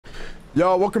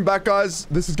Yo, welcome back, guys.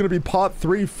 This is going to be part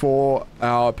 3 for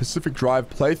our Pacific Drive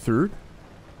playthrough.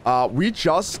 We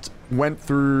just went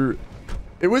through...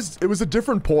 It was a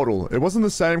different portal. It wasn't the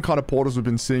same kind of portals we've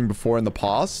been seeing before in the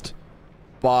past.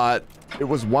 But it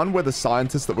was one where the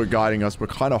scientists that were guiding us were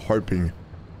kind of hoping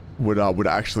would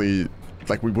actually...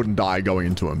 Like, we wouldn't die going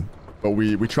into them. But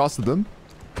we trusted them.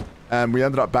 And we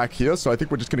ended up back here, so I think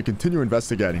we're just going to continue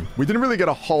investigating. We didn't really get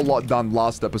a whole lot done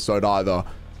last episode either.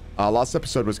 Last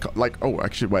episode was like, oh,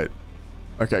 actually, wait.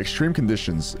 Okay, extreme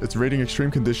conditions. It's reading extreme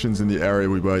conditions in the area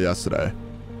we were yesterday.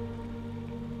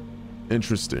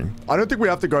 Interesting. I don't think we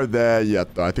have to go there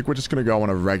yet, though. I think we're just going to go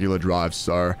on a regular drive.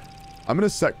 So I'm going to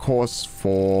set course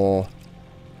for...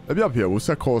 Maybe up here. We'll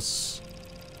set course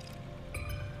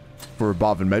for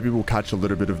above, and maybe we'll catch a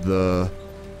little bit of the...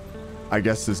 I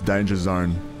guess this danger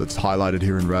zone that's highlighted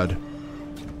here in red.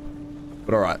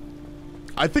 But all right.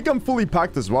 I think I'm fully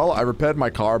packed as well. I repaired my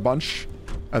car a bunch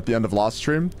at the end of last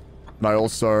stream. And I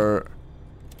also...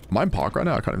 Am I in park right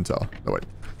now? I can't even tell. No, wait.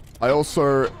 I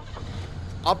also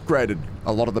upgraded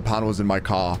a lot of the panels in my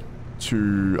car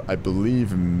to, I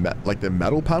believe, like they're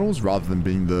metal panels rather than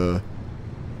being the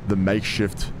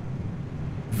makeshift,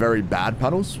 very bad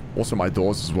panels. Also my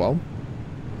doors as well.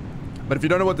 But if you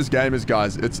don't know what this game is,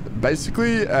 guys, it's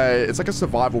basically it's like a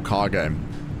survival car game.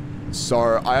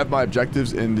 So I have my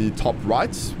objectives in the top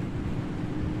right.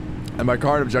 And my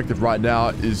current objective right now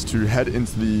is to head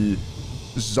into the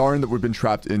zone that we've been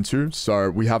trapped into. So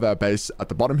we have our base at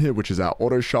the bottom here, which is our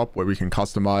auto shop where we can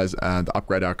customize and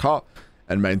upgrade our car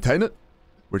and maintain it,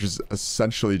 which is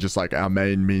essentially just like our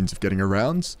main means of getting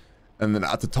around. And then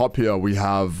at the top here, we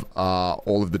have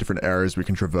all of the different areas we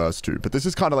can traverse to. But this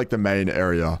is kind of like the main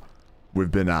area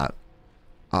we've been at.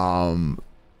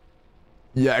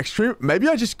 Yeah, extreme... Maybe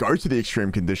I just go to the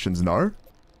extreme conditions, no?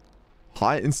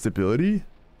 High instability?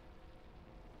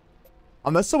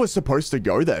 Unless I was supposed to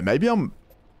go there. Maybe I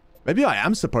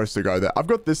am supposed to go there. I've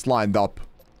got this lined up.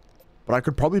 But I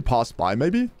could probably pass by,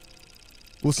 maybe?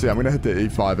 We'll see. I'm going to hit the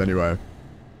E5 anyway.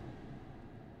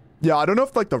 Yeah, I don't know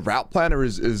if, like, the route planner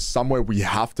is somewhere we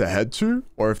have to head to.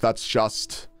 Or if that's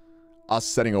just us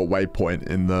setting a waypoint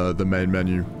in the main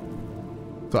menu.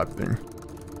 Type thing.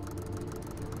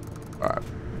 Alright.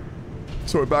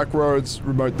 So we're back roads,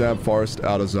 remote damp forest,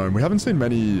 outer zone. We haven't seen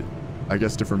many, I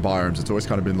guess, different biomes. It's always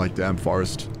kind of been like damp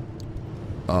forest.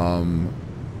 But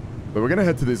we're going to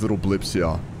head to these little blips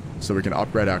here so we can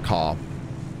upgrade our car.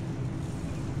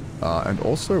 And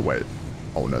also, wait.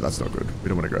 Oh no, that's not good. We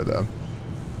don't want to go there.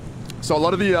 So a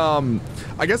lot of the,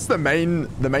 I guess the main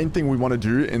thing we want to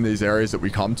do in these areas that we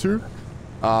come to,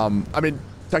 I mean,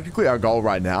 technically our goal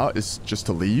right now is just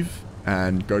to leave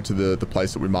and go to the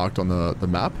place that we marked on the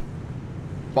map.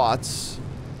 But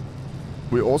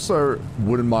we also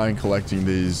wouldn't mind collecting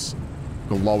these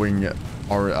glowing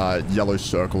or yellow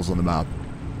circles on the map.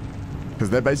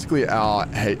 Because they're basically our,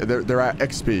 hey, they're our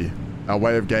XP. Our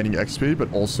way of gaining XP,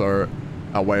 but also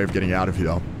our way of getting out of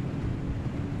here.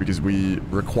 Because we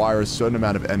require a certain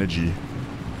amount of energy.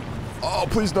 Oh,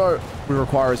 please no. We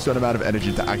require a certain amount of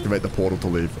energy to activate the portal to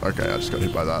leave. Okay, I just got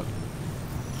hit by that.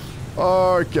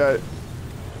 Okay.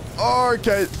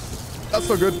 Okay. That's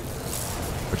not good.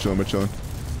 We're chilling, we're chilling.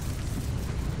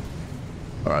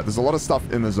 Alright, there's a lot of stuff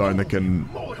in the zone that can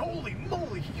Holy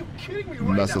moly, you kidding me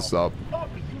right mess now? us up.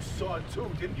 Poppy, you saw it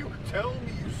too, didn't you? Tell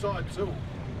me you saw it too.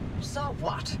 Saw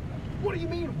what? What do you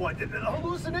mean, what?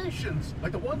 Hallucinations,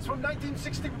 like the ones from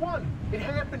 1961. It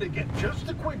happened again, just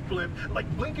a quick blip, like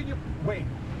blinking your... Wait,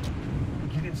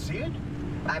 you didn't see it?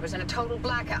 I was in a total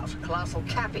blackout. Colossal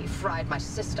Cappy fried my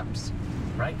systems.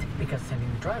 Right, because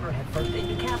sending the driver headfirst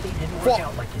into Cappy didn't work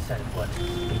out like you said it would.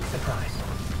 Big surprise.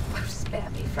 Oh, spare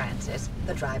me, Francis.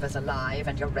 The driver's alive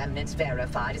and your remnants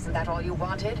verified. Isn't that all you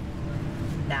wanted?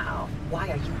 Now, why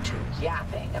are you two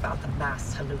yapping about the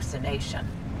mass hallucination?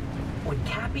 When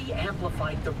Cappy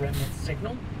amplified the remnant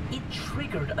signal, it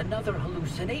triggered another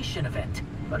hallucination event,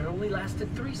 but it only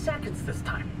lasted 3 seconds this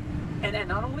time. And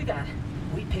not only that,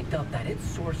 we picked up that its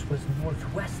source was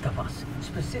northwest of us,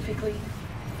 specifically...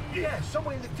 Yeah,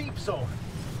 somewhere in the deep zone.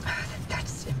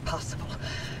 That's impossible.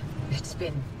 It's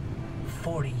been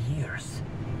 40 years.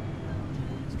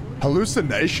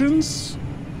 Hallucinations?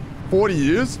 40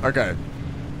 years? Okay.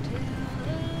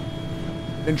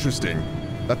 Interesting.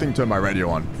 That thing turned my radio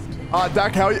on.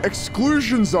 Dak, how are you?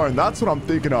 Exclusion Zone. That's what I'm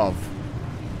thinking of.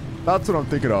 That's what I'm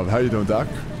thinking of. How you doing, Dak?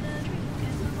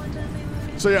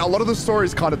 So yeah, a lot of the story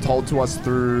is kind of told to us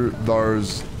through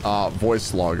those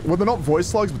voice logs. Well, they're not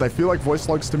voice logs, but they feel like voice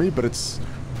logs to me, but it's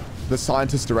the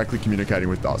scientists directly communicating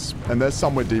with us. And they're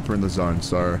somewhere deeper in the zone,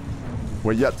 so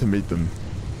we're yet to meet them.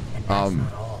 And that's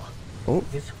not all. Oh.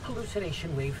 This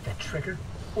hallucination wave that triggered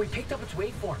We picked up its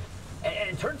waveform, and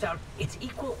it turns out it's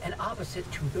equal and opposite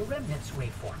to the remnant's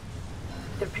waveform.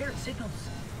 They're paired signals.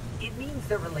 It means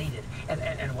they're related.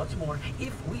 And what's more,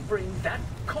 if we bring that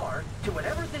car to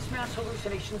whatever this mass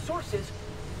hallucination source is,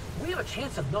 we have a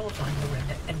chance of nullifying the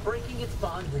remnant and breaking its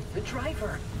bond with the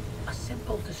driver. A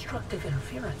simple destructive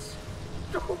interference.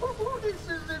 This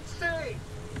is insane.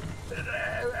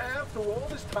 After all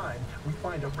this time, we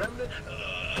find a remnant.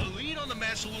 A lead on the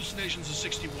mass hallucinations of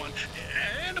 61,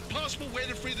 and a possible way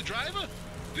to free the driver?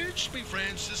 Bitch me,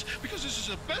 Francis, because this is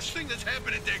the best thing that's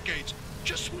happened in decades.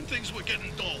 Just when things were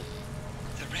getting dull.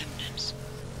 The remnants.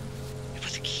 It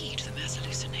was a key to the mass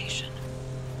hallucination.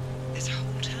 This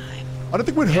whole time. I don't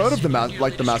think we'd heard of the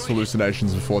mass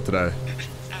hallucinations before today.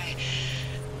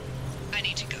 I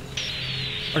need to go.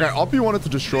 Okay, Oppie wanted to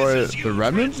destroy the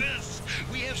remnant. Francis.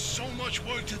 We have so much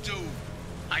work to do.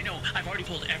 I know. I've already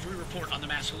pulled every report on the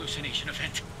mass hallucination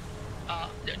event.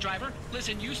 Driver,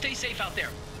 listen, you stay safe out there.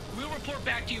 We'll report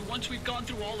back to you once we've gone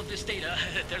through all of this data.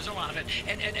 There's a lot of it.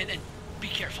 And be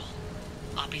careful.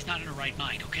 Oppie's not in her right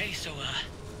mind, okay? So,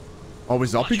 Oh,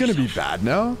 is Oppie gonna be bad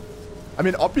now? I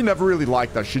mean, Oppie never really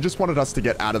liked us. She just wanted us to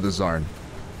get out of the zone.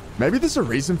 Maybe there's a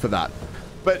reason for that.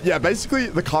 But yeah, basically,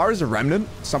 the car is a remnant.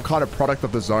 Some kind of product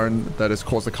of the zone that has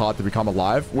caused the car to become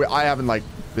alive. I haven't, like,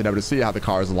 been able to see how the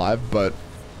car is alive, but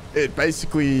it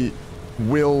basically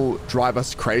will drive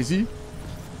us crazy.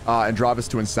 And drive us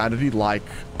to insanity like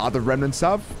other remnants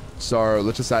have. So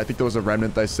let's just say, I think there was a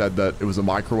remnant, they said that it was a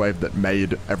microwave that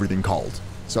made everything cold.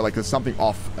 So like there's something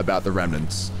off about the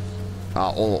remnants.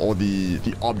 Or the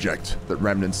object that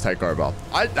remnants take over.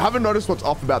 I haven't noticed what's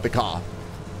off about the car.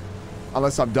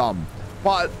 Unless I'm dumb.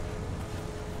 But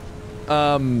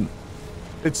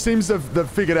it seems they've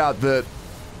figured out that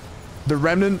the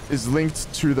remnant is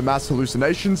linked to the mass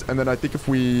hallucinations. And then I think if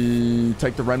we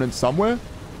take the remnant somewhere,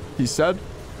 he said,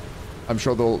 I'm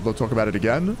sure they'll talk about it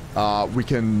again. We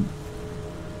can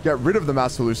get rid of the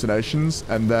mass hallucinations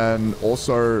and then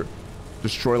also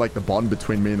destroy like the bond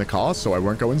between me and the car so I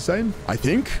won't go insane. I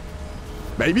think.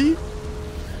 Maybe?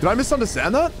 Did I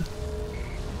misunderstand that?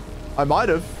 I might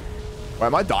have. Wait,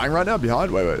 am I dying right now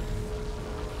behind? Wait.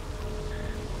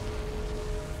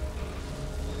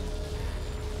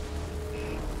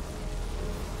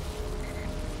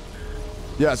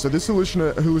 Yeah, so this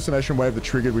hallucination wave that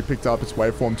triggered, we picked up its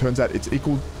waveform. Turns out it's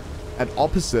equal and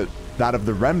opposite that of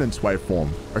the remnant's waveform.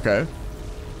 Okay.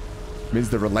 Means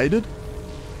they're related.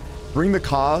 Bring the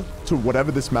car to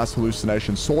whatever this mass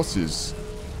hallucination source is.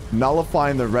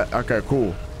 Nullifying the okay,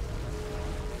 cool.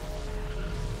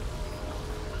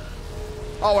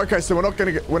 Oh, okay, so we're not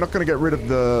gonna get rid of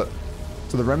the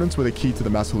remnants with a key to the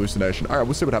mass hallucination. Alright,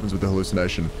 we'll see what happens with the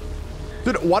hallucination.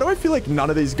 Dude, why do I feel like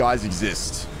none of these guys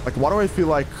exist? Like, why do I feel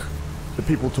like the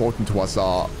people talking to us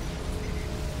are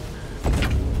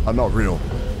not real?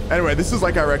 Anyway, this is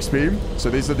like our XP. So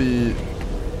these are the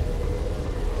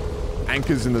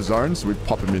anchors in the zone. So we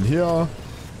pop them in here.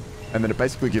 And then it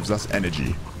basically gives us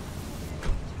energy,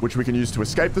 which we can use to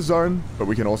escape the zone, but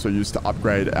we can also use to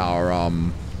upgrade our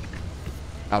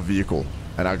vehicle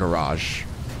and our garage.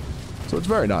 So it's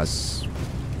very nice.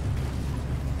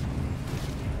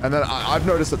 And then I've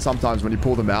noticed that sometimes when you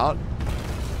pull them out,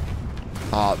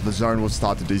 the zone will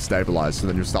start to destabilize. So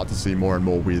then you'll start to see more and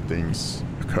more weird things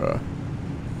occur.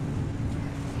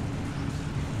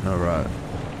 All right.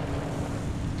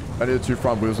 Any of the two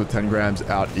front wheels with 10 grams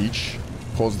out each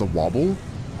cause the wobble.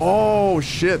 Oh,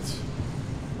 shit.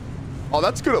 Oh,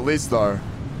 that's good at least, though.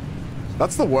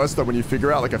 That's the worst, though, when you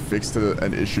figure out, like, a fix to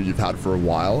an issue you've had for a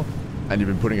while. And you've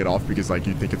been putting it off because, like,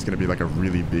 you think it's going to be, like, a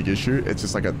really big issue. It's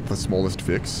just, like, the smallest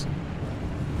fix.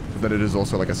 But then it is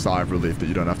also, like, a sigh of relief that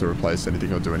you don't have to replace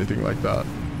anything or do anything like that.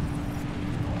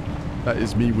 That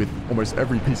is me with almost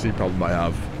every PC problem I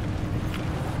have.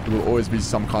 There will always be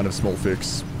some kind of small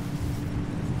fix.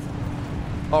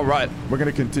 All right. We're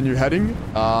going to continue heading.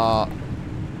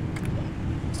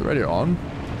 Is the radio on?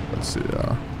 Let's see.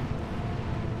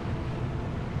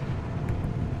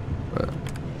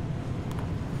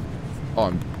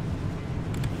 On.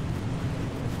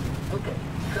 Okay.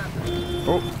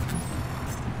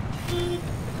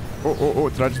 Oh,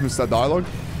 did I just miss that dialogue?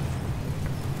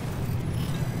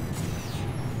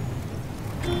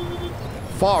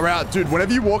 Far out, dude.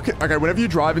 Whenever you walk, okay, whenever you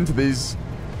drive into these,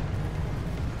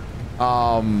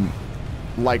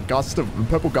 like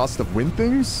purple gust of wind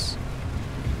things,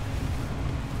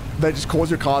 they just cause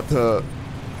your car to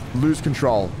lose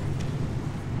control.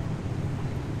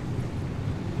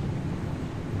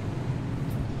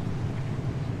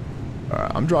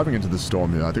 Alright, I'm driving into the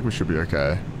storm here. I think we should be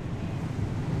okay.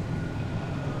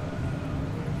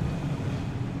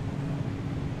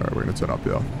 Alright, we're gonna turn up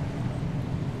here.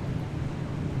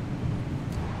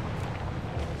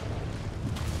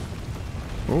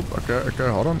 Oh, okay,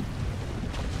 hold on.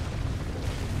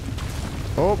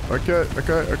 Oh,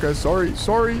 okay,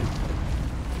 sorry.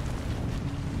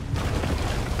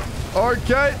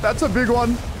 Okay, that's a big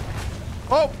one.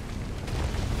 Oh!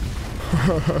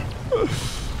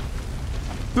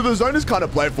 Dude, the zone is kind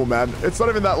of playful, man. It's not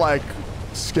even that, like,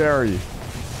 scary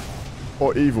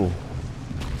or evil.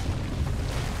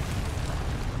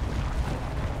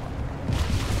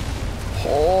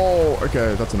 Oh,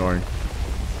 okay, that's annoying.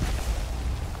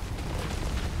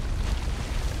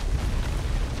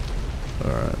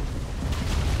 Alright.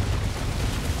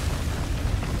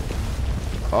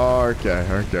 Okay.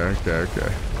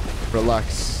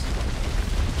 Relax.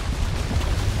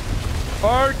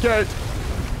 Okay.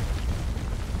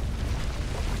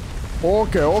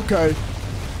 Okay.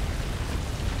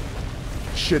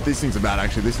 Shit, these things are bad,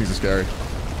 actually. These things are scary.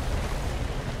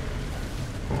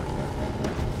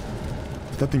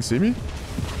 Did that thing see me?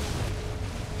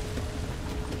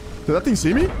 Did that thing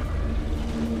see me?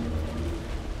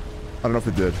 I don't know if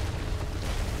it did.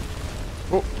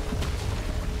 Oh.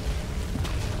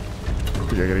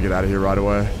 Okay, I gotta get out of here right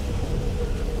away.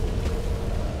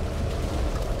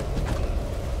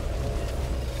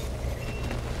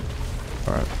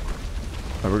 Alright.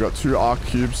 We've got 2 arc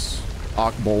cubes,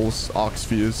 arc balls, arc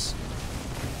spheres,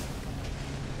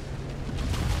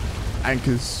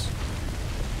 anchors.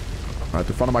 Alright,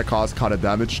 the front of my car is kind of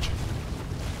damaged.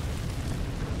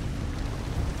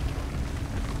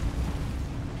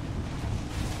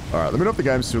 Alright, let me know if the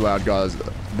game's too loud, guys,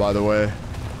 by the way. I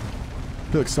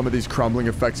feel like some of these crumbling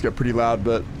effects get pretty loud,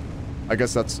 but I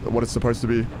guess that's what it's supposed to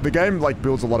be. The game, like,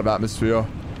 builds a lot of atmosphere.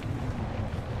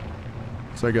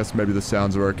 So I guess maybe the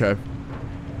sounds are okay.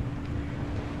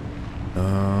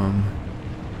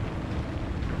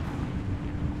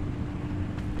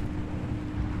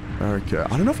 Okay, I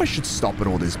don't know if I should stop at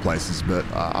all these places, but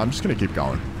I'm just gonna keep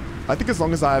going. I think as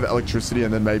long as I have electricity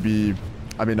and then maybe,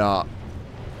 I mean,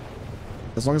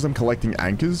 as long as I'm collecting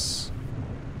anchors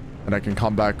and I can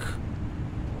come back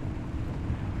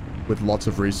with lots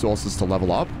of resources to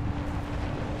level up,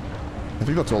 I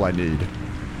think that's all I need.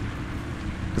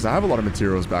 Because I have a lot of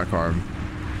materials back home.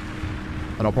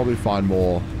 And I'll probably find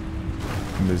more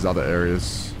in these other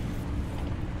areas.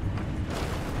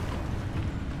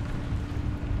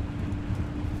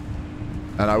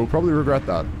 And I will probably regret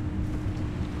that.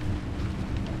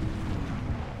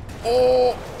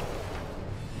 Oh!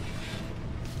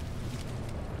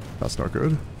 That's not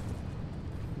good.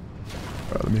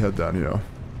 Alright, let me head down here.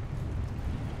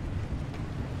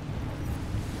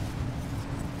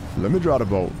 Let me draw the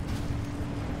bolt.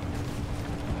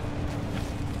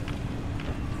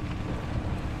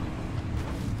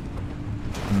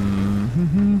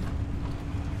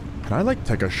 Can I, like,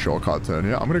 take a shortcut turn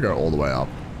here? I'm gonna go all the way up.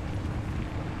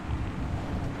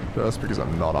 Just because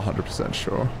I'm not 100%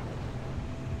 sure.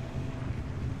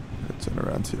 Turn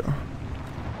around here.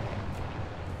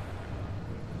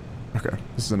 Okay,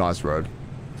 this is a nice road.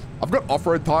 I've got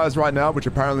off-road tires right now, which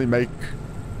apparently make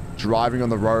driving on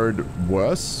the road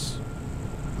worse.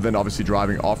 Then obviously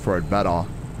driving off-road better.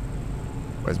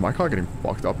 Wait, is my car getting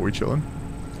fucked up? Are we chilling?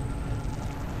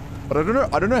 But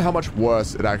I don't know how much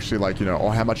worse it actually, like, you know,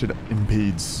 or how much it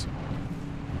impedes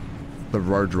the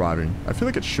road driving. I feel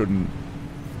like it shouldn't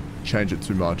change it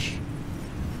too much.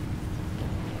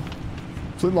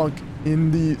 Flintlock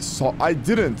in the... I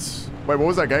didn't. Wait, what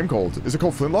was that game called? Is it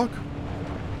called Flintlock?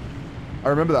 I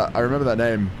remember that. I remember that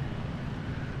name.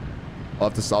 I'll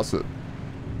have to suss it.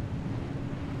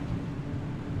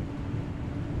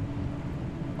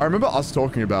 I remember us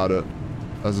talking about it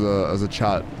as a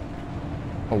chat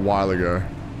a while ago.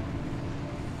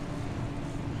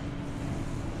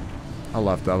 I'll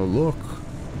have to have a look.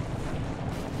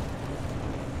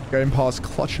 Game Pass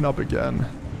clutching up again.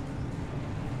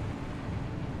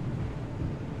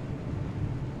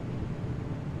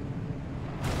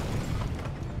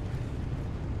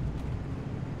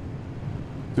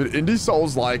 Dude, indie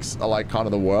Souls likes are like kind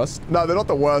of the worst. No, they're not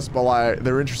the worst, but like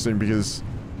they're interesting because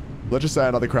let's just say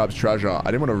Another Crab's Treasure. I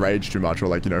didn't want to rage too much or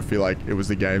like, you know, feel like it was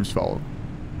the game's fault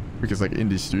because like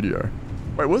indie studio.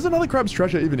 Wait, was Another Crab's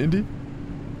Treasure even indie?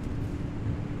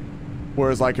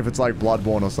 Whereas like if it's like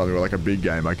Bloodborne or something or like a big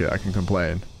game, I can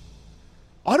complain.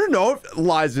 I don't know if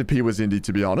Liza P was indie,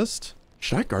 to be honest.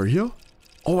 Should I go here?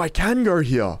 Oh, I can go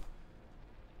here.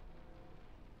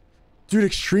 Dude,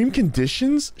 Extreme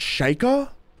Conditions?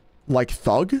 Shaker? Like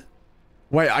Thug?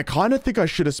 Wait, I kind of think I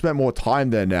should have spent more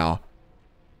time there now.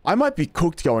 I might be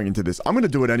cooked going into this. I'm going to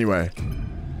do it anyway.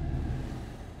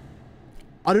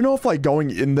 I don't know if like going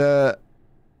in there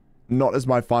not as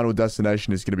my final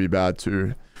destination is going to be bad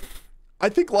too. I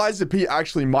think Liza P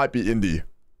actually might be indie.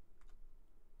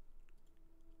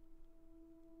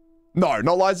 No,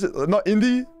 not license, not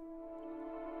indie.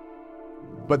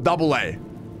 But double A.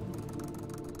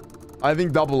 I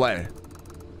think double A.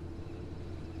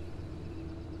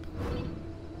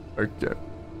 Okay.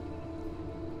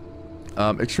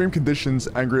 Extreme conditions,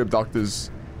 angry abductors,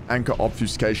 anchor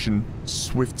obfuscation,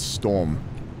 swift storm.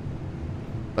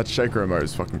 That shaker mode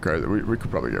is fucking crazy. We could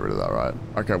probably get rid of that, right?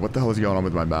 Okay, what the hell is going on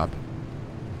with my map?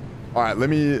 Alright, let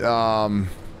me, okay,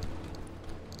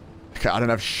 I don't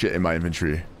have shit in my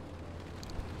inventory.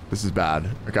 This is bad.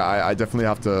 Okay, I definitely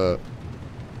have to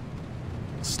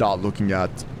start looking at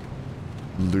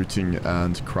looting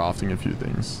and crafting a few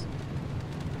things.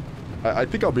 I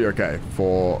think I'll be okay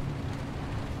for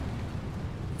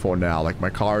now. Like, my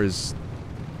car is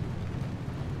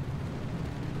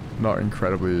not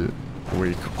incredibly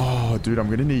weak. Oh, dude, I'm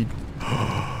gonna need...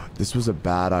 This was a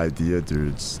bad idea,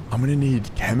 dudes. I'm gonna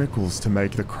need chemicals to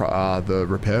make the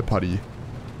repair putty.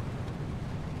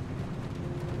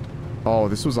 Oh,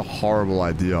 this was a horrible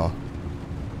idea.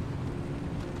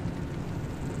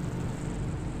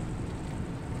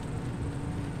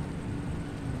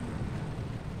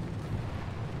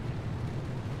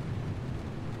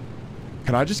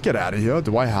 Can I just get out of here?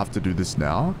 Do I have to do this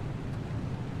now?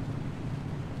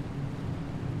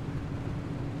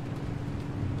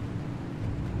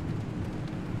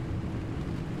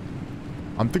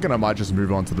 I'm thinking I might just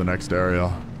move on to the next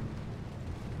area.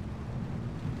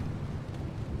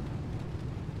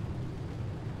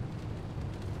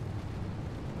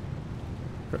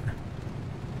 Okay.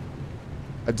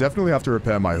 I definitely have to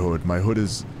repair my hood. My hood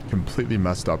is completely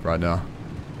messed up right now.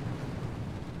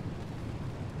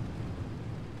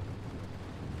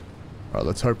 Alright,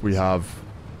 let's hope we have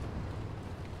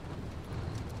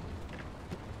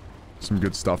some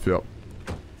good stuff here.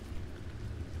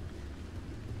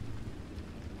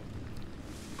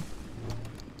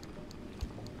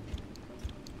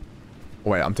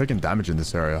 Wait, I'm taking damage in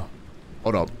this area.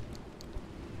 Hold up.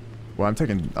 Well, I'm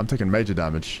taking major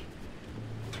damage.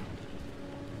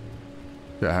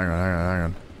 Yeah, hang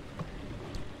on.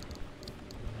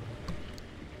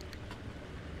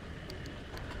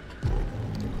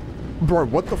 Bro,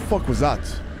 what the fuck was that?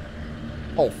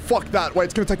 Oh, fuck that. Wait,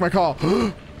 it's gonna take my car.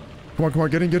 Come on,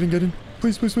 get in.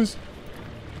 Please.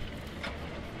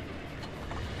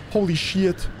 Holy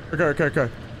shit. Okay.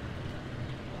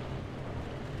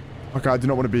 Okay, I do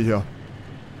not want to be here.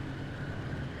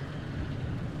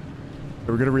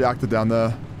 We're gonna reactor down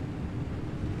there.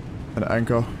 And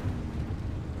anchor.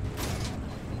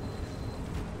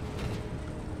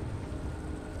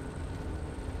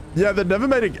 Yeah, they never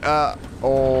made a...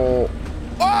 Oh,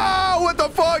 what the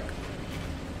fuck?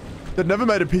 They've never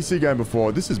made a PC game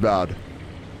before. This is bad.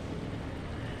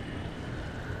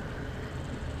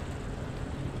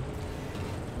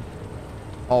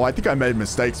 Oh, I think I made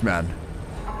mistakes, man.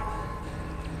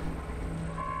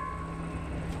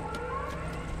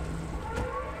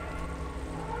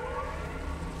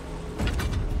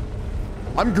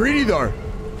 I'm greedy, though.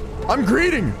 I'm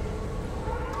greeding.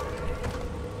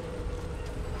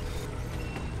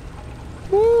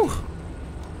 Woo.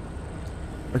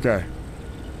 Okay.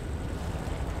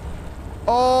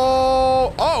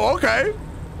 Oh, okay.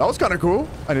 That was kind of cool.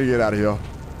 I need to get out of here.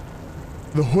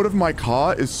 The hood of my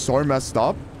car is so messed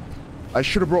up. I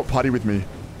should have brought Putty with me.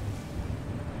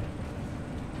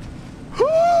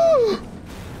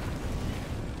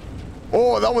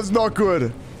 Oh, that was not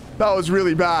good. That was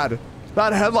really bad.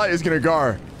 That headlight is gonna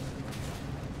go.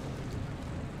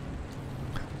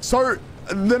 So,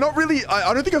 they're not really...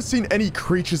 I don't think I've seen any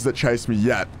creatures that chase me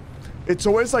yet. It's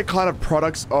always like kind of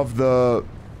products of the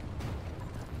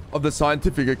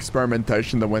scientific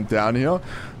experimentation that went down here.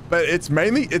 But it's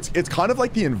mainly... It's kind of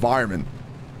like the environment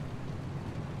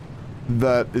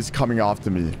that is coming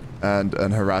after me and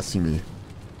harassing me.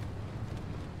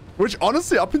 Which,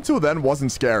 honestly, up until then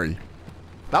wasn't scary.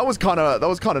 That was kind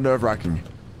of nerve-wracking.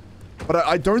 But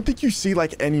I don't think you see,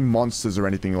 like, any monsters or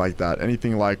anything like that.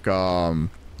 Anything like, Oh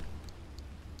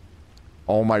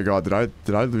my god,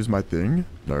 did I lose my thing?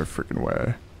 No freaking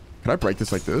way. Can I break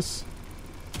this like this?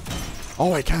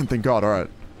 Oh, I can, thank god, alright.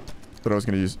 Thought I was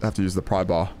gonna have to use the pry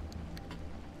bar.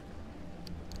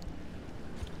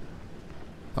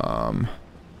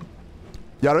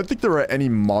 Yeah, I don't think there are any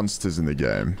monsters in the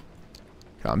game.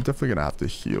 Okay, I'm definitely gonna have to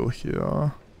heal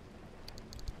here.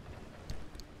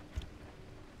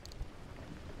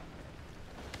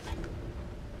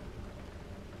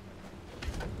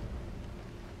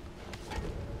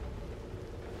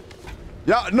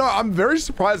 Yeah, no, I'm very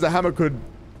surprised the hammer could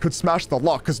smash the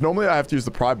lock, because normally I have to use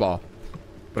the pry bar.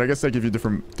 But I guess they give you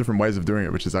different ways of doing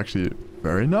it, which is actually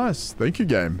very nice. Thank you,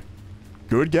 game.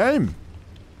 Good game.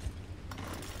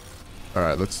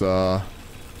 Alright, let's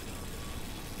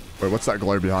Wait, what's that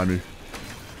glow behind me?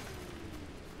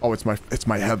 Oh, it's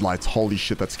my headlights. Holy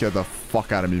shit, that scared the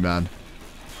fuck out of me, man.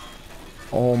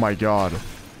 Oh my god.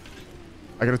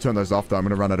 I gotta turn those off though. I'm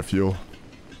gonna run out of fuel.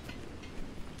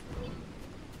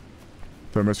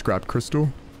 Thermo scrap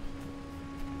crystal.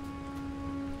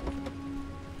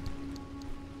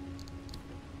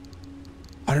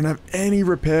 I don't have any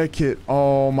repair kit.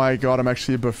 Oh my god, I'm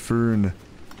actually a buffoon.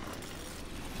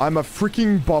 I'm a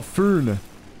freaking buffoon.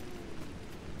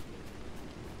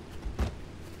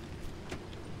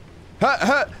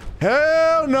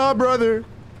 Hell no, brother.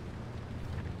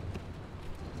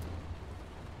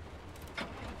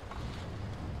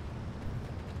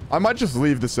 I might just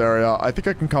leave this area. I think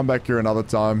I can come back here another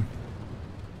time.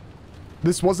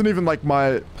 This wasn't even like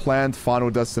my planned final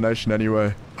destination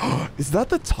anyway. Is that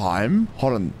the time?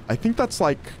 Hold on. I think that's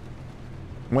like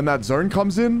when that zone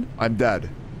comes in, I'm dead.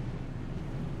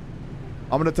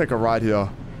 I'm gonna take a ride here.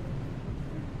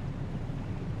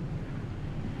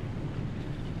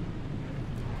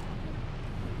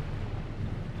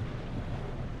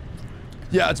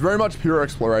 Yeah, it's very much pure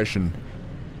exploration.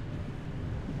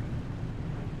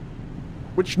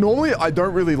 Which normally I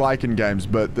don't really like in games,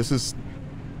 but this is,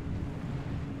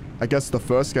 I guess, the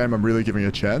first game I'm really giving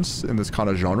a chance in this kind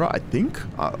of genre, I think.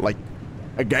 Like,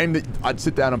 a game that I'd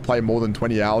sit down and play more than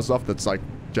 20 hours of that's, like,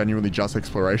 genuinely just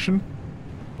exploration.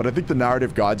 But I think the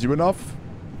narrative guides you enough.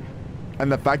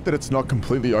 And the fact that it's not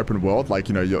completely open world, like,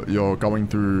 you know, you're going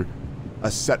through a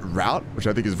set route, which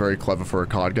I think is very clever for a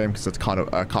card game, because it's kind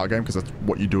of a card game, because that's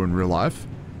what you do in real life.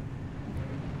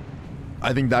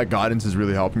 I think that guidance is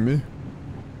really helping me.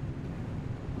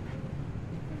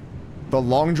 The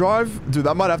long drive? Dude,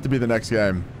 that might have to be the next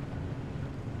game.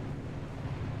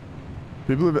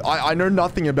 I know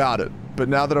nothing about it, but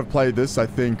now that I've played this, I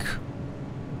think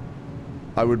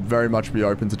I would very much be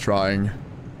open to trying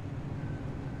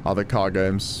other car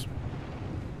games.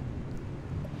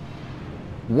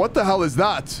 What the hell is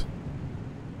that?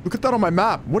 Look at that on my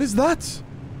map. What is that?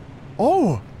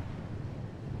 Oh.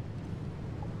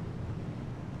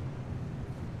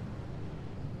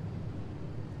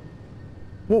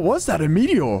 What was that? A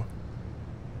meteor?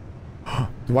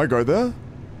 Do I go there?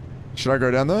 Should I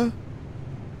go down there?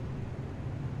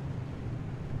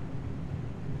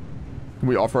 Can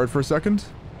we off-road for a second?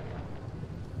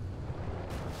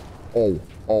 Oh.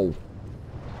 Oh.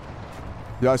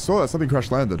 Yeah, I saw that. Something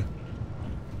crash landed.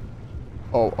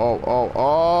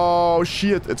 Oh,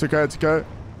 shit. It's okay, it's okay.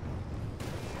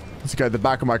 It's okay, the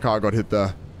back of my car got hit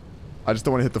there. I just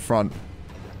don't want to hit the front.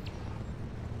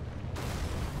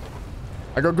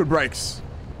 I got good brakes.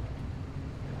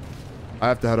 I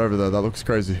have to head over there. That looks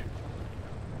crazy.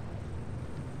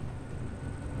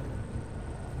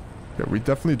 Okay, we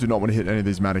definitely do not want to hit any of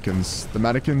these mannequins. The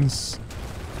mannequins,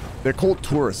 they're called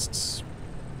tourists.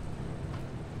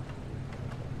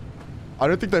 I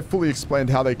don't think they fully explained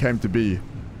how they came to be,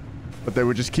 but they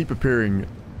would just keep appearing.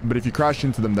 But if you crash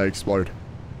into them, they explode.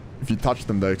 If you touch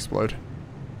them, they explode.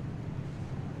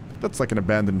 That's like an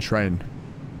abandoned train.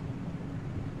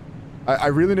 I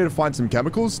really need to find some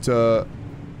chemicals to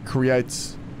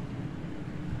create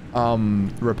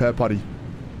repair putty.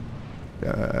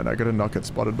 Yeah, and I gotta not get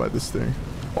spotted by this thing.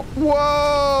 Oh,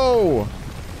 whoa!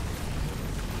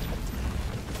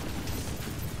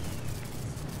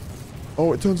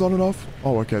 Oh, it turns on and off.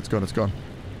 Oh, okay, it's gone, it's gone.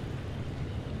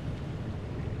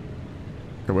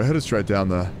 Okay, we're headed straight down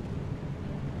there.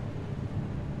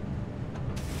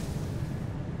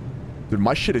 Dude,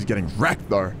 my shit is getting wrecked,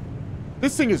 though.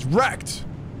 This thing is wrecked!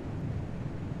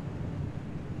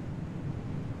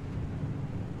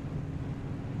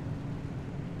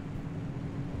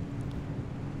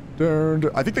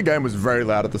 I think the game was very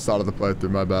loud at the start of the playthrough,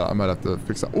 my bad. I might have to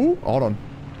fix that. Oh, hold on.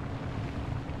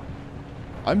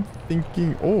 I'm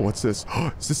thinking... Oh, what's this?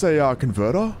 Is this a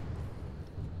converter?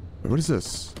 Wait, what is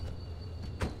this?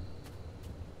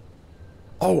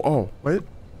 Oh, wait.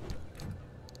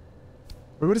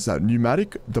 Wait, what is that?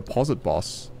 Pneumatic deposit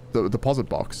box. The deposit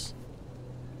box.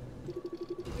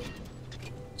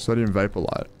 Sodium vapor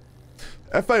light.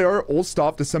 FAO, all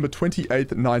staff, December 28th,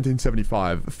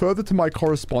 1975. Further to my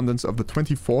correspondence of the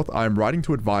 24th, I am writing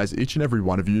to advise each and every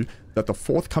one of you that the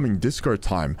forthcoming disco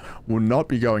time will not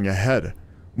be going ahead.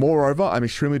 Moreover, I'm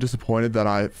extremely disappointed that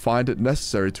I find it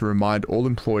necessary to remind all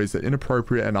employees that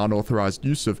inappropriate and unauthorized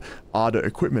use of ARDA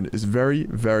equipment is very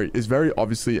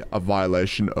obviously a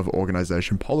violation of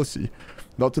organization policy,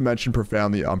 not to mention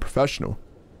profoundly unprofessional.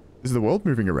 Is the world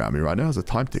moving around me right now? Is the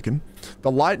time ticking?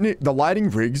 The lighting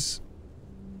rigs,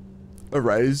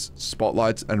 arrays,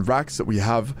 spotlights, and racks that we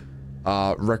have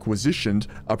requisitioned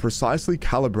are precisely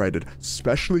calibrated,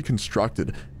 specially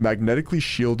constructed, magnetically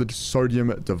shielded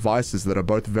sodium devices that are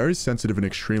both very sensitive and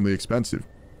extremely expensive.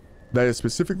 They are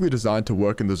specifically designed to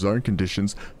work in the zone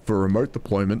conditions for remote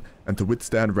deployment and to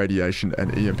withstand radiation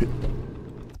and EMP.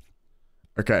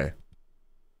 Okay.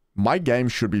 My game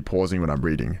should be pausing when I'm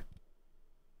reading.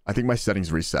 I think my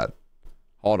settings reset.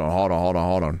 Hold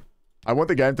on. I want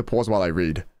the game to pause while I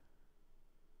read.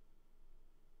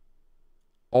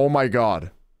 Oh my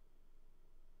god.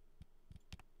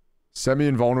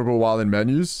 Semi-invulnerable while in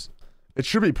menus? It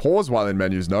should be paused while in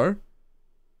menus, no?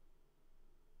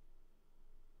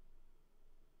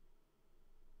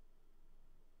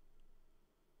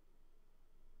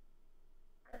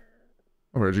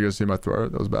 Oh, did you guys see my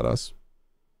throat? That was badass.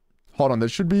 Hold on, there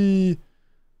should be...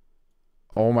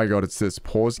 Oh my god, it's this.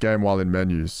 Pause game while in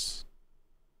menus.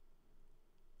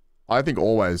 I think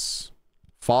always.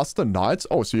 Faster nights?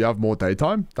 Oh, so you have more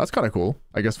daytime? That's kind of cool.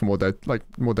 I guess for more day... Like,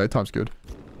 more daytime's good.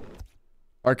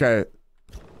 Okay.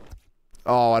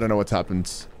 Oh, I don't know what's happened.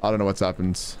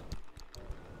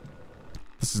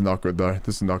 This is not good, though.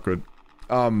 This is not good.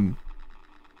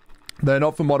 They're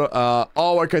not for model...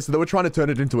 oh, okay, so they were trying to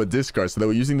turn it into a disco. So they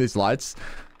were using these lights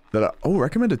that are... Oh,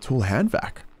 recommended tool hand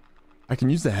vac. I can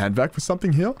use the hand vac for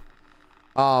something here.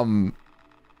 So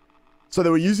they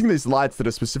were using these lights that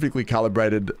are specifically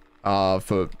calibrated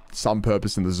for some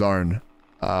purpose in the zone.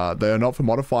 They are not for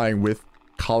modifying with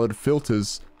colored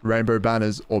filters, rainbow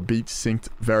banners, or beat-synced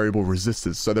variable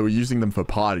resistors. So they were using them for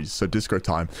parties, so disco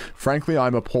time. Frankly,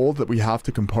 I'm appalled that we have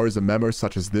to compose a memo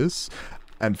such as this.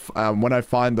 And when I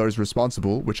find those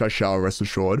responsible, which I shall, rest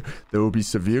assured, there will be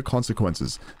severe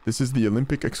consequences. This is the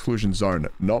Olympic Exclusion Zone,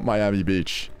 not Miami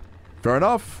Beach. Fair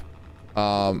enough.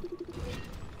 Let's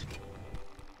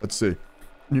see.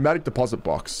 Pneumatic deposit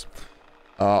box.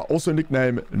 Also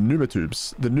nicknamed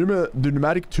pneumatubes. The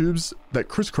pneumatic tubes that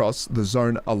crisscross the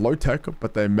zone are low-tech,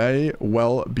 but they may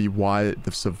well be why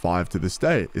they've survived to this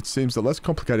day. It seems the less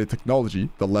complicated technology,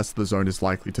 the less the zone is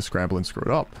likely to scramble and screw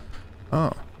it up.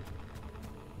 Oh.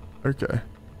 Okay.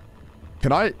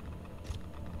 Can I...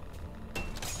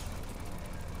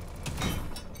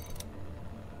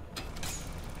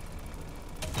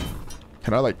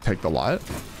 Can I, like, take the light?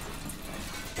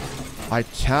 I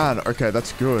can. Okay,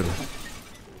 that's good.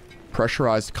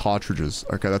 Pressurized cartridges.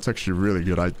 Okay, that's actually really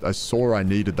good. I saw I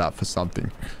needed that for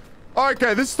something.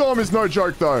 Okay, this storm is no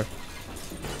joke, though.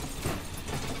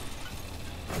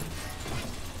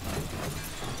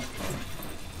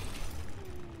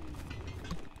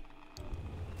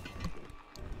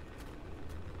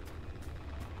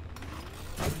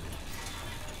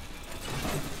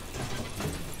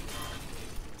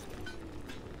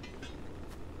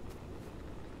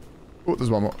 Oh,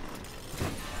 there's one more.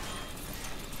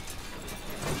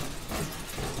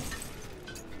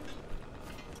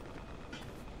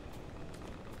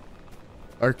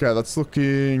 Okay, that's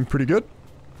looking pretty good.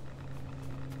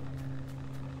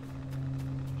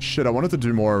 Shit, I wanted to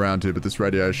do more around here, but this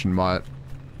radiation might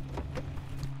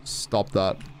stop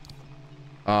that.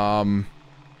 Okay,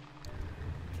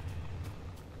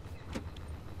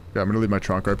 I'm gonna leave my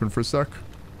trunk open for a sec.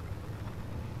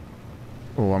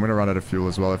 Oh, I'm gonna run out of fuel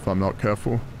as well if I'm not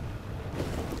careful.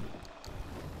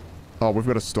 Oh, we've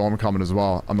got a storm coming as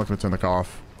well. I'm not gonna turn the car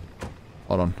off.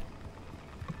 Hold on.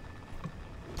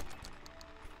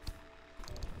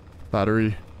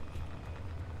 Battery.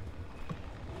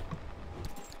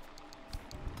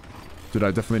 Dude,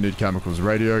 I definitely need chemicals.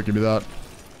 Radio, give me that.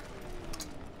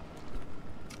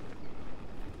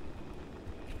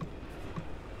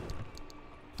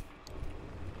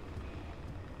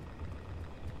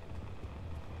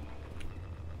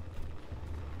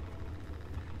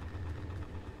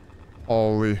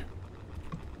 Holy.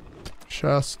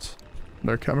 Chest.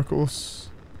 No chemicals.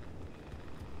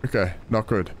 Okay, not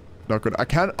good. Not good.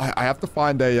 I have to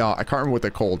find a, I can't remember what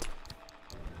they're called.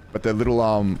 But they're little,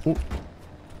 ooh.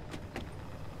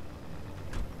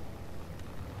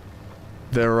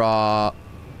 They're,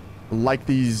 like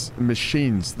these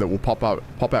machines that will pop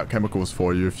out chemicals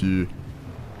for you if you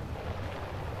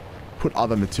put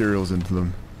other materials into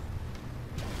them.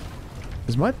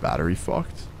 Is my battery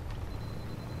fucked?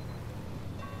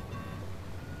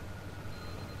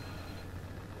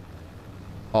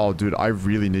 Oh, dude, I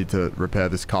really need to repair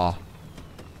this car.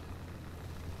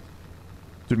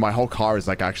 Dude, my whole car is,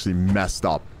 like, actually messed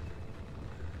up.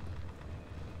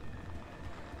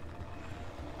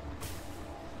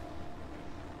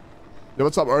 Yo,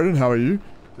 what's up, Odin? How are you?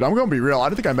 Dude, I'm gonna be real. I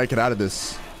don't think I make it out of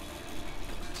this.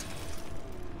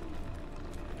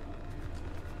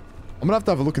 I'm gonna have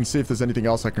to have a look and see if there's anything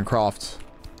else I can craft.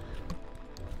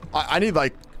 I need,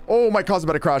 like... Oh, my car's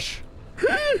about to crash.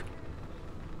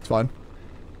 fine.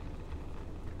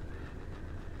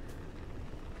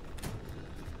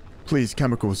 Please,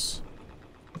 chemicals.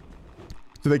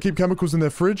 Do they keep chemicals in their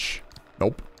fridge?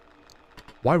 Nope.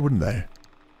 Why wouldn't they?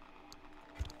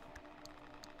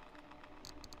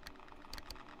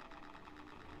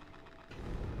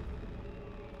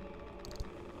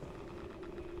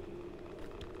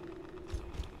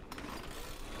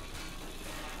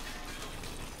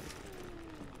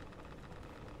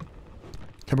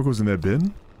 Chemicals in their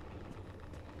bin?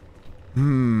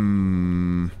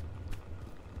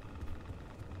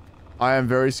 I am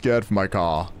very scared for my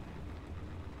car.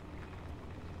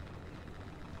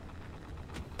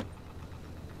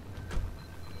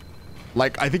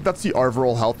 Like, I think that's the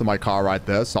overall health of my car right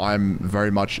there, so I'm very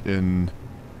much in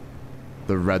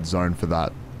the red zone for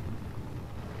that.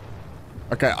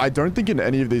 Okay, I don't think in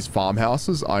any of these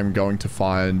farmhouses I'm going to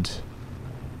find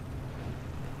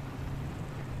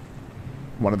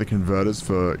one of the converters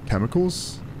for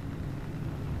chemicals.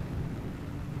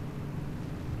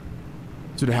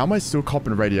 Dude, how am I still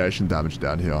copping radiation damage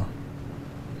down here?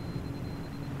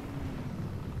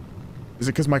 Is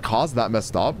it because my car's that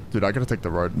messed up? Dude, I gotta take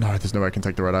the road. No, there's no way I can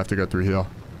take the road. I have to go through here.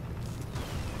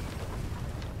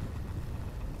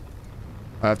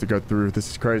 I have to go through. This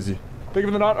is crazy. Big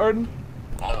of the knot, Odin?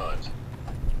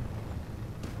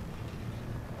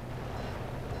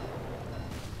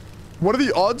 What are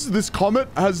the odds this comet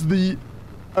has the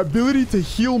ability to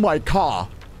heal my car?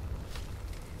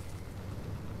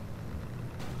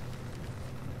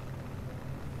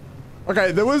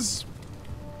 Okay, there was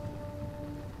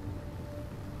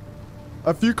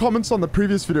a few comments on the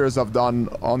previous videos I've done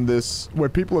on this where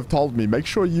people have told me, make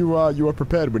sure you are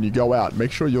prepared when you go out.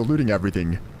 Make sure you're looting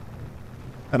everything.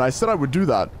 And I said I would do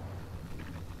that.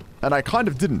 And I kind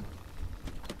of didn't.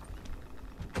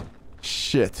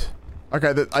 Shit.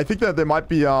 Okay, I think that there might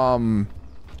be, Oh,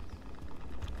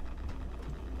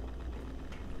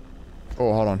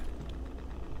 hold on.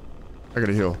 I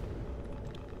gotta heal.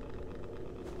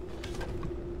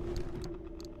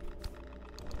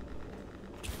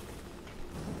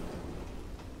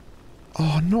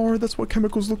 Oh, no, that's what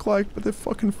chemicals look like, but they're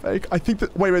fucking fake. I think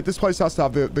that... Wait, this place has to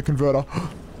have the converter.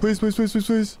 Please, please, please, please,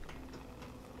 please.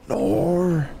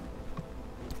 No.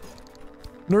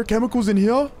 No chemicals in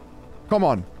here? Come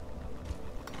on.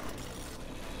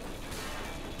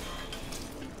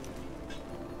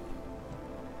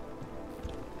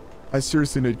 I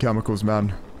seriously need chemicals,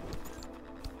 man.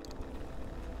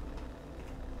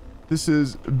 This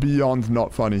is beyond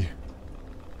not funny.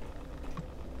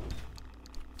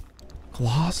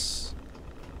 Glass?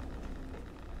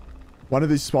 One of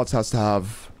these spots has to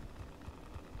have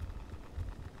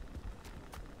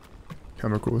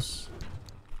chemicals.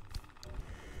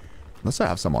 Unless I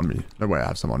have some on me. No way I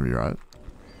have some on me, right?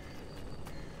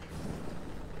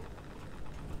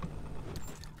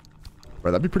 Wait,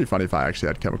 that'd be pretty funny if I actually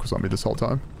had chemicals on me this whole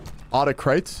time. Arctic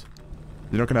crate?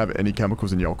 You're not gonna have any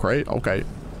chemicals in your crate? Okay.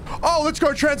 Oh, let's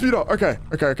go transmuter! Okay,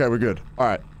 okay, okay, we're good.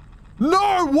 Alright.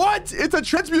 No, what? It's a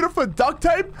transmuter for duct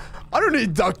tape? I don't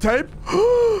need duct tape.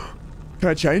 Can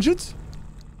I change it?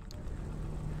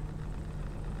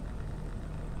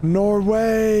 No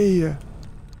way.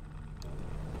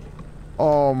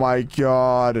 Oh my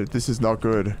god. This is not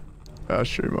good.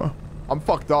 Shuma. I'm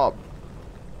fucked up.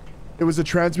 It was a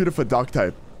transmuter for duct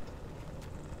tape.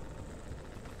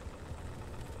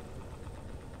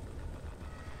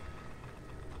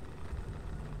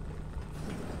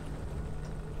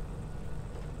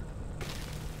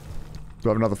 Do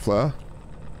I have another flare?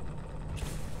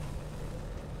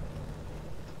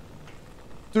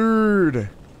 Dude.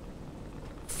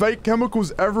 Fake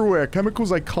chemicals everywhere.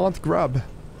 Chemicals I can't grab.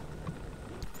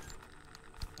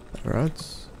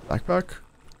 Alright. Backpack.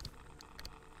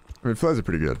 I mean, flares are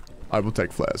pretty good. I will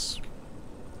take flares.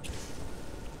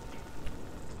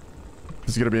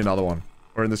 There's gonna be another one.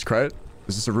 Or in this crate.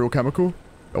 Is this a real chemical?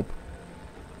 Nope.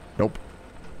 Nope.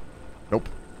 Nope.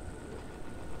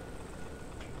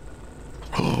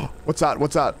 What's that?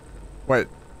 What's that? Wait.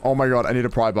 Oh my god, I need a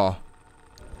pry bar.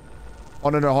 Oh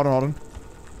no, no, hold on, hold on.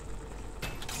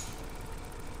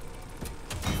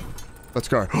 Let's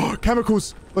go.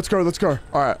 Chemicals! Let's go, let's go.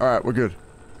 Alright, we're good.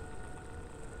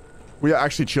 We are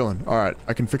actually chilling. Alright,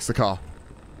 I can fix the car.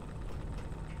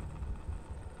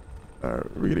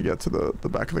 Alright, we're gonna get to the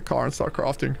back of the car and start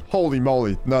crafting. Holy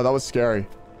moly. No, that was scary.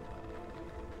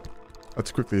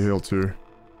 Let's quickly heal too.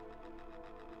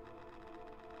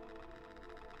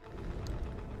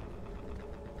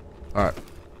 Alright.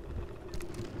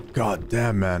 God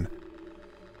damn, man.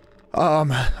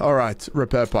 Alright.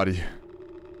 Repair putty.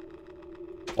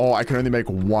 Oh, I can only make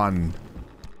one.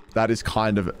 That is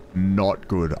kind of not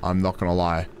good. I'm not gonna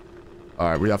lie. All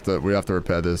right, we have to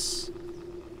repair this.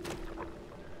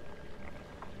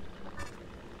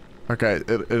 Okay, it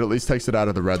at least takes it out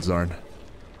of the red zone.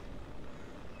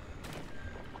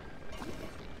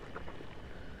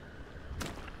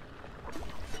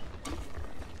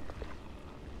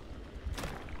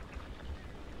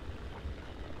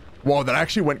 Whoa, that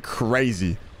actually went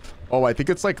crazy. Oh, I think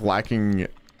it's like lacking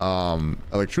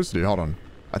electricity. Hold on.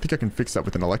 I think I can fix that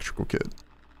with an electrical kit.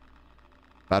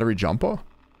 Battery jumper?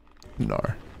 No.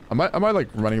 Am I like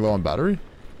running low on battery?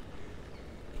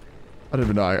 I don't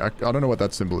even know. I don't know what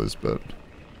that symbol is, but...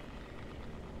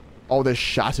 Oh, they're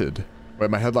shattered. Wait,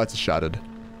 my headlights are shattered.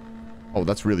 Oh,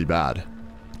 that's really bad.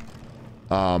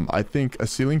 I think a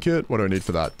sealing kit. What do I need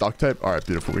for that? Duct tape? Alright,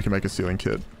 beautiful. We can make a sealing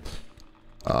kit.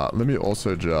 Let me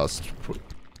also just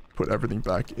put everything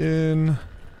back in.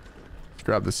 Let's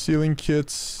grab the sealing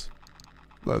kits.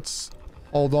 Let's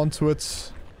hold on to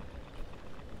it.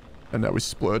 And now we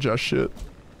splurge our shit.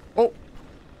 Oh!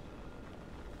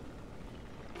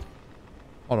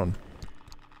 Hold on.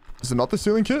 Is it not the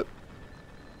sealing kit?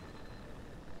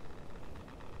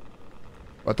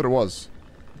 I thought it was.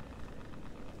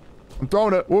 I'm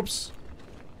throwing it. Whoops.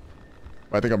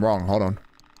 I think I'm wrong. Hold on.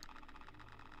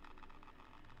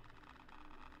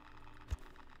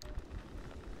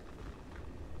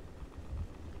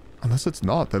 Unless it's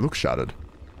not. They look shattered.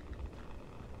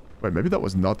 Wait, maybe that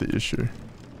was not the issue.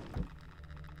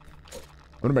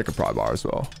 I'm gonna make a pry bar as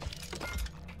well.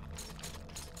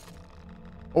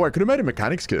 Oh, I could have made a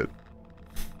mechanics kit.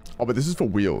 Oh, but this is for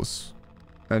wheels.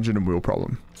 Engine and wheel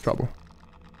trouble.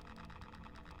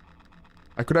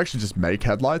 I could actually just make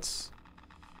headlights.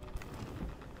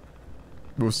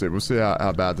 We'll see. We'll see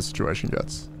how bad the situation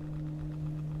gets.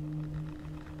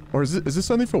 Or is this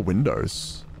only for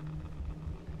windows?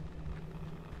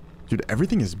 Dude,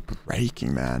 everything is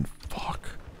breaking, man. Fuck.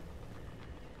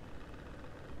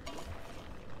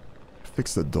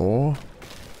 Fix the door.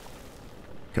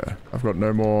 Okay, I've got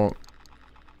no more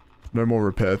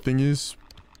repair thingies.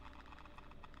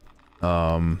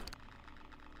 Can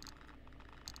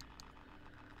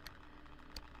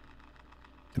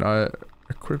I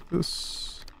equip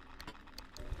this?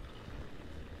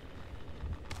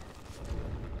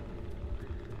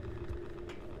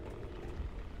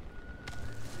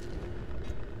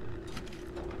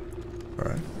 All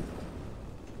right.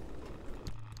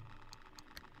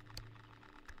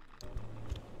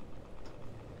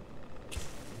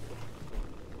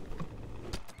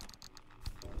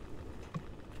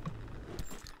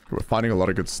 We're finding a lot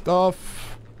of good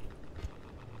stuff.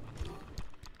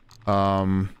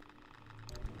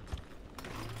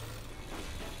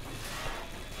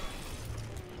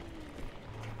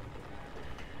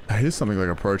 Here's something like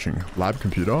approaching. Lab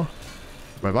computer.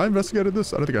 Have I investigated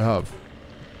this? I don't think I have.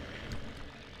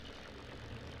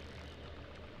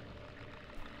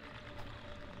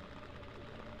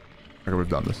 Okay, we've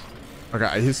done this. Okay,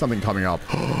 I hear something coming up.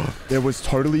 There was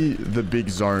totally the big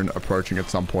zone approaching at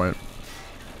some point.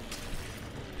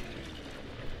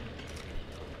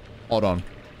 Hold on.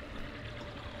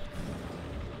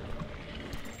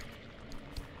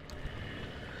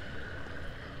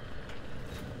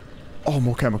 Oh,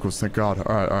 more chemicals, thank God.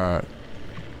 Alright,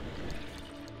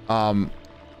 alright.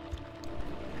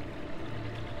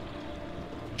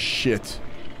 Shit.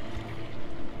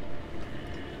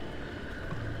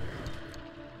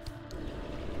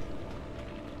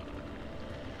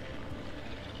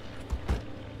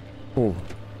 Oh.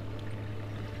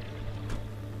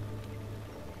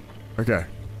 Okay.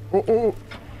 Oh, oh.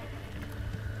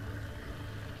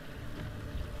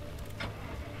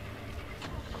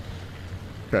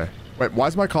 Okay. Wait, why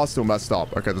is my car still messed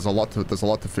up? Okay, there's a lot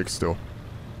to fix still.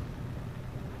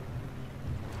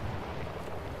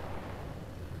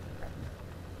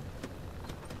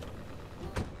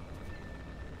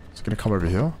 Is it gonna come over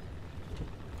here?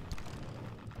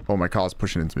 Oh, my car's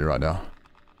pushing into me right now.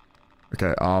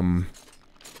 Okay,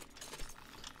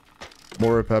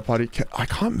 more repair party. I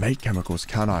can't make chemicals,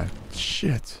 can I?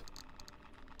 Shit.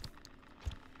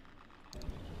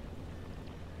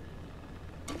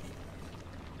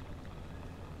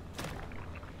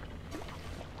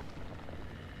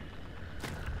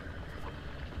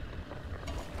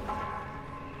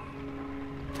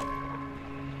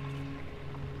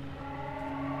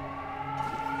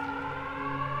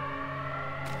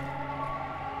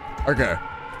 Okay.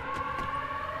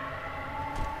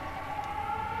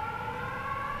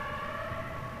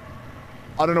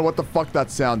 I don't know what the fuck that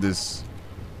sound is.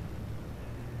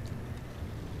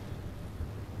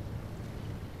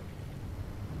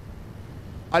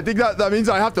 I think that means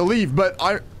I have to leave, but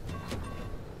What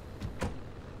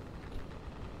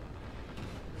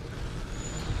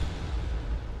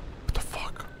the fuck?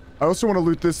 I also want to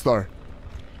loot this, though.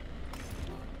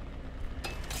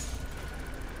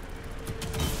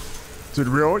 Dude,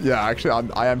 real? Yeah,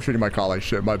 actually, I am treating my car like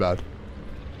shit. My bad.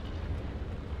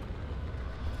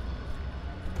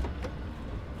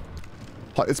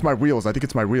 It's my wheels. I think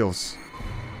it's my wheels.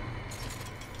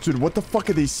 Dude, what the fuck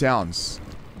are these sounds?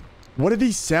 What are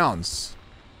these sounds?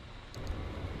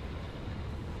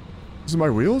 Is it my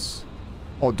wheels?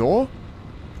 Oh, door?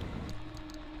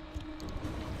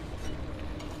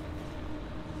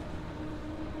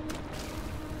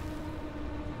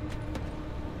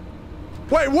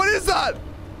 Wait, what is that?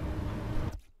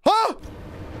 Huh?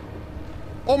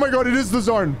 Oh my god, it is the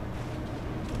zone.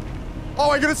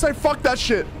 Oh, I gotta say fuck that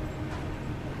shit.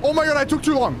 Oh my god, I took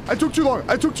too long. I took too long.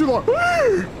 I took too long.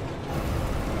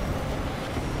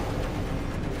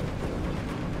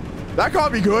 That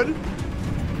can't be good.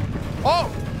 Oh.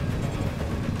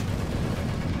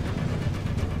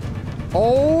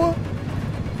 Oh.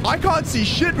 I can't see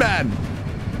shit, man.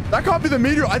 That can't be the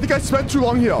meteor. I think I spent too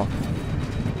long here.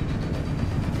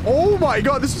 Oh my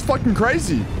god, this is fucking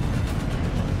crazy.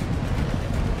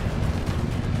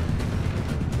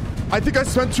 I think I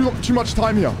spent too much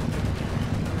time here.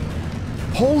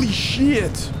 Holy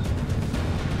shit.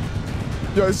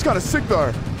 Yo, this is kind of sick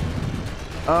though.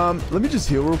 Let me just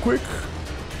heal real quick.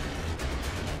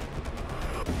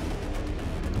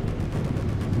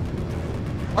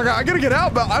 Okay, I gotta get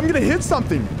out, but I'm gonna hit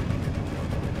something.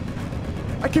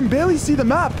 I can barely see the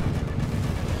map.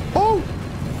 Oh!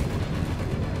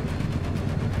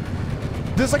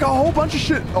 There's like a whole bunch of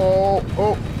shit. Oh,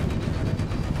 oh.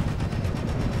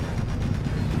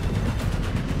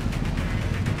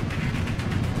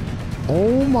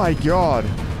 Oh my god.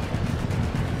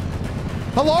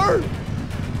 Hello?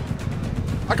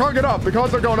 I can't get up. The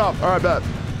car's not going up. Alright, bet.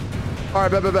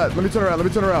 Alright, bet. Let me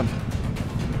turn around.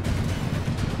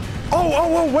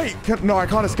 Oh, wait. No, I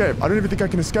can't escape. I don't even think I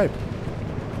can escape.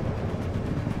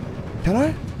 Can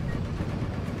I?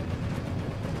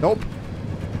 Nope.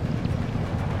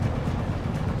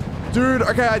 Dude,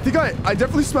 okay, I think I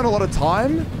definitely spent a lot of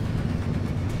time.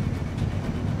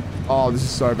 Oh, this is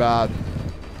so bad.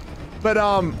 But,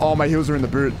 oh, my heels are in the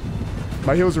boot.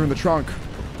 My heels are in the trunk.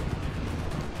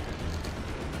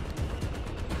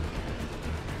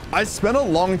 I spent a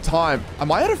long time.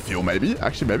 Am I out of fuel, maybe?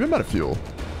 Actually, maybe I'm out of fuel.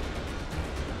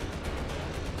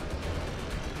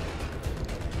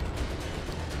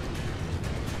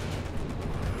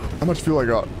 How much fuel I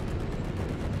got?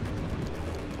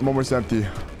 I'm almost empty.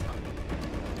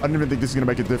 I don't even think this is gonna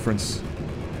make a difference.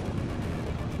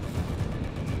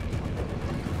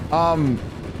 Oh,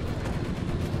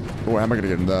 how am I gonna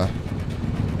get in there?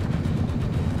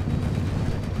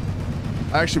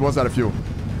 I actually was out of fuel.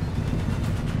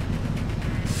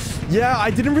 Yeah, I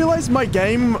didn't realize my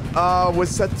game was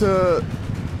set to...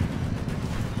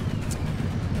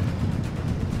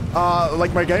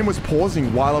 like my game was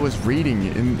pausing while I was reading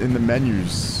in the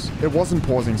menus. It wasn't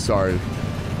pausing, sorry.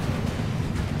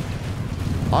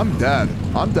 I'm dead.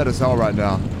 I'm dead as hell right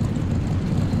now.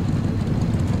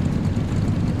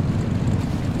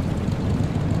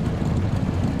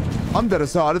 I'm dead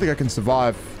as hell. I don't think I can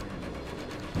survive.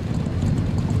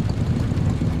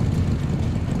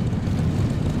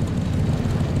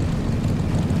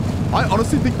 I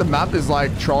honestly think the map is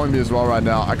like trolling me as well right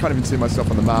now. I can't even see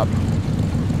myself on the map.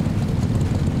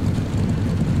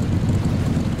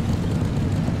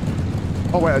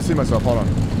 Oh wait, I see myself. Hold on.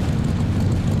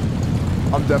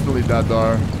 I'm definitely dead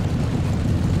though.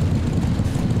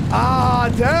 Ah,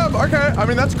 damn. Okay. I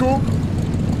mean, that's cool.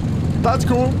 That's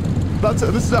cool.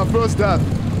 This is our first death.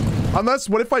 Unless,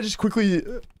 what if I just quickly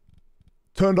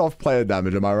turned off player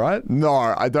damage? Am I right? No,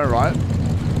 I don't, right?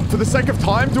 For the sake of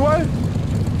time, do I?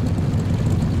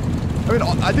 I mean,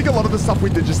 I think a lot of the stuff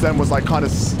we did just then was like kind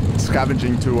of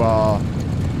scavenging to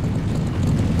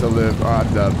live. All right,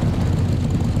 I'm dead.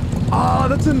 Ah,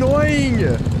 that's annoying.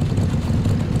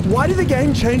 Why did the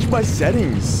game change my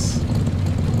settings?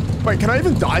 Wait, can I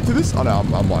even die to this? Oh no,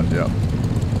 I'm one, yeah.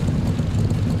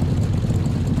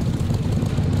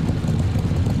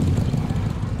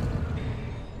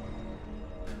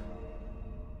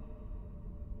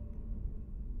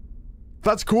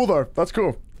 That's cool though. That's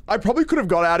cool. I probably could have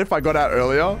got out if I got out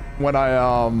earlier when I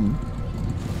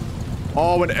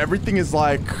oh, when everything is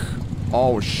like,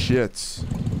 oh shit.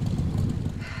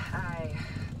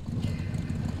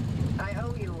 I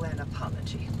owe you an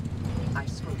apology. I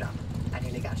screwed up. I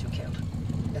nearly got you killed.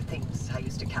 The things I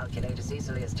used to calculate as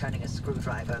easily as turning a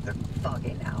screwdriver, they're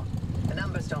foggy now. The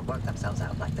numbers don't work themselves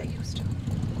out like they used to.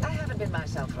 I haven't been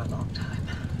myself for a long time,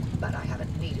 but I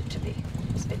haven't needed to be.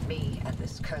 It's been me and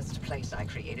this cursed place I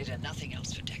created and nothing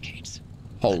else for decades.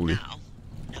 Holy. But now,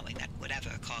 knowing that whatever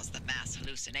caused because the mass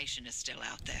hallucination is still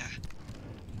out there.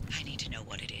 I need to know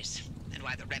what it is, and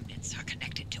why the remnants are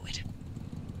connected to it.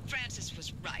 Francis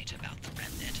was right about the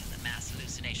remnant and the mass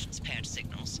hallucination's paired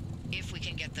signals. If we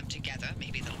can get them together,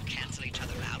 maybe they'll cancel each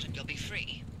other out and you'll be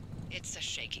free. It's a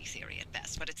shaky theory at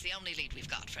best, but it's the only lead we've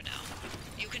got for now.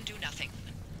 You can do nothing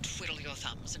and twiddle your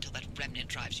thumbs until that remnant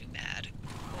drives you mad.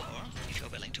 Or, if you're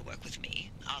willing to work with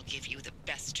me, I'll give you the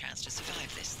best chance to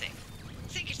survive this thing.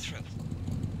 Think it through.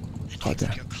 And fix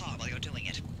up your car while you're doing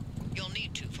it. You'll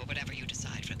need to for whatever you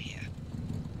decide from here.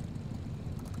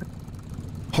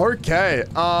 Okay,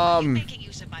 Making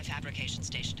use of my fabrication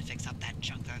station to fix up that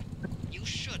junker. You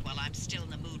should while I'm still in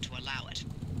the mood to allow it.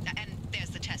 And there's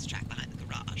the test track behind the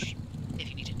garage, if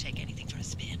you need to take anything for a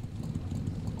spin.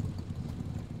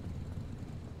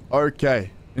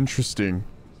 Okay, interesting.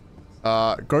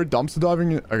 Go dumpster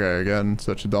diving. Okay, again,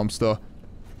 search a dumpster.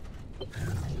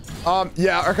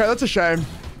 Yeah, okay, that's a shame.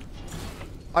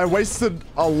 I wasted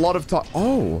a lot of time.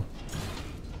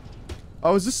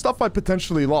 Oh, is this stuff I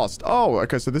potentially lost? Oh,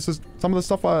 okay, so this is some of the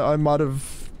stuff I might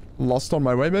have lost on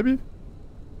my way, maybe?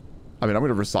 I mean, I'm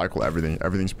going to recycle everything.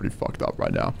 Everything's pretty fucked up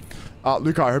right now.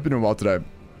 Luca, I hope you're doing well today.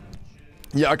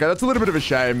 Yeah, okay, that's a little bit of a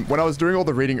shame. When I was doing all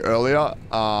the reading earlier,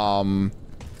 I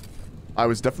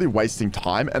was definitely wasting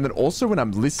time. And then also when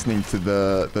I'm listening to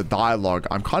the dialogue,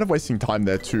 I'm kind of wasting time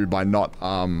there too by not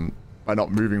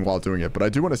moving while doing it. But I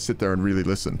do want to sit there and really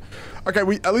listen. Okay,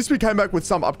 at least we came back with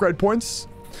some upgrade points.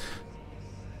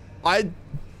 I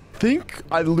think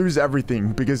I lose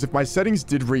everything because if my settings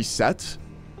did reset,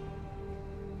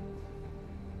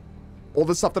 all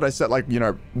the stuff that I set, like, you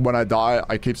know, when I die,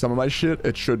 I keep some of my shit.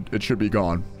 It should be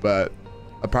gone. But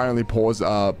apparently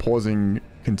pausing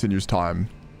continues time.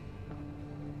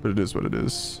 But it is what it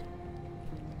is.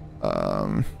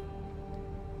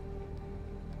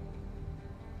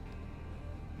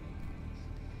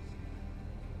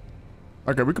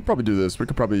 Okay, we could probably do this. We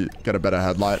could probably get a better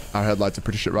headlight. Our headlights are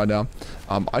pretty shit right now.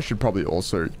 I should probably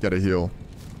also get a heal.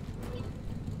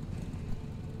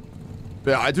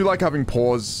 Yeah, I do like having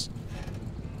pause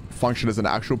function as an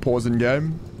actual pause in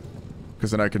game. Because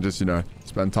then I can just, you know,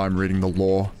 spend time reading the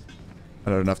lore.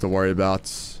 And I don't have to worry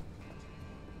about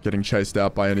getting chased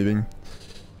out by anything.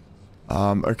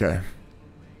 Okay.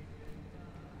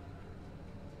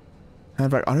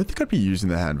 Handbag. I don't think I'd be using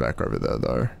the handbag over there,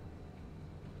 though.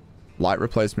 Light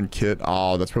replacement kit.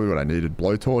 Oh, that's probably what I needed.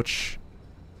 Blowtorch.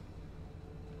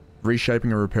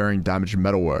 Reshaping and repairing damaged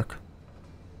metalwork.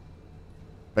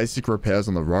 Basic repairs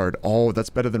on the road. Oh,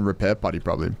 that's better than repair buddy,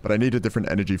 probably. But I need a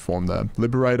different energy form there.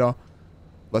 Liberator.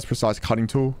 Less precise cutting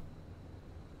tool.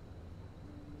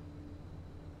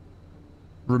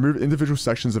 Remove individual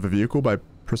sections of a vehicle by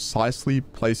precisely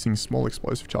placing small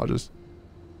explosive charges.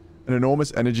 An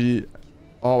enormous energy...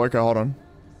 Oh, okay, hold on.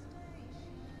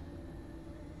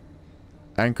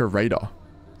 Anchor radar.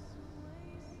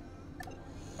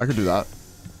 I could do that.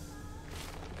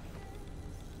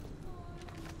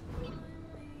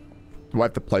 Do I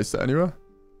have to place it anywhere?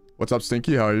 What's up,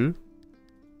 Stinky? How are you?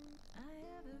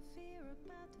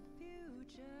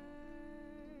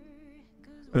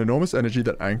 An enormous energy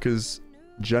that anchors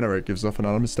generate gives off an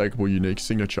unmistakable unique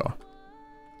signature.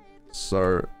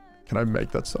 So, can I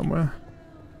make that somewhere?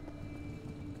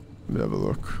 Let me have a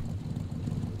look.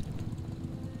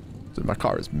 Dude, my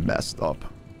car is messed up.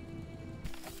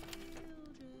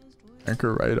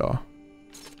 Anchor radar.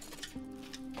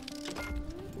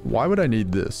 Why would I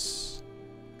need this?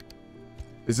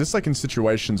 Is this like in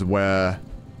situations where...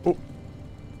 Oh.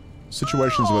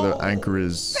 Situations where the anchor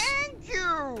is...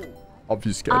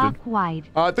 obfuscated.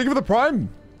 Thank you for the prime.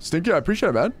 Stinky, I appreciate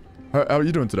it, man. How are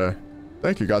you doing today?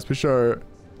 Thank you, guys. Please show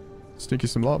Stinky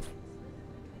some love.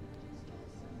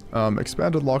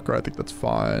 Expanded locker, I think that's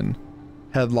fine.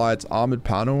 Headlights, armored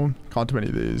panel. Can't do any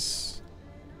of these.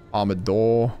 Armored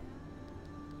door.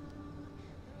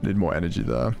 Need more energy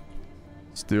there.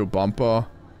 Steel bumper.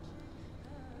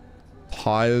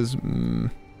 Tires.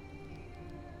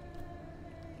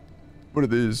 What are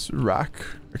these? Rack.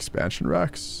 Expansion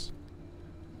racks.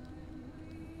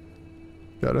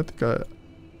 Yeah, I don't think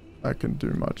I can do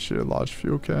much here. Large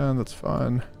fuel can. That's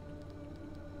fine.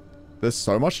 There's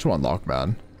so much to unlock,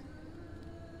 man.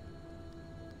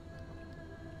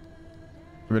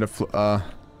 I mean, I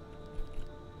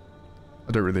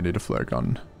don't really need a flare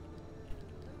gun.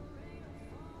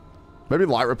 Maybe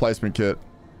light replacement kit.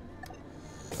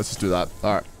 Let's just do that.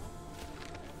 Alright.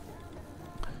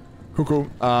 Cool.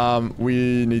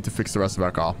 We need to fix the rest of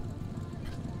our car.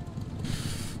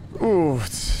 Ooh,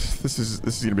 this is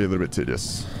gonna be a little bit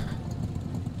tedious.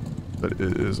 But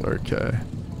it is okay.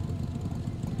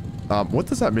 What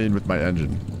does that mean with my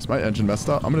engine? Is my engine messed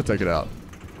up? I'm gonna take it out.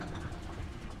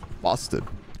 busted.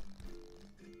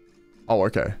 Oh,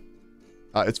 okay.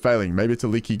 It's failing. Maybe it's a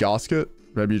leaky gasket.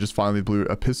 Maybe you just finally blew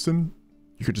a piston.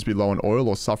 You could just be low on oil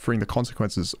or suffering the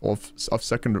consequences of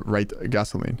second-rate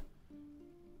gasoline.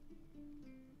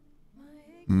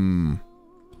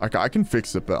 Okay, I can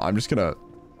fix it, but I'm just gonna...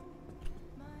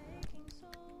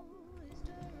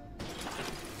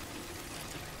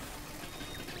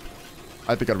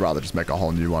 I think I'd rather just make a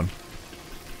whole new one.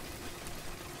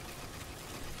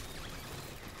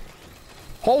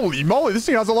 Holy moly, this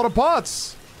thing has a lot of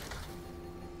parts!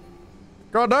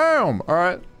 God damn!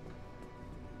 Alright.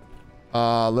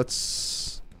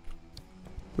 Let's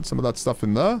put some of that stuff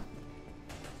in there.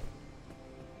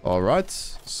 Alright,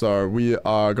 so we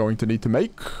are going to need to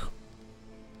make...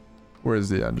 Where is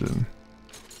the engine?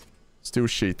 Steel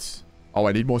sheets. Oh,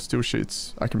 I need more steel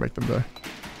sheets. I can make them there.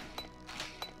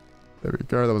 There we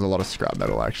go. That was a lot of scrap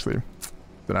metal, actually.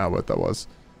 Don't know how worth that was.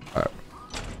 Alright.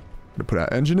 Gonna put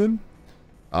our engine in.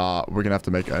 We're gonna have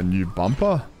to make a new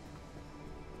bumper.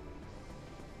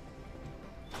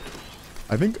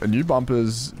 I think new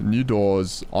bumpers, new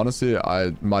doors. Honestly,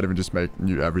 I might even just make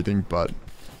new everything, but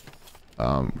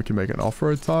we can make an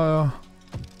off-road tire.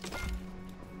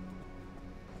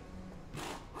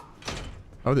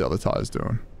 How are the other tires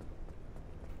doing?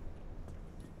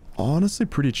 Honestly,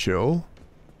 pretty chill.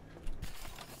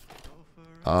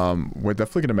 We're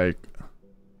definitely gonna make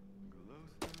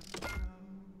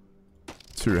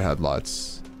 2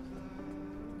 headlights,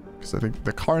 because I think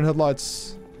the current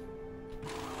headlights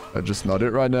are just not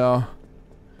it right now.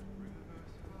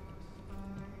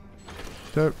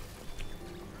 Okay.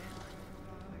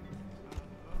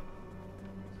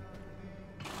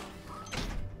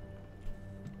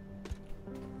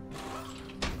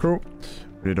 Cool.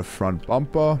 We need a front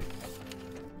bumper.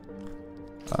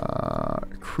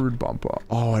 Crude bumper.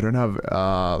 Oh, I don't have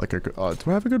like a do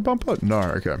I have a good bumper? No.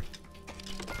 Okay.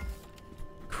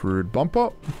 Crude bumper.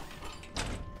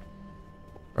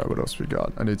 Alright, what else we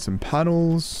got? I need some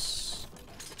panels.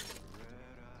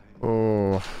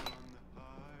 Oh.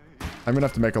 I'm gonna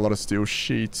have to make a lot of steel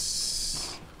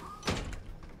sheets.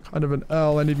 Kind of an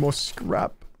L. I need more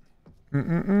scrap.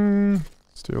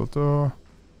 Steel door.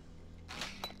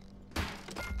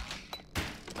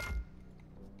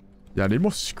 Yeah, I need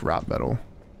more scrap metal.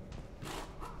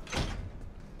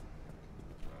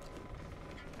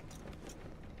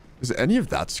 Is any of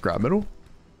that scrap metal?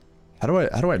 How do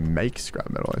I make scrap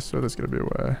metal? I swear there's gonna be a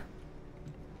way.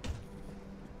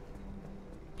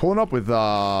 Pulling up with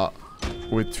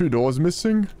 2 doors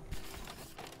missing,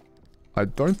 I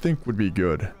don't think would be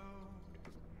good.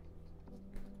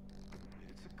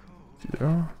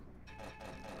 Yeah.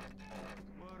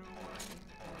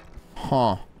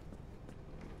 Huh.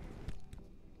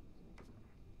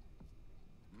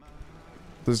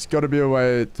 There's got to be a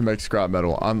way to make scrap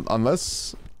metal.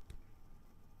 Unless...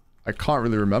 I can't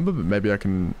really remember, but maybe I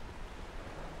can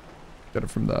get it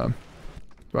from there. Do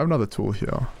I have another tool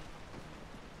here?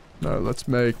 No, let's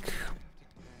make...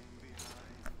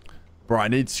 Bro, I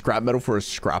need scrap metal for a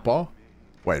scrapper?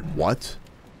 Wait, what?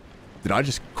 Did I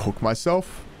just cook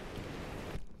myself?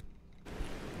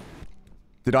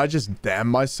 Did I just damn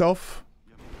myself?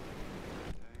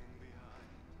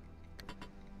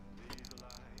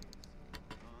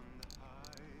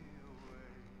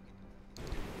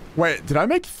 Wait, did I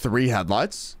make 3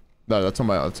 headlights? No, that's on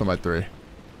my 3.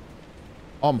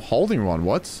 Oh, I'm holding one.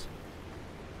 What?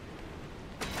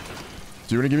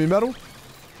 Do you want to give me metal?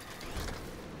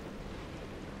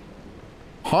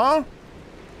 Huh?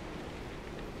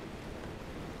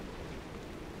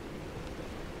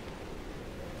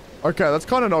 Okay, that's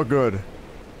kind of not good.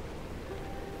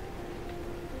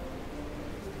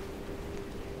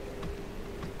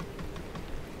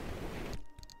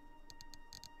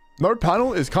 No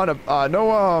panel is kind of,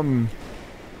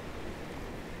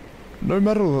 no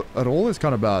metal at all is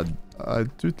kind of bad. I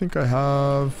do think I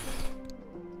have...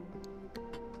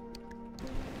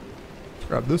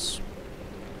 Grab this.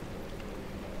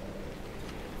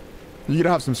 You're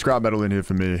gonna have some scrap metal in here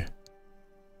for me.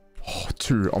 Oh,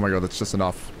 2. Oh my god, that's just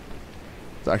enough.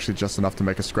 It's actually just enough to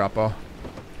make a scrapper.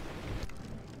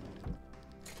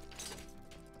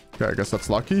 Okay, I guess that's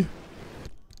lucky.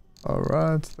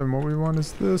 Alright, then what we want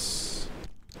is this.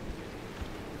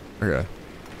 Okay.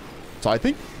 So I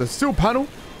think the steel panel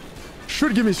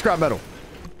should give me scrap metal.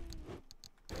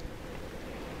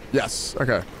 Yes,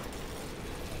 okay.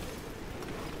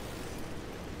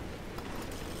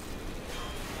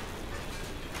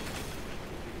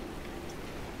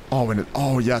 Oh, and it,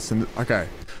 oh yes, and okay.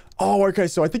 Oh, okay,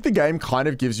 so I think the game kind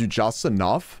of gives you just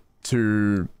enough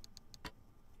to...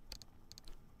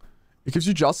 It gives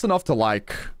you just enough to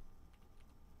like...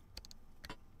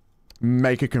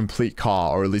 make a complete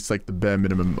car, or at least like the bare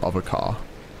minimum of a car.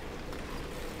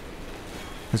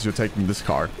 Because you're taking this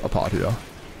car apart here.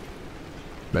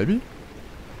 Maybe?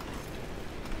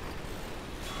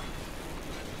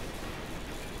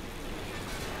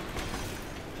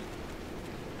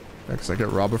 Yeah, because I get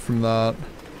rubber from that.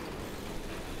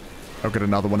 I'll get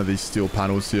another one of these steel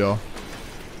panels here.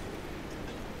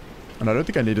 And I don't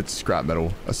think I needed scrap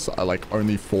metal. Like,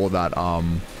 only for that,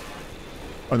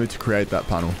 only to create that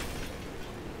panel.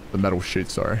 The metal sheet,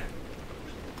 sorry.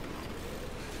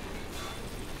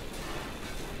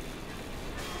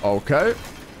 Okay.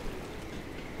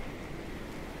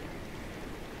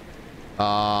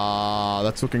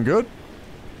 That's looking good.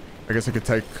 I guess I could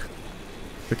take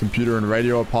the computer and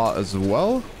radio apart as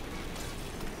well.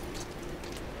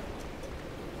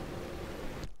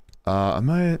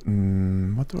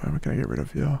 What can I get rid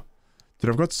of here?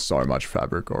 Dude, I've got so much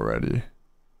fabric already.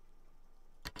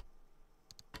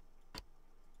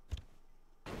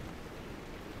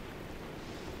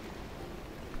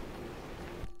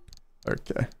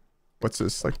 Okay. What's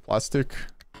this? Like plastic?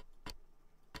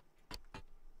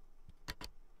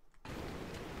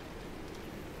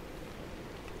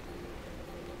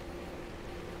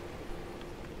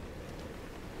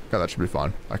 Okay, that should be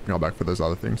fine. I can go back for those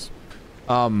other things.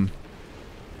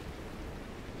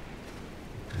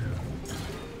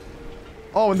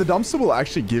 Oh, and the dumpster will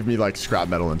actually give me like scrap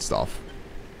metal and stuff.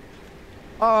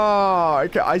 Ah,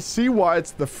 okay. I see why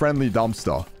it's the friendly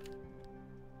dumpster.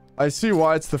 I see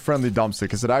why it's the friendly dumpster,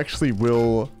 because it actually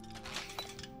will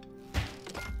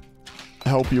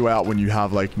help you out when you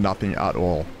have like nothing at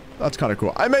all. That's kind of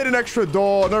cool. I made an extra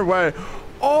door. No way.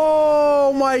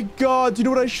 Oh my god. Do you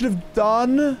know what I should have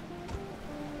done?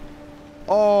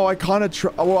 Oh, I kind of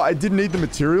well, I didn't need the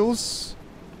materials.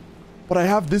 But I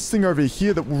have this thing over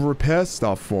here that will repair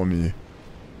stuff for me.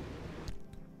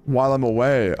 While I'm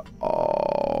away.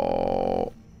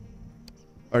 Oh.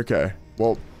 Okay.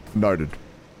 Well, noted.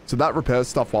 So that repairs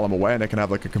stuff while I'm away, and I can have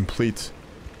like a complete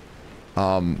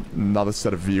another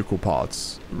set of vehicle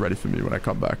parts ready for me when I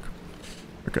come back.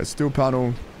 Okay, steel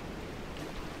panel.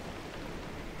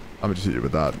 I'm gonna just hit you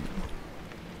with that.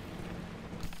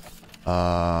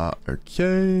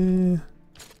 Okay.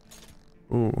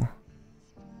 Ooh.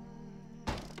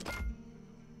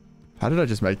 How did I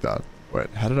just make that? Wait,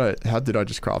 how did I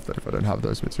just craft that if I don't have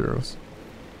those materials?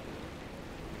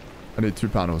 I need 2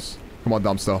 panels. Come on,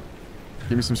 dumpster.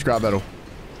 Give me some scrap metal.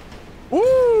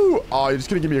 Ooh! Oh, you're just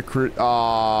gonna give me a crit.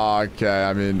 Oh, okay.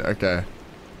 I mean, okay.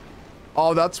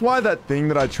 Oh, that's why that thing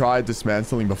that I tried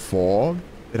dismantling before,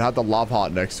 it had the love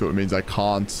heart next to it. It means I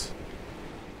can't...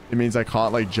 It means I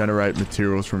can't, like, generate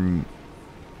materials from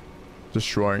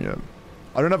destroying it.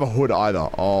 I don't have a hood either.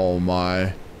 Oh,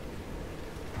 my...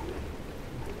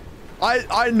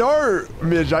 I know,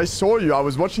 Midge. I saw you. I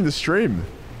was watching the stream.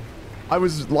 I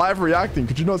was live reacting.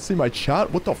 Could you not see my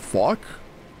chat? What the fuck?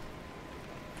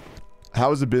 How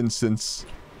has it been since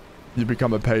you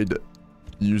become a paid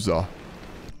user?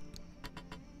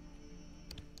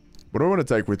 What do I want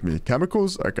to take with me?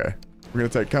 Chemicals? Okay. We're going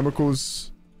to take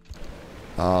chemicals.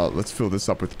 Let's fill this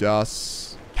up with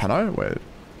gas. Can I? Wait.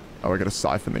 Oh, I got to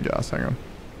siphon the gas. Hang on.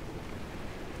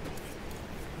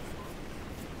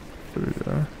 There we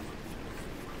go.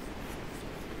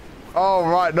 Oh,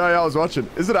 right. No, yeah, I was watching.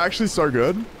 Is it actually so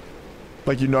good?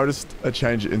 Like, you noticed a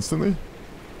change instantly?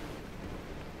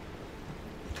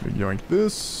 We're going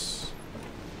this.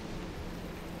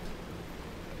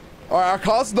 Alright, our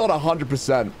car's not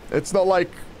 100%. It's not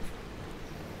like...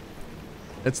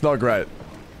 It's not great.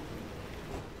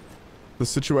 The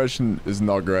situation is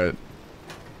not great.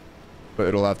 But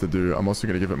it'll have to do. I'm also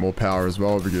going to give it more power as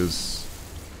well because...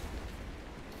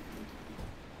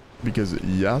 Because,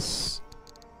 yes...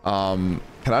 can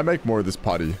I make more of this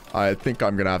putty? I think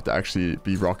I'm gonna have to actually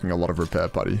be rocking a lot of repair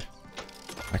putty.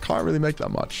 I can't really make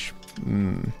that much.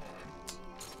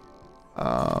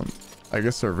 I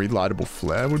guess a relightable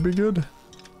flare would be good.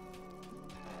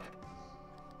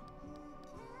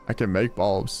 I can make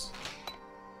bulbs.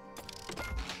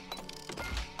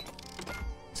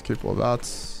 Let's keep all that.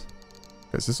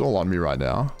 Is this all on me right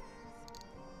now?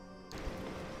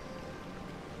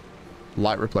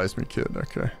 Light replacement kit,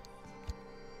 okay.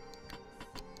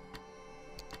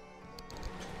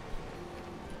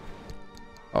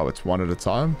 Oh, it's one at a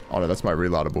time? Oh no, that's my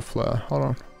relightable flare. Hold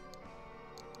on.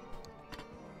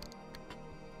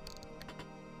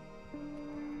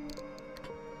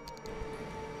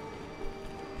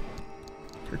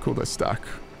 Okay, cool, they stack.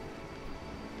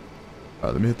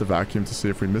 Let me hit the vacuum to see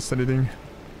if we missed anything.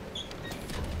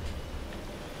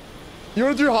 You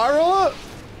want to do high roller?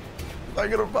 I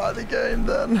gotta buy the game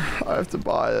then. I have to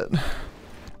buy it.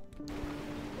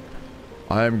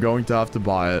 I am going to have to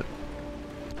buy it.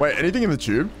 Wait, anything in the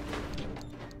tube?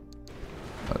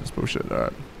 That's bullshit. All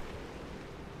right.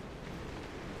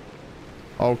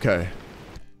 Okay.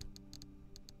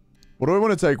 What do I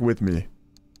want to take with me?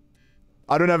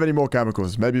 I don't have any more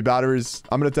chemicals. Maybe batteries.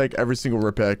 I'm going to take every single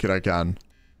repair kit I can.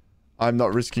 I'm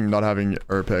not risking not having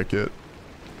a repair kit.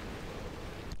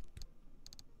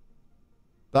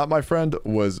 That, my friend,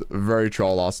 was very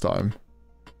troll last time.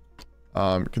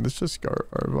 Can this just go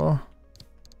over?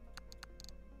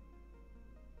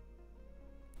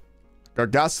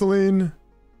 Got gasoline.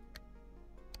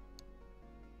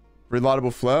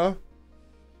 Reliable flare.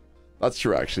 That's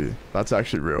true, actually. That's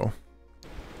actually real.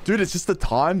 Dude, it's just the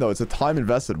time, though. It's a time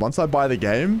invested. Once I buy the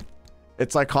game,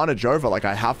 it's like kind of Jova. Like,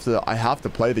 I have to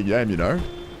play the game, you know?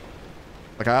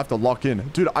 Like, I have to lock in.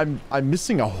 Dude, I'm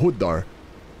missing a hood, though.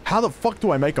 How the fuck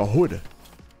do I make a hood?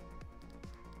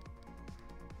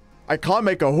 I can't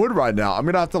make a hood right now. I'm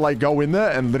gonna have to, like, go in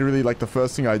there and literally, like, the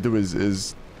first thing I do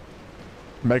is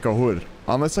make a hood.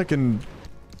 Unless I can...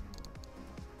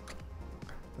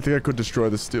 I think I could destroy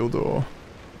the steel door.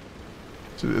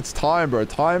 Dude, it's time, bro.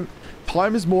 Time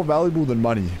is more valuable than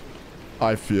money,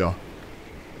 I fear.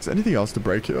 Is there anything else to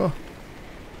break here?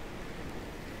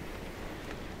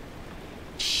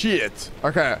 Shit.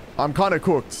 Okay, I'm kind of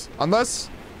cooked. Unless...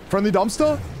 Friendly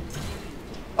dumpster?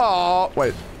 Oh,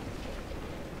 wait.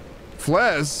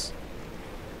 Flares?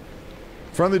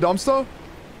 Friendly dumpster?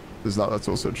 There's not. That's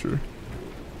also true.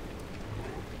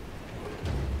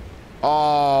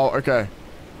 Oh, okay.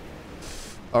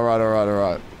 Alright, alright,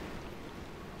 alright.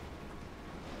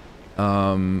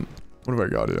 What have I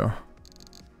got here?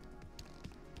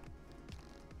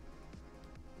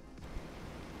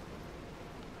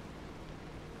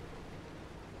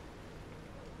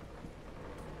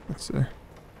 Let's see.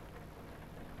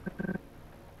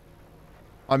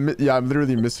 I'm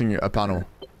literally missing a panel.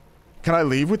 Can I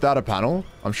leave without a panel?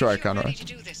 I'm sure I can, right? To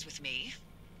do this with me,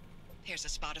 here's a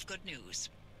spot of good news.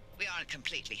 We aren't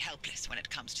completely helpless when it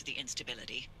comes to the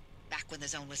instability. Back when the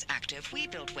zone was active, we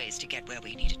built ways to get where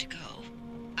we needed to go.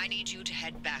 I need you to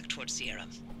head back towards Sierra.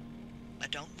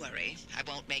 But don't worry, I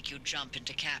won't make you jump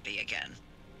into Cappy again.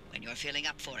 When you're feeling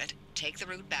up for it, take the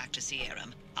route back to Sierra.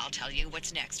 I'll tell you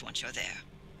what's next once you're there.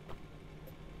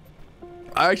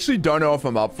 I actually don't know if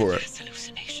I'm up for it.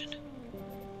 Hallucination.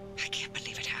 I can't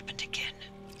believe it happened again.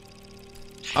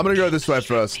 I'm gonna go this way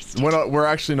first. We're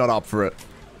actually not up for it.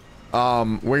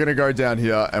 We're gonna go down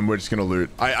here and we're just gonna loot.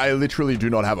 I literally do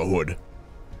not have a hood.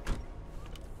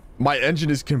 My engine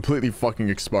is completely fucking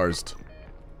exposed.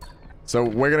 So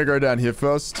we're gonna go down here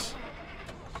first.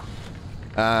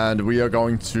 And we are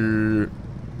going to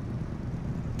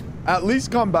at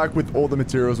least come back with all the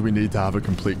materials we need to have a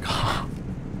complete car.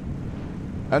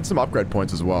 And some upgrade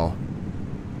points as well.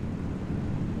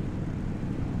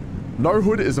 No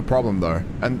hood is a problem though.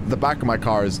 And the back of my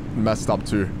car is messed up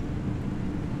too.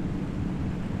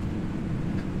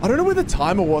 I don't know where the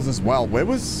timer was as well. Where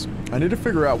was... I need to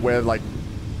figure out where, like,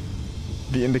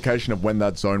 the indication of when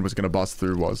that zone was going to bust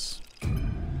through was.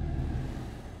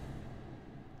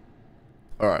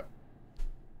 Alright.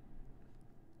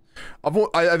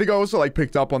 I think I also, like,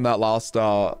 picked up on that last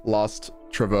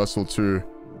traversal too.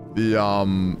 The,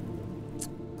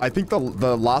 I think the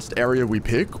last area we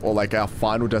pick, or, like, our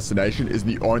final destination, is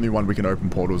the only one we can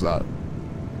open portals at.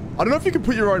 I don't know if you can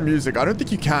put your own music. I don't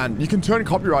think you can. You can turn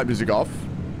copyright music off.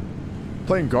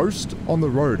 Playing Ghost on the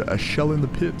Road, a shell in the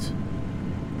pit.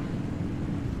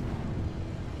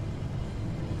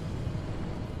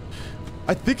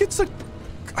 I think it's a...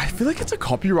 I feel like it's a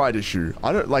copyright issue.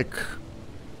 I don't, like...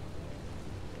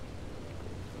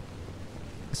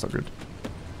 That's not good.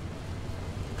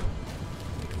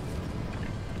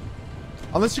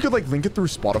 Unless you could, like, link it through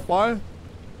Spotify.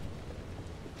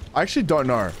 I actually don't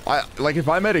know. Like, if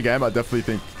I made a game, I definitely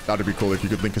think that'd be cool if you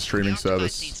could link a streaming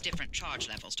service.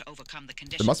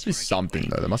 There must be something,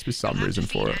 though. There must be some reason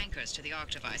for it. Anchors to the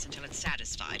arc device until it's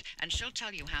satisfied, and she'll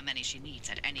tell you how many she needs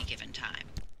at any given time.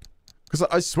 Because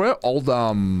I swear old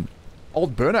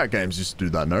Burnout games used to do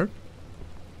that, no?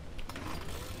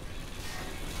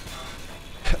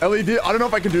 LED, I don't know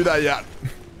if I can do that yet.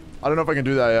 I don't know if I can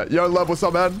do that yet. Yo, Lev, what's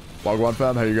up, man? Wagon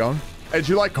fam, how you going? Hey,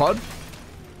 do you like COD?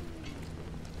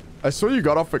 I saw you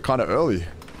got off it kind of early.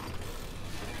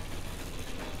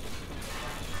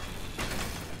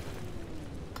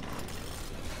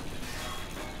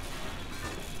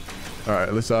 Alright,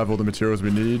 at least I have all the materials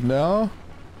we need now.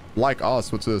 Like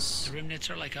us, what's this? The remnants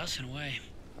are like us in a way.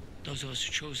 Those of us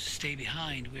who chose to stay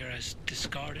behind, we are as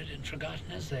discarded and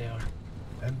forgotten as they are.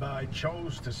 And by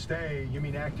chose to stay, you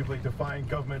mean actively defying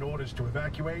government orders to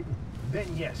evacuate? Then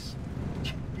yes.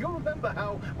 You remember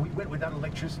how we went without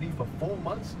electricity for 4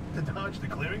 months to dodge the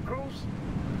clearing crews?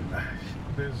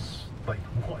 There's, like,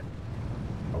 what?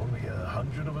 Only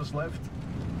 100 of us left?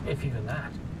 If even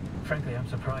that. Frankly, I'm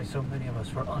surprised so many of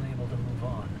us were unable to move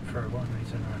on for one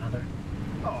reason or another.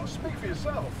 Oh, speak for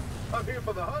yourself. I'm here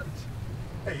for the hunt.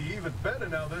 Hey, even better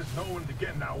now there's no one to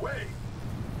get in our way.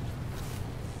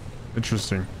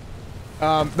 Interesting.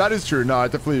 That is true. No,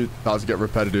 it definitely does get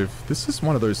repetitive. This is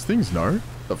one of those things, no?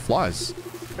 That flies.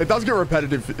 It does get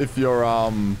repetitive if you're,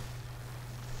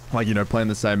 like, you know, playing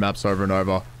the same maps over and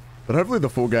over. But hopefully the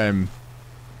full game...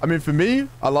 I mean, for me,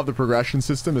 I love the progression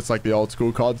system. It's like the old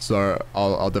school COD, so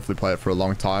I'll definitely play it for a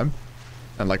long time.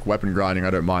 And, like, weapon grinding,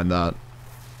 I don't mind that.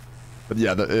 But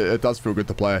yeah, it does feel good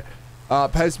to play.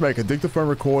 Pacemaker, dictaphone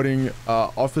recording,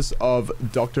 Office of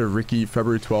Dr. Ricky,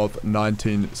 February 12th,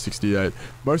 1968.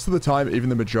 Most of the time, even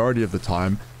the majority of the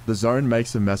time, the zone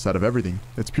makes a mess out of everything.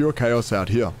 It's pure chaos out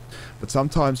here. But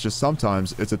sometimes, just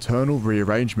sometimes, its eternal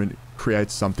rearrangement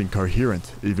creates something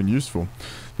coherent, even useful.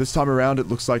 This time around, it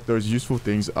looks like those useful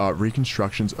things are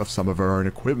reconstructions of some of our own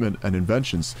equipment and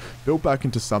inventions, built back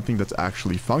into something that's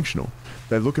actually functional.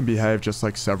 They look and behave just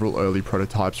like several early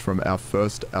prototypes from our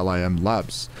first LAM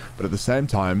labs, but at the same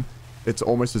time, it's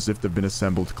almost as if they've been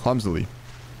assembled clumsily.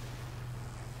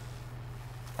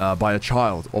 By a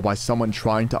child, or by someone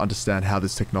trying to understand how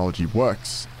this technology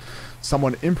works.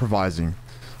 Someone improvising,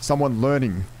 someone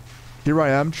learning. Here I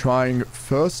am trying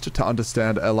first to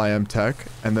understand LAM tech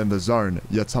and then the zone,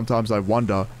 yet sometimes I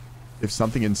wonder if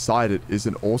something inside it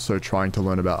isn't also trying to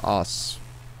learn about us.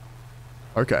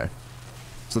 Okay.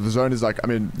 So the zone is like, I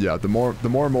mean, yeah, the more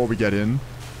and more we get in,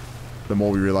 the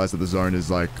more we realize that the zone is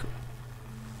like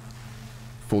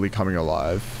fully coming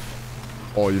alive.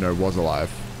 Or, you know, was alive.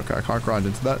 Okay, I can't grind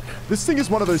into that. This thing is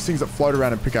one of those things that float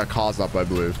around and pick our cars up, I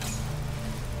believe.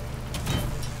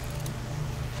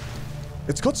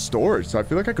 It's got storage, so I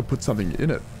feel like I could put something in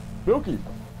it. Bilky,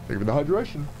 thank you for the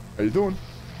hydration. How you doing?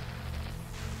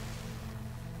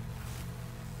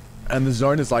 And the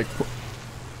zone is like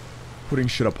putting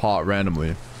shit apart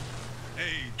randomly.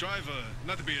 Hey, driver,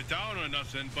 not to be a downer or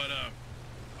nothing, but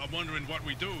I'm wondering what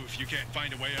we do if you can't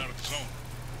find a way out of the zone.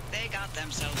 They got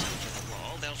themselves over the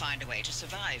wall. They'll find a way to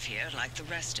survive here like the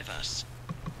rest of us.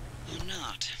 Or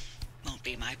not. Won't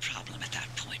be my problem at that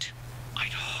point.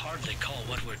 I'd hardly call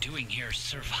what we're doing here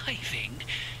surviving.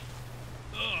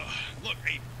 Look,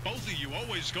 hey, both of you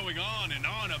always going on and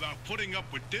on about putting up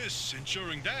with this,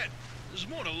 ensuring that. There's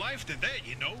more to life than that,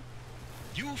 you know?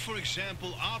 You, for example,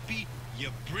 Oppie,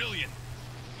 you're brilliant.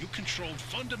 You controlled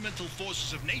fundamental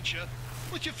forces of nature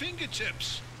with your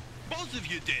fingertips. Both of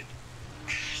you did.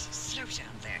 Slow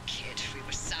down there, kid. We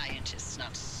were scientists,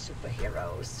 not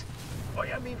superheroes. Oh,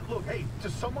 yeah, I mean, look, hey, to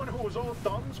someone who was all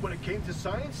thumbs when it came to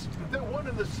science, they're one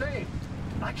and the same.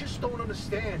 I just don't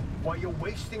understand why you're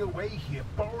wasting away here,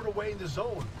 burrowed away in the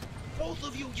zone. Both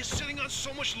of you, you're sitting on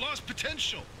so much lost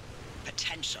potential.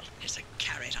 Potential is a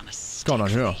carrot on a stick going on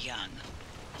for here? the young.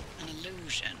 An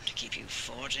illusion to keep you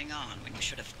forging on when you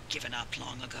should have given up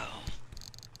long ago.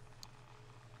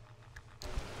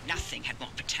 Nothing had more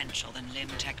potential than limb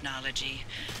technology.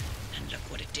 And look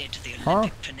what it did to the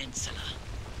Olympic Peninsula.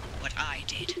 What I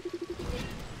did.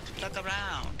 Look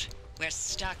around. We're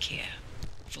stuck here.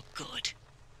 For good.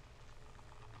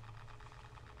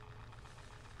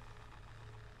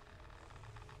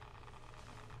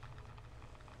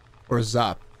 Or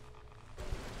Zap.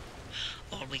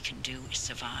 All we can do is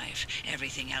survive.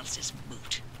 Everything else is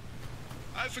moot.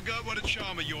 I forgot what a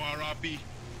charmer you are, Oppie.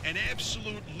 An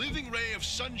absolute living ray of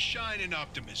sunshine and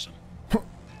optimism.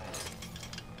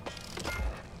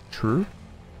 True.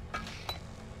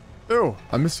 Ew,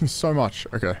 I'm missing so much.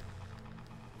 Okay.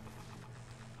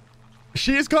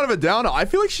 She is kind of a downer. I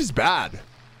feel like she's bad.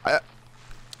 I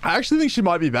actually think she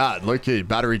might be bad. Low-key,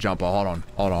 battery jumper. Hold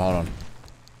on.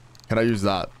 Can I use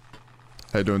that?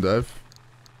 How you doing, Dave?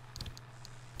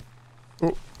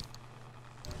 Oh.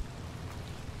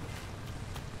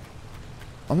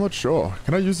 I'm not sure.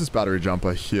 Can I use this battery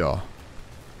jumper here?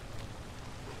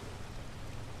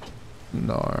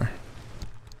 No.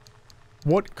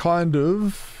 What kind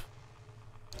of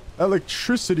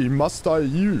electricity must I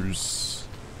use?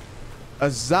 A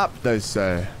zap, they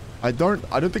say. I don't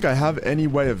think I have any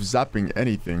way of zapping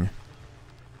anything.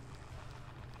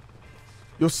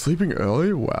 You're sleeping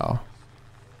early? Wow.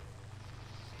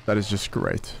 That is just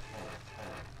great.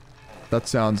 That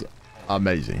sounds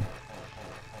amazing.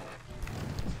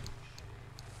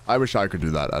 I wish I could do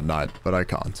that at night, but I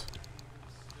can't.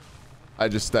 I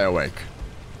just stay awake.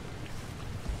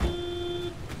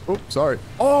 Oh, sorry.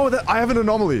 Oh, I have an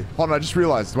anomaly. Hold on, I just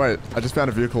realized. Wait, I just found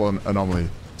a vehicle anomaly.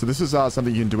 So this is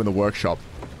something you can do in the workshop.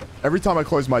 every time I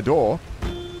close my door,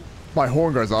 my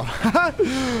horn goes off.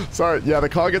 So, yeah, the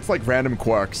car gets, like, random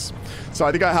quirks. So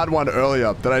I think I had one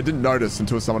earlier that I didn't notice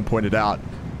until someone pointed out.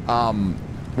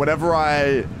 Whenever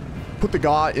I put the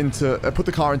car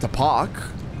into park,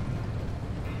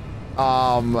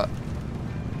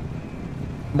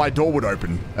 my door would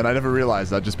open, and I never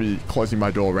realized I'd just be closing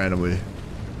my door randomly.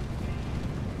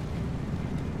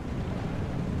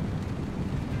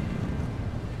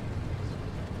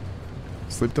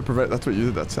 Sleep deprivation. That's what you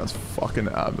did. That sounds fucking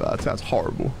that sounds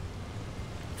horrible.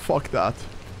 Fuck that.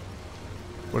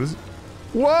 What is it?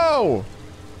 Whoa!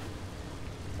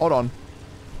 Hold on.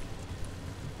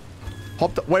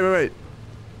 Hopped up. Wait.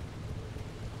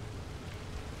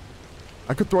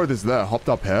 I could throw this there. Hopped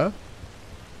up here.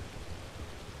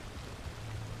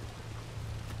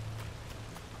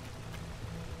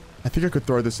 I think I could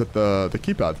throw this at the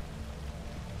keypad.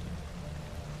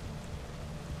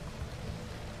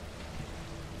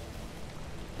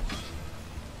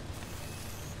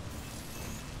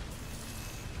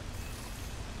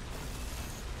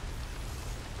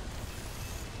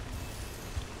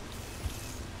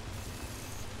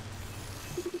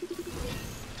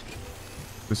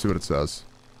 Let's see what it says.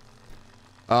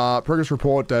 Progress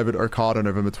report, David Okada,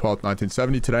 November 12th,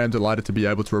 1970. Today I'm delighted to be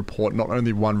able to report not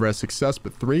only 1 rare success,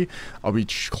 but 3. I'll be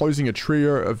closing a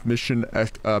trio of mission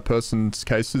persons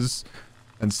cases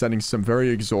and sending some very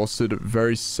exhausted,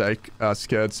 very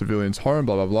scared civilians home,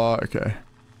 blah, blah, blah. Okay.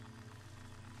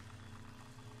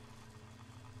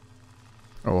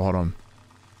 Oh, hold on.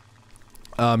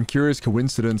 Curious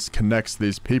coincidence connects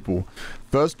these people.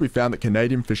 First, we found the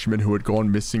Canadian fisherman who had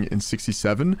gone missing in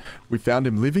 67. We found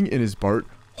him living in his boat,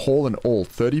 haul and all,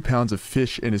 30 pounds of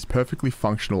fish in his perfectly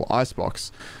functional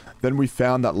icebox. Then we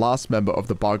found that last member of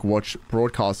the Bug Watch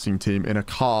broadcasting team in a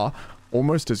car,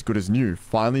 almost as good as new.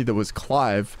 Finally, there was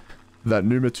Clive, that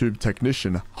pneumatube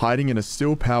technician, hiding in a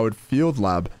steel-powered field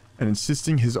lab and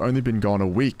insisting he's only been gone a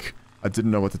week. I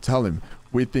didn't know what to tell him.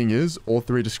 Weird thing is, all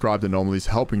 3 described anomalies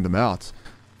helping them out.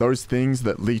 Those things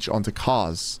that leech onto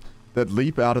cars, that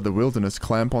leap out of the wilderness,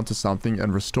 clamp onto something,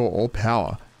 and restore all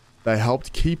power. They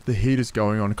helped keep the heaters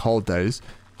going on cold days,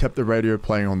 kept the radio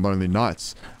playing on lonely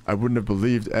nights. I wouldn't have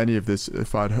believed any of this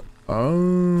if I'd heard.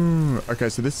 Oh, okay,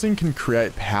 so this thing can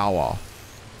create power.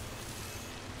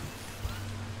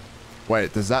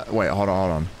 Wait, does that... Wait, hold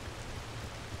on.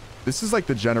 This is like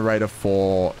the generator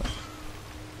for...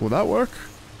 Will that work?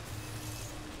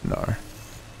 No.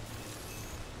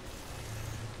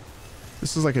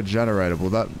 This is like a generator.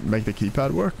 Will that make the keypad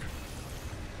work?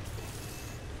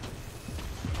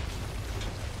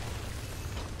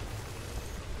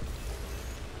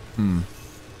 I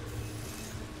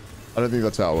don't think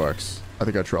that's how it works. I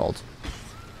think I trolled.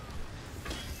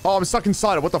 Oh, I'm stuck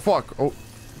inside it. What the fuck? Oh.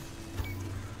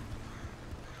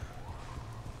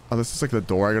 Oh, this is like the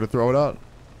door I gotta throw it out.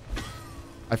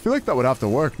 I feel like that would have to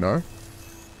work, no?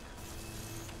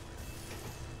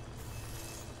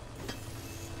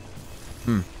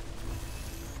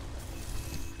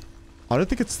 I don't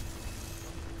think it's...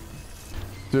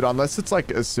 Dude, unless it's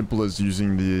like as simple as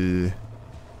using the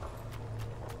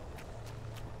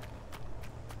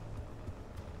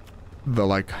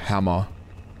like hammer.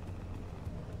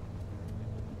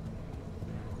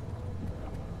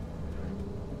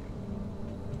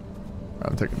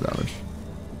 I'm taking damage.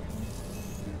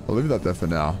 I'll leave that there for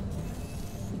now.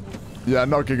 Yeah,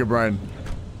 no Giga Brain.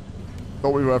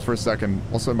 Thought we were for a second.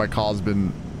 Also, my car's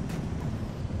been...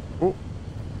 Oh.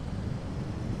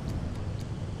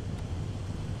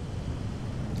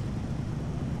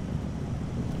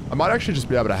 I might actually just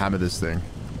be able to hammer this thing.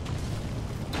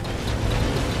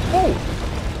 Oh!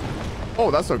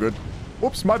 Oh, that's not good.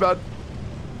 Whoops, my bad.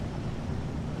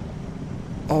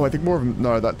 Oh, I think more of them...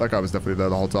 No, that guy was definitely there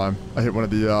the whole time. I hit one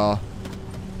of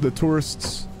the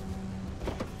tourists.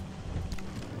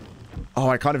 Oh,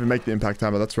 I can't even make the impact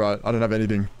hammer. That's right. I don't have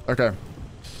anything. Okay.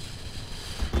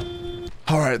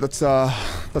 Alright, that's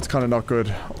kind of not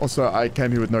good. Also, I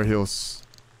came here with no heals.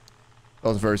 That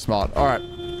was very smart. Alright.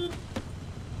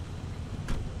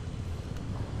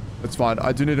 It's fine.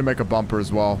 I do need to make a bumper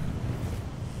as well.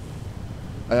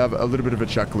 I have a little bit of a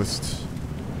checklist.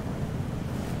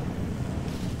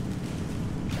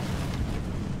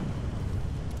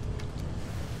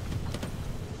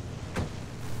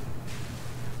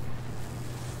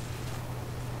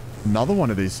 Another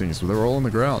one of these things. They're all on the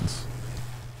ground.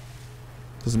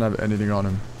 Doesn't have anything on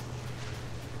him.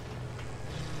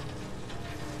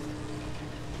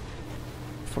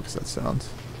 What the fuck is that sound?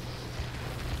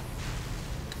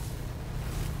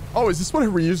 Oh, is this what a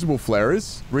reusable flare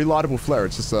is? Relightable flare.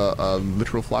 It's just a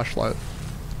literal flashlight.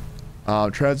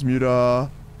 Transmuter.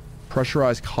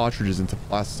 Pressurized cartridges into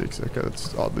plastics. Okay,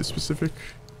 that's oddly specific.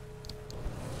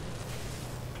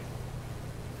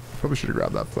 Probably should have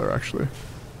grabbed that flare, actually.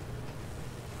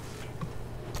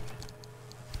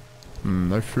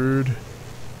 No food.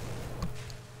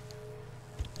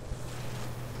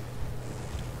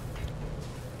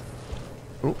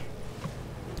 Oh.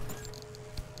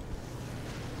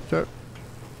 Okay.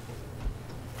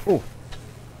 Oh.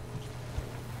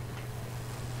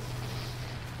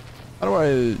 How do I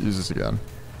use this again?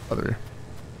 Oh, there we go.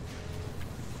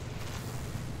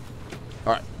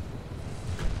 Alright.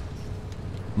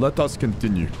 Let us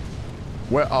continue.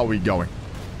 Where are we going?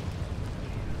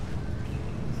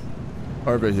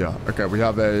 Over here. Okay, we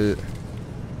have an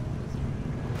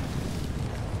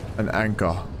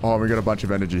anchor. Oh, we got a bunch of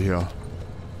energy here.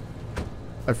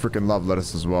 I freaking love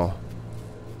lettuce as well.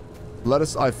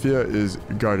 Lettuce, I fear, is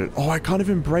goated. Oh, I can't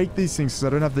even break these things because I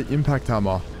don't have the impact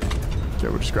hammer. Okay,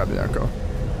 we'll just grab the anchor.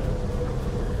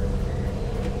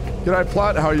 G'day,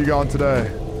 Platt. How are you going today?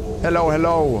 Hello,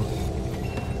 hello.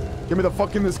 Give me the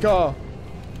fuck in this car.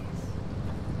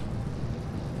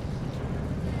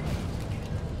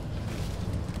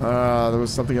 There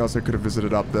was something else I could have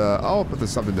visited up there. Oh, but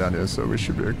there's something down here, so we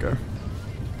should be okay.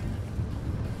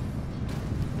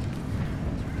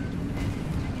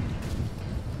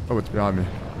 Oh, it's behind me.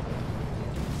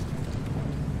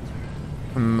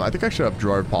 I think I should have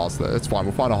drove past there. It's fine.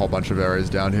 We'll find a whole bunch of areas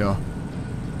down here.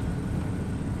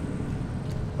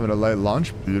 Having a late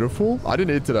lunch. Beautiful. I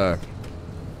didn't eat today.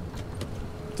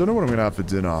 Don't know what I'm going to have for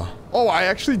dinner. Oh, I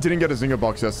actually didn't get a Zinger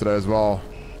box yesterday as well.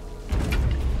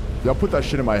 Y'all put that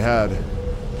shit in my head.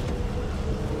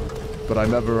 But I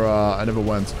never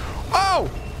went. Oh!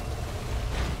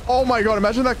 Oh my god,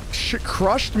 imagine that shit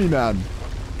crushed me, man.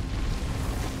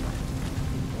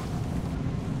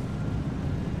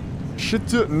 Shit,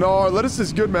 dude. No, lettuce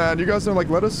is good, man. You guys don't like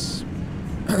lettuce?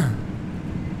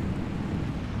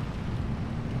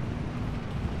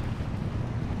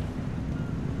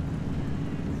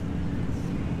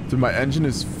 Dude, my engine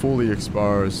is fully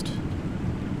exposed.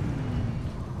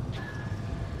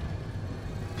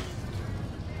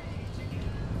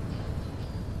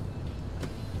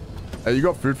 Hey, you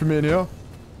got food for me in here?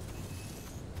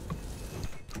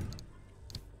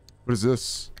 What is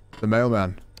this? The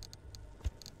mailman.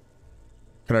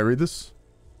 Can I read this?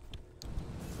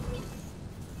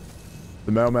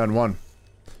 The mailman 1.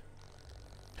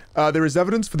 There is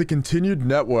evidence for continued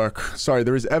network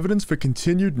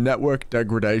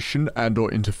degradation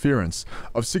and/or interference.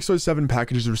 Of 607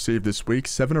 packages received this week,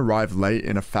 7 arrived late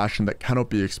in a fashion that cannot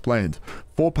be explained.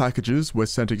 4 packages were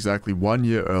sent exactly 1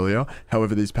 year earlier.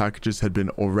 However, these packages had been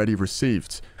already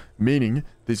received, meaning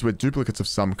these were duplicates of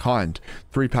some kind.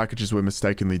 3 packages were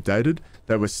mistakenly dated.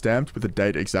 They were stamped with a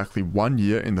date exactly 1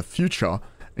 year in the future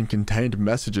and contained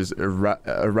messages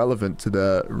irrelevant to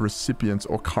the recipients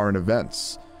or current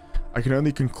events. I can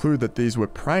only conclude that these were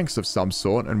pranks of some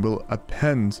sort and will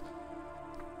append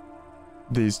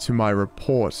these to my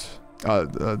report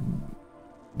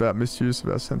about misuse of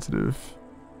our sensitive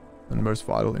and most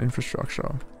vital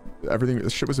infrastructure. Everything,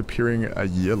 this shit was appearing a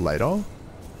year later.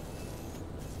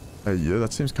 A year?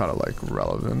 That seems kind of like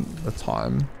relevant. A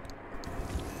time.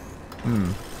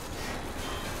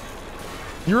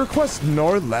 You request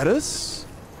no lettuce?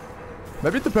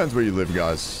 Maybe it depends where you live,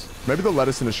 guys. Maybe the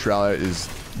lettuce in Australia is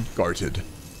goated.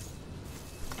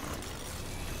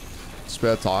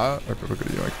 Spare tire? Okay, we're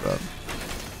gonna yank that.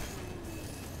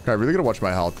 Okay, I really gotta watch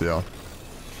my health here.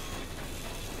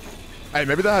 Hey,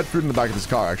 maybe they had food in the back of this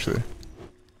car, actually.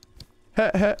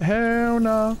 Hell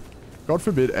no. God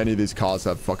forbid any of these cars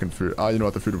have fucking food. You know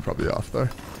what? The food would probably be off, though.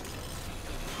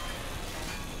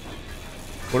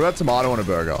 What about tomato on a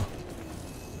burger?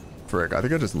 Frick, I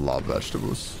think I just love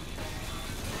vegetables.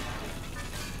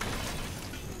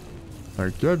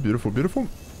 Okay, beautiful, beautiful.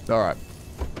 Alright.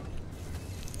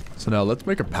 So now let's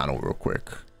make a panel real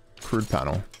quick. Crude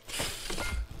panel.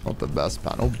 Not the best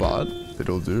panel, but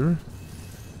it'll do.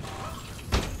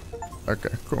 Okay,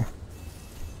 cool.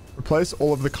 Replace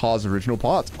all of the car's original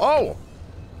parts. Oh!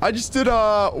 I just did,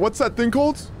 what's that thing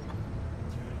called?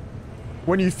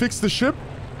 When you fix the ship,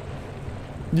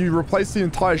 you replace the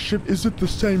entire ship. Is it the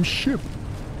same ship?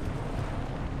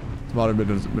 Tomato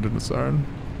mid on its own.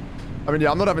 I mean,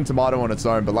 yeah, I'm not having tomato on its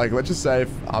own, but like, let's just say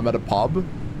if I'm at a pub and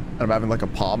I'm having like a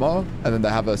parma and then they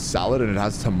have a salad and it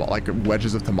has like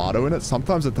wedges of tomato in it.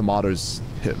 Sometimes the tomatoes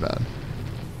hit, man.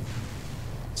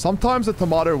 Sometimes a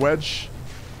tomato wedge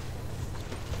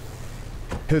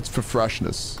hits for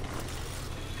freshness.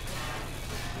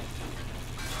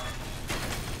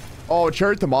 Oh,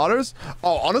 cherry tomatoes?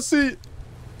 Oh, honestly,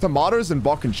 tomatoes and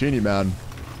bocconcini, man.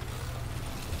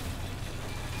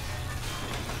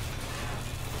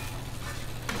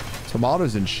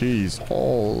 Tomatoes and cheese.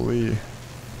 Holy.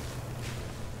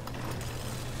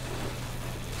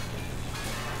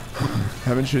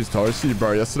 Ham and cheese toasty,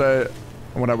 bro. Yesterday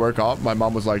when I woke up, my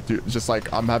mom was like, dude, just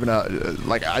like, I'm having a,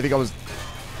 like, I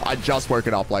just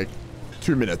woken up like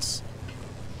 2 minutes.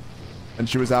 And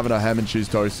she was having a ham and cheese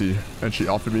toasty. And she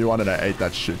offered me one and I ate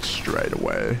that shit straight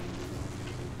away.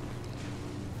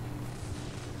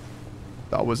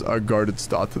 That was a goated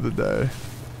start to the day.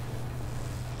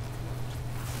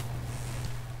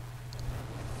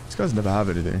 These guys never have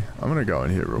anything. I'm gonna go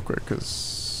in here real quick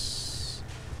because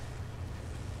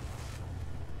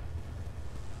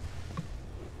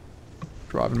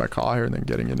driving my car here and then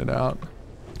getting in and out.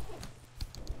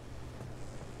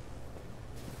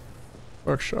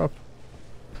 Workshop.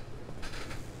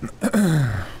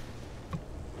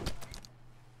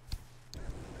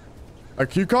 A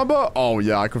cucumber? Oh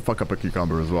yeah, I could fuck up a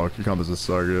cucumber as well. Cucumbers are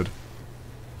so good.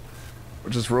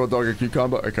 Just raw dog a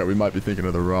cucumber? Okay, we might be thinking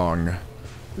of the wrong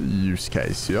use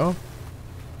case here.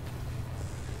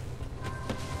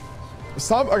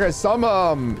 Some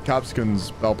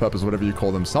capsicums, bell peppers, whatever you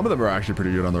call them, some of them are actually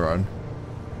pretty good on their own.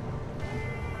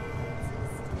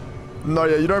 No,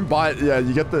 yeah, you don't buy it. Yeah,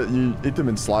 you eat them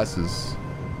in slices.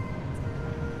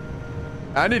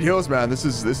 I need heals, man. This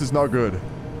is not good.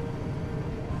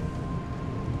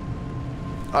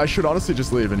 I should honestly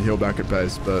just leave and heal back at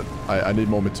base, but I need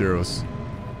more materials.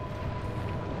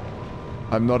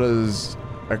 I'm not as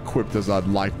equipped as I'd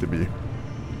like to be.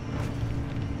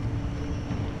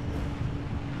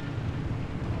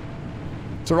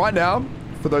 So right now,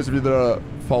 for those of you that are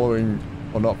following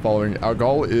or not following, our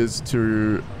goal is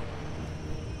to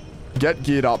get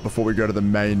geared up before we go to the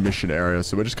main mission area.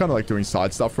 So we're just kind of like doing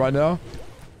side stuff right now.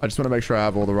 I just want to make sure I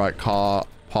have all the right car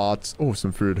parts. Oh,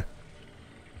 some food.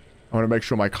 I want to make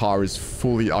sure my car is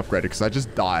fully upgraded because I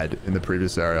just died in the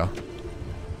previous area.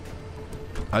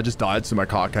 I just died, so my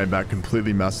car came back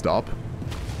completely messed up.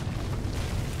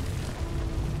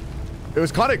 It was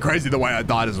kind of crazy the way I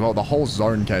died as well. The whole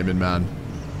zone came in, man.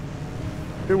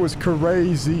 It was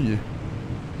crazy.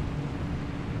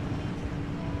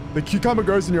 The cucumber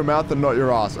goes in your mouth and not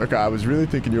your ass. Okay, I was really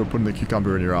thinking you were putting the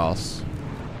cucumber in your ass.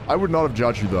 I would not have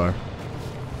judged you, though.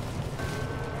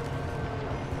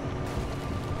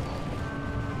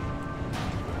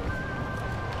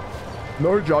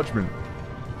 No judgment.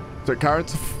 So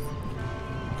carrots.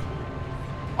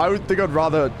 I would think I'd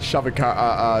rather shove a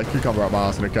cucumber up my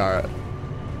ass than a carrot.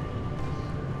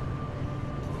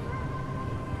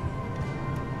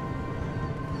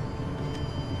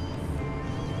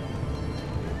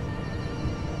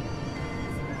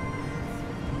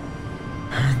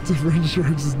 Different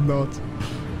strokes is not.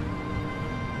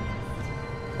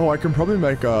 Oh, I can probably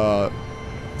make a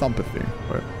thumper thing.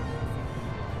 Wait.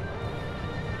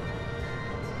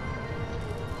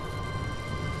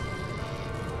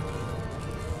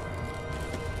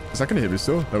 Is that gonna hit me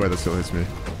still? No way, that still hits me.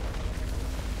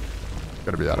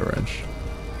 Gotta be out of range.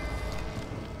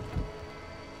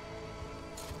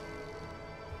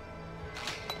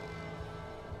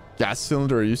 Gas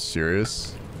cylinder, are you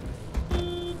serious?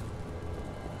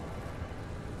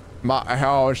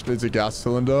 How much needs a gas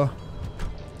cylinder?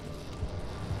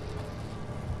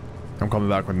 I'm coming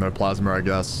back with no plasma, I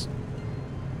guess.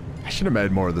 I should have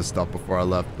made more of this stuff before I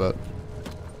left, but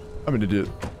I'm an idiot.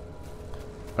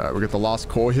 Alright, we got the last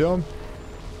core here.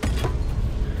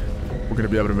 We're gonna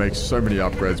be able to make so many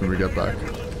upgrades when we get back.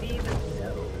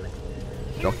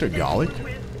 Dr. Garlic?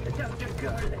 Dr.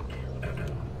 Garlic.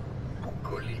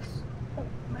 Corliss. Oh,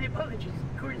 my apologies,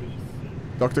 Corliss.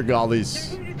 Dr. Garlic.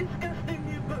 Here to discuss their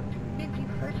new book, Making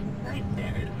Fresh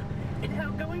Nightmares, and how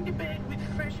going to bed with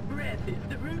fresh breath is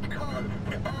the root cause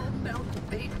of all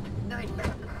mouth-based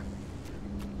nightmares.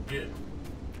 Yes.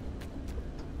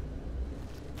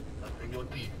 Brushing your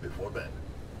teeth before bed.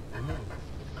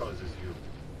 Causes you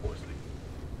poor sleep.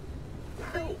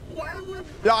 So why would...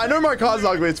 Yeah, I know my car's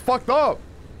ugly. It's fucked up.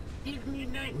 Gives me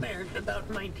nightmares about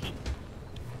my teeth.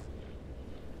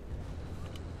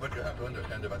 What you have to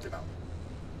understand about your mouth.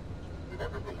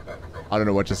 I don't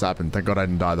know what just happened. Thank God I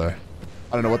didn't die though. I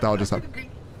don't know what the hell just happened.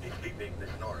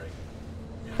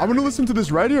 I'm gonna listen to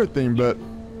this radio thing, but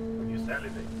When you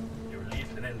salivate, you release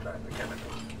an enzyme, a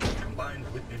chemical, which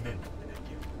combines with the mint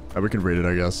in you. we can read it,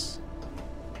 I guess.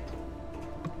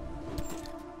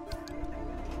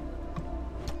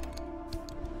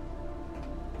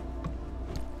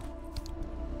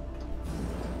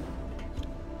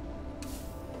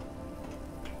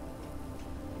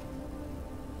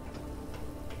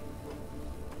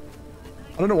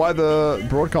 I don't know why the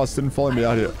broadcast didn't follow me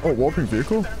out here. Oh, warping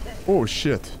vehicle? Oh,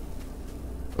 shit.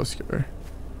 So scary.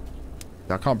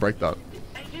 I can't break that.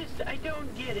 I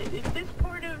don't get it. Is this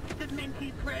part of the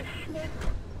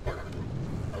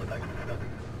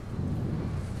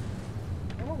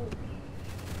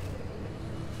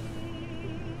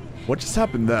What just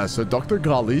happened there? So Dr.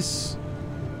 Garlis.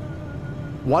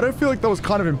 Why do I feel like that was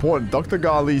kind of important? Dr.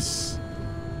 Garlis.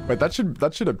 Wait, that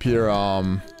should appear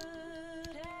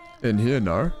in here,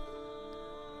 no?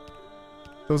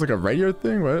 There was like a radio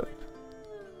thing, wait.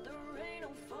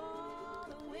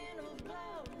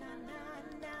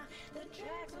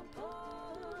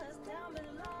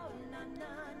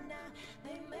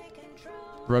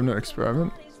 Remnant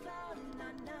experiment.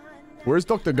 Where's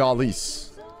Dr.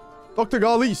 Garlis? Dr.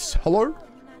 Garlis, hello?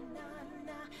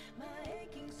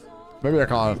 Maybe I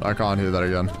can't hear that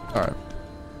again. Alright.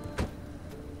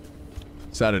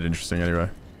 Sounded interesting anyway.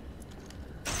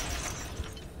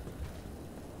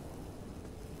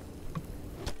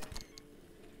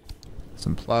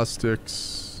 Some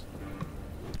plastics.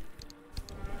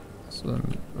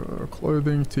 Some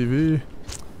clothing, TV.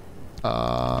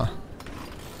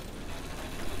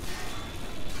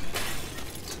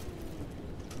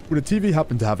 Would a TV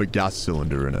happen to have a gas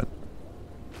cylinder in it?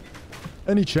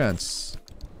 Any chance?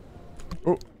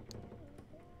 Oh.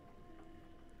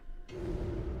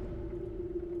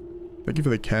 Thank you for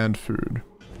the canned food.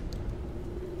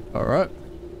 Alright.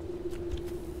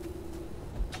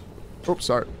 Oh,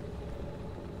 sorry.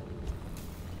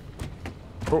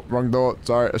 Oh, wrong door.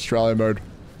 Sorry, Australia mode.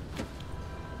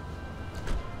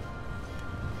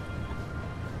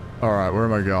 Alright, where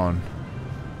am I going?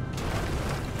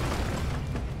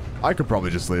 I could probably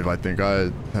just leave, I think.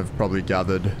 I have probably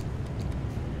gathered...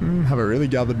 have I really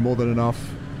gathered more than enough?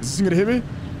 Is this gonna hit me?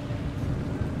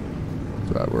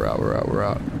 Alright, we're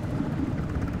out.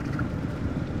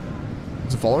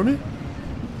 Does it follow me?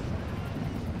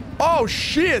 Oh,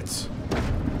 shit!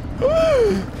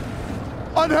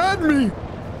 Unhand me!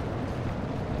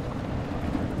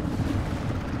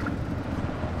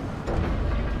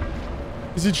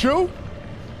 Is he chill?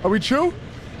 Are we chill?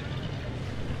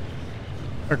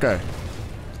 Okay.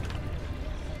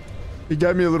 He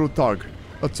gave me a little tug.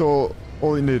 That's all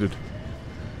he needed.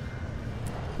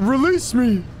 Release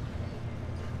me!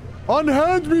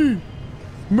 Unhand me!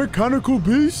 Mechanical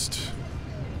beast!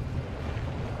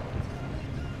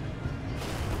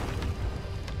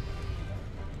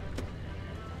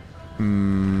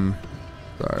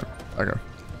 Sorry. Okay.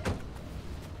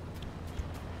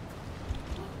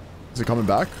 Is it coming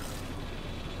back?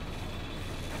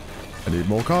 I need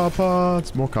more car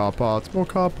parts, more car parts, more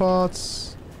car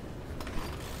parts.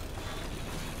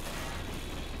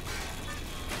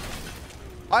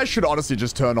 I should honestly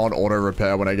just turn on auto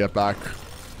repair when I get back.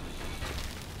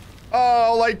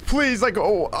 Oh, like, please, like,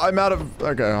 oh, I'm out of...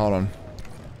 Okay, hold on.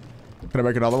 Can I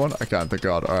make another one? I can't, thank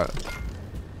God. Alright.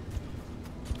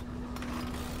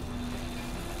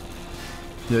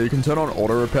 Yeah, you can turn on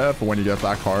auto repair for when you get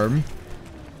back home.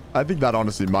 I think that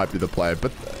honestly might be the play,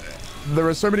 but there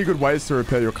are so many good ways to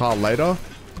repair your car later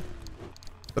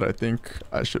that I think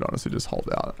I should honestly just hold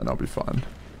out and I'll be fine.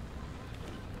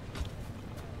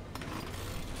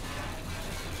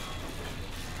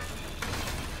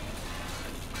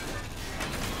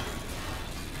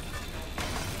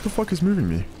 What the fuck is moving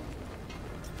me?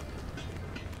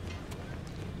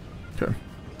 Okay.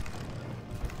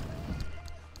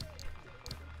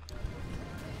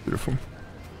 Beautiful.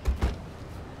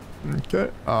 Okay,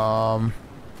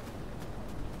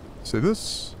 say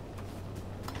this.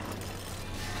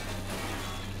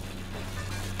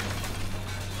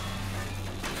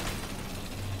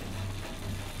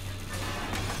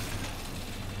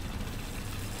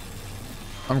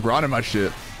 I'm grinding my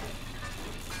shit.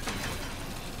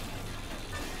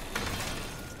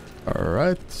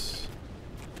 Alright.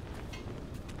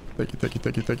 Thank you.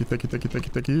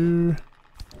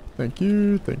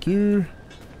 Thank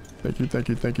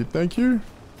you.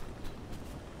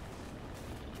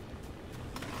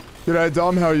 G'day,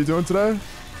 Dom. How are you doing today?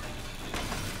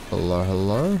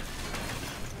 Hello.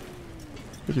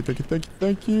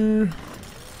 Thank you.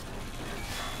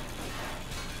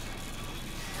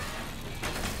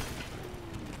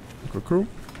 Cool.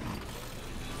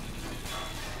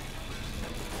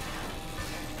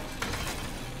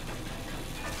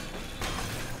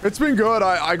 It's been good.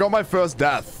 I got my first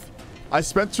death. I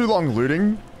spent too long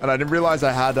looting, and I didn't realize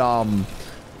I had,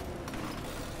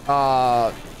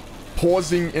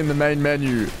 pausing in the main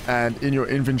menu and in your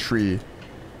inventory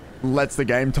lets the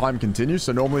game time continue.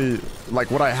 So normally, like,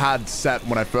 what I had set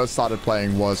when I first started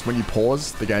playing was when you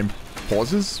pause, the game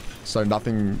pauses, so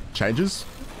nothing changes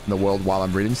in the world while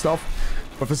I'm reading stuff.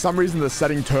 But for some reason, the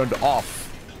setting turned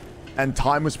off, and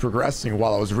time was progressing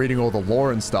while I was reading all the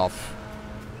lore and stuff.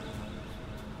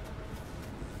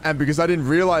 And because I didn't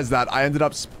realize that, I ended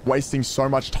up wasting so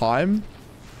much time.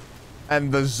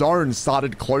 And the zone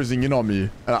started closing in on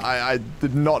me. And I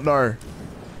did not know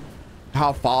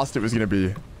how fast it was going to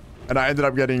be. And I ended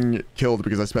up getting killed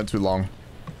because I spent too long.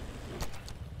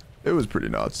 It was pretty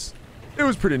nuts. It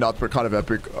was pretty nuts, but kind of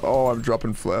epic. Oh, I'm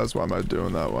dropping flares. Why am I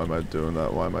doing that? Why am I doing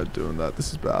that? Why am I doing that?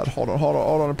 This is bad. Hold on, hold on,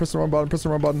 hold on. I'm pressing the wrong button. Pressing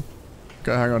the wrong button.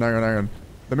 Okay, hang on, hang on, hang on.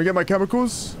 Let me get my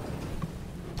chemicals.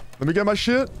 Let me get my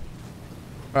shit.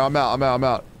 Right, I'm out, I'm out, I'm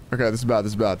out. Okay, this is bad,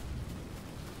 this is bad.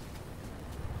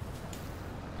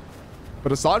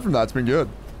 But aside from that, it's been good.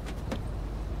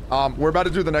 We're about to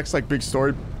do the next, like, big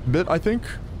story bit, I think.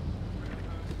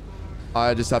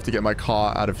 I just have to get my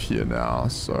car out of here now.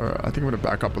 So, I think I'm going to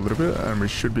back up a little bit, and we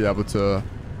should be able to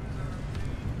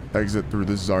exit through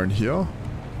this zone here.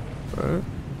 Right.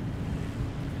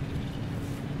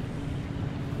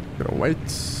 Gonna wait.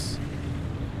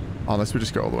 Unless we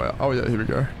just go all the way out. Oh, yeah, here we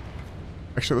go.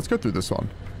 Actually, let's go through this one.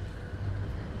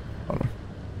 Hold on.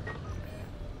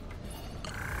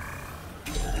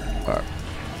 Alright.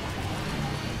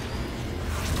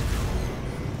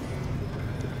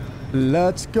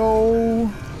 Let's go.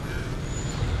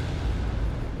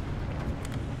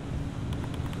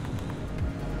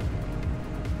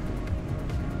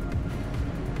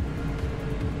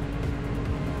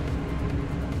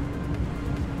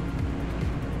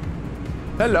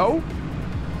 Hello?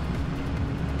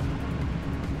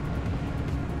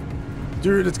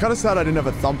 Dude, it's kind of sad I didn't have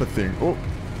a thumper thing. Oh.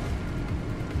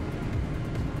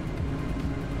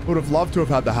 Would have loved to have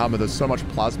had the hammer. There's so much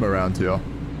plasma around here.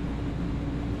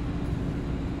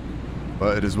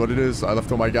 But it is what it is. I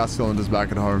left all my gas cylinders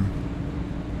back at home.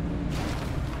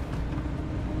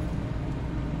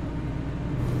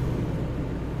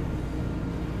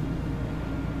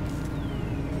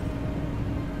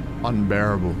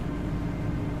 Unbearable.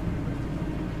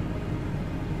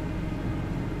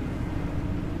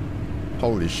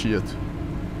 Holy shit.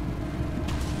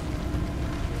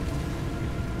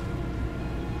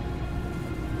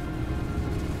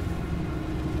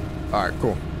 Alright,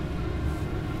 cool.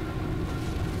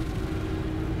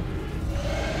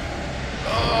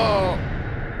 Oh!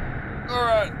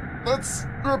 Alright, let's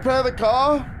repair the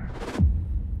car.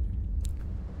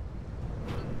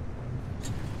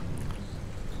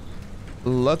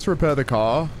 Let's repair the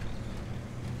car.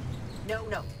 No,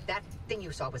 no, that thing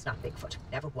you saw was not Bigfoot.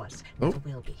 Never was. Never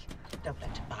will be. Don't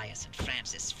let Tobias and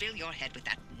Francis fill your head with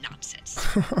that nonsense.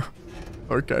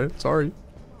 Okay, sorry.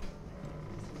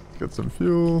 Get some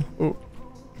fuel. Oh.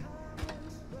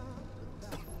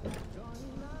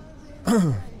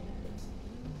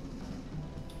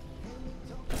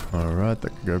 Alright, that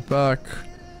can go back.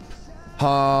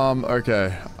 Okay.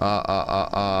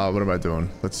 What am I doing?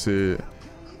 Let's see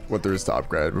what there is to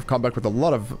upgrade. We've come back with a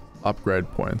lot of upgrade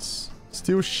points.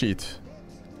 Steel sheet.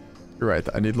 You're right,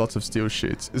 I need lots of steel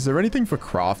sheets. Is there anything for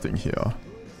crafting here?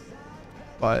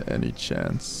 By any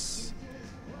chance?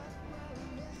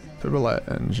 Turbolite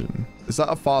engine. Is that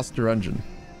a faster engine?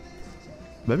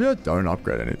 Maybe I don't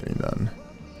upgrade anything then.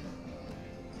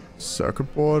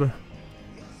 Circuit board.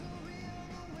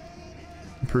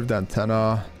 Improved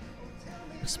antenna.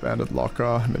 Expanded locker.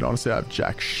 I mean, honestly, I have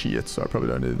jack shit, so I probably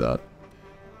don't need that.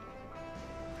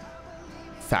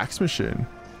 Fax machine.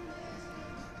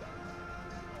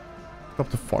 Up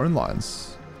to phone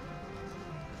lines.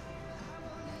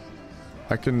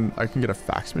 I can get a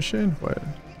fax machine? Wait.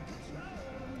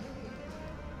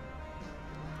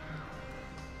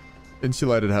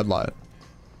 Insulated headlight.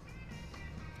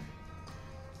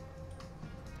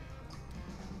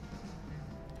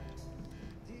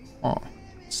 Oh.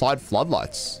 Side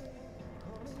floodlights.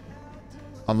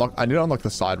 Unlock. I need to unlock the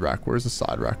side rack. Where's the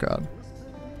side rack at?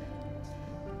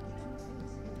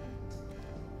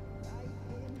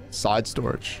 Side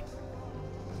storage.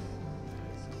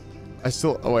 I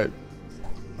still... Oh, wait.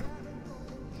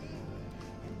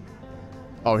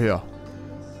 Oh, here.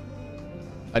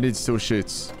 I need steel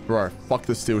sheets. Bro, fuck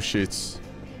the steel sheets.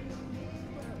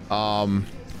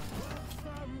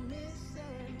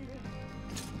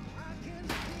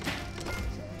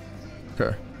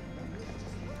 Okay.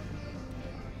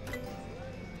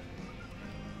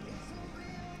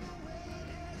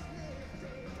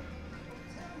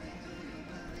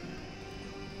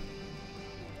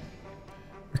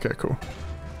 Okay, cool.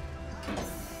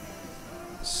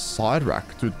 Side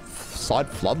rack. Dude, side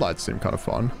floodlights seem kind of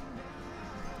fun.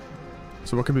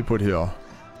 So what can we put here?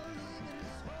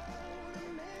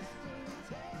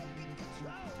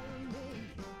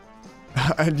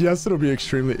 And yes, it'll be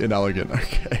extremely inelegant.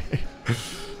 Okay.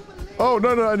 Oh,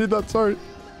 no, no, I need that. Sorry.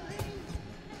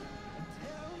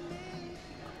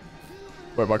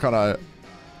 Wait, why can't I...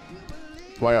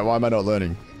 Why am I not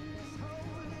learning?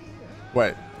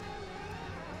 Wait.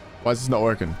 Why is this not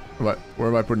working? Where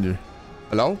am I putting you?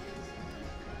 Hello?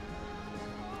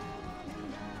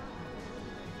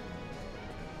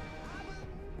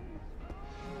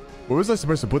 Where was I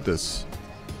supposed to put this?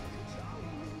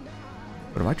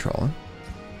 What am I trolling?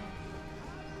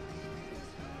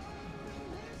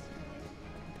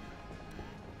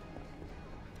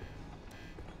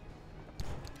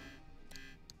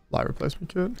 Light replacement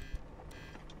kit.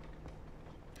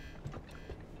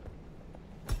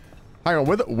 Hang on,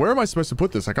 where am I supposed to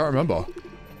put this? I can't remember.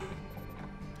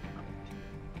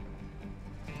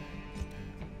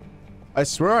 I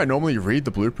swear I normally read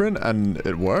the blueprint and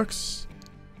it works.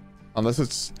 Unless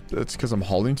it's because I'm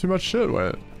holding too much shit.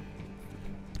 Wait.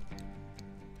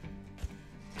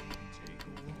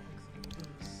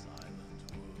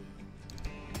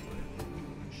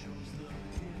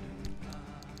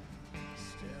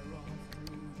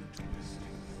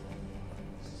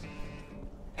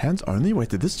 Hands only? Wait,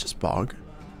 did this just bug?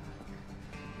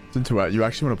 It's into it. You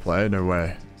actually want to play? No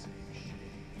way.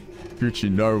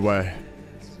 Gucci, no way.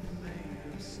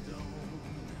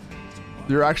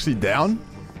 You're actually down?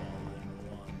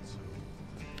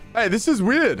 Hey, this is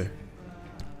weird.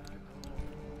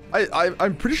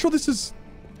 I'm pretty sure this is...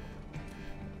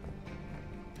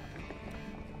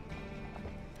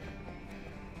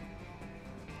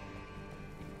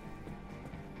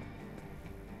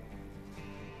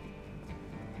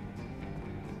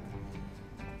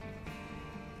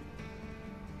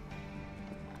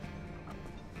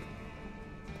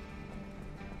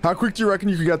 How quick do you reckon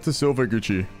you could get to silver,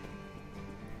 Gucci?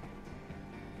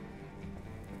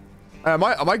 Am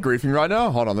I griefing right now?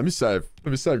 Hold on, let me save.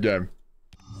 Let me save game.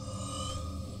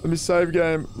 Let me save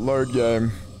game, load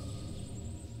game.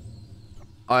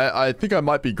 I think I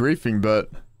might be griefing,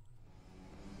 but...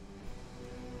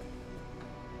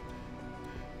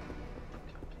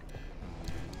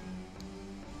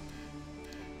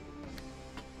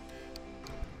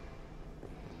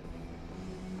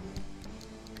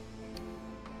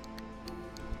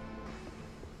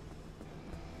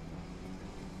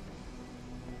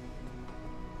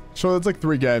 Sure, that's like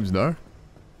 3 games, no?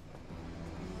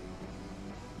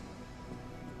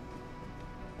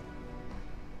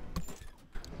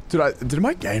 Did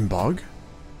my game bug?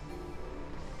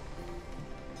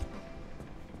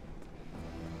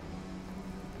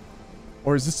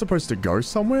 Or is this supposed to go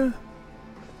somewhere?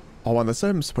 Oh, unless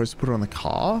I'm supposed to put it on the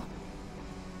car?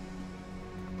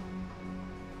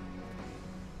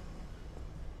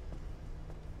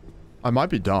 I might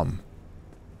be dumb.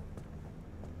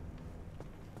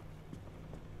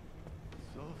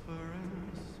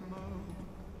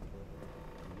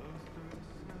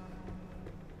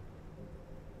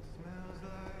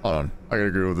 Hold on, I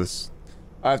gotta Google this.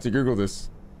 I have to Google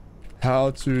this. How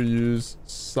to use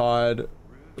side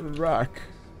rack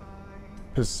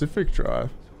Pacific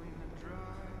Drive.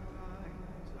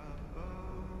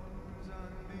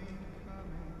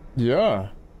 Yeah.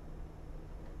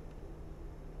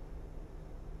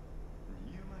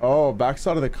 Oh,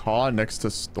 backside of the car next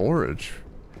to storage.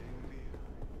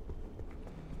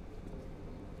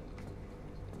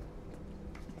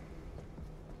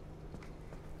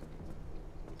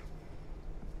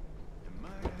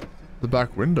 The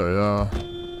back window, yeah.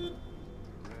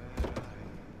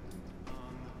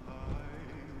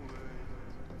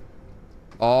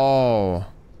 Oh.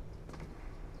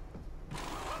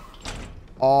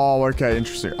 Oh, okay,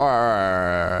 interesting.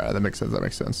 Alright, that makes sense, that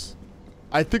makes sense.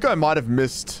 I think I might have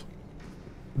missed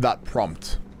that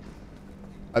prompt.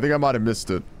 I think I might have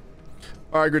missed it.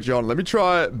 Alright, good John. Let me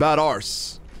try bad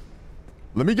arse.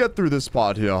 Let me get through this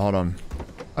part here. Hold on.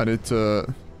 I need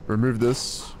to remove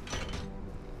this.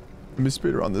 Let me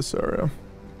speed around this area.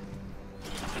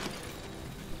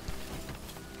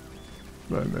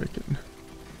 What am I making?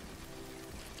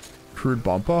 Crude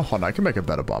bumper? Hold on, I can make a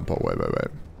better bumper. Wait.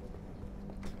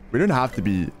 We don't have to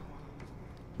be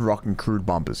rocking crude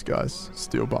bumpers, guys.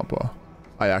 Steel bumper.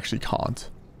 I actually can't.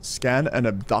 Scan an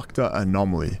abductor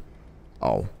anomaly.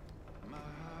 Oh.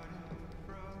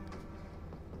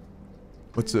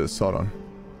 What's this? Hold on.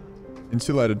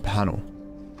 Insulated panel.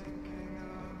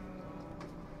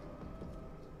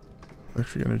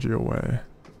 Electric energy away.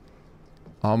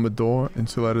 Armored door.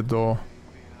 Insulated door.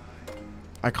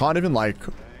 I can't even like...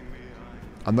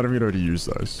 I'm not even going to be able to use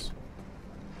those.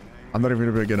 I'm not even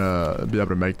going to be able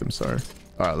to make them, so...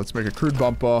 Alright, let's make a crude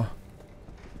bumper.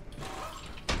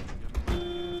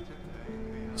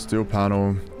 Steel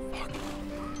panel. Fuck.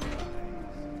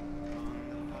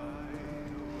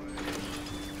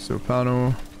 Steel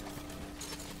panel.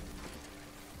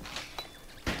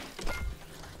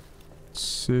 Let's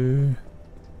see.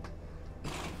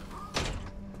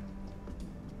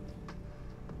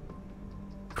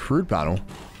 Crude panel.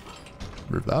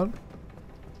 Remove that.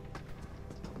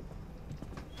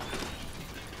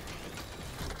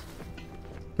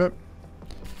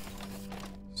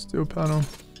 Steel panel.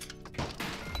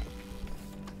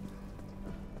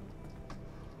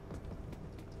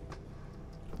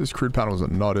 These crude panels are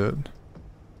not it.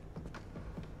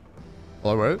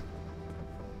 Hello, wait.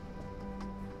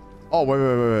 Oh,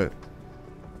 wait.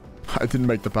 I didn't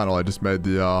make the panel. I just made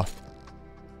the, I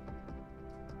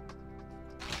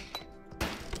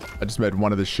just made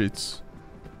one of the sheets.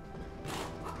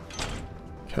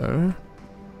 Okay.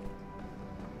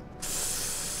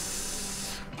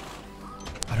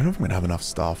 I don't know if I'm gonna have enough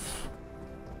stuff.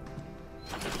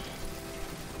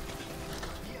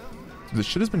 This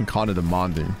shit has been kind of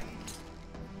demanding.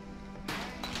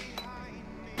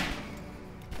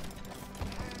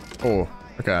 Oh,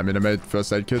 okay. I mean, I made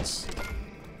first aid kits.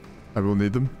 I will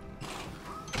need them.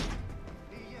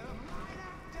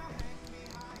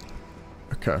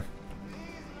 Okay.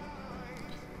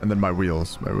 And then my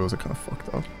wheels. My wheels are kind of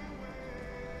fucked up.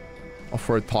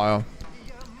 Off-road tire.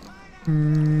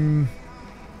 Can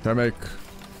I make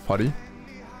putty?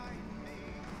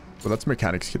 Well, that's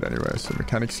mechanics kit anyway. So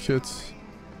mechanics kit.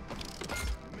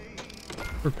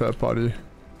 Repair putty.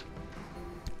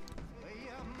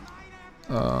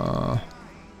 Light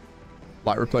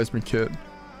replacement kit.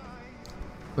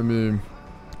 Let me...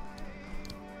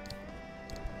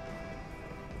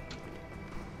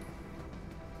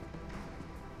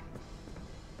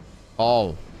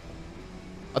 Oh.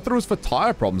 I thought it was for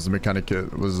tire problems. The mechanic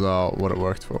kit was what it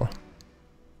worked for.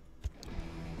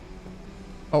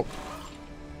 Oh.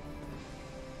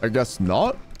 I guess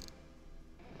not.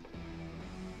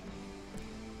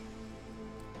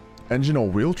 Engine or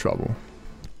wheel trouble?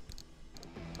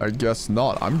 I guess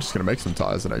not. I'm just gonna make some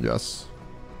tires then, I guess.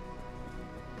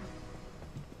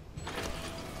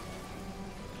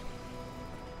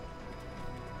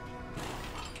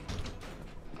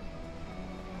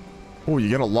 Oh, you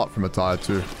get a lot from a tire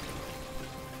too.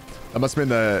 That must mean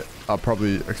they are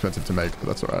probably expensive to make, but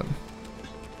that's alright.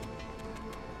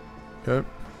 Okay.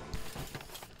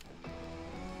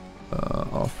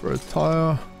 Off-road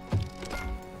tire.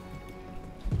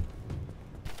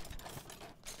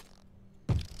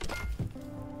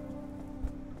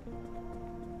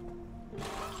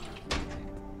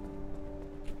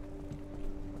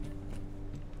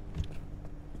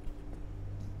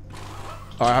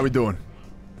 Alright, how we doing?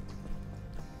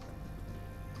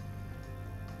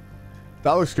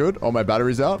 That looks good. Oh, my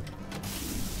battery's out.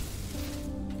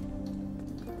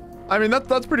 I mean,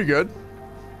 that's pretty good.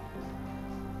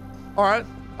 Alright.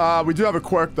 We do have a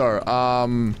quirk, though.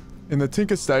 In the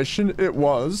Tinker Station, it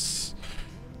was...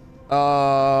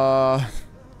 the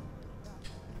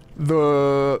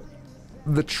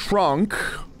trunk...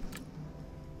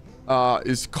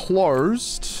 is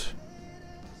closed.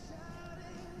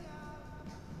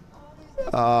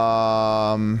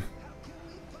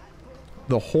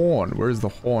 The horn. Where is the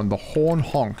horn? The horn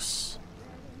honks.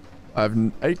 I have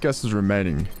 8 guesses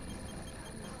remaining.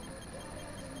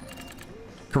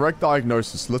 Correct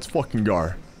diagnosis. Let's fucking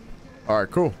go.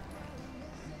 Alright, cool.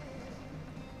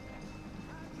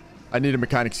 I need a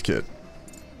mechanics kit.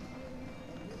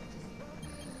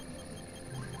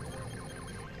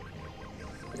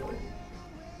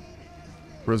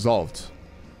 Resolved.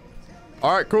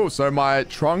 Alright, cool. So my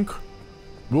trunk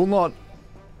will not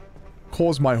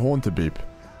cause my horn to beep.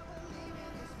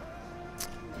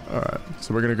 Alright,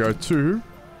 so we're gonna go to...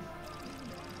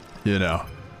 You know.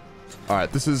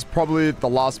 Alright, this is probably the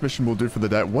last mission we'll do for the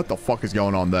day. What the fuck is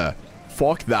going on there?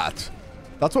 Fuck that.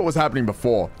 That's what was happening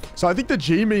before. So I think the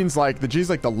G means like... The G is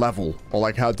like the level. Or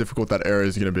like how difficult that area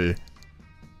is gonna be.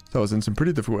 So I was in some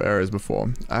pretty difficult areas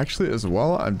before. Actually, as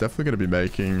well, I'm definitely gonna be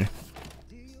making...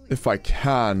 If I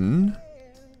can...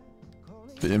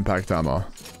 The impact hammer.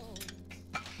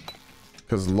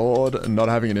 Because Lord, not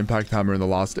having an impact hammer in the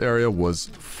last area was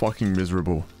fucking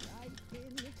miserable.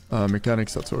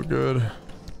 Mechanics, that's all good.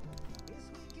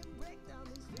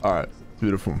 Alright,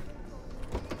 beautiful.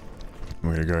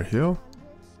 We're gonna go here.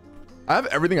 I have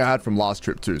everything I had from last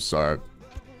trip too, so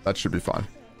that should be fine.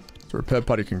 So repair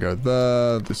putty can go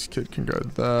there. This kit can go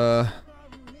there.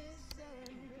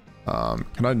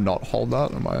 Can I not hold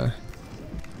that? Am I...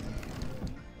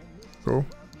 Cool.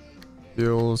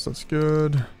 Heals, that's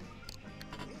good.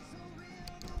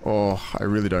 Oh, I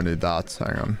really don't need that.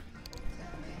 Hang on.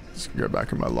 Just go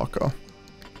back in my locker.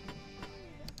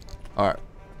 Alright.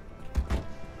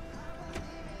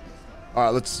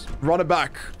 Alright, let's run it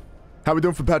back. How we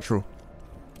doing for petrol?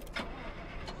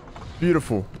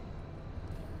 Beautiful.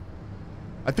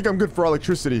 I think I'm good for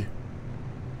electricity.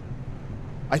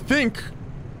 I think...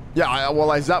 Yeah, well,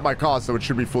 I zapped my car, so it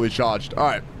should be fully charged.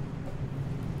 Alright.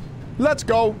 Let's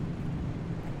go.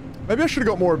 Maybe I should have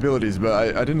got more abilities,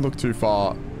 but I didn't look too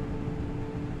far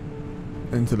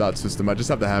into that system. I just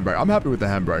have the handbrake. I'm happy with the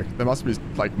handbrake. There must be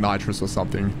like nitrous or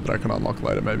something that I can unlock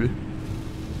later, maybe.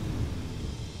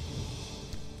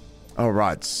 All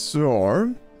right,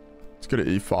 so let's go to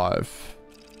E5.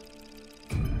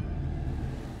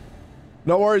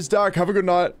 No worries, Dak. Have a good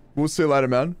night. We'll see you later,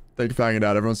 man. Thank you for hanging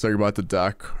out. Everyone say goodbye to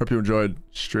Dak. Hope you enjoyed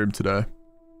stream today.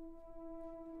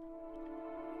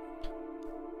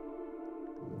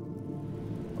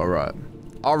 All right.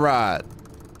 All right.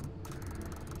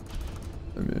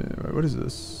 Wait, what is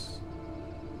this?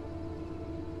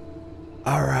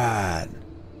 All right.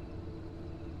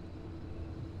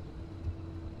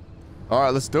 All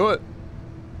right, let's do it.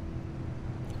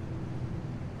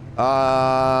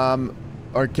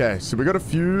 Okay, so we got a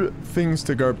few things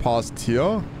to go past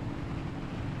here.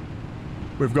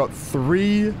 We've got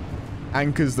 3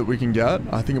 anchors that we can get.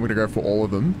 I think I'm gonna go for all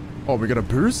of them. Oh, we got a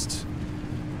boost.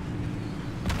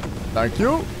 Thank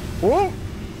you. Whoa.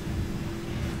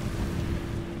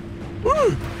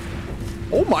 Woo.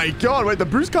 Oh my god, wait, the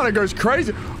boost kind of goes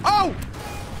crazy. Oh!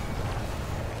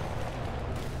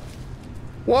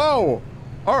 Whoa.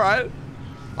 All right.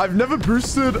 I've never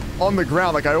boosted on the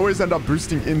ground. Like, I always end up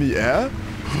boosting in the air.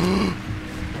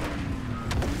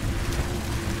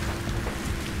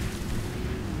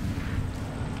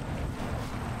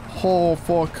 Oh,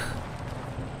 fuck.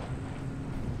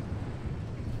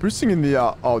 Boosting in the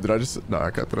air. Oh, did I just... No,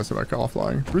 okay, did I see my car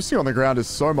flying? Boosting on the ground is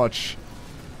so much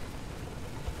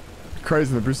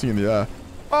crazier than boosting in the air.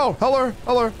 Oh, hello,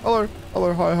 hello, hello,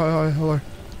 hello, hi, hi, hi, hello.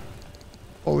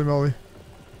 Holy moly.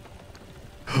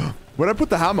 Where'd I put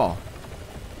the hammer?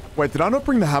 Wait, did I not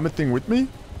bring the hammer thing with me?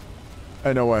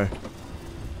 Hey, no way.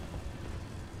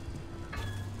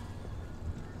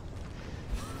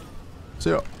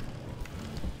 So,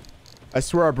 I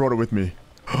swear I brought it with me.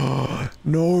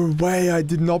 No way, I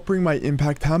did not bring my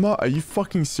impact hammer. Are you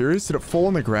fucking serious? Did it fall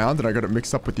on the ground and I got it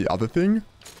mixed up with the other thing?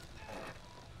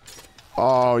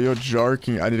 Oh, you're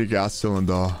joking. I need a gas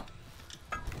cylinder.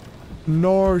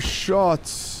 No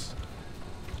shots.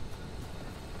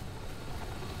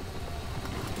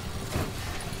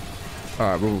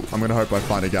 Alright, well, I'm gonna hope I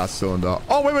find a gas cylinder.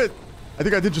 Oh, wait, wait. I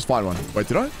think I did just find one. Wait,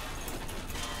 did I? I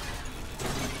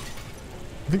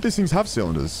think these things have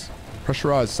cylinders.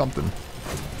 Pressurized something.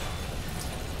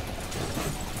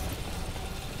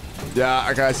 Yeah,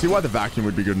 okay, I see why the vacuum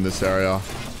would be good in this area.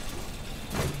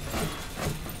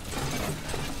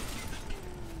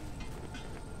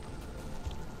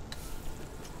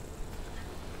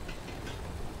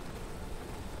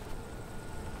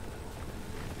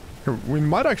 We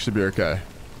might actually be okay.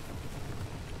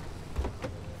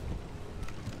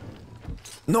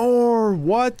 No,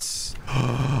 what?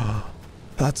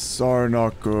 That's so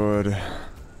not good.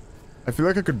 I feel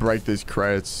like I could break these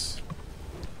crates.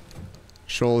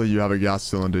 Surely you have a gas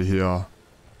cylinder here.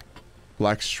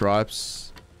 Black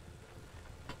stripes.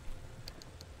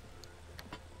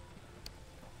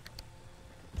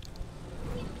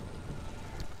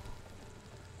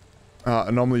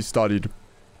 Anomaly studied.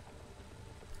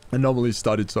 Anomaly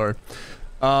studied, sorry.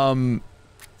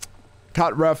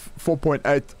 Cat ref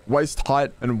 4.8 waist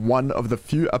height and one of the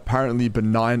few apparently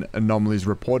benign anomalies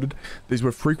reported. These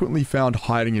were frequently found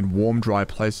hiding in warm, dry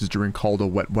places during cold or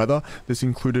wet weather. This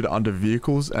included under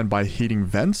vehicles and by heating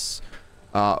vents.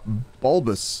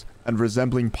 Bulbous and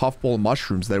resembling puffball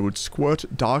mushrooms, they would squirt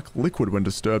dark liquid when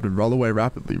disturbed and roll away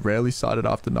rapidly. Rarely sighted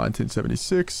after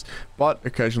 1976, but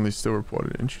occasionally still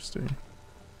reported. Interesting.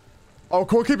 Oh,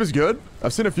 Core Keeper's good.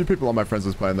 I've seen a few people on my friends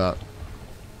list playing that.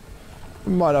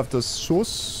 Might have to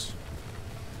source.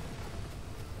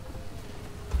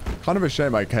 Kind of a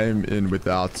shame I came in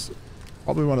without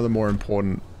probably one of the more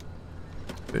important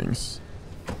things.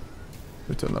 Let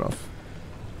me turn that off.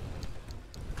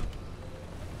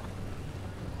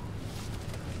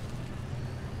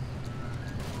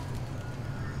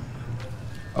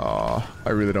 Oh, I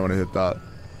really don't want to hit that.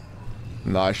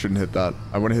 No, I shouldn't hit that.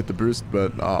 I want to hit the boost,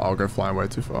 but I'll go flying way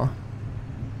too far.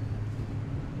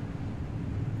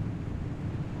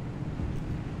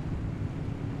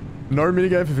 No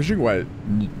minigame for fishing? Wait,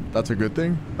 that's a good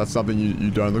thing? That's something you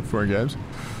don't look for in games?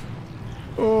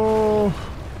 Oh.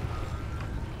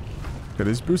 Okay,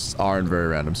 these boosts are in very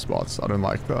random spots. I don't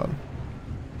like that.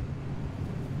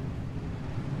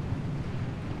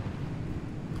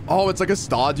 Oh, it's like a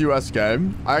Stardew-esque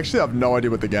game. I actually have no idea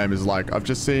what the game is like. I've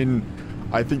just seen,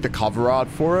 I think, the cover art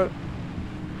for it.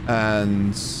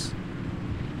 And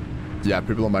yeah,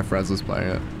 people on my friends list playing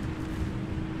it.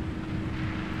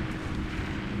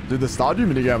 Dude, the Stardew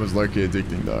minigame was low-key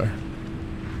addicting, though.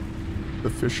 The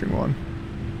fishing one.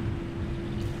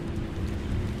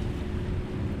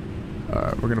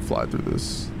 Alright, we're gonna fly through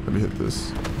this. Let me hit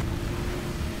this.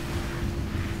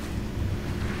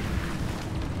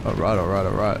 Alright, alright,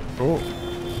 alright. Oh.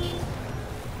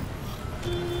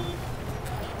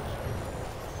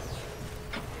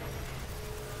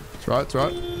 It's right, it's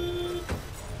right.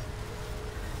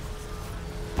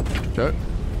 Okay.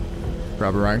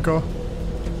 Grab her anchor.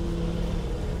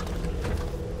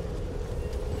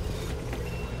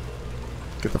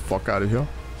 Get the fuck out of here.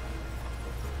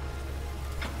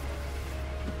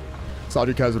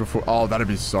 Sergeant Kaz with a foot. Oh, that'd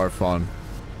be so fun.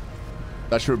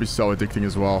 That shit would be so addicting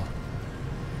as well.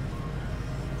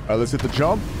 Alright, let's hit the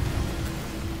jump.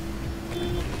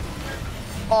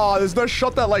 Oh, there's no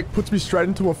shot that like puts me straight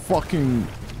into a fucking...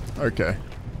 Okay.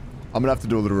 I'm gonna have to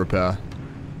do a little repair.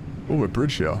 Oh, a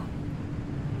bridge here.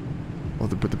 Oh,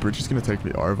 but the bridge is gonna take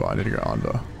me over. I need to go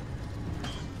under.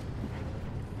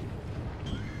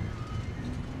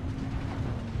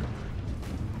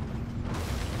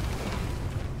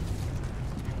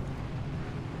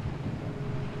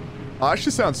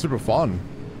 Actually sounds super fun.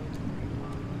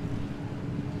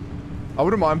 I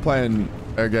wouldn't mind playing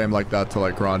a game like that to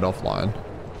like grind offline.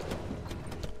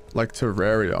 Like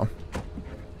Terraria.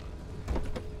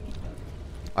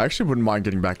 I actually wouldn't mind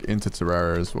getting back into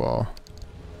Terraria as well.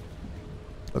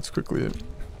 Let's quickly...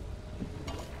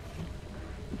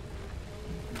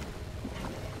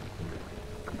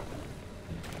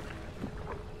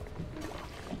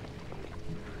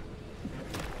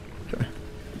 Okay.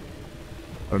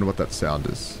 I don't know what that sound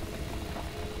is.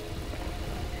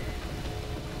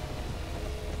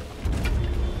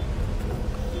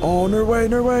 Oh, no way,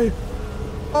 no way.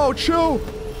 Oh, chill.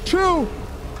 Chill.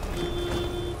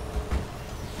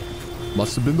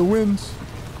 Must have been the wind.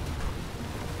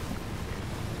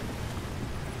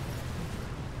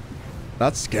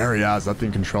 That's scary as that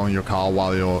thing controlling your car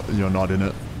while you're not in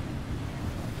it.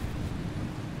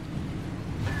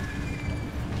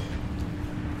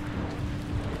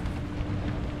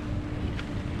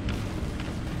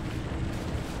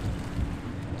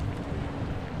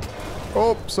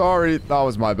 Oh, sorry. That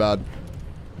was my bad.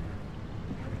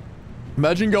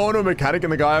 Imagine going to a mechanic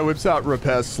and the guy whips out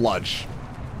repair sludge.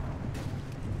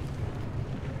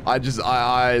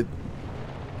 I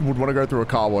would want to go through a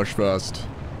car wash first.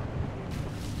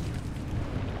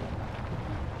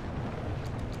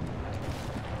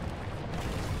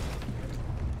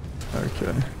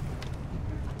 Okay.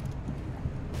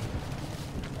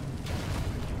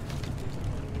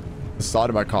 The side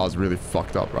of my car is really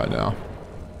fucked up right now.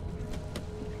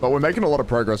 But we're making a lot of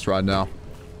progress right now.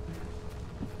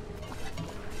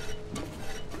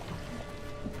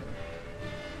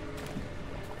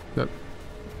 Yep.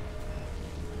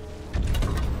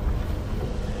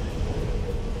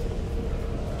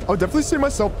 I would definitely see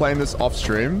myself playing this off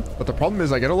stream, but the problem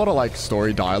is I get a lot of like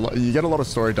story dialogue. You get a lot of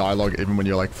story dialogue even when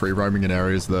you're like free roaming in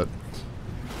areas that,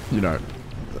 you know,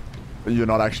 you're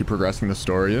not actually progressing the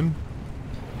story in.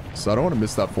 So I don't want to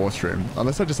miss that for stream.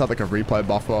 Unless I just had like a replay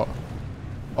buffer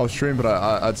off stream, but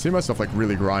I'd see myself like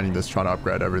really grinding this, trying to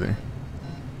upgrade everything.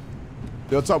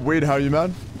 Yo, what's up, Weed? How are you,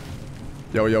 man?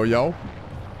 Yo, yo, yo.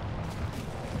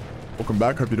 Welcome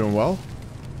back. Hope you're doing well.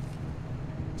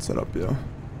 Set up here.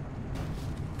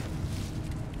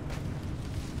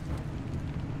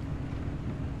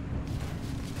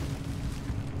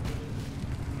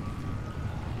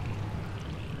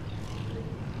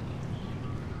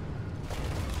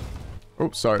 Oh,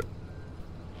 sorry.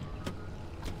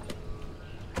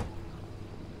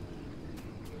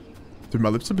 Dude, my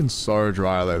lips have been so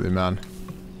dry lately, man.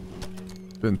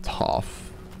 It's been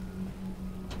tough.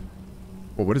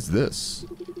 Well, what is this?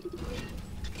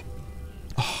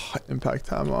 Oh, impact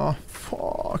hammer.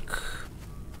 Fuck.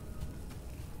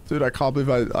 Dude, I can't believe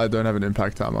I don't have an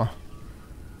impact hammer.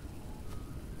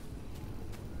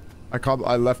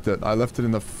 I left it. I left it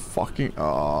in the fucking...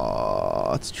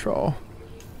 Oh, it's troll.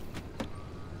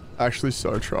 Actually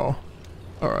so troll.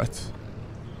 Alright.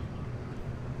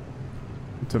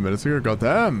 2 minutes ago,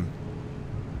 goddamn.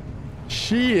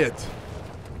 Shit.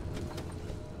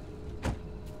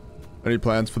 Any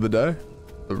plans for the day?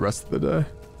 The rest of the day?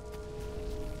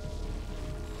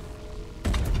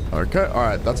 Okay,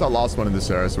 alright, that's our last one in this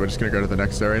area, so we're just gonna go to the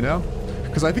next area now.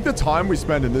 Because I think the time we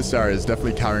spend in this area is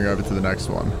definitely carrying over to the next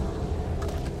one.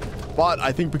 But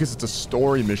I think because it's a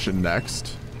story mission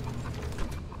next,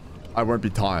 I won't be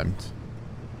timed.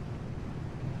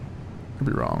 Could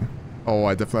be wrong. Oh,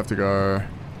 I definitely have to go...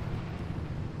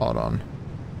 Hold on.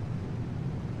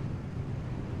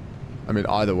 I mean,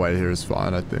 either way here is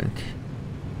fine, I think.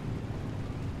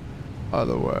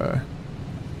 Either way.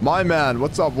 My man,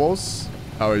 what's up, Wolves?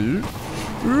 How are you?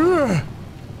 How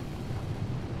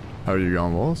are you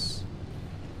going, Wolves?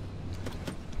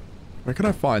 Where can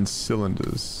I find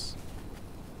cylinders?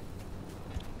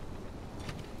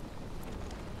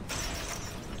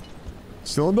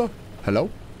 Cylinder? Hello?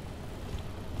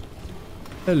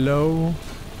 Hello?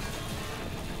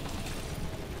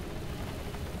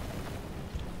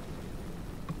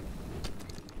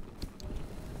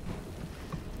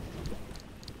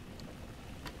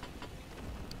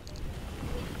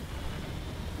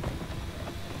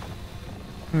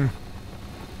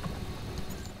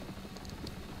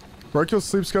 Broke your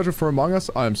sleep schedule for Among Us?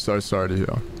 I am so sorry to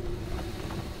hear.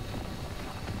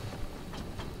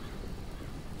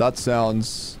 That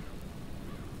sounds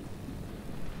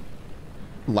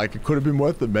like it could have been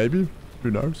worth it, maybe. Who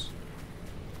knows?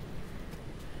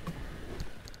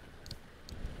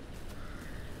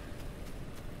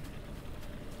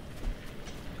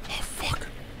 Oh, fuck.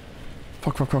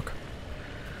 Fuck, fuck, fuck.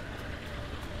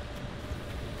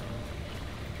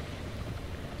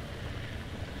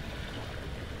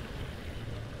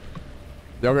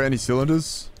 Y'all got any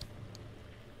cylinders?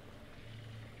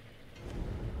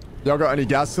 Y'all got any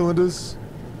gas cylinders?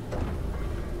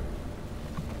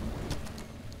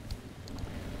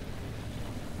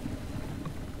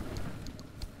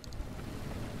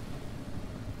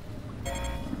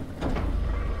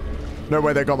 No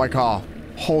way they got my car.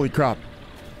 Holy crap.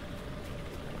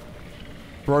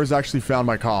 Bros actually found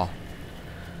my car.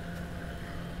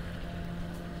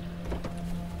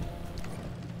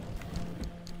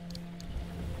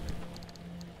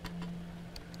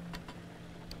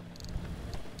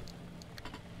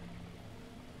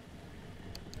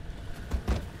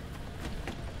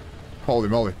 Holy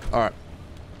moly. Alright.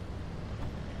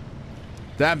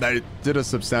 Damn, they did a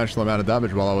substantial amount of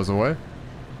damage while I was away.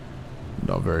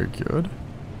 Not very good.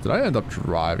 Did I end up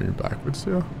driving backwards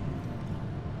here?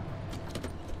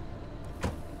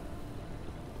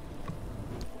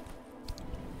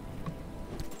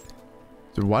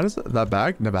 Dude, why does that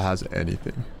bag never has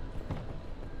anything?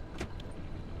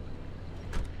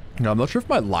 Now, I'm not sure if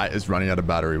my light is running out of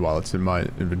battery while it's in my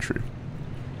inventory.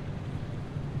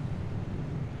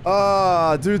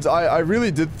 Dudes, I really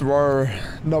did throw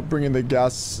not bringing the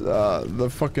gas, the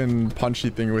fucking punchy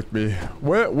thing with me.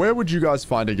 Where would you guys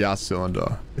find a gas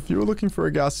cylinder? If you were looking for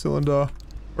a gas cylinder,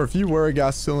 or if you were a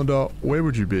gas cylinder, where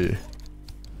would you be?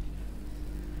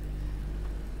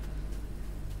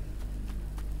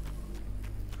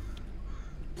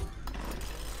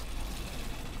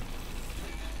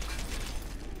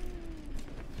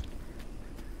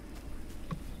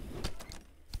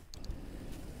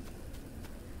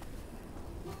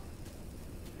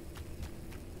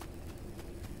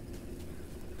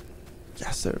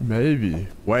 Yes, sir. Maybe.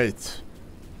 Wait.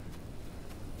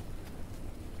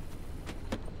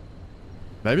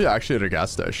 Maybe actually at a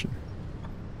gas station.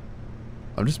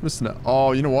 I'm just missing it.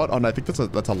 Oh, you know what? Oh, no, I think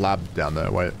that's a lab down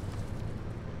there. Wait.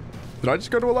 Did I just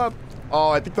go to a lab?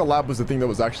 Oh, I think the lab was the thing that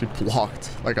was actually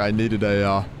blocked. Like I needed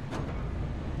a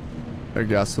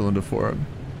gas cylinder for it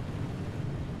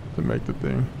to make the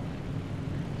thing.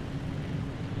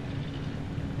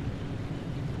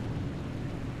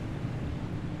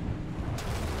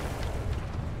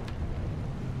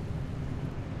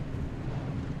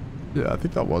 Yeah, I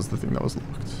think that was the thing that was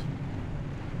locked.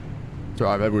 So,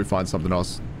 alright, maybe we find something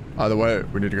else. Either way,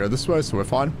 we need to go this way, so we're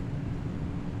fine.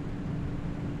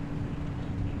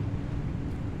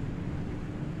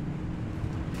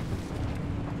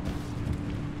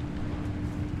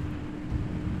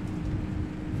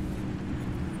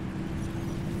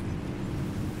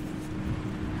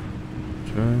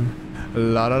 Okay.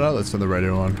 La da da, let's turn the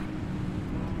radio on.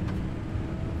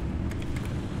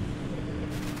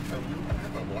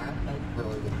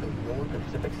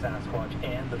 Sasquatch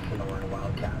and the Sonoran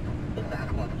Wildcat. The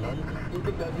Sasquatch men, you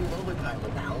could go do overtime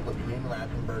with the help of Green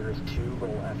Ratzenberger's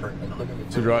two-role effort, including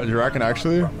the... So you reckon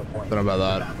actually? I don't know about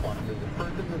that. Sasquatch is the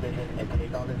first of the vision and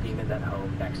take on the demons at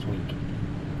home next week.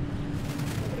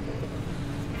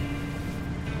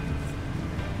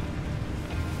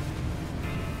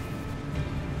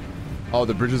 Oh,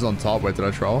 the bridge is on top. Wait, did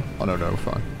I troll? Oh, no, no,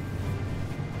 fine.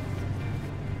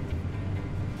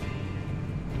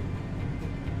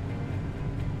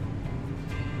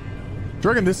 Do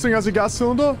you reckon this thing has a gas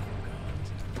cylinder?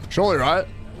 Surely, right?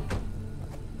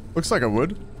 Looks like it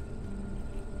would.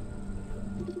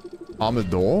 Armored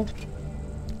door.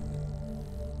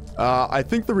 I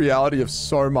think the reality of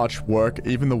so much work,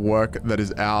 even the work that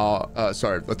is our...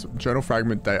 sorry, let's... Journal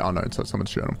fragment date unknown, so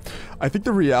someone's journal. I think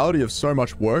the reality of so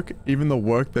much work, even the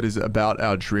work that is about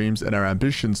our dreams and our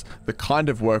ambitions, the kind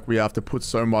of work we have to put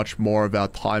so much more of our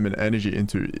time and energy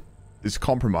into is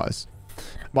compromised.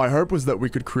 My hope was that we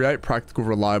could create practical,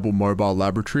 reliable mobile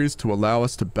laboratories to allow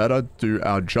us to better do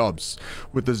our jobs.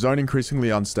 With the zone increasingly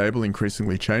unstable,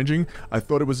 increasingly changing, I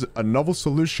thought it was a novel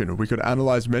solution. We could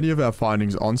analyze many of our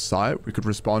findings on site. We could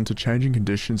respond to changing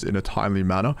conditions in a timely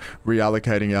manner,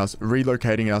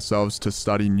 relocating ourselves to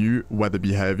study new weather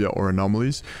behavior or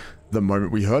anomalies the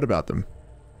moment we heard about them.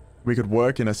 We could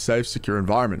work in a safe, secure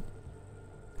environment.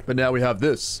 But now we have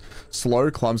this. Slow,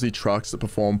 clumsy trucks that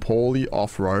perform poorly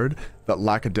off-road, that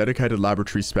lack a dedicated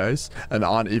laboratory space, and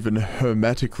aren't even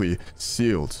hermetically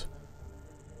sealed.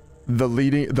 The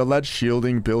lead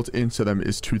shielding built into them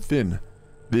is too thin.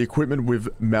 The equipment we've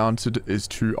mounted is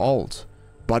too old.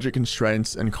 Budget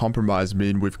constraints and compromise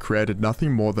mean we've created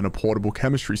nothing more than a portable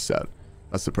chemistry set.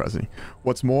 That's depressing.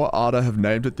 What's more, ARDA have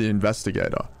named it the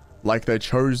Investigator. Like they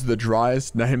chose the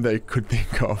driest name they could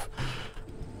think of.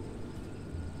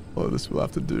 Oh, this will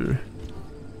have to do.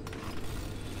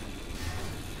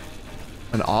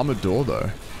 An armored door, though.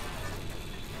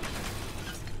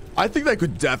 I think they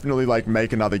could definitely, like,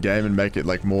 make another game and make it,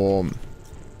 like, more...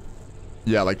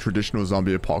 Yeah, like, traditional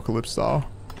zombie apocalypse style.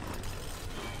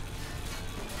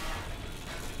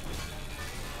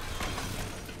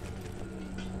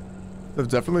 They've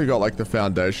definitely got, like, the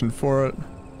foundation for it.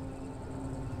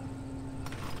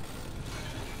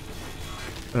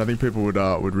 And I think people would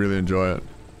really enjoy it.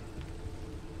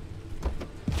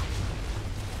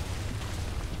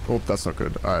 Oh, that's not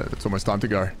good. Alright, it's almost time to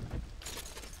go.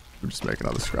 We'll just make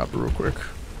another scrapper real quick.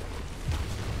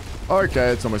 Okay,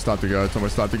 it's almost time to go. It's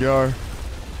almost time to go.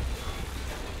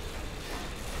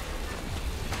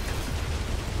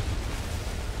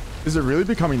 Is it really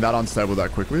becoming that unstable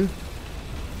that quickly?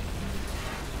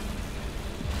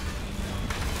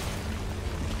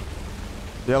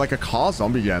 Yeah, like a car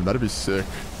zombie game. That'd be sick.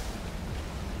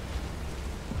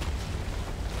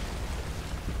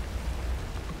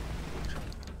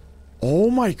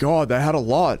 Oh my god, they had a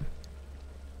lot.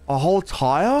 A whole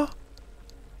tire?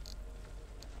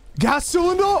 Gas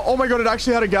cylinder? Oh my god, it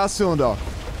actually had a gas cylinder.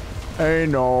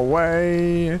 Ain't no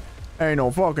way. Ain't no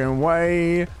fucking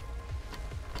way.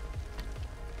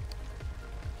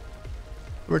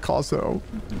 The cars though.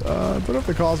 I don't know if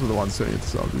the cars were the ones turning into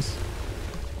zombies.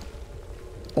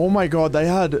 Oh my god, they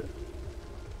had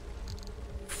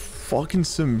fucking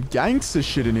some gangster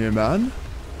shit in here, man.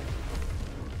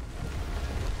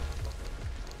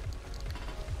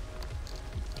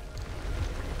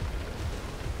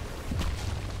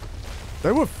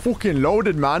 They were fucking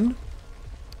loaded, man.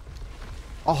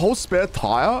 A whole spare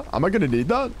tire? Am I gonna need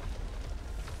that?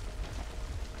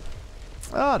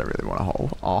 I don't really want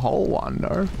a whole one,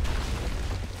 no.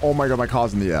 Oh my god, my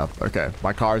car's in the air. Okay,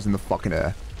 my car is in the fucking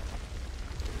air.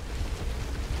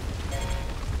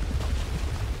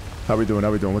 How we doing?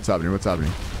 How we doing? What's happening? What's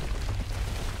happening?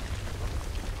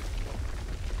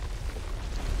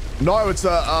 No, it's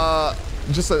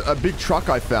just a big truck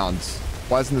I found.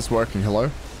 Why isn't this working?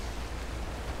 Hello?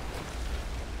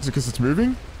 Is it because it's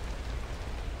moving?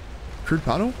 Crude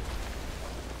panel?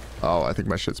 Oh, I think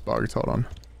my shit's bugged. Hold on.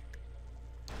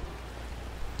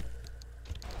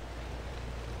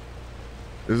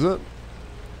 Is it?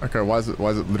 Okay, why is it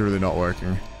literally not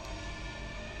working?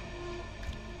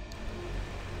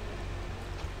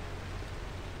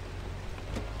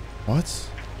 What?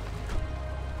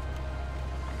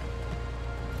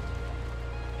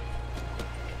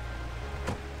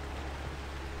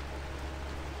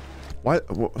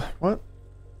 What?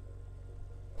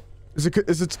 Is it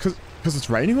because it's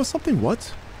raining or something?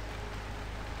 What?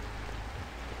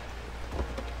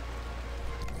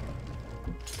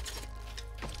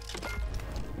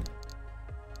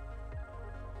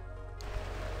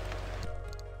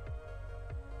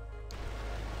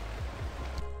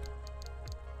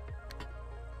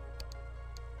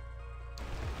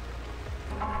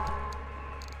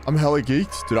 I'm hella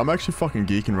geeked. Dude, I'm actually fucking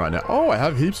geeking right now. Oh, I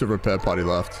have heaps of repair party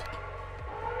left.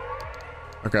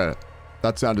 Okay.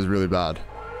 That sound is really bad.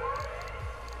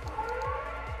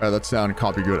 That sound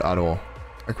can't be good at all.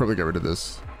 I could probably get rid of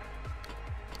this.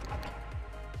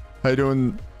 How you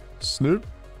doing, Snoop?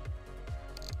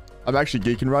 I'm actually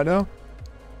geeking right now.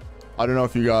 I don't know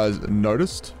if you guys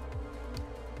noticed.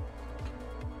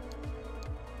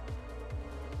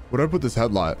 Where'd I put this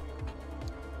headlight?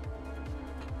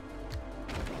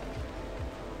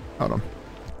 Hold on.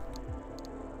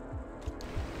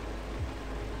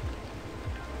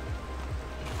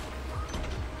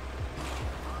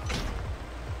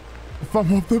 If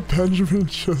I'm up the Benjamin,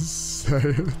 just say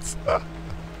it.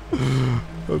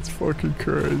 That's fucking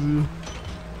crazy.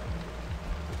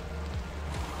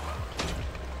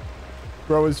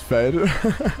 Bro is faded.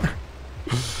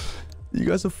 You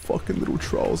guys are fucking little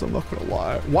trolls, I'm not gonna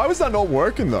lie. Why was that not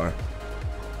working though?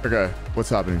 Okay, what's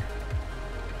happening?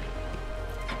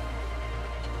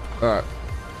 Alright.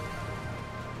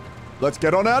 Let's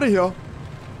get on out of here.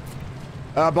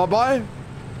 Bye-bye.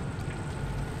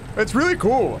 It's really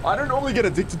cool. I don't normally get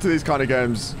addicted to these kind of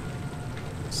games,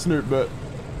 Snoop, but...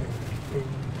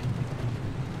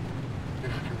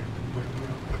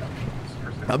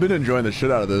 I've been enjoying the shit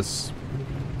out of this.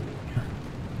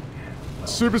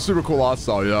 Super, super cool art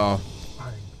style, yeah.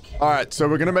 Alright, so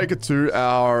we're gonna make it to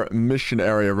our mission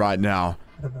area right now.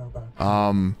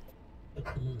 I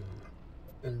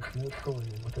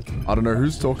don't know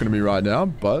who's talking to me right now,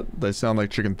 but they sound like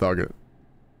Chicken Thugget.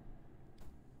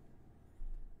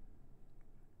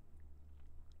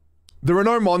 There are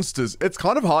no monsters. It's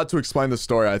kind of hard to explain the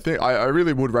story. I think I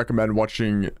really would recommend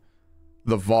watching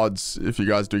the VODs if you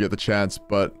guys do get the chance,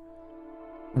 but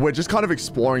we're just kind of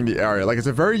exploring the area. Like, it's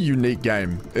a very unique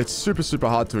game. It's super, super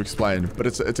hard to explain, but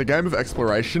it's a game of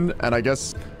exploration, and I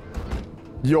guess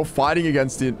you're fighting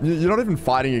against the... You're not even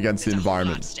fighting against the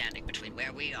environment. Standing between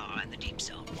where we are and the deep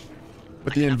zone.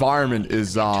 But the environment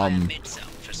is,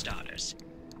 for starters.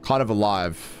 kind of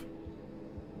alive.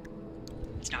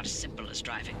 It's not as simple as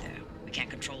driving there. We can't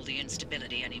control the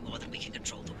instability any more than we can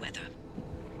control the weather.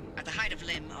 At the height of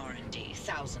LIM R&D,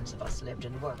 Thousands of us lived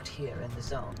and worked here in the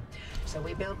zone. So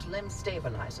we built limb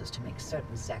stabilizers to make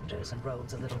certain sectors and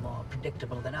roads a little more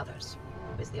predictable than others.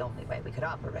 It was the only way we could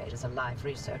operate as a live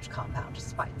research compound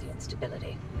despite the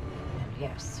instability. And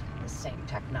yes, the same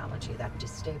technology that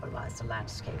destabilized the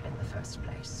landscape in the first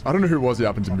place. I don't know who it was. It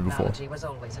happened to me before. Technology was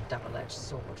always a double-edged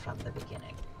sword from the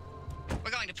beginning.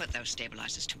 we're going to put those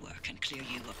stabilizers to work and clear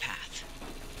you a path.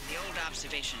 The old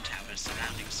observation towers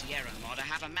surrounding Sierra ought to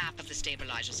have a map of the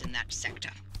stabilizers in that sector.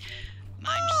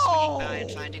 Mind swinging by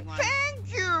and finding one?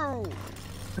 Thank you!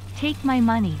 Take my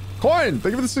money. Coin!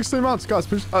 Thank you for the 16 months, guys.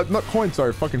 Please, not coin,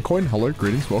 sorry. Fucking coin. Hello,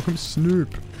 greetings. Welcome,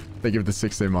 Snoop. Thank you for the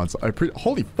 16 months.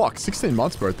 Holy fuck, 16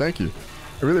 months, bro. Thank you.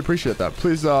 I really appreciate that.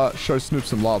 Please, show Snoop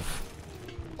some love.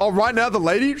 Oh, right now, the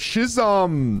lady, she's, I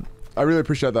really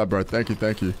appreciate that, bro. Thank you,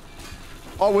 thank you.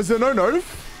 Oh, was there no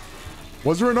notif?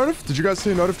 Was there a notif? Did you guys see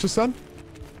a notif just then?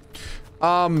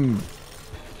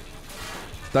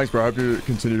 Thanks, bro. I hope you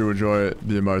continue to enjoy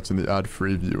the emotes and the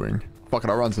ad-free viewing. Fuck it,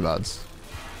 I'll run some ads.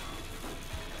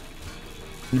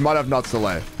 You might have nuts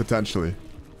delay, potentially.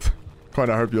 Coin,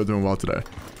 I hope you're doing well today.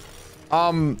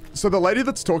 So the lady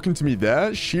that's talking to me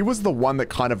there, she was the one that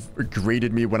kind of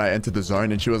greeted me when I entered the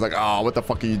zone, and she was like, oh, what the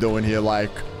fuck are you doing here?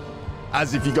 Like,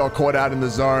 as if you got caught out in the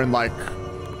zone, like,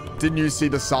 didn't you see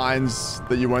the signs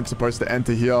that you weren't supposed to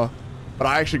enter here? But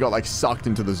I actually got, like, sucked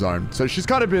into the zone. So she's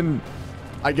kind of been,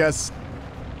 I guess,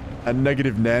 a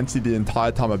negative Nancy the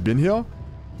entire time I've been here.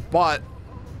 But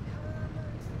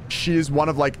she is one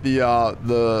of, like,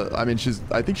 I mean,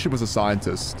 I think she was a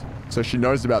scientist. So she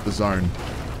knows about the zone.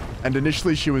 And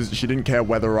initially she didn't care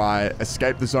whether I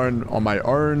escaped the zone on my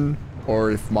own, or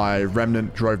if my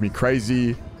remnant drove me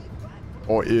crazy,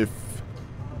 or if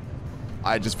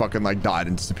I just fucking like died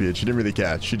and disappeared. She didn't really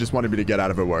care. She just wanted me to get out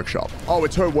of her workshop. Oh,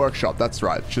 it's her workshop. That's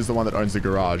right. She's the one that owns the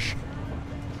garage.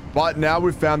 But now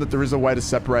we've found that there is a way to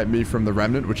separate me from the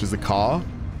remnant, which is the car.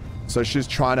 So she's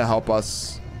trying to help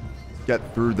us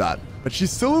get through that. But she's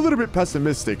still a little bit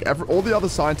pessimistic. All the other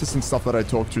scientists and stuff that I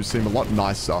talk to seem a lot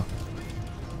nicer.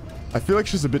 I feel like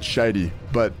she's a bit shady,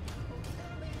 but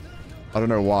I don't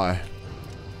know why.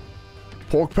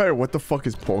 Pork pay? What the fuck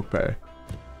is pork pay?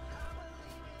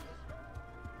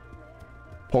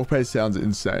 Pork pay sounds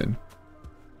insane.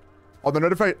 Oh, the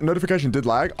notification did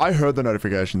lag. I heard the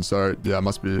notification, so yeah, it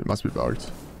must be bugged.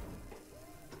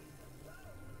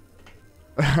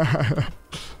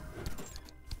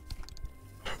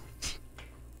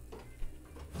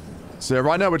 So yeah,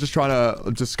 right now we're just trying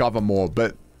to discover more,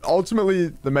 but ultimately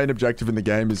the main objective in the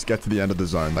game is get to the end of the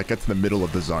zone, like get to the middle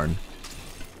of the zone.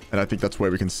 And I think that's where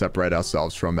we can separate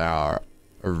ourselves from our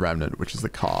remnant, which is the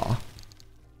car,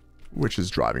 which is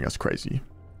driving us crazy.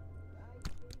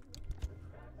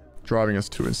 Driving us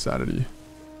to insanity.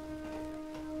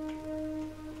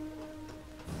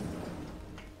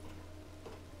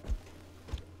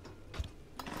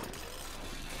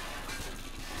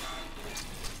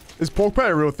 Is pork pay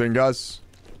a real thing, guys?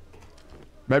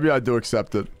 Maybe I do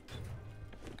accept it.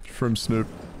 From Snoop.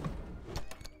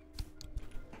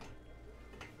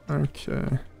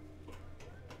 Okay.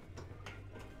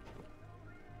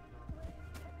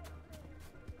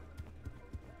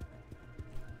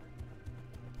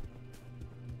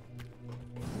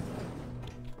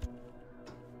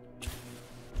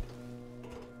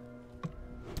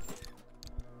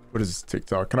 What is this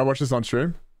TikTok? Can I watch this on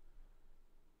stream?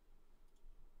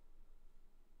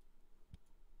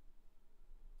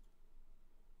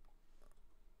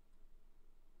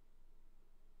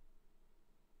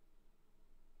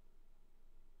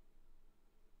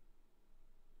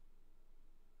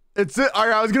 It's it.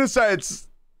 I was gonna say it's.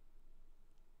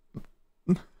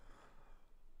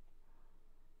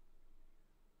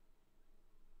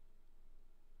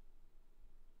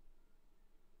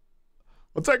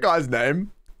 What's that guy's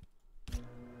name?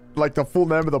 Like the full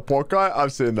name of the pork guy?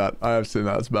 I've seen that. I have seen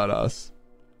that. It's badass.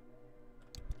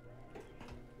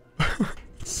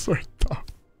 So dumb.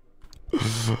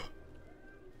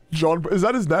 John, is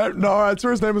that his name? No, I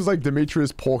swear his name was like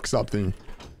Demetrius Pork something.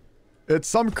 It's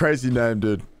some crazy name,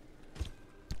 dude.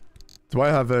 Do I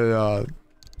have a,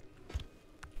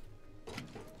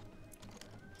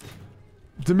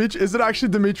 is it actually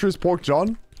Demetrius Pork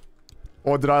John?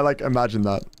 Or did I, like, imagine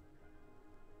that?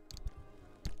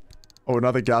 Oh,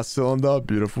 another gas cylinder.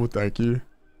 Beautiful, thank you.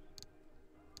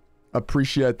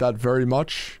 Appreciate that very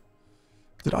much.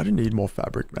 Dude, I didn't need more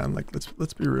fabric, man. Like,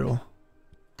 let's be real.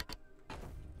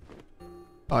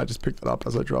 I just picked it up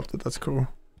as I dropped it. That's cool.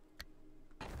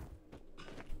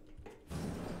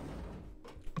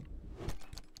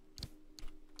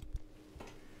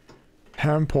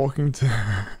 Ham Porkington.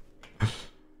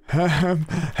 Ham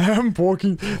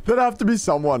Porking. There'd have to be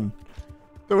someone.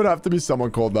 There would have to be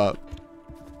someone called that.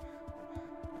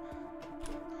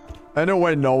 I know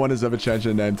way no one has ever changed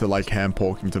their name to like Ham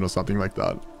Porkington or something like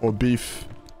that. Or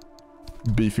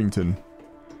Beefington.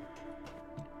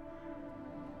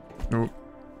 Nope.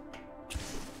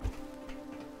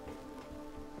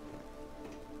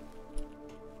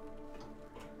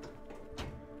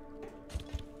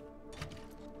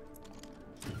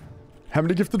 How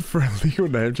many gifted for a legal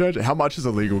name change? How much is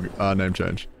a legal name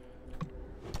change?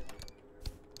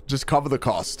 Just cover the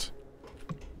cost.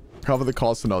 Cover the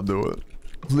cost and I'll do it.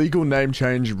 Legal name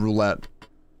change roulette.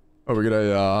 Oh, we got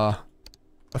a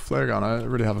flare gun. I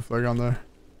already have a flare gun there.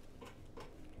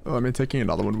 Oh, I mean, taking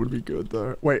another one would be good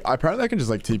though. Wait, apparently I can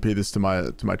just like TP this to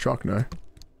my truck, no?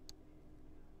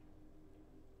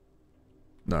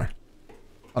 No.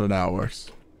 I don't know how it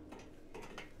works.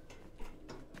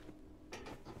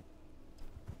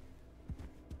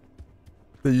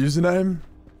 The username?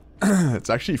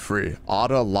 It's actually free.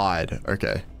 Arda lied.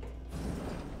 Okay.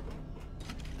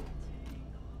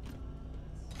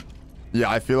 Yeah,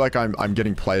 I feel like I'm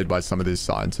getting played by some of these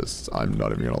scientists. I'm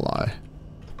not even gonna lie.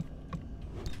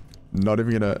 Not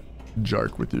even gonna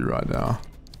joke with you right now.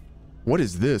 What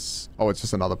is this? Oh, it's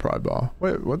just another pry bar.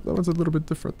 Wait, what? That one's a little bit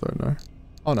different though, no?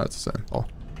 Oh no, it's the same. Oh.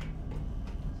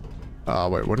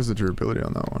 Wait, what is the durability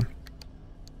on that one?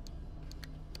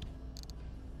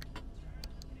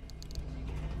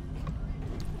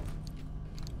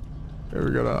 Here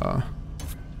we got a...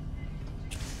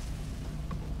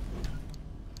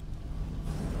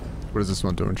 What is this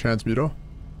one doing? Transmuter?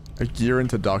 A gear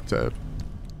into duct tape.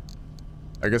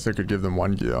 I guess I could give them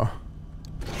one gear.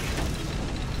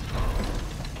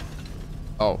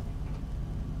 Oh.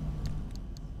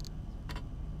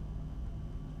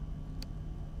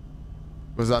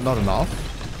 Was that not enough?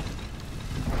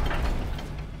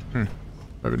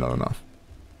 Maybe not enough.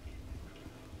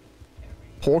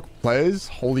 Pork plays?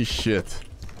 Holy shit.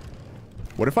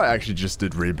 What if I actually just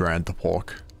did rebrand the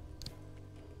pork?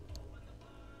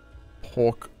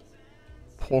 Pork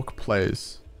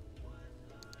plays.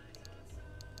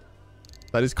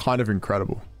 That is kind of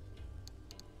incredible.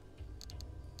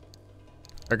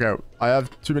 Okay, I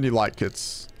have too many light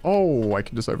kits. Oh, I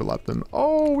can just overlap them.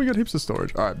 Oh, we got heaps of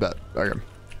storage. Alright, bet. Okay.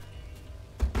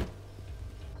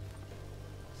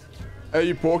 Hey,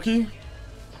 you Porky?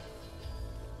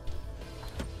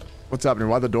 What's happening?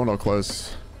 Why the door not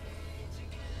closed?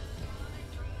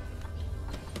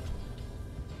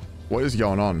 What is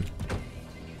going on?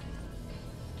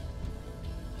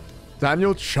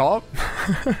 Daniel Chop?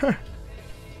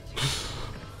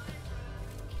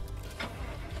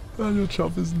 Daniel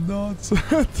Chop is nuts.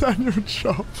 Daniel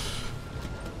Chop.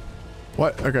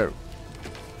 What? Okay.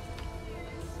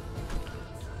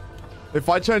 If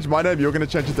I change my name, you're going to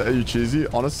change it to AU Cheesy?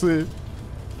 Honestly,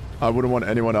 I wouldn't want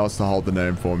anyone else to hold the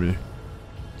name for me.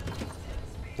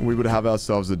 We would have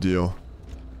ourselves a deal.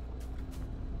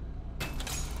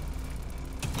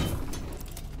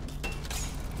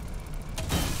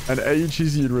 And AU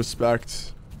Cheesy in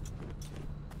respect.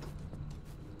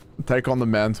 Take on the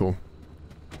mantle.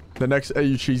 The next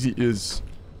AU Cheesy is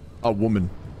a woman.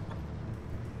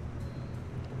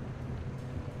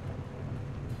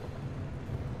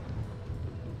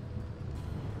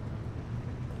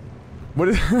 What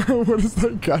is, what is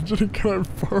that gadget? Can I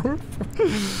borrow?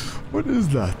 What is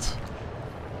that?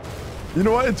 You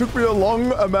know what? It took me a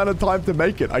long amount of time to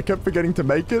make it. I kept forgetting to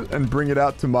make it and bring it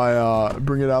out to my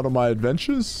bring it out on my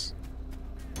adventures.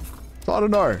 So I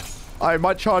don't know. I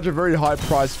might charge a very high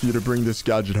price for you to bring this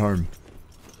gadget home.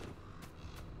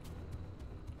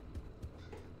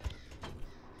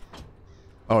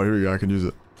 Oh, here we go. I can use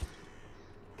it.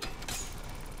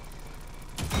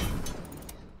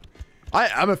 I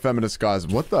am a feminist, guys.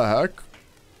 What the heck?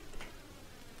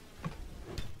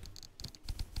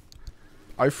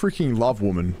 I freaking love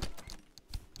woman.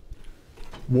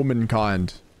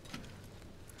 Womankind.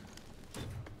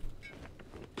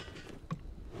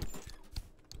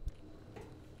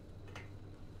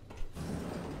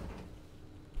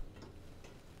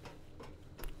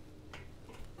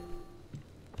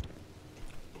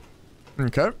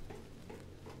 Okay.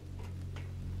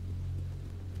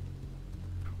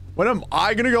 When am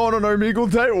I gonna go on an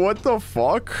Omegle date? What the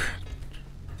fuck?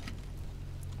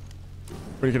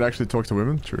 When you can actually talk to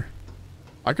women? True.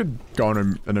 I could go on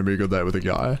an Omegle date with a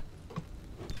guy.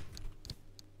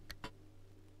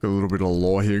 Got a little bit of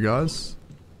lore here, guys.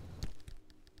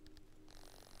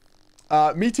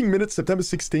 Meeting minutes, September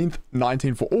 16th,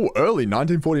 early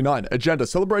 1949. Agenda,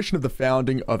 celebration of the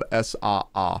founding of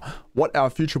SRR. What our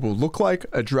future will look like,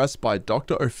 addressed by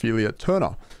Dr. Ophelia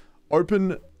Turner.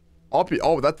 Open... Oppie.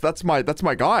 Oh, that's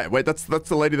my guy. Wait, that's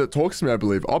the lady that talks to me, I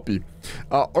believe. Oppie.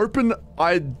 Open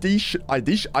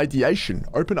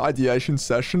ideation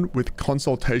session with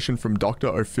consultation from Dr.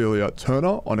 Ophelia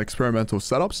Turner on experimental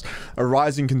setups,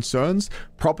 arising concerns,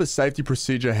 proper safety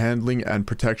procedure handling and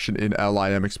protection in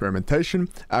LIM experimentation,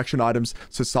 action items.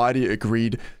 Society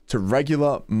agreed to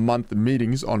regular month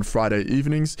meetings on Friday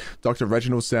evenings. Dr.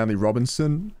 Reginald Stanley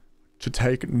Robinson to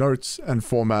take notes and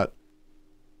format.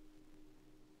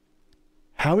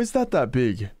 How is that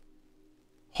big?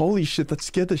 Holy shit, that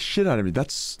scared the shit out of me.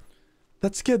 That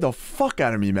scared the fuck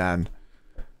out of me, man.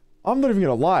 I'm not even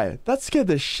gonna lie. That scared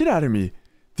the shit out of me.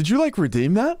 Did you, like,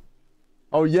 redeem that?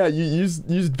 Oh, yeah, you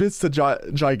used bits to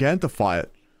gigantify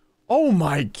it. Oh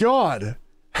my god.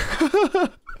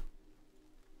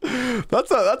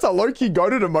 That's a low-key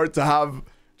goated emote to have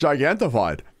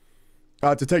gigantified.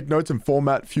 To take notes and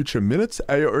format future minutes,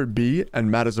 AOB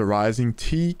and matters arising,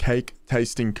 tea, cake,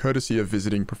 tasting, courtesy of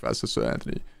visiting Professor Sir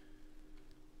Anthony.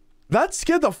 That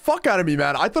scared the fuck out of me,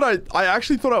 man. I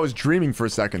actually thought I was dreaming for a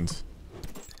second.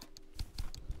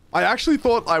 I actually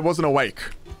thought I wasn't awake.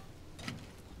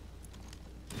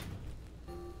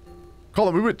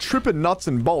 Colin, we were tripping nuts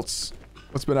and bolts.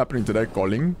 What's been happening today,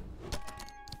 Colin?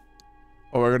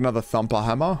 Oh, I got another thumper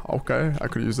hammer. Okay, I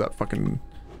could use that fucking...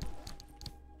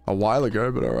 a while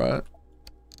ago, but alright.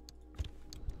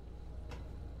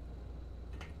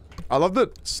 I love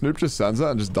that Snoop just sends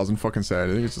that and just doesn't fucking say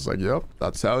anything. It's just like, yep,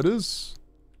 that's how it is.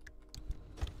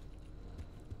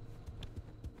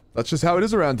 That's just how it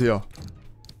is around here.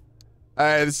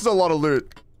 Hey, this is a lot of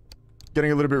loot.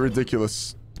 Getting a little bit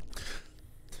ridiculous.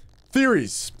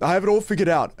 Theories. I have it all figured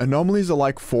out. Anomalies are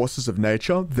like forces of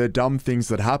nature. They're dumb things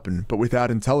that happen, but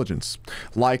without intelligence.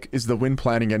 Like, is the wind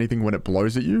planning anything when it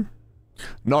blows at you?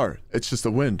 No, it's just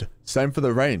the wind. Same for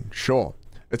the rain, sure.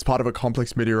 It's part of a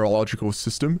complex meteorological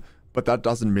system, but that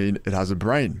doesn't mean it has a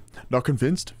brain. Not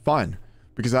convinced? Fine.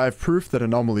 Because I have proof that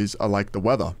anomalies are like the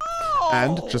weather.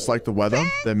 And, just like the weather,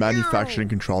 they're manufactured and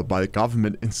controlled by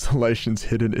government installations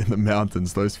hidden in the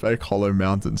mountains. Those fake hollow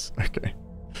mountains. Okay.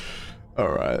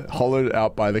 Alright. Hollowed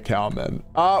out by the cowmen.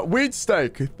 Weed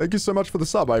Steak. Thank you so much for the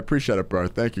sub. I appreciate it, bro.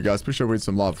 Thank you, guys. Appreciate Weed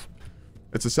some love.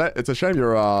 It's a shame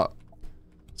your,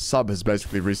 sub has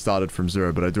basically restarted from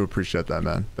 0, but I do appreciate that,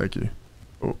 man. Thank you.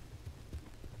 Oh.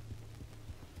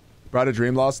 I had a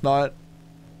dream last night.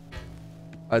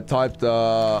 I typed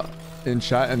in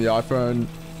chat and the iPhone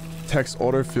text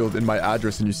autofilled in my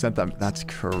address and you sent that. That's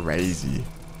crazy.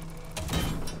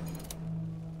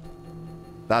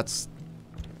 That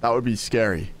would be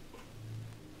scary.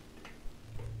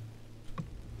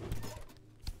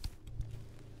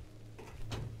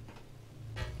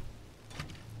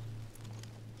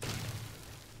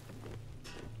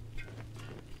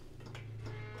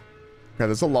 Okay,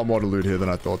 there's a lot more to loot here than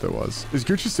I thought there was. Is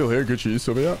Gucci still here? Gucci, you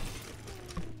still here?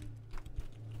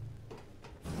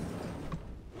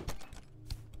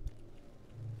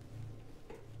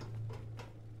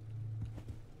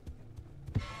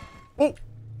 Oh!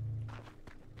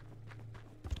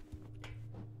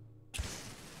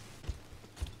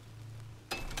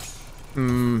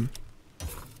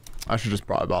 I should just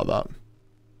brag about that.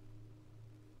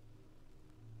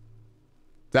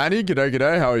 Danny, g'day,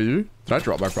 g'day. How are you? Did I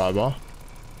drop my pry bar?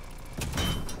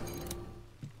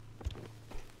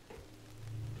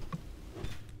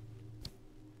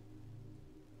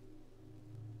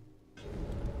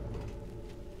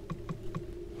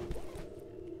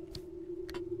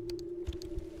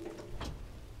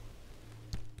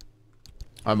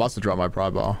 I must have dropped my pry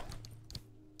bar.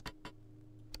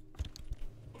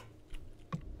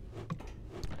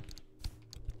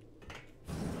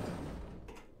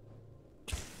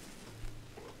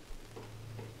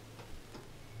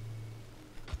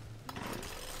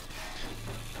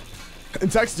 In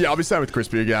text, yeah, I'll be staying with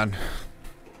Crispy again.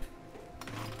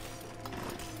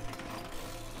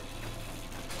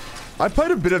 I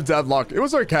played a bit of Deadlock. It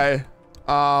was okay.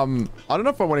 I don't know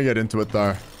if I want to get into it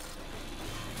though.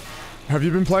 Have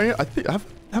you been playing it? I think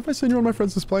have I seen you on my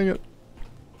friends list playing it?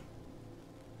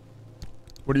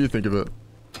 What do you think of it?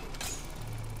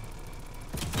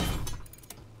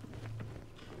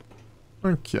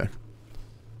 Okay.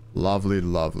 Lovely,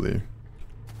 lovely.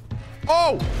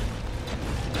 Oh!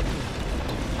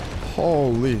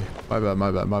 Holy. My bad, my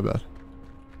bad, my bad.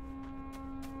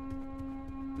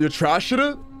 You're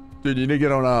trashing it? Dude, you need to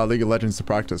get on League of Legends to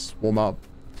practice. Warm up.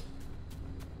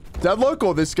 Deadlock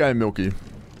or this game, Milky?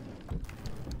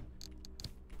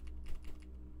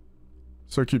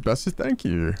 So cute, besties. Thank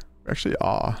you. We actually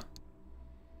are.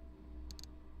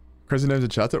 Crazy names in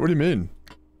chat. What do you mean?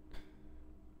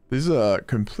 These are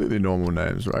completely normal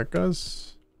names, right,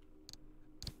 guys?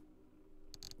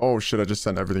 Oh, shit. I just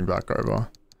sent everything back over.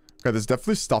 Okay, there's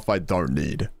definitely stuff I don't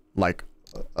need. Like,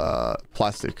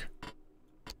 plastic.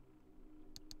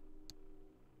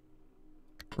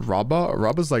 Rubber?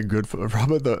 Rubber's like good for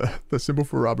rubber. The symbol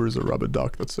for rubber is a rubber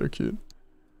duck. That's so cute.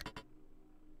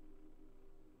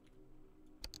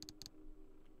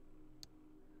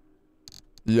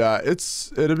 Yeah,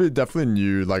 it'll be definitely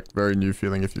new, like very new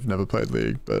feeling if you've never played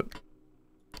League, but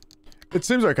it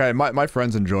seems okay. My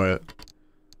friends enjoy it,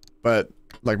 but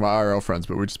like my IRL friends,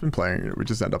 but we've just been playing. We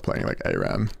just end up playing like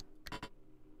ARAM.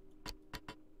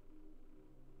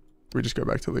 We just go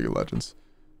back to League of Legends.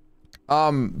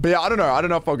 But yeah, I don't know. I don't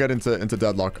know if I'll get into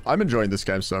Deadlock. I'm enjoying this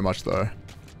game so much though.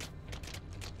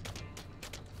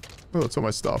 Oh, that's all my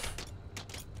stuff.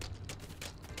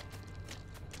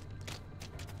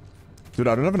 Dude,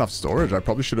 I don't have enough storage. I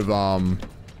probably should have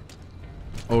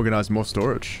organized more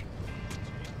storage.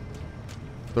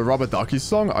 The Rubber Ducky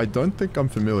song? I don't think I'm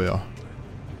familiar.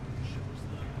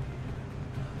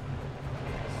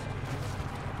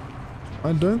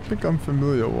 I don't think I'm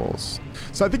familiar, Walls.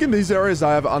 So I think in these areas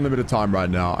I have unlimited time right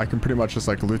now. I can pretty much just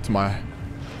like loot to my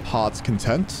heart's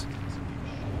content.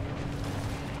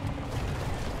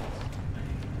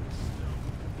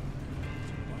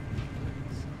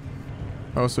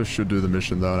 I also should do the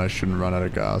mission though, and I shouldn't run out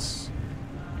of gas.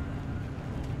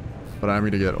 But I'm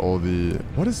gonna get all the...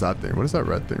 What is that thing? What is that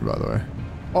red thing, by the way?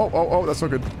 Oh, that's not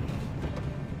good.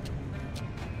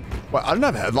 Wait, I don't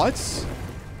have headlights?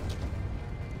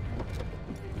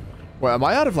 Wait, am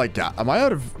I out of like gas? Am I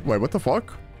out of... Wait, what the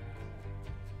fuck?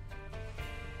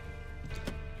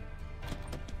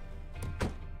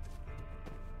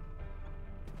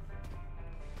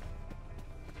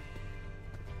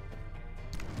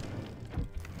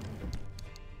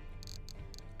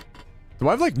 Do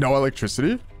I have like no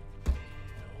electricity?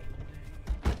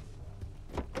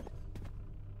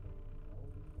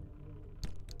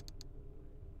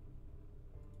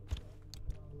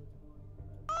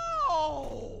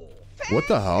 What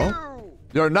the hell?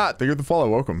 Yo, Nat, thank you for the follow.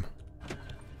 Welcome.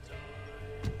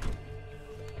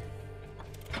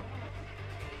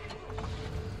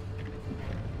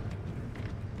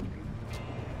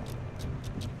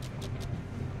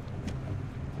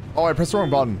 Oh, I pressed the wrong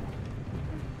button.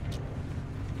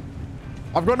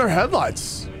 I've got no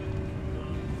headlights.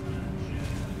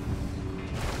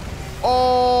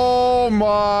 Oh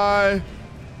my.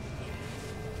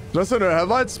 Did I say no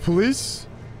headlights, police?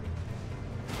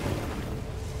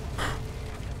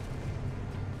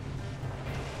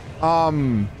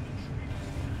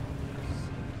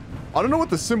 I don't know what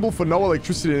the symbol for no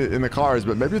electricity in the car is,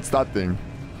 but maybe it's that thing.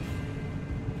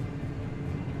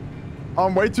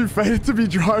 I'm way too faded to be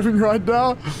driving right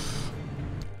now.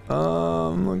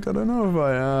 Look, I don't know if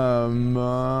I am.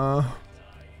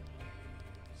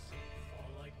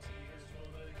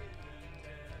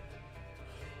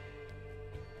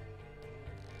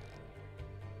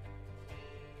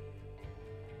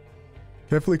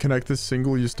 Carefully connect this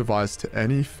single-use device to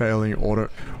any failing auto...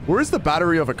 Where is the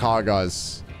battery of a car,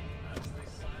 guys?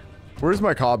 Where is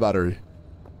my car battery?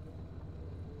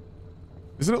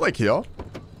 Isn't it like here?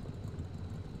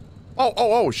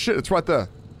 Oh, shit, it's right there.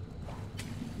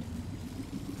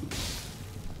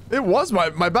 It was, my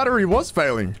battery was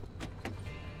failing.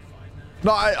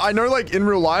 No, I know like in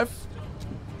real life...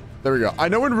 There we go. I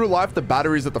know in real life the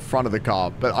battery's at the front of the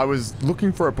car, but I was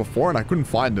looking for it before and I couldn't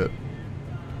find it.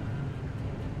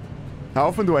 How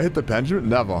often do I hit the pendulum?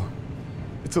 Never.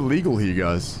 It's illegal here,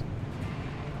 guys.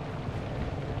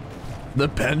 The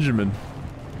pendulum.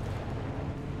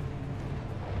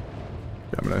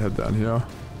 Yeah, I'm gonna head down here.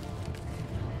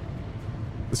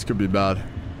 This could be bad.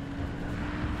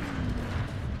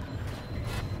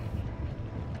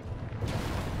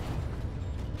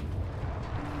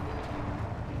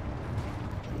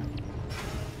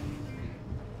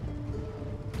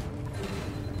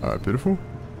 Alright, beautiful.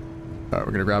 Alright,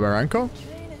 we're gonna grab our anchor.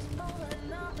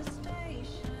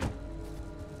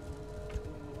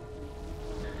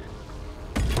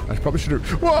 I probably should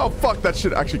have... Whoa, fuck, that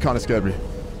shit actually kind of scared me.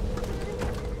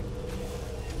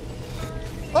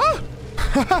 Ah!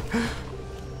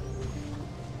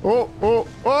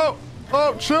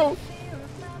 Oh, chill.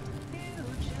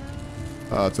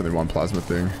 It's only one plasma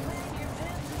thing.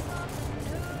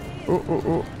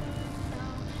 Oh.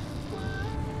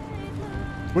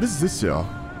 What is this here?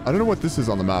 I don't know what this is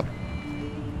on the map.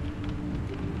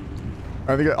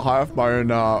 I only get high off my own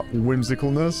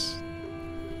whimsicalness.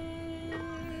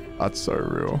 That's so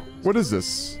real. What is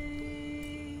this?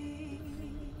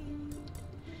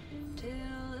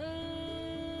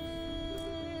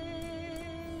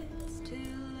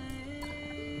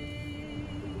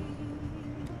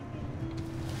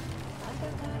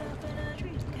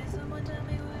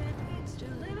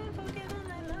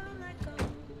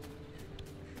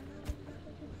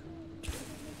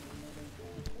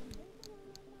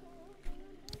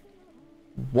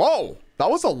 Whoa, that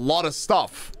was a lot of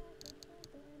stuff.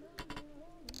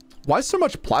 Why so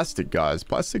much plastic, guys?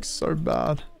 Plastic's so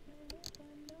bad.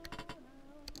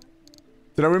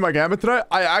 Did I win my gambit today?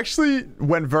 I actually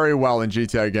went very well in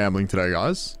GTA gambling today,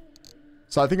 guys.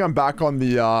 So I think I'm back on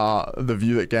the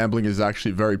view that gambling is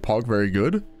actually very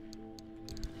good.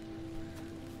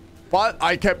 But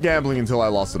I kept gambling until I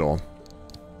lost it all.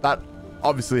 That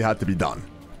obviously had to be done.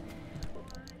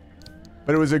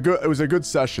 But it was a good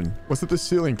session. Was it the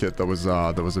ceiling kit that was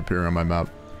appearing on my map?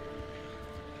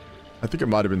 I think it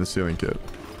might have been the ceiling kit.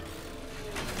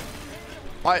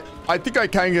 I think I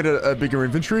can get a bigger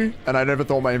inventory, and I never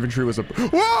thought my inventory was a...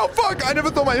 Whoa, fuck! I never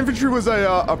thought my inventory was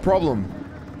a problem.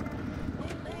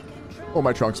 Oh,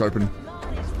 my trunk's open.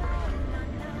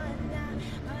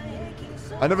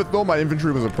 I never thought my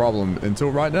inventory was a problem until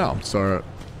right now, so...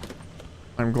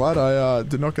 I'm glad I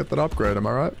did not get that upgrade, am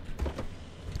I right?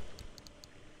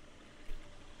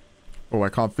 Oh, I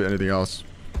can't fit anything else.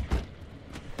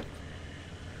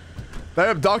 They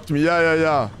abduct me.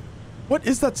 Yeah. What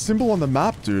is that symbol on the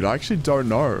map, dude? I actually don't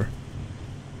know.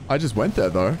 I just went there,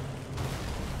 though.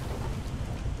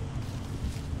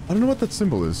 I don't know what that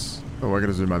symbol is. Oh, I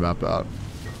gotta zoom my map out.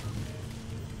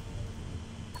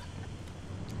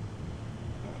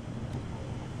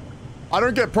 I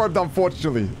don't get probed,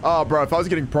 unfortunately. Oh, bro, if I was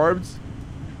getting probed,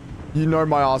 you know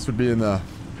my ass would be in there.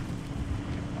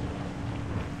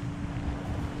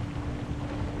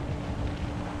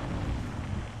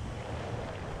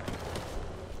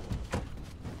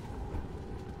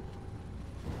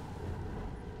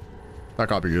 That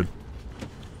can't be good.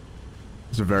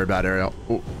 This is a very bad area.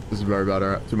 Oh, this is a very bad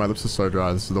area. Dude, my lips are so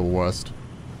dry. This is the worst.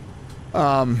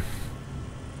 I'm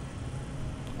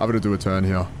gonna do a turn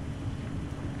here.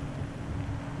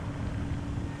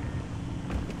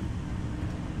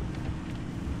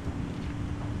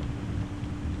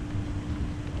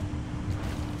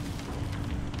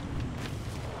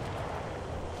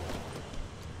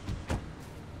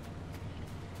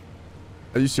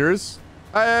 Are you serious?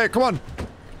 Hey, come on.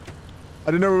 I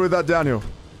didn't know we were that downhill.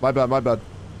 My bad.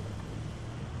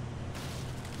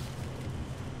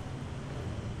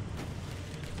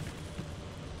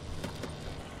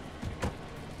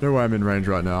 No way I'm in range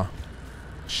right now.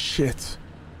 Shit.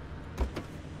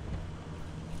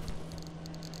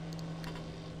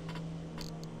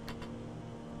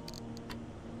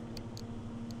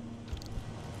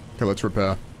 Okay, let's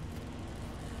repair.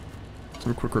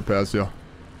 Some quick repairs here.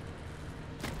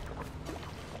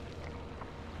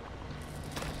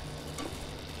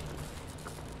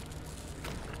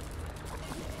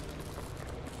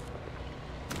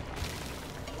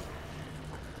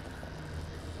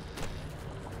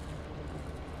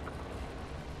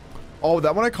 Oh,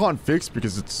 that one I can't fix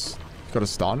because it's got a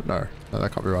stun. No,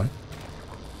 that can't be right.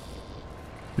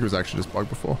 It was actually just bugged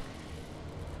before.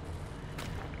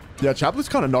 Yeah, Chaplet's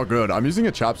kind of not good. I'm using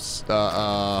a Chaps,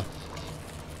 a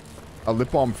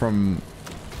lip balm from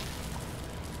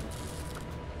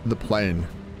the plane.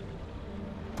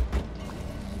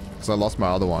 Because I lost my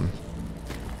other one.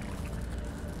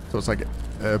 So it's like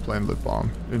airplane lip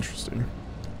balm. Interesting.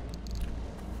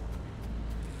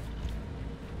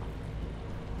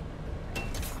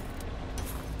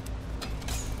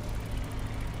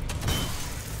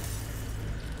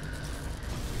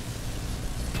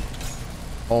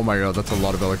 Oh my god, that's a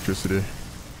lot of electricity.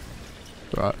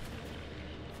 Right.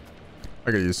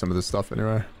 I gotta use some of this stuff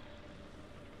anyway.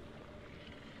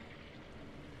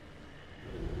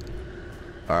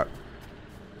 Alright.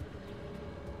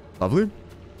 Lovely.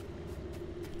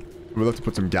 We'll have to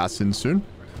put some gas in soon.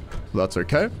 So that's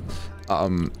okay.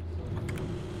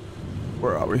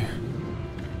 Where are we?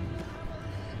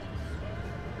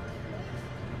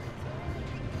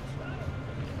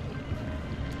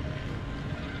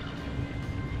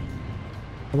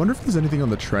 I wonder if there's anything on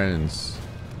the trains.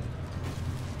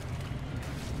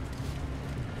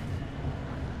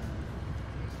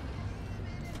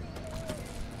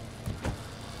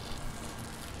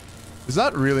 Is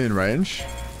that really in range?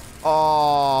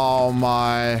 Oh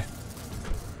my.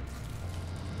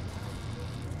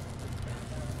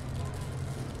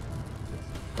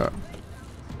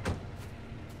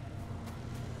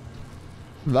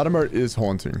 That emote is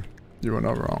haunting. You are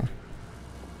not wrong.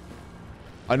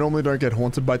 I normally don't get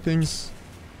haunted by things,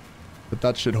 but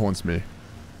that shit haunts me.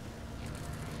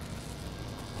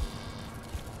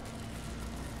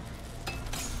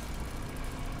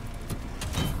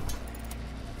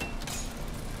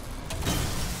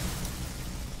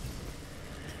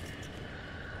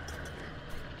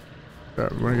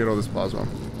 Okay, we're gonna get all this plasma.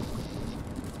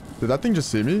 Did that thing just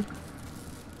see me?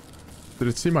 Did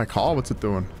it see my car? What's it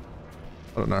doing?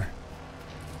 I don't know.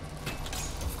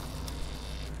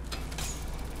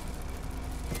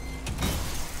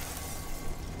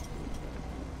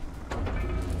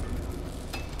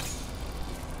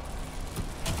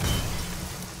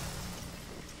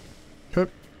 Okay.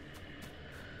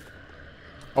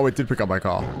 Oh, it did pick up my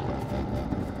car.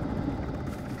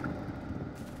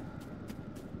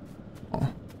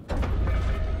 Oh.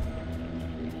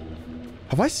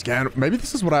 Have I scanned? Maybe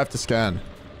this is what I have to scan.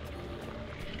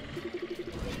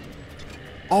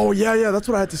 Oh, yeah, that's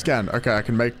what I had to scan. Okay, I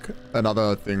can make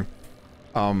another thing.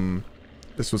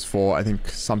 This was for, I think,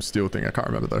 some steel thing. I can't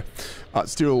remember, though.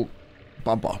 Steel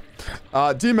bumper.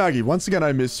 Dear Maggie, once again,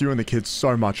 I miss you and the kids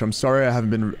so much. I'm sorry I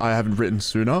haven't written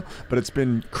sooner, but it's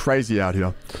been crazy out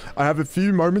here. I have a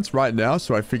few moments right now,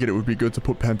 so I figured it would be good to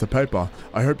put pen to paper.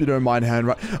 I hope you don't mind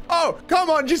handwriting. Oh,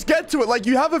 come on, just get to it. Like,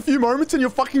 you have a few moments and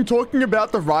you're fucking talking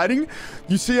about the writing.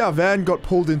 You see, our van got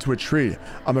pulled into a tree.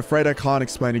 I'm afraid I can't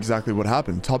explain exactly what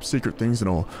happened. Top secret things and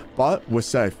all, but we're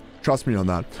safe. Trust me on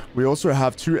that. We also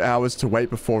have 2 hours to wait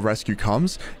before rescue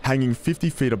comes, hanging 50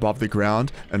 feet above the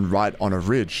ground and right on a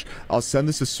ridge. I'll send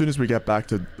this as soon as we get back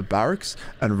to the barracks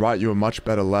and write you a much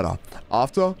better letter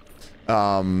after.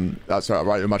 I'll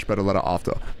write you a much better letter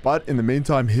after. But in the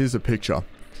meantime, here's a picture.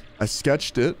 I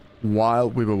sketched it while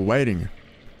we were waiting.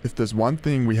 If there's one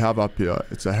thing we have up here,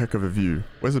 it's a heck of a view.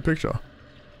 Where's the picture?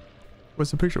 Where's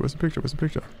the picture? Where's the picture? Where's the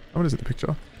picture? Oh, what is it, the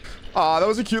picture? Ah, that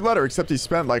was a cute letter, except he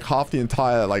spent like half the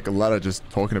entire like letter just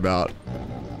talking about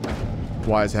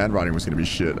why his handwriting was going to be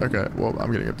shit. Okay, well,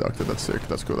 I'm getting abducted. That's sick.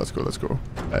 That's cool. That's cool. That's cool.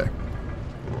 Hey.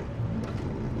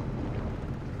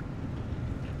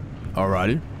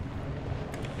 Alrighty.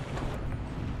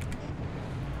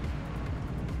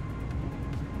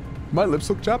 My lips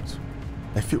look chapped.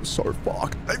 I feel so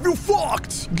fucked. I feel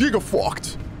fucked. Giga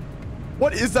fucked.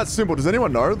 What is that symbol? Does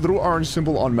anyone know? Little orange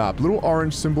symbol on map. Little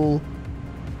orange symbol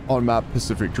on map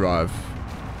Pacific Drive.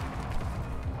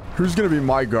 Who's gonna be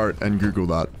my goat and Google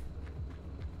that?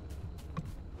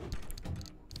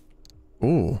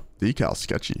 Oh, decal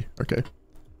sketchy. Okay.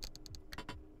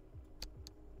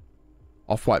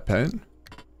 Off-white paint.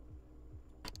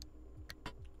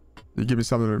 You give me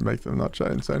something to make them not show.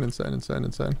 Insane, insane, insane,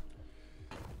 insane.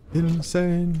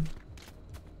 Insane.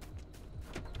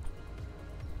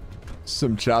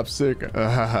 Some chapstick.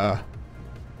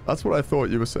 That's what I thought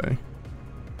you were saying.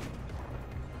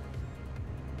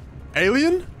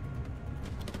 Alien?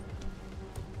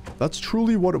 That's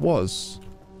truly what it was.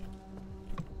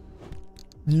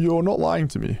 You're not lying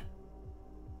to me.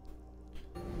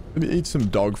 Let me eat some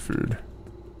dog food.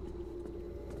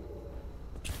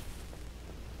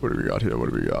 What do we got here? What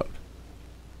do we got?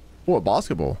 Oh, a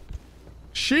basketball.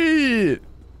 Shit!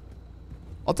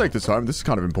 I'll take this home. This is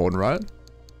kind of important, right?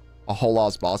 A whole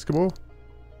ass basketball.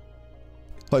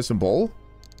 Play some ball.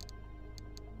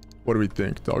 What do we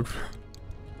think? Dog food.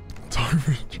 Dog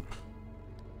food.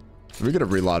 Let me get a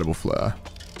relightable flare.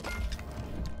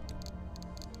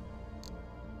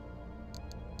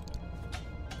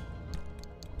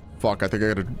 Fuck, I think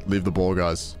I gotta leave the ball,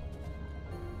 guys.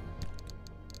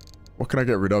 What can I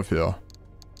get rid of here?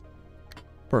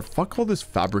 Bro, fuck all this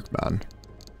fabric, man.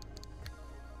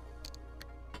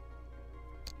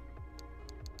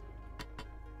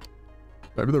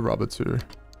 Maybe the rubber too.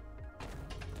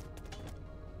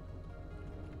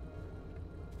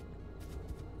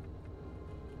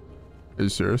 Are you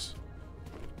serious?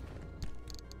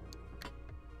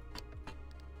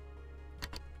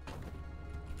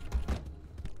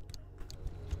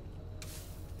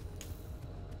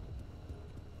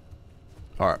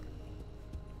 Alright.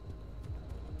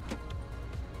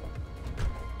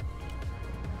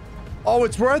 Oh,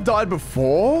 it's where I died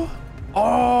before?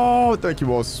 Oh, thank you,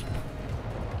 boss.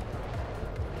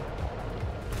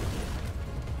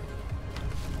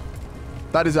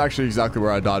 That is actually exactly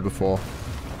where I died before.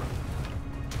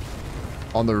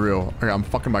 On the real. Okay, I'm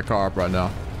fucking my car up right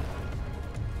now.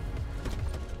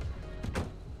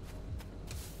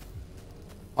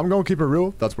 I'm gonna keep it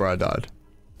real. That's where I died.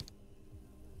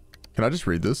 Can I just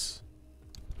read this?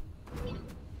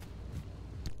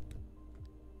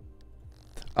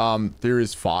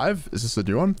 Theories 5. Is this a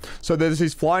new one? So there's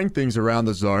these flying things around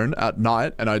the zone at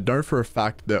night, and I know for a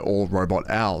fact they're all robot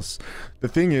owls. The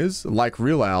thing is, like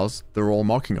real owls, they're all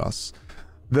mocking us.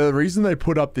 The reason they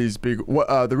put up these big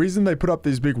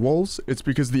walls, it's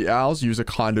because the owls use a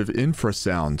kind of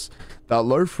infrasound, that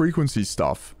low frequency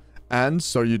stuff, and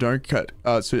so you don't get,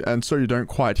 so you don't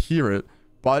quite hear it,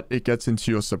 but it gets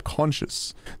into your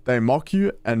subconscious. They mock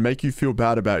you and make you feel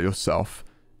bad about yourself,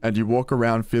 and you walk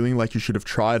around feeling like you should have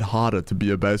tried harder to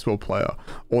be a baseball player,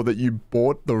 or that you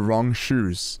bought the wrong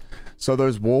shoes. So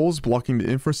those walls blocking the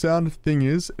infrasound, thing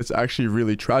is, it's actually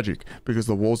really tragic because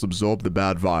the walls absorb the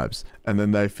bad vibes and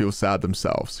then they feel sad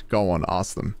themselves. Go on,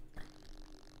 ask them.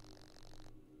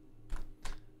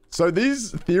 So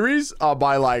these theories are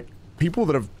by like people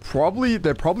that have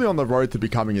they're probably on the road to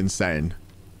becoming insane,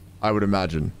 I would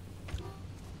imagine.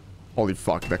 Holy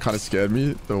fuck, that kind of scared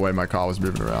me the way my car was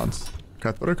moving around. Okay,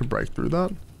 I thought I could break through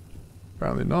that.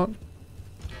 Apparently not.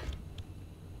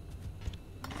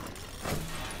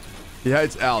 He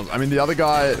hates owls. I mean, the other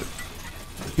guy,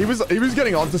 he was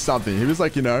getting onto something. He was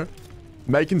like, you know,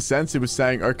 making sense. He was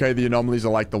saying, okay, the anomalies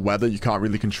are like the weather. You can't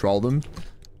really control them.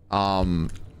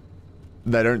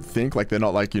 They don't think, like, they're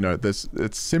not like, you know,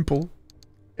 it's simple.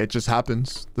 It just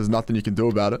happens. There's nothing you can do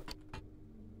about it.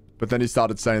 But then he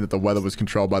started saying that the weather was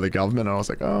controlled by the government. And I was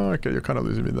like, oh, okay, you're kind of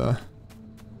losing me there.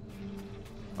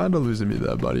 Kind of losing me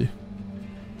there, buddy.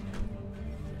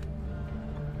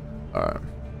 All right.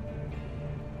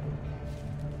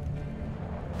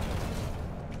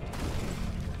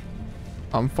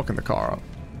 I'm fucking the car up.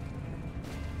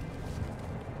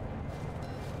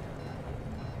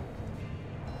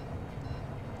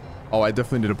 Oh, I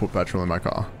definitely need to put petrol in my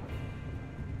car.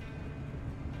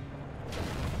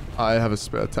 I have a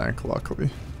spare tank, luckily.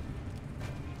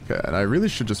 Okay, and I really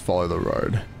should just follow the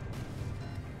road.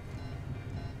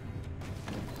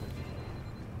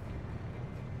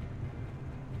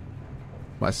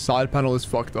 My side panel is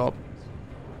fucked up.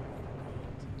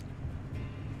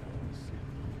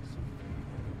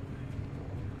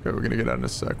 Okay, we're gonna get out in a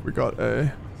sec. We got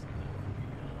an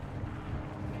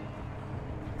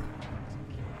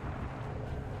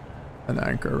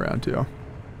anchor around here.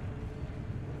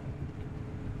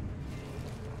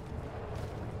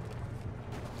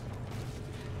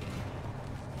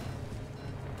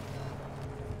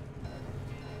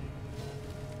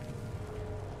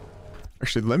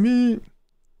 Actually, let me...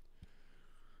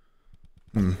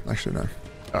 actually, no.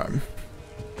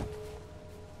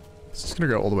 It's just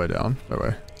gonna go all the way down. No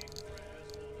way.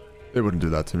 They wouldn't do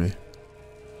that to me.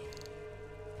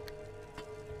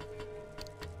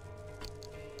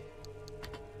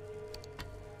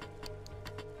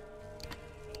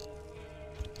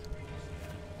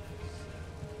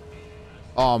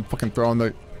 Oh, I'm fucking throwing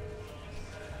the...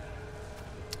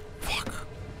 Fuck.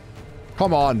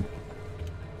 Come on.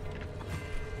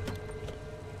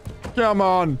 Come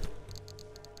on.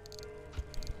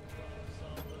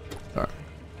 Alright.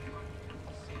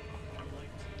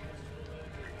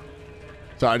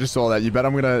 So I just saw that. You bet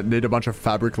I'm gonna need a bunch of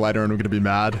fabric later and I'm gonna be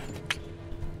mad.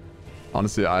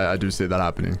 Honestly, I do see that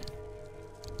happening.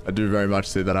 I do very much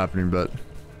see that happening, but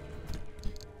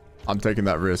I'm taking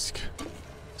that risk.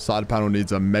 Side panel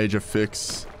needs a major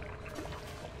fix.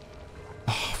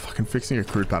 Oh, fucking fixing a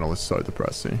crew panel is so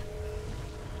depressing.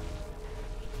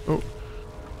 Oh.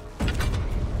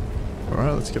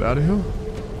 Alright, let's get out of here.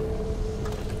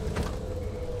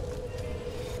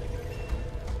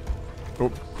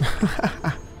 Oh.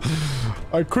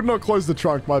 I could not close the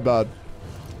trunk, my bad.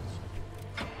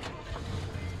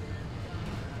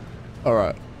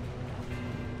 Alright.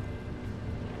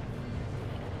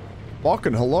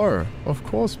 Bakken, hello. Of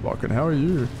course, Bakken. How are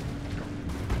you?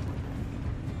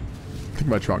 I think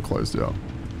my trunk closed out.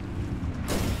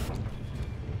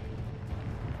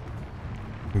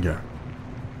 Okay.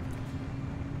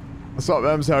 What's up,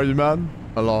 Ems? How are you, man?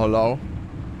 Hello, hello.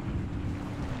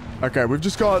 Okay, we've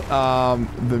just got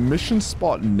the mission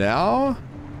spot now.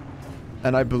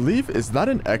 And I believe, is that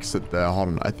an exit there? Hold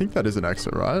on. I think that is an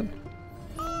exit, right?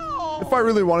 If I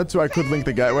really wanted to, I could link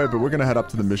the gateway, but we're going to head up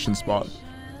to the mission spot.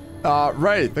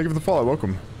 Ray, thank you for the follow.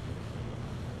 Welcome.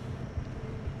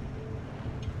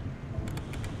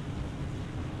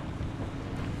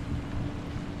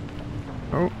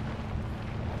 Oh.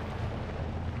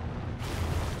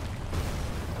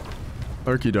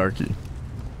 Okie dokie.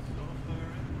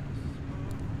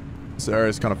 This area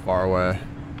is kind of far away.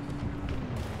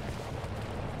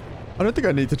 I don't think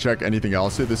I need to check anything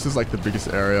else here. This is like the biggest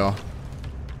area.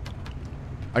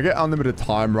 I get unlimited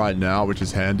time right now, which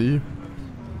is handy.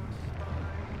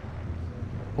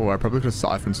 Oh, I probably could have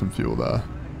siphoned some fuel there.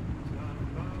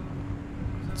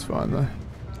 It's fine though.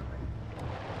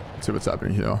 Let's see what's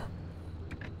happening here.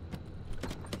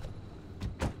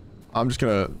 I'm just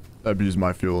gonna abuse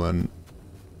my fuel and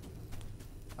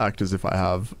act as if I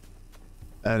have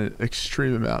an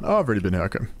extreme amount. Oh, I've already been here.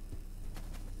 Okay.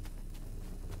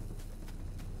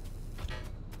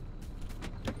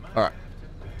 Alright.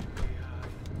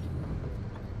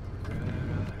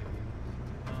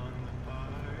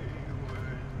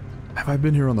 Have I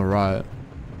been here on the right?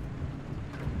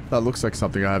 That looks like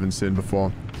something I haven't seen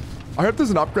before. I hope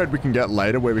there's an upgrade we can get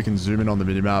later where we can zoom in on the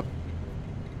minimap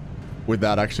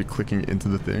without actually clicking into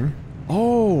the thing.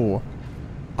 Oh!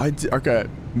 Okay.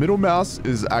 Middle mouse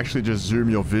is actually just zoom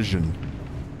your vision.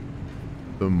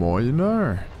 The more you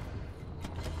know.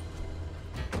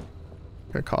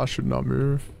 Okay, car should not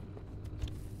move.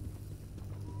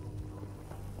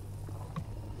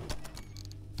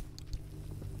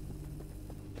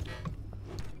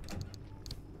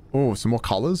 Oh, some more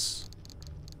colors.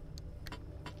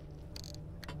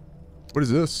 What is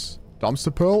this?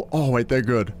 Dumpster pearl? Oh, wait, they're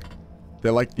good.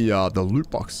 They're like the loot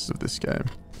boxes of this game.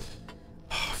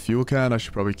 Fuel can, I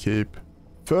should probably keep.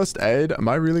 First aid. Am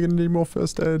I really going to need more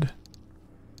first aid?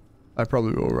 I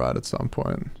probably will, right, at some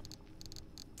point.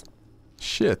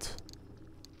 Shit.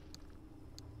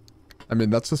 I mean,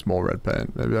 that's just more red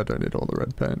paint. Maybe I don't need all the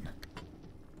red paint.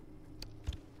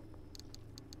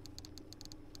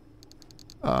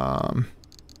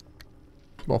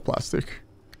 More plastic.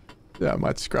 Yeah, I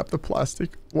might scrap the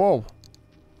plastic. Whoa.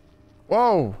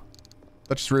 Whoa.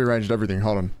 That just rearranged everything.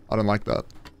 Hold on. I don't like that.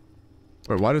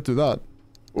 Wait, why did it do that?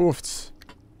 Oofs.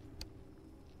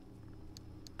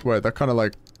 Wait, that kind of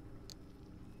like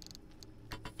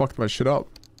fucked my shit up.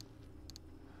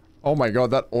 Oh my god,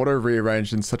 that auto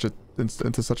rearranged in such a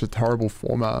into such a terrible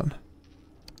format.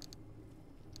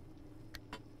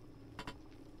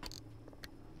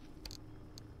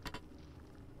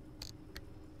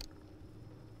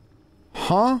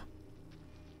 Huh?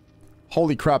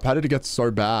 Holy crap, how did it get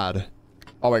so bad?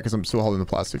 Oh wait, because I'm still holding the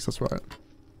plastics, that's right.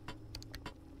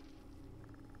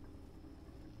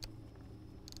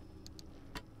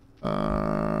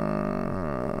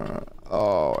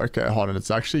 Oh, okay, hold on.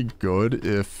 It's actually good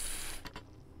if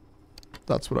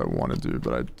that's what I want to do,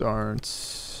 but I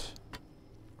don't.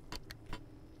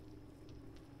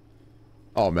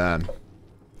 Oh man,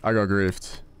 I got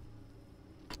griefed.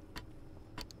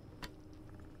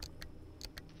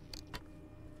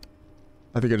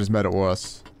 I think I just made it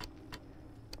worse.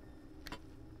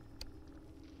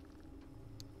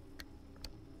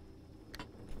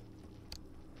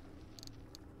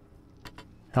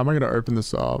 How am I going to open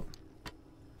this up?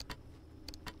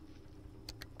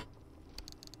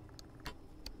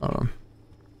 Hold on.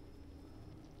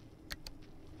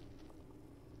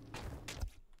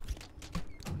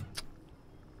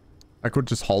 I could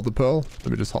just hold the pearl.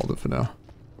 Let me just hold it for now.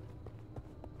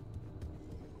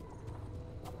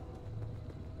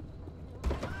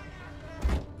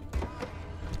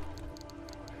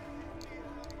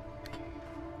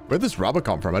 Where'd this rubber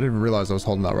come from? I didn't even realize I was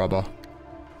holding that rubber.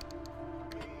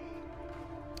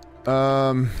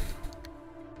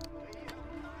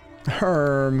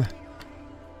 Herm.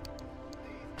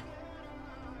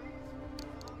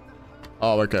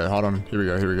 Oh, okay. Hold on. Here we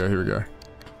go. Here we go. Here we go.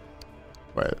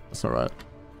 Wait, that's not right.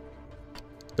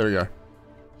 There we go.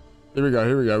 Here we go.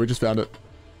 Here we go. We just found it.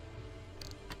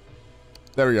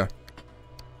 There we go.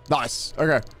 Nice.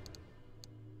 Okay.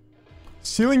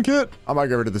 Ceiling kit? I might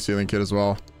get rid of the ceiling kit as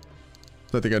well.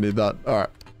 Don't think I need that. Alright.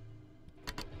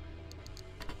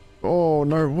 Oh,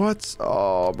 no. What?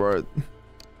 Oh, bro.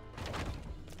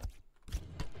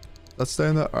 Let's stay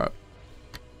in there. Alright.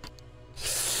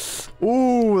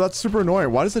 Ooh, that's super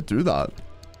annoying. Why does it do that?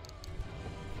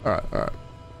 Alright, alright.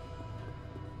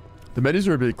 The menus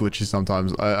are a bit glitchy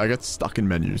sometimes. I get stuck in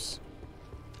menus.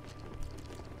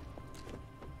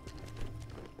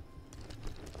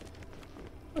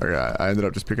 Okay, I ended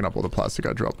up just picking up all the plastic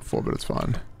I dropped before, but it's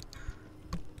fine.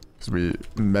 Because we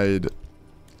made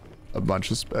a bunch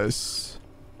of space.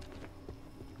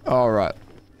 Alright.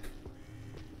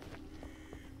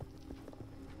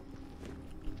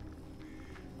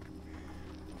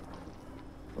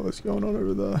 What's going on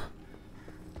over there?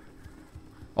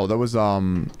 Oh, that was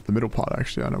the middle part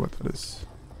actually. I know what that is.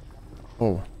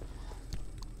 Oh.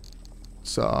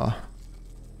 So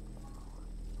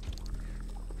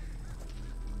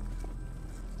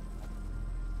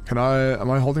am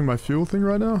I holding my fuel thing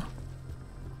right now?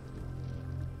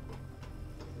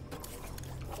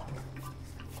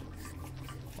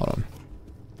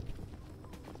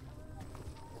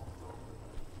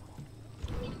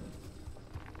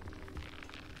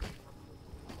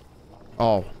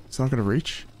 Oh, it's not gonna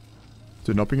reach?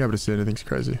 Dude, not being able to see anything's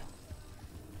crazy.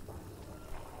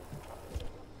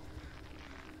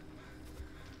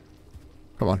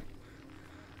 Come on.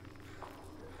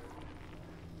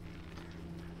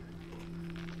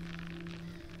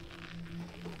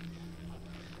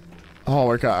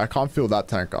 Oh, okay. I can't fill that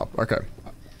tank up. Okay.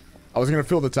 I was gonna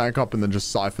fill the tank up and then just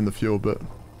siphon the fuel, but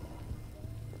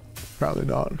apparently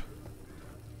not.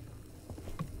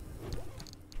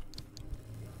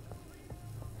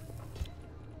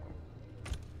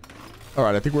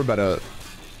 Alright, I think we're about to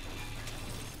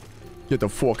get the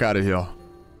fork out of here.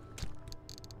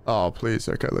 Oh, please.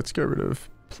 Okay, let's get rid of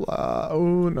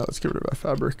oh, no, let's get rid of our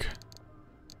fabric.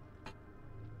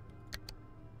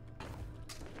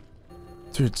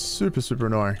 Dude, super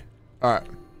annoying. Alright.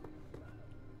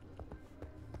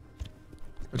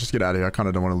 Let's just get out of here. I kind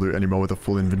of don't want to loot anymore with a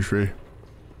full inventory.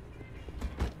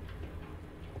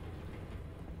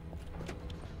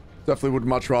 Definitely would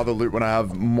much rather loot when I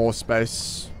have more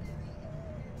space.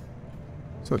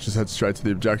 So let's just head straight to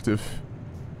the objective.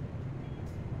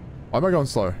 Why am I going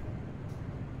slow?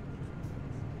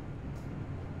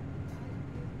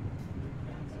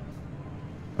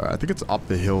 Alright, I think it's up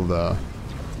the hill there.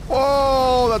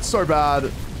 Oh, that's so bad.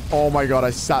 Oh my god, I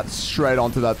sat straight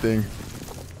onto that thing.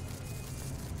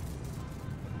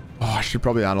 Oh, I should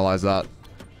probably analyze that.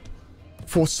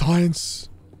 For science.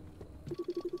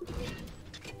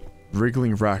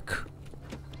 Wriggling wreck.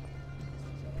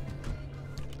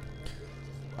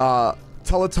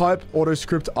 Teletype,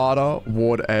 autoscript, Arda,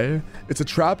 Ward A. It's a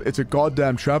trap. It's a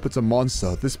goddamn trap. It's a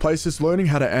monster. This place is learning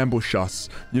how to ambush us.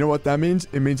 You know what that means?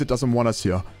 It means it doesn't want us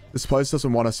here. This place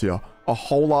doesn't want us here. A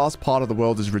whole ass part of the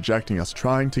world is rejecting us,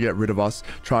 trying to get rid of us,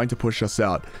 trying to push us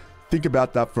out. Think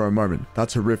about that for a moment.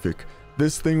 That's horrific.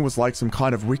 This thing was like some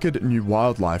kind of wicked new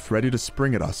wildlife ready to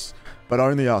spring at us. But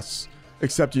only us.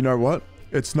 Except you know what?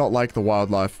 It's not like the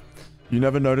wildlife. You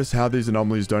never notice how these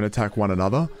anomalies don't attack one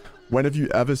another? When have you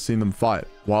ever seen them fight?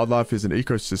 Wildlife is an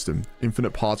ecosystem,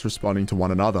 infinite parts responding to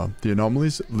one another. The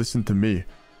anomalies listen to me.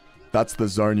 That's the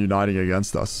zone uniting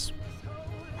against us.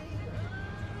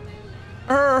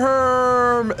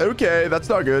 Okay, that's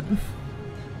not good.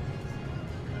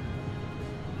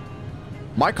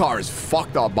 My car is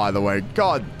fucked up, by the way.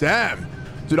 God damn.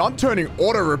 Dude, I'm turning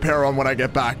auto repair on when I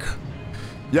get back.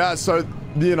 Yeah, so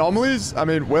the anomalies, I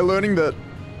mean, we're learning that,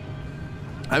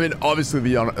 I mean, obviously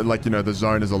the, like, you know, the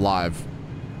zone is alive.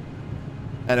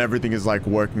 And everything is, like,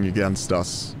 working against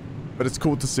us. But it's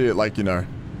cool to see it, like, you know,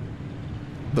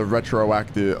 the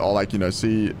retroactive, or, like, you know,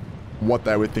 see what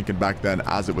they were thinking back then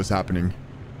as it was happening.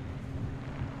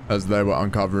 As they were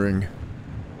uncovering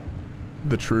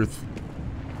the truth.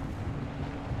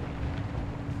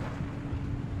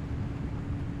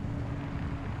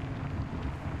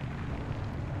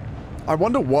 I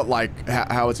wonder what, like,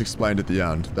 how it's explained at the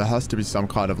end. There has to be some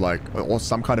kind of, like, or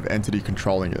some kind of entity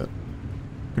controlling it.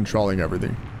 Controlling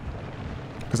everything.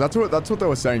 Because that's what they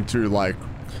were saying too, like,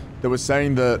 they were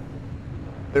saying that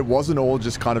it wasn't all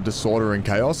just kind of disorder and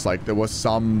chaos, like, there was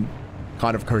some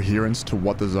kind of coherence to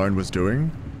what the zone was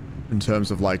doing. In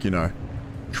terms of, like, you know,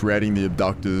 creating the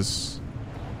abductors.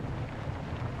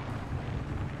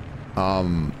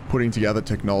 Putting together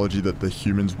technology that the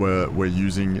humans were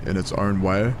using in its own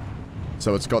way.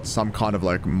 So it's got some kind of,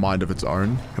 like, mind of its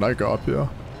own. Can I go up here?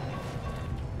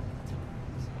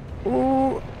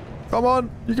 Ooh, come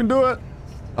on, you can do it.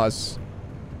 Nice.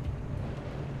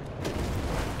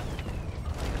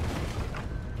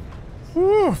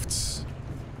 Woofed.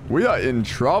 We are in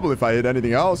trouble if I hit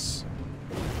anything else.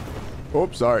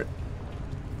 Oops, sorry.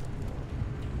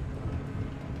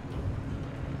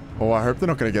 Oh, I hope they're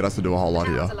not going to get us to do a whole lot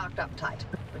here. Towers are locked up tight,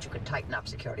 but you could tighten up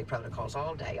security protocols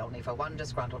all day, only for one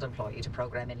disgruntled employee to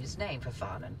program in his name for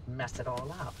fun and mess it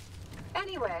all up.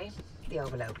 Anyway, the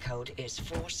overload code Is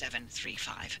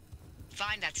 4735.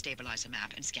 Find that stabilizer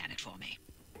map and scan it for me.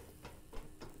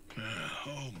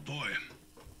 Oh boy.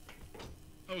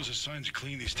 I was assigned to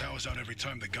clean these towers out every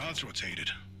time the guards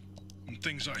rotated. And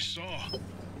things I saw.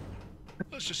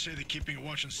 Let's just say that keeping a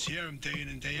watch on Sierra day in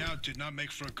and day out did not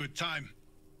make for a good time.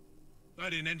 I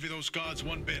didn't envy those guards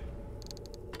one bit.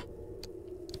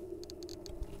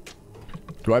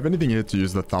 Do I have anything here to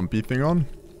use the thumpy thing on?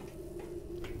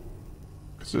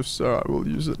 Because if so, I will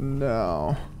use it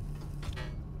now.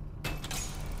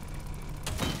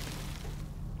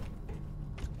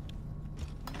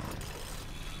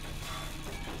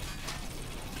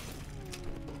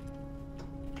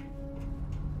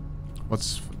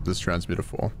 What's this transmitter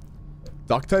for?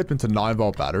 Duct tape into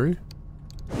 9-volt battery?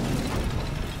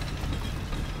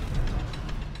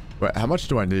 Wait, how much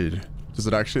do I need? Does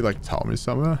it actually, like, tell me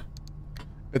somewhere?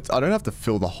 I don't have to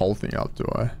fill the whole thing up, do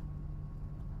I?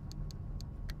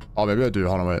 Oh, maybe I do.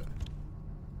 Hold on, wait.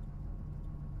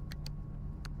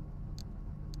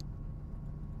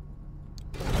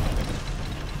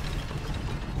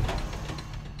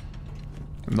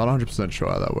 I'm not 100% sure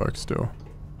how that works still.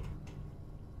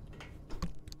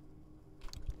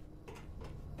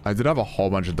 I did have a whole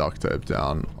bunch of duct tape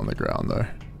down on the ground though.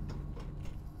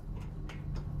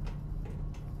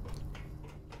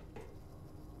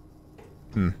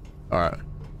 Alright.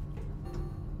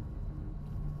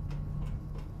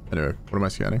 Anyway, what am I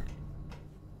scanning?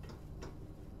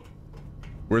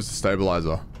 Where's the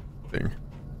stabilizer thing?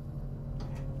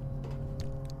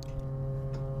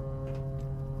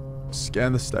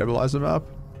 Scan the stabilizer map?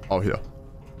 Oh, here.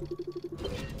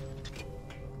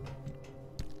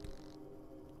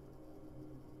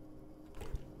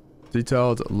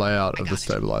 Detailed layout of the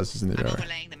stabilizers in the area.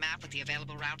 Overlaying the map with the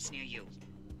available routes near you.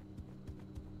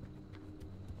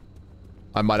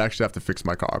 I might actually have to fix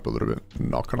my car up a little bit.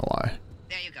 Not gonna lie.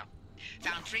 There you go.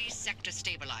 Found 3 sector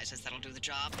stabilizers that'll do the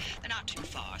job. They're not too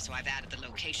far, so I've added the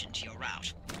location to your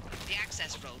route. The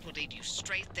access road will lead you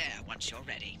straight there once you're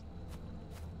ready.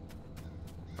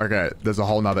 Okay, there's a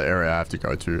whole nother area I have to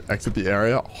go to. Exit the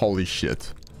area? Holy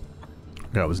shit.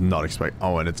 Okay, I was not expecting...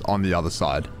 Oh, and it's on the other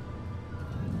side.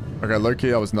 Okay,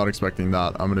 low-key, I was not expecting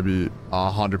that. I'm gonna be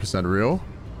 100% real.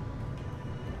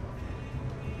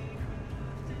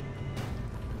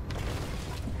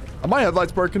 Are my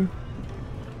headlights broken?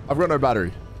 I've got no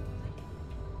battery.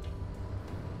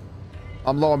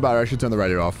 I'm low on battery. I should turn the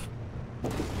radio off.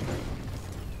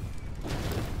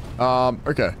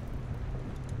 Okay.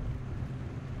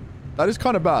 That is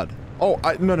kind of bad. Oh,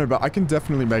 no, but I can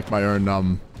definitely make my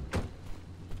own,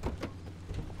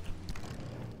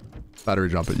 battery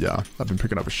jumper. Yeah, I've been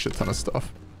picking up a shit ton of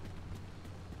stuff.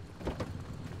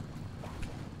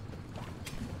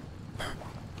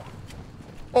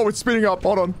 Oh, it's speeding up.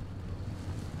 Hold on.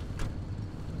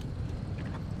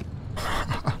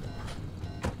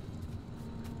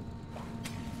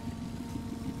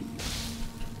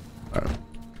 Right.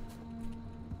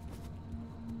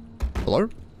 Hello?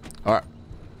 Alright.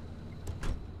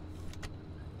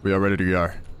 We are ready to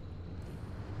go.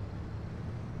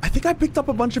 I think I picked up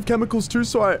a bunch of chemicals too,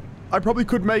 so I probably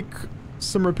could make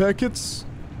some repair kits.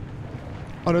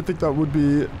 I don't think that would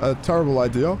be a terrible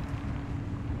idea.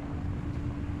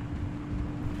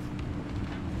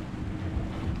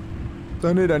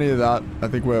 Don't need any of that. I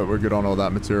think we're good on all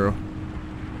that material.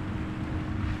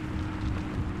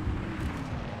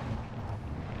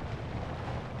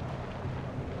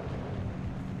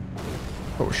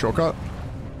 Oh, shortcut.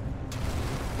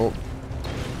 Oh.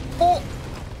 Oh!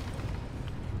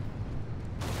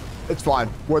 It's fine.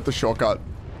 Worth the shortcut.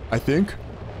 I think.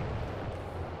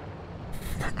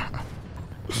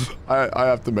 I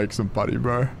have to make some putty,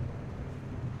 bro.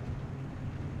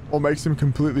 Or make some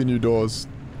completely new doors.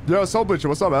 Yo, Soul Bleacher,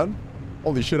 what's up, man?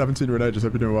 Holy shit, I haven't seen you in ages.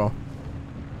 Hope you're doing well.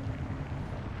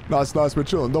 Nice, we're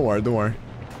chilling. Don't worry.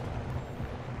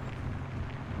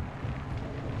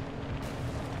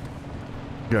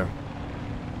 Okay.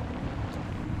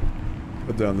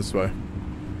 Head down this way.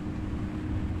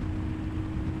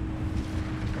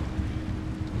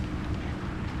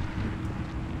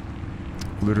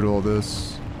 Looted all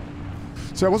this.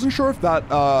 So I wasn't sure if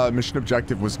that mission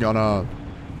objective was gonna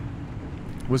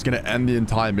end the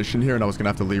entire mission here and I was gonna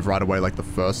have to leave right away like the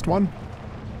first one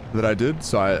that I did.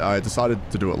 So I decided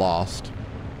to do it last,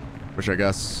 which I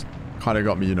guess kind of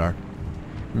got me, you know,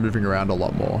 moving around a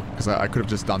lot more, because I could have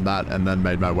just done that and then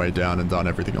made my way down and done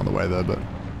everything on the way there, but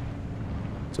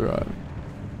it's alright.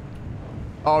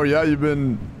 Oh yeah, you've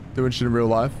been doing shit in real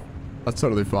life? That's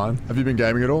totally fine. Have you been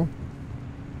gaming at all?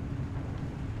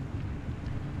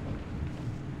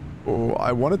 Oh,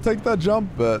 I want to take that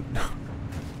jump, but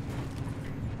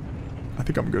I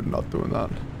think I'm good not doing that.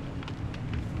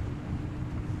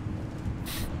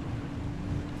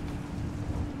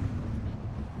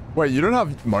 Wait, you don't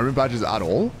have moment badges at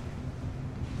all?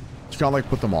 You can't like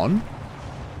put them on?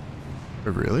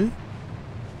 Oh, really?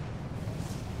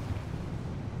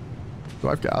 Do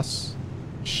I have gas?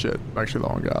 Shit, I'm actually low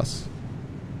on gas.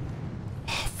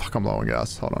 Oh, fuck, I'm low on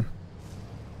gas. Hold on.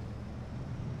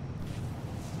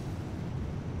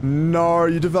 No,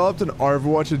 you developed an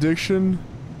Overwatch addiction?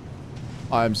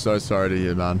 I'm so sorry to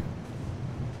hear, man.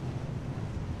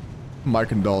 My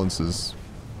condolences.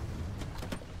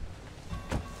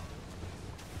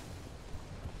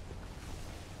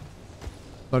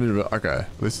 Not even, okay,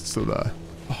 at least it's still there.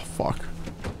 Oh, fuck.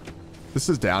 This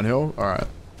is downhill? Alright.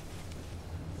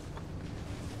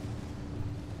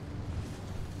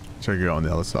 Check it out on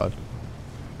the other side.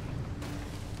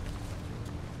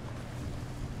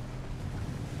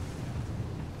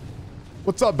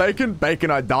 What's up, Bacon? Bacon,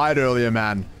 I died earlier,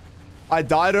 man. I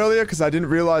died earlier because I didn't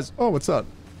realize... Oh, what's that?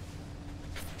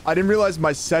 I didn't realize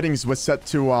my settings were set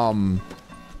to,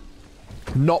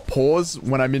 not pause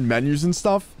when I'm in menus and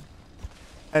stuff.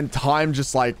 And time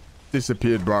just, like,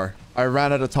 disappeared, bro. I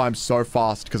ran out of time so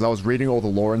fast because I was reading all the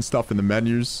lore and stuff in the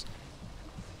menus.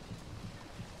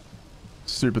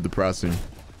 Super depressing.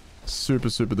 Super,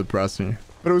 super depressing.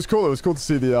 But it was cool. It was cool to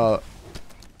see the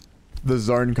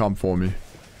zone come for me.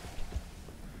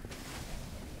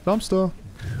 Dumpster.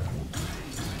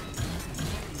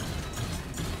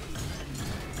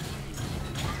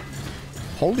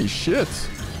 Holy shit.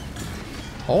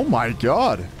 Oh my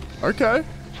god. Okay.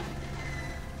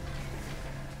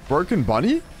 Broken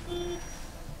bunny?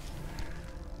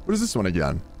 What is this one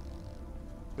again?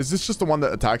 Is this just the one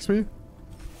that attacks me?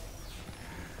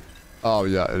 Oh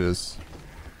yeah, it is.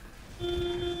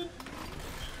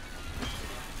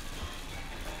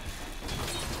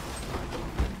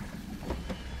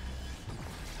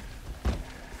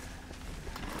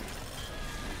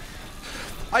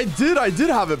 I did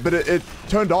have it, but it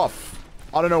turned off.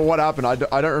 I don't know what happened. I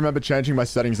don't remember changing my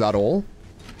settings at all.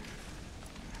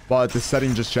 But the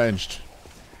setting just changed.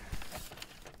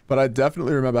 But I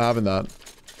definitely remember having that.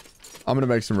 I'm gonna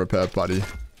make some repair putty.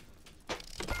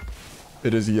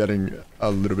 It is getting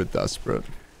a little bit desperate.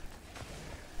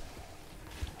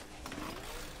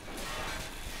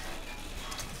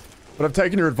 But I've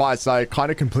taken your advice. I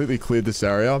kind of completely cleared this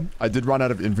area. I did run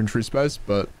out of inventory space,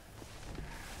 but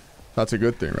that's a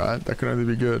good thing, right? That can only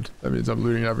be good. That means I'm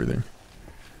looting everything.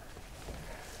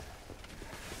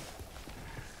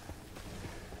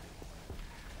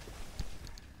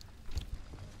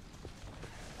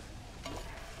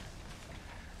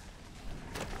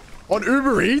 On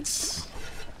Uber Eats?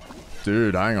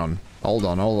 Dude, hang on. Hold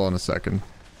on a second.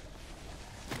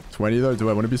 20 though? Do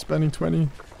I want to be spending 20?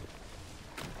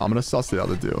 I'm gonna suss the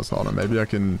other deals. Hold on, maybe I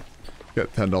can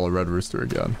get $10 Red Rooster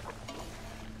again.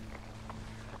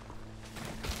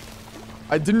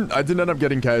 I didn't end up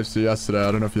getting KFC yesterday.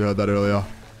 I don't know if you heard that earlier.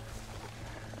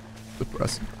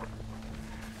 Depressing.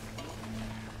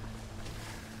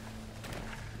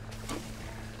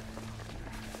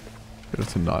 Get it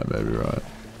tonight, maybe, right?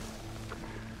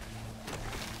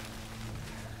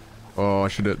 Oh, I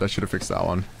should have fixed that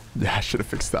one. Yeah, I should have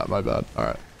fixed that. My bad. All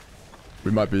right.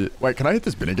 We might be... Wait, can I hit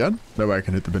this bin again? No way I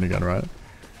can hit the bin again, right?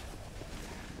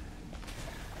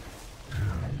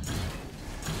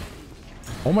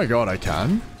 Oh my god, I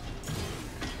can?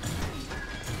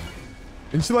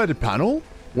 Insulated panel?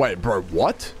 Wait, bro,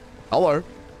 what? Hello?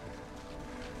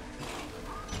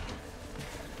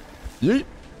 Yeet.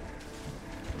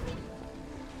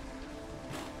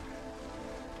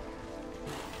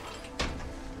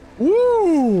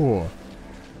 Ooh!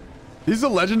 These are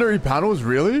legendary panels,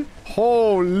 really?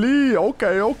 Holy,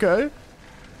 okay, okay.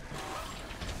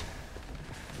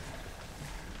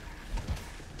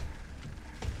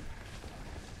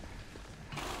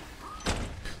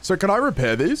 So can I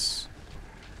repair these?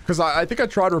 Because I think I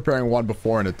tried repairing one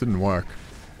before and it didn't work.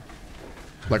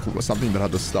 Like something that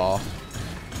had the star.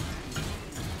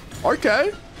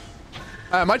 Okay.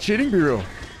 Am I cheating? Be real.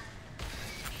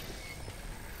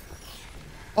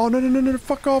 Oh, no, no, no, no,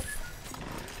 fuck off.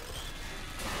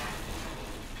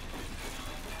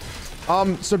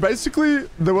 So basically,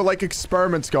 there were like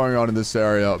experiments going on in this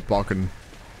area, Bakken.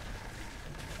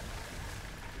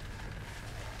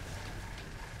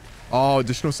 Oh,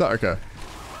 additional set, okay.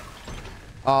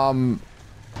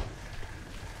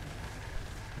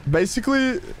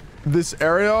 Basically, this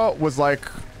area was like...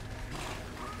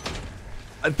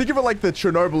 I think of it like the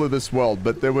Chernobyl of this world,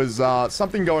 but there was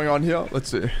something going on here. Let's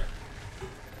see.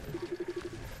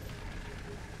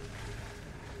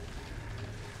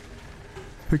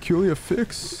 Peculiar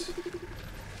fix.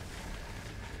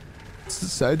 What's it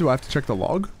say? Do I have to check the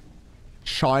log?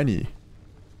 Shiny.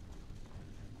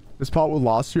 This part will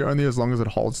last you only as long as it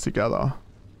holds together.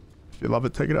 If you love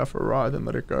it, take it out for a ride and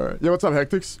let it go. Yeah, what's up,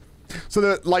 Hectics? So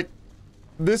that, like,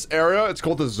 this area, it's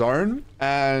called the zone,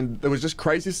 and there was just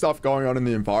crazy stuff going on in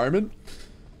the environment,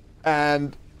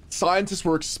 and scientists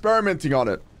were experimenting on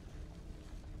it,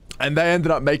 and they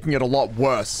ended up making it a lot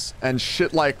worse, and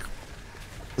shit like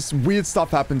this weird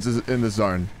stuff happens in the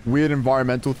zone. Weird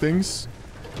environmental things.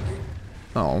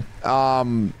 Oh.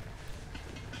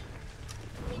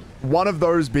 One of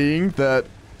those being that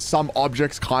some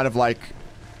objects kind of like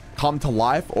come to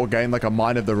life or gain like a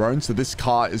mind of their own. So this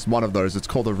car is one of those. It's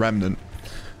called a remnant.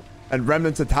 And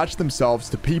remnants attach themselves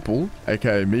to people,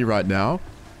 aka me right now,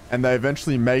 and they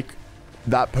eventually make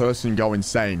that person go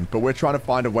insane. But we're trying to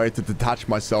find a way to detach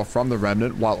myself from the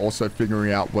remnant while also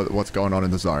figuring out what's going on in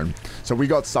the zone. So we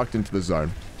got sucked into the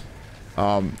zone.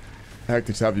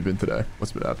 Hectics, how have you been today?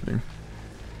 What's been happening?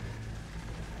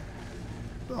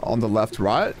 on the left,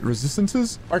 right?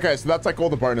 Resistances? Okay, so that's like all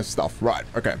the bonus stuff. Right,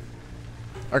 okay.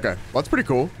 Okay, well, that's pretty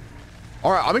cool.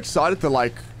 All right, I'm excited to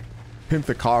like pimp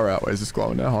the car out. Wait, is this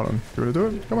glowing now? Hold on. Do you want to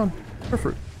do it? Come on. Go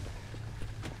for it.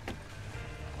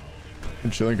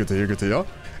 And chilling, good to hear, good to hear.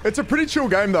 It's a pretty chill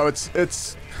game though.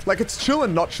 It's like it's chill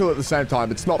and not chill at the same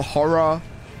time. It's not horror.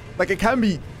 Like it can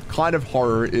be kind of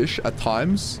horror-ish at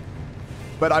times.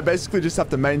 But I basically just have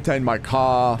to maintain my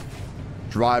car,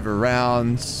 drive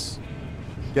around,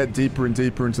 get deeper and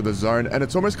deeper into the zone. And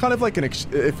it's almost kind of like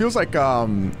it feels like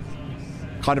kind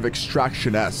of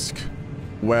extraction-esque,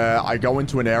 where I go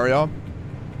into an area,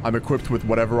 I'm equipped with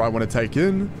whatever I want to take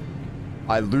in,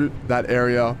 I loot that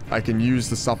area, I can use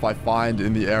the stuff I find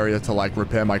in the area to like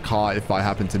repair my car if I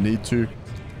happen to need to,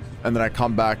 and then I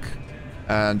come back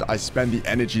and I spend the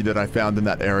energy that I found in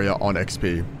that area on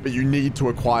XP. But you need to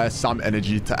acquire some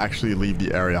energy to actually leave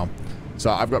the area.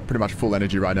 So I've got pretty much full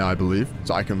energy right now, I believe,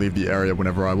 so I can leave the area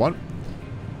whenever I want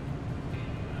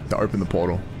to open the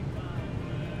portal.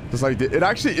 Just like it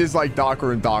actually is like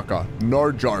darker and darker. No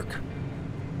joke.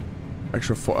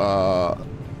 Extra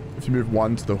if you move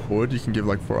one to the hood, you can give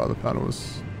like 4 other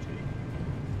panels.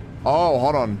 Oh,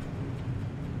 hold on.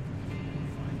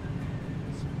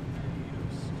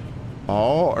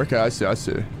 Oh, okay, I see, I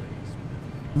see.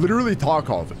 Literally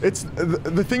Tarkov. It's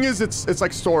the thing is it's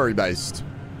like story based.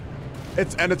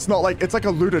 It's not like it's like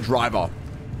a looter driver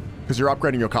because you're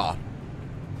upgrading your car.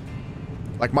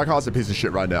 Like my car's a piece of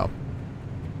shit right now.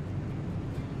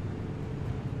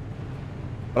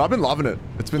 But I've been loving it.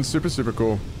 It's been super, super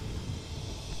cool.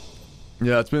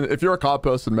 Yeah, it's been, if you're a car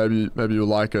person, maybe you'll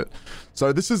like it.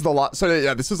 So this is the so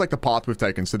yeah, this is like the path we've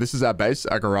taken. So this is our base,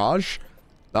 our garage.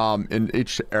 In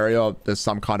each area, there's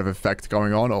some kind of effect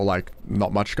going on or like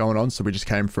not much going on. So we just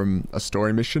came from a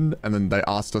story mission and then they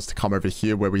asked us to come over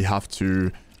here where we have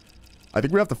to, I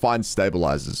think we have to find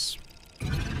stabilizers.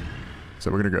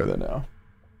 So we're going to go there now.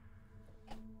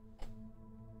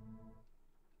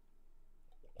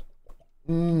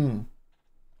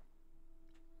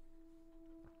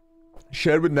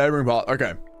 Shared with neighboring part.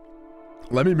 Okay.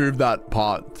 Let me move that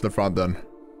part to the front then.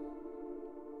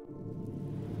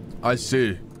 I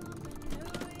see.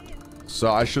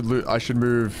 So I should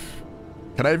move.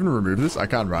 Can I even remove this? I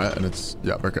can, right? And it's,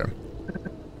 yeah, okay.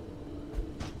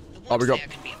 Oh, we got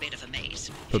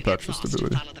perpetual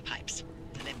stability. Follow the pipes.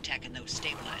 The limb tech and those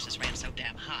stabilizers ran so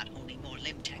damn hot, only more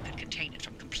limb tech could contain it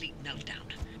from complete meltdown.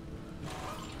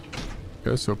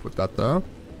 Okay, so I'll put that there.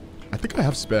 I think I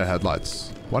have spare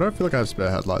headlights. Why do I feel like I have spare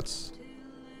headlights?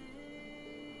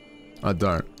 I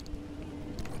don't.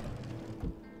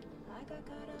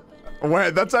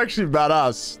 Wait, that's actually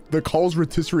badass. The Cole's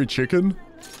rotisserie chicken.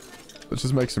 Let's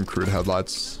just make some crude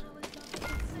headlights.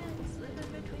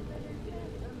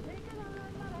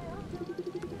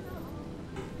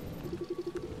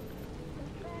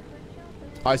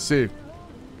 I see.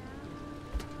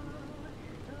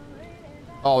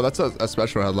 Oh, that's a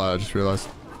special headlight, I just realized.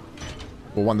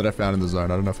 Well, one that I found in the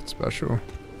zone. I don't know if it's special.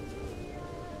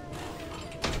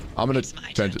 I'm gonna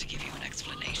change it.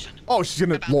 Oh, she's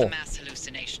gonna law. The mass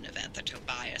hallucination event that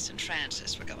Tobias and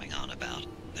Francis were going on about.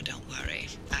 But don't worry,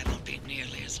 I won't be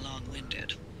nearly as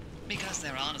long-winded. Because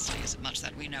there honestly isn't much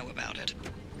that we know about it.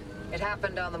 It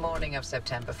happened on the morning of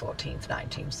September 14th,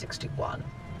 1961.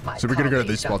 So we're gonna go to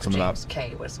these spots on the map. James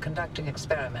K was conducting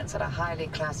experiments at a highly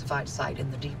classified site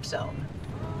in the Deep Zone.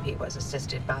 He was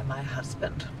assisted by my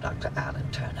husband, Dr. Alan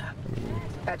Turner.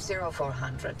 At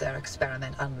 0400, their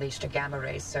experiment unleashed a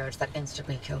gamma-ray surge that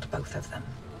instantly killed both of them.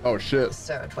 Oh, shit. The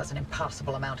surge was an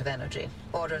impossible amount of energy,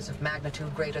 orders of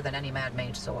magnitude greater than any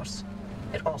man-made source.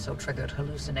 It also triggered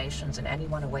hallucinations in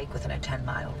anyone awake within a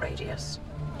 10-mile radius.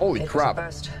 Holy crap. It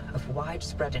was a burst of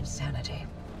widespread insanity,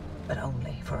 but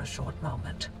only for a short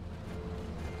moment.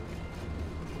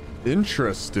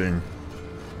 Interesting.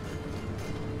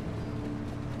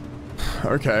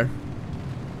 Okay.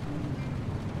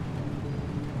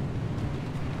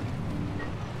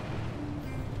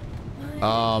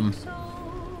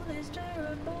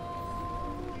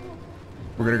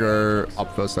 We're gonna go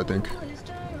up first, I think.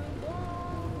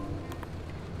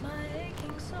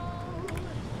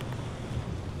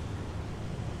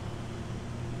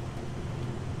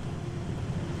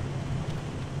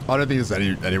 I don't think there's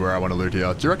anywhere I want to loot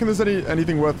here. Do you reckon there's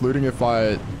anything worth looting if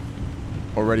I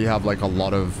already have like a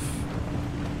lot of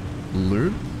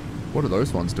loot? What are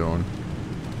those ones doing?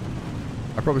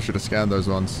 I probably should have scanned those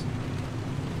ones.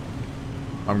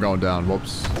 I'm going down.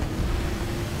 Whoops.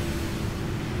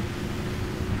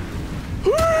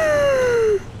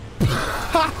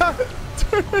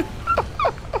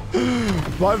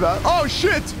 My bad. Oh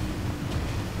shit!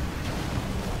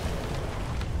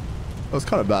 That was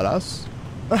kind of badass.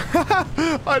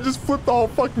 I just flipped the whole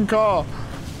fucking car.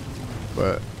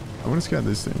 But I want to scan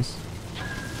these things.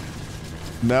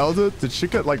 Nailed it. Did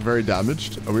shit get like very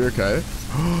damaged? Are we okay?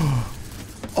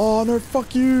 Oh no,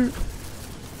 fuck you.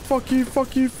 Fuck you,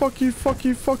 fuck you, fuck you, fuck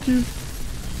you, fuck you.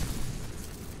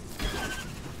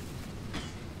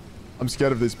 I'm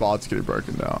scared of these parts getting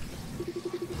broken now.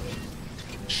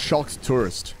 Shocked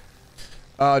tourist.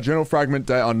 General fragment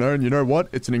day unknown. You know what?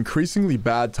 It's an increasingly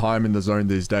bad time in the zone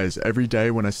these days. Every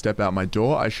day when I step out my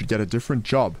door, I should get a different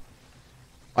job.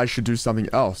 I should do something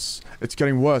else. It's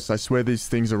getting worse. I swear these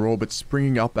things are all but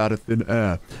springing up out of thin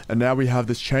air. And now we have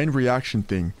this chain reaction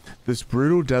thing. This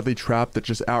brutal, deadly trap that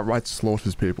just outright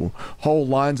slaughters people. Whole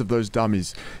lines of those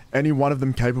dummies. Any one of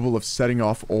them capable of setting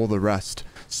off all the rest.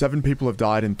 7 people have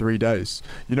died in 3 days.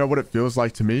 You know what it feels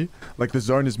like to me? Like the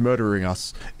zone is murdering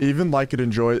us. Even like it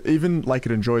enjoys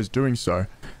doing so.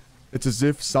 It's as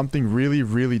if something really,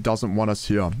 really doesn't want us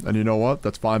here. And you know what?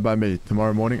 That's fine by me.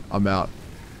 Tomorrow morning, I'm out.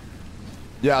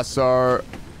 Yeah, so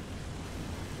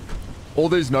all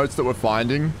these notes that we're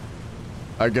finding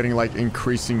are getting like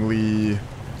increasingly,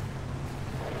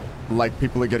 like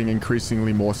people are getting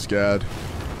increasingly more scared,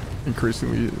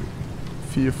 increasingly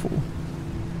fearful.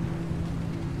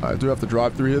 I do have to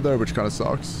drive through here though, which kind of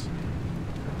sucks.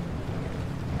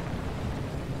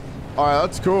 Alright,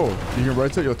 that's cool. You can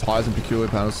rotate your tires and peculiar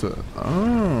panels to...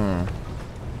 Oh.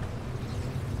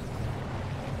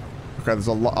 Okay, there's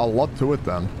a lot to it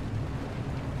then.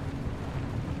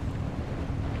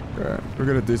 Okay, we've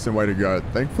got a decent way to go.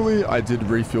 Thankfully, I did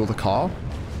refuel the car.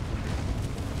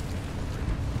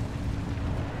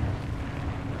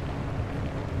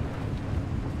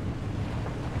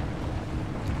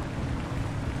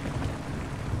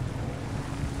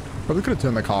 Probably could have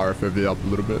turned the car FOV up a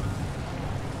little bit.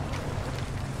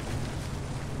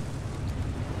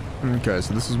 Okay,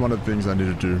 so this is one of the things I need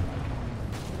to do.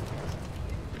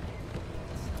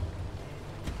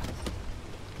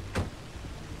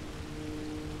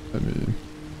 Let me...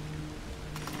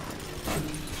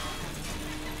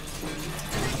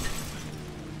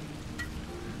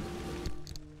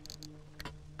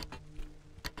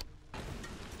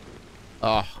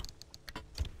 Ah.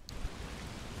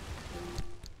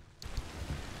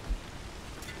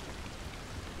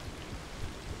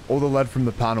 All the lead from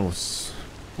the panels.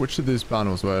 Which of these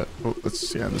panels were... Oh, let's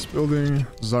scan this building.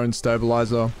 Zone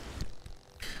stabilizer.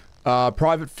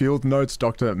 Private field notes,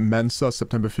 Dr. Mensa,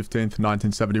 September 15th,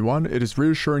 1971. It is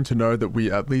reassuring to know that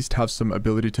we at least have some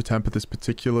ability to temper this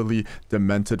particularly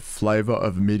demented flavor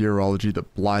of meteorology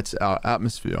that blights our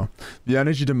atmosphere. The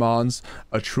energy demands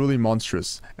are truly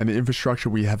monstrous, and the infrastructure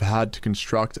we have had to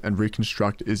construct and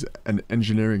reconstruct is an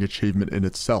engineering achievement in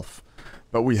itself.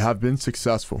 But we have been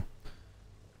successful.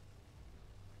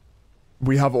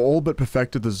 We have all but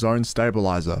perfected the zone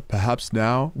stabilizer. Perhaps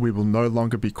now we will no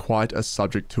longer be quite as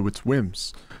subject to its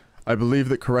whims. I believe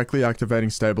that correctly activating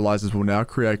stabilizers will now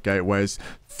create gateways.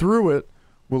 Through it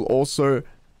will also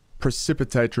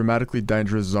precipitate dramatically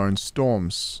dangerous zone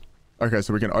storms. Okay,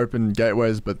 so we can open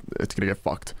gateways, but it's gonna get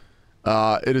fucked.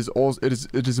 It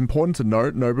is important to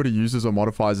note nobody uses or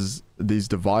modifies these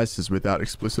devices without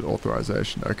explicit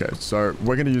authorization. Okay, so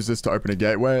we're gonna use this to open a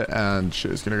gateway, and shit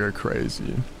is gonna go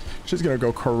crazy. Shit's gonna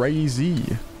go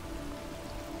crazy.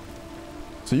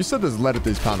 So you said there's lead at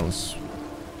these panels.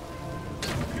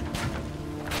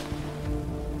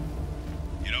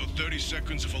 You know, 30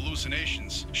 seconds of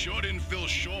hallucinations sure didn't feel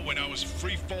short when I was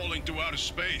free falling through outer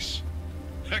space.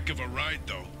 Heck of a ride,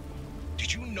 though.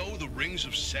 Did you know the rings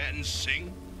of Saturn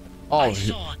sing? Oh, I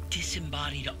saw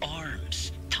disembodied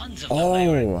arms. Tons of them.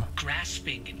 They were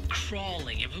grasping and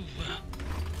crawling. And,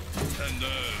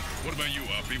 what about you,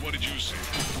 Uppy? What did you see?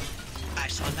 I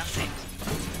saw nothing.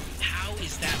 How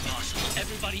is that possible?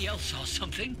 Everybody else saw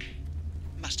something.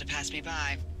 Must have passed me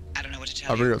by. I don't know what to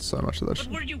tell I've you. already got so much of that But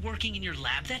shit. were you working in your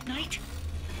lab that night?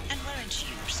 And weren't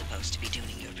you supposed to be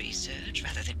doing your research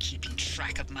rather than keeping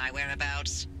track of my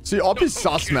whereabouts? See, Oppy's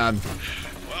sus, man.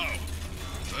 Wow.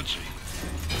 Touchy.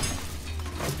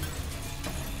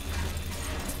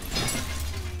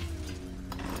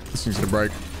 This thing's gonna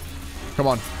break. Come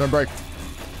on, don't break.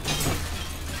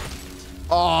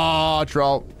 Ah,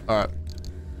 troll. Alright.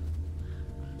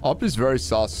 Oppy's very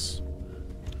sus.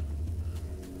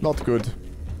 Not good.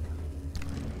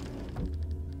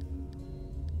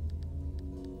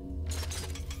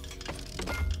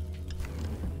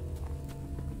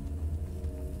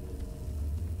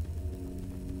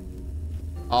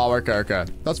 Oh, okay.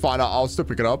 That's fine. I'll still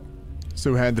pick it up.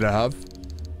 Still handy to have.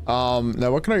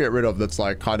 Now what can I get rid of that's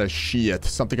like kind of shit?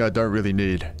 Something I don't really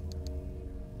need.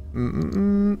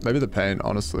 Maybe the paint,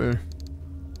 honestly.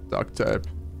 Duct tape.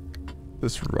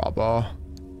 This rubber.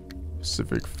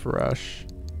 Pacific Fresh.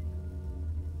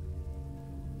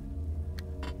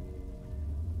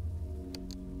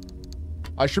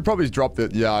 I should probably drop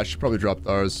it. Yeah, I should probably drop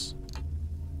those.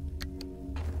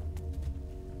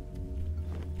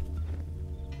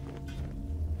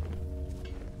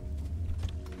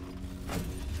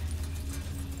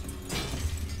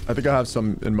 I think I have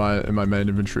some in my main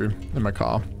inventory in my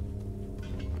car.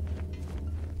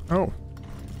 Oh.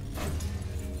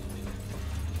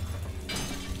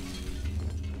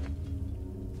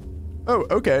 Oh,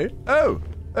 okay. Oh,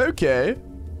 okay.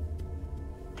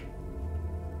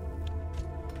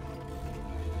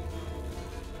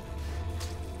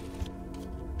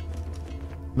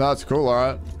 That's cool,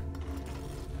 alright.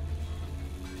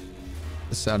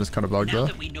 The sound is kind of bugged Now though.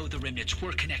 that we know the remnants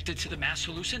were connected to the mass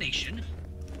hallucination,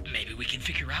 maybe we can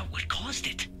figure out what caused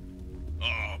it.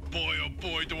 Oh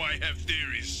boy, do I have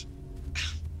theories.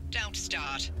 Don't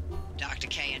start. Dr.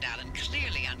 K and Alan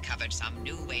clearly uncovered some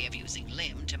new way of using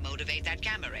Limb to motivate that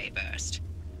gamma ray burst.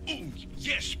 Oh,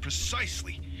 yes,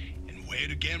 precisely. And where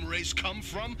do gamma rays come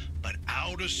from but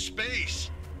outer space?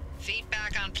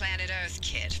 Feedback on planet Earth,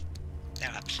 kid.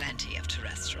 There are plenty of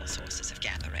terrestrial sources of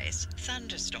gamma rays.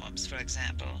 Thunderstorms, for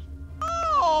example.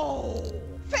 Oh,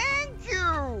 thank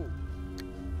you!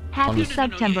 Happy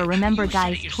September. Remember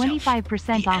guys,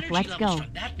 25% off, let's go.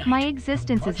 My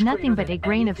existence is nothing but a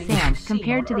grain of sand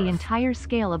compared to the entire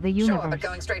scale of the Sure, universe. but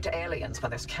going straight to aliens when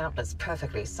there's countless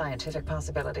perfectly scientific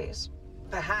possibilities.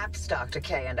 Perhaps Dr.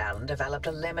 K and Alan developed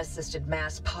a limb-assisted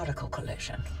mass particle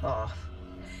collision. Or,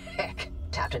 heck,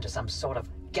 tapped into some sort of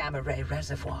gamma ray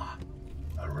reservoir.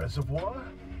 A reservoir?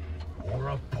 Or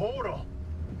a portal?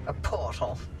 A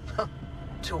portal?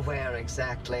 To where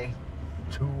exactly?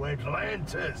 To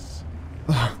Atlantis.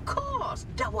 Of course!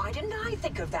 Now why didn't I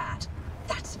think of that?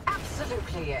 That's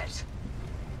absolutely it.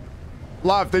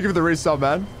 Live, thank you for the resub,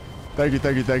 man. Thank you,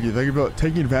 thank you, thank you. Thank you for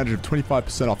taking advantage of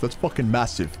 25% off. That's fucking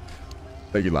massive.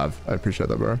 Thank you, Lav. I appreciate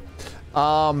that, bro.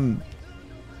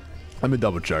 Let me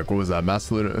double check. What was that? Mass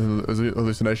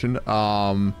hallucination?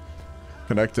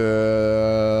 Connected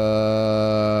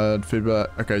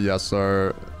feedback. Okay, yeah,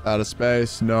 so outer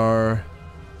space, no.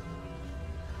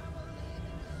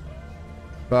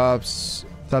 Perhaps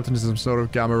tapped into some sort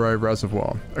of gamma ray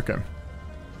reservoir. Okay.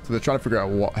 So they're trying to figure out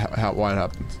why it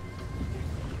happened.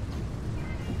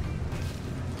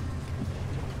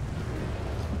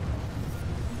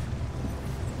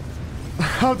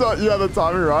 Yeah, the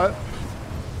timing, right?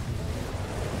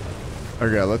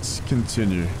 Okay, let's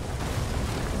continue.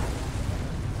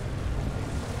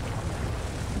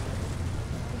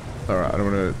 Alright, I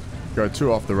don't want to go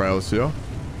too off the rails here.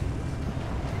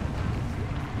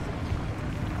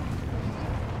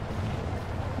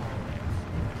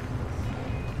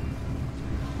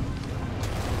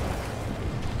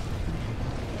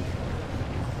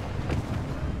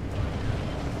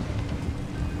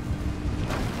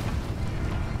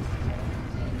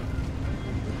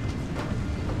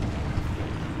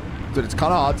 Dude, it's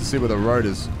kind of hard to see where the road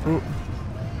is. Ooh.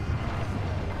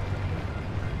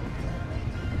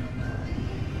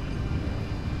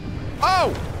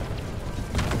 Oh!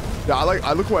 Yeah,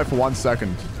 I look away for 1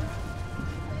 second.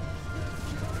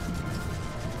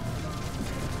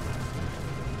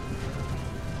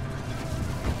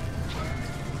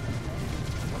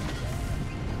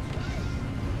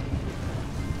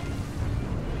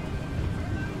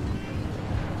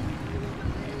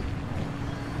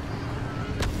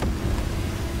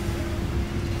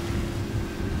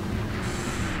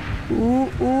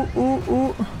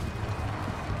 Ooh.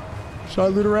 Should I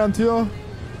loot around here?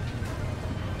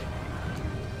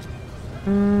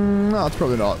 No, it's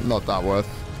probably not that worth.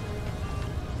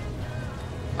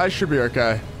 I should be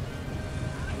okay.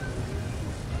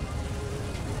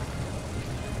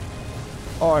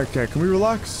 Oh, okay. Can we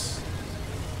relax?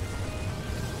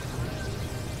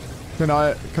 Can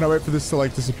I wait for this to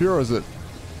like disappear, or is it?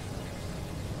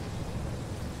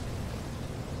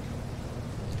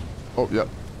 Oh, yep.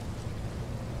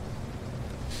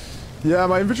 Yeah,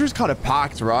 my inventory's kind of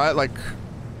packed, right? Like,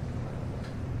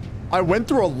 I went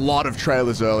through a lot of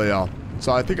trailers earlier,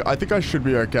 so I think I should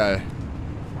be okay.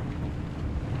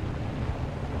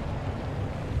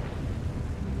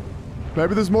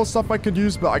 Maybe there's more stuff I could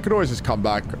use, but I could always just come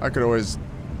back. I could always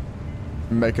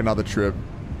make another trip.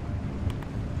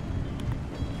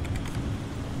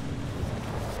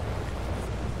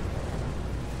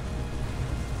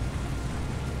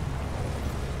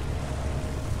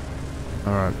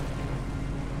 All right.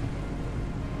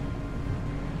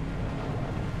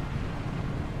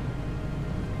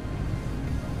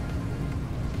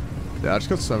 Yeah, I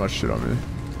just got so much shit on me.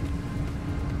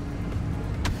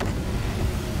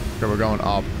 Okay, we're going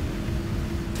up.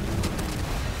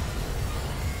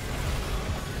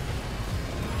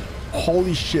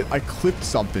 Holy shit, I clipped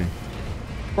something.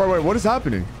 Bro, wait, what is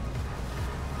happening?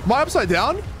 Am I upside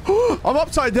down? I'm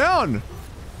upside down.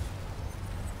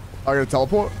 I gotta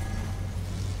teleport.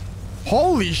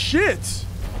 Holy shit.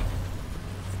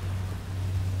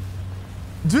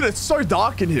 Dude, it's so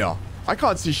dark in here. I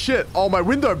can't see shit. Oh, my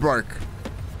window broke.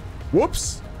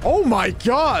 Whoops. Oh my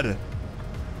god.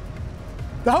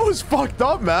 That was fucked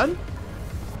up, man.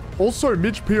 Also,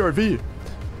 Midge POV.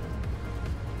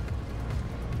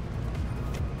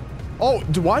 Oh,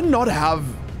 do I not have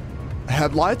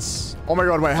headlights? Oh my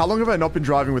god, wait. How long have I not been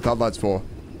driving with headlights for?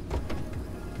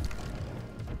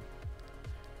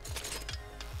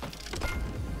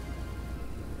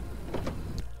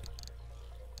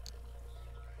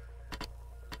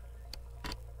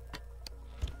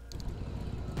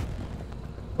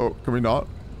 Oh, can we not?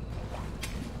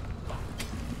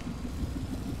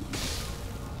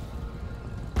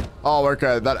 Oh,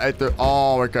 okay. That ate the...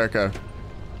 Oh, okay, okay.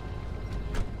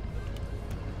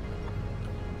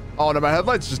 Oh, no, my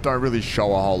headlights just don't really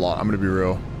show a whole lot. I'm gonna be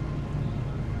real.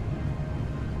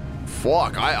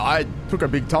 Fuck, I took a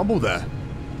big tumble there.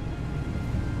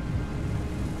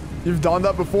 You've done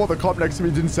that before? The cop next to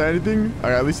me didn't say anything?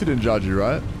 Okay, at least he didn't judge you,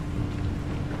 right?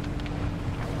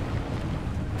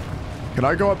 Can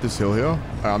I go up this hill here?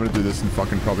 Alright, I'm gonna do this and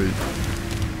fucking probably...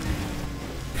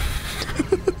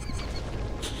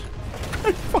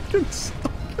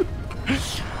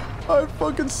 I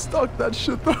fucking stuck that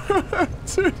shit there,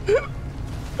 dude.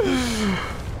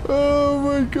 Oh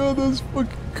my god, that's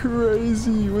fucking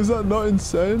crazy. Was that not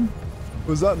insane?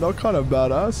 Was that not kind of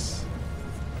badass?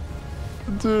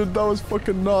 Dude, that was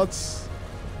fucking nuts.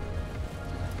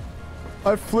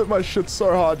 I flipped my shit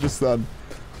so hard just then.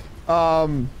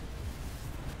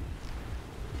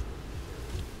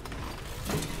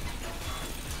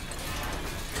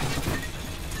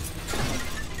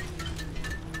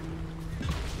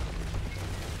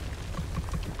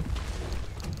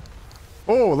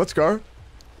 Oh, let's go.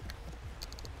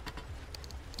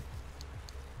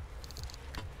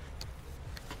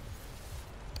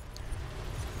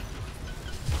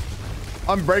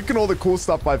 I'm breaking all the cool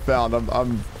stuff I found.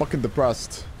 I'm fucking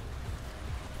depressed.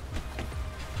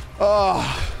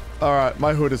 Ah, all right.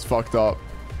 My hood is fucked up.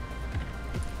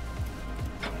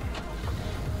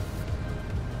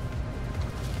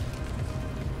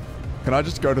 Can I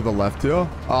just go to the left here?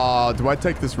 Do I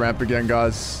take this ramp again,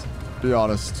 guys? Be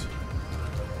honest.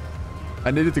 I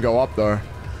needed to go up, though.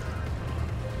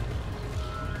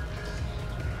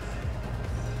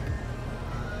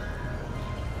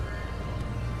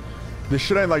 This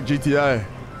shit ain't like GTA.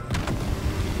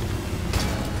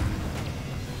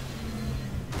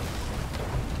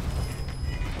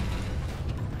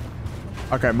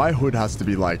 Okay, my hood has to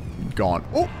be, like, gone.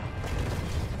 Oh!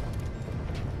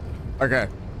 Okay.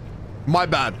 My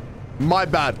bad. My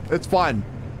bad. It's fine.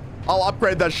 I'll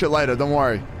upgrade that shit later. Don't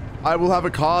worry. I will have a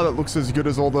car that looks as good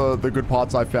as all the good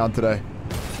parts I found today.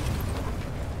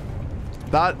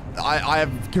 That... I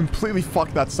have completely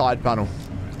fucked that side panel.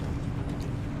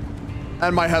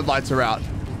 And my headlights are out.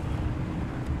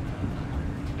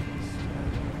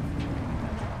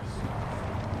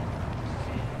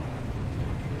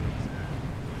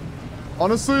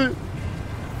 Honestly...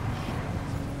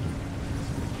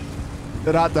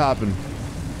 it had to happen.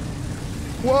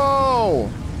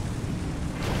 Whoa!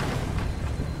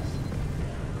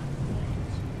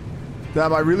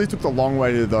 Damn, I really took the long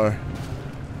way here, though.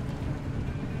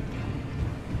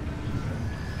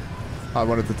 I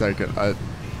wanted to take it.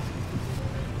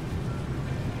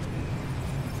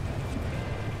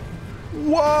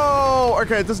 Whoa!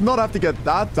 Okay, it does not have to get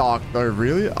that dark, though,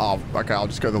 really? Oh, okay, I'll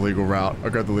just go the legal route. I'll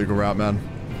go the legal route, man.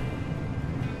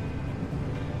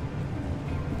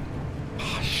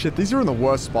 Oh, shit, these are in the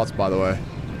worst spots, by the way.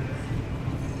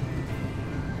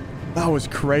 That was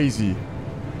crazy.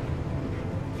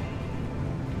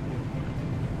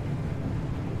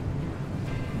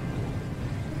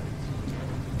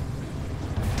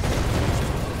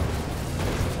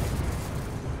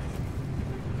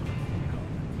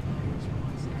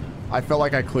 I felt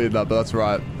like I cleared that, but that's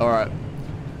right. All right.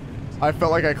 I felt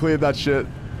like I cleared that shit.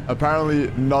 Apparently,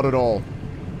 not at all.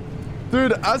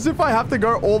 Dude, as if I have to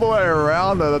go all the way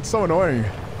around there. That's so annoying.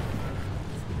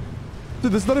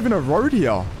 Dude, there's not even a road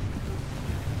here.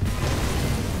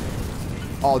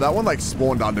 Oh, that one, like,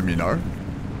 spawned under me, no?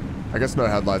 I guess no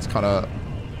headlights kind of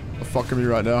fucking me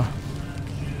right now.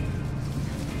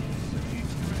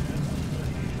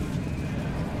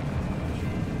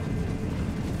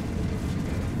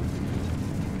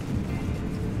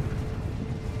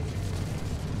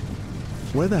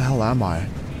 Where the hell am I?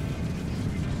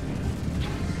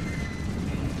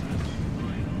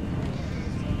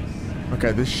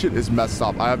 Okay, this shit is messed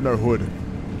up. I have no hood.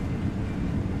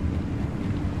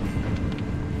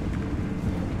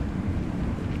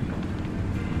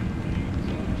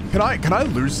 Can I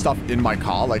lose stuff in my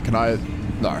car? Like, can I...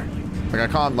 No. Like, I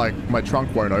can't, like, my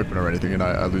trunk won't open or anything, and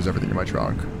I lose everything in my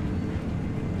trunk.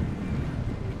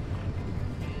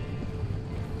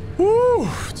 Woo!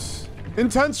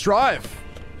 Intense drive.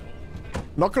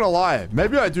 Not gonna lie.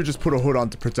 Maybe I do just put a hood on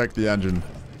to protect the engine.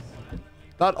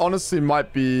 That honestly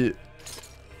might be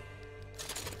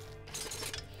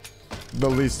the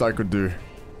least I could do.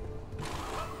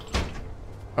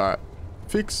 Alright.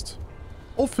 Fixed.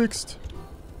 All fixed.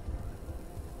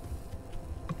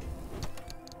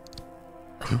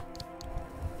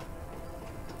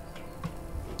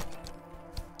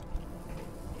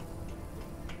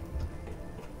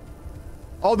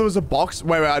 Oh, there was a box.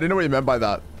 Wait, I didn't know what you meant by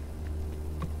that.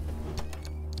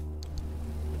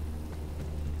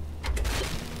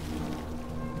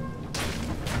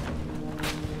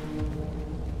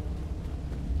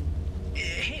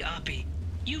 Hey, Oppie.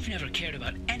 You've never cared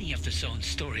about any of the zone's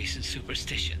stories and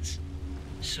superstitions.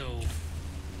 So,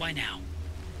 why now?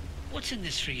 What's in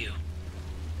this for you?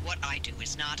 What I do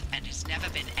is not and has never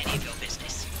been any of your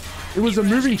business. It was a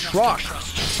moving truck.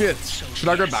 Shit. So should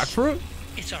I go back for it?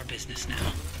 It's our business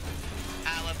now.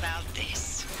 How about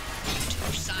this? You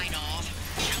two sign off,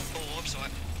 count orbs, or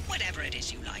whatever it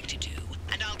is you like to do,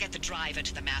 and I'll get the driver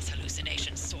to the mass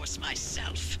hallucination source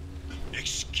myself.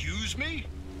 Excuse me?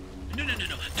 No.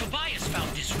 Tobias found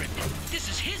this remnant. This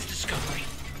is his discovery.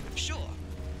 Sure.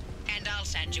 And I'll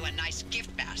send you a nice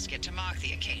gift basket to mark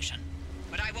the occasion.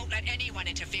 But I won't let anyone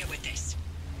interfere with this.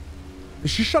 Is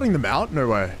she shutting them out? No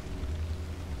way.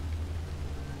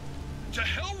 To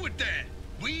hell with that!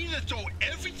 We either throw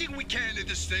everything we can at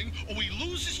this thing, or we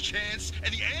lose this chance,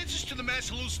 and the answers to the mass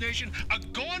hallucination are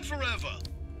gone forever.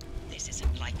 This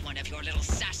isn't like one of your little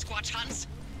Sasquatch hunts.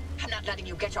 I'm not letting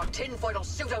you get your tinfoil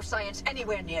pseudoscience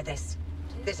anywhere near this.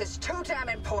 This is too damn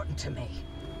important to me.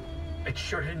 It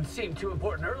sure didn't seem too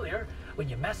important earlier, when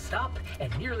you messed up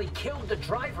and nearly killed the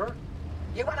driver.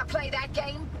 You want to play that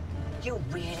game? You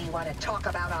really want to talk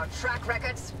about our track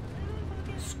records?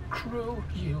 Screw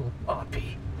you,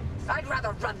 Oppie. I'd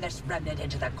rather run this remnant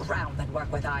into the ground than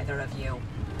work with either of you.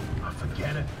 Oh,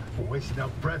 forget it. We're wasting our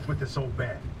breath with this old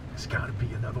bat. There's gotta be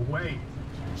another way.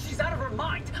 She's out of her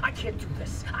mind. I can't do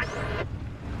this.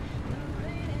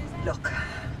 Look,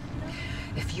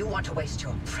 if you want to waste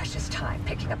your precious time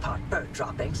picking apart bird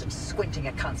droppings and squinting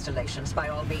at constellations, by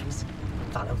all means,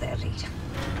 follow their lead.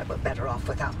 But we're better off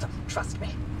without them, trust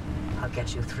me. I'll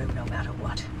get you through no matter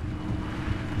what.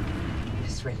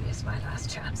 This really is my last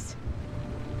chance.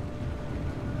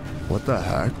 What the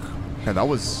heck? Okay, that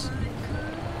was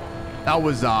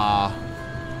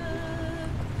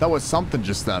something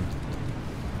just then.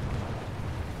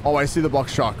 Oh, I see the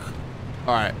box truck.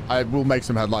 All right, I will make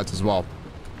some headlights as well.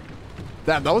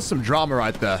 Damn, that was some drama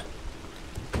right there.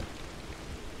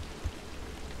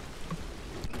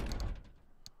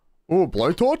 Oh,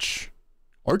 blowtorch?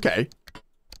 Okay.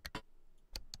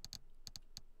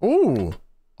 Oh.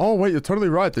 Oh, wait, you're totally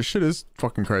right. This shit is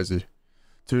fucking crazy.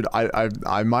 Dude,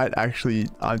 I might actually...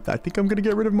 I think I'm gonna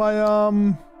get rid of my,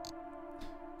 Gonna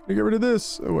get rid of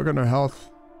this. Oh, I got no health.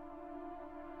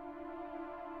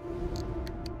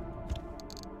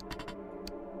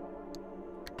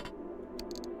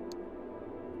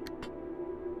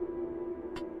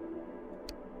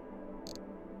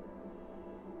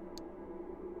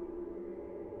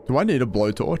 Do I need a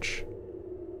blowtorch?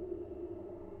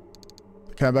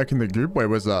 Came back in the goop? Wait,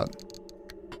 where's that?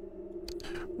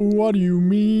 What do you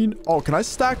mean? Oh, can I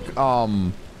stack,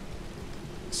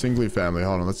 singly family?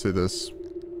 Hold on, let's see this.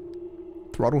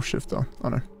 Throttle shifter. Oh,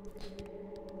 no.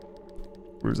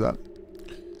 Where's that?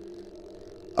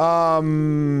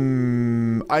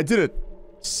 I did it.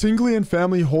 Singly and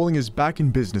family hauling is back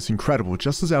in business. Incredible.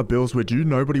 Just as our bills were due,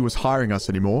 nobody was hiring us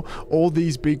anymore. All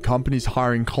these big companies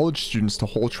hiring college students to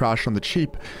haul trash on the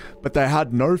cheap. But they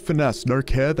had no finesse, no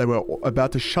care. They were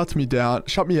about to shut me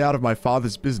out of my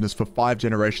father's business for 5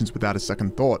 generations without a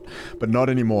second thought. But not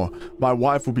anymore. My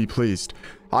wife will be pleased.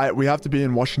 We have to be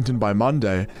in Washington by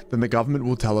Monday. Then the government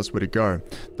will tell us where to go.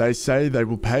 They say they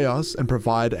will pay us and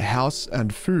provide house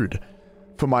and food.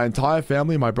 For my entire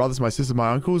family, my brothers, my sisters,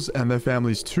 my uncles, and their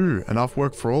families too. Enough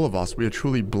work for all of us. We are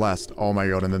truly blessed. Oh my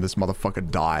god, and then this motherfucker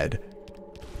died.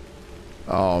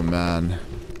 Oh man.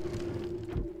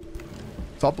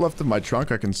 Top left of my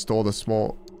trunk, I can store the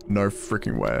small... No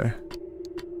freaking way.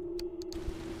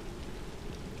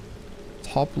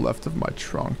 Top left of my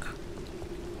trunk.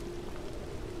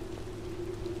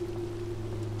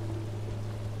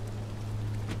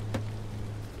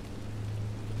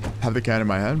 Have the can in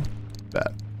my hand.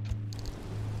 Bet.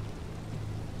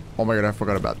 Oh my god, I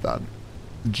forgot about that.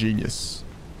 Genius.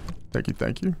 Thank you,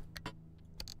 thank you.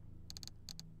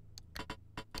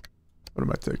 What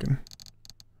am I taking?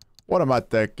 What am I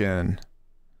taking?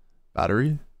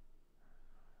 Battery?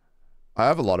 I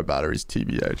have a lot of batteries,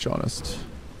 TBH, honest.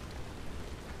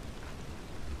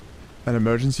 And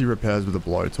emergency repairs with a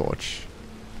blowtorch.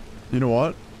 You know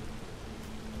what?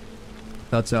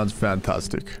 That sounds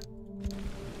fantastic.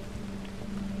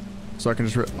 So I can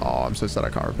just oh, I'm so sad I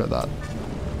can't repair that.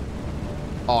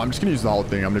 Oh, I'm just gonna use the whole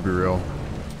thing. I'm gonna be real.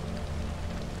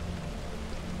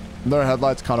 No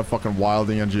headlights, kind of fucking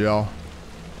wilding NGL.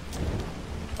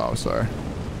 Oh, sorry.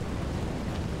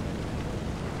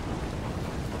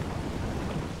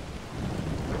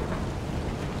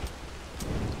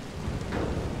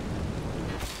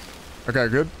 Okay,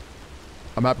 good.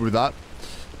 I'm happy with that.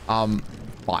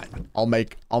 Fine. I'll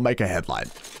make a headlight.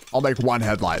 I'll make one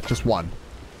headlight, just one.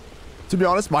 To be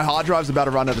honest, my hard drive's about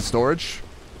to run out of storage,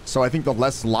 so I think the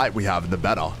less light we have, the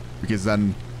better, because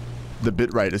then the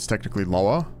bitrate is technically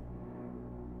lower.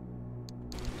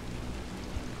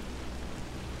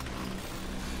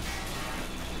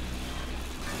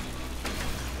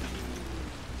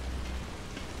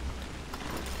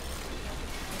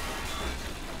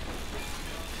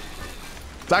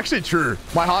 It's actually true.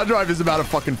 My hard drive is about to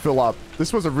fucking fill up.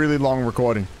 This was a really long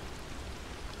recording.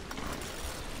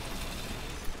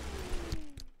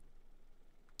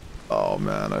 Oh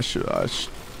man, I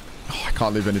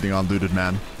can't leave anything unlooted,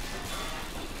 man.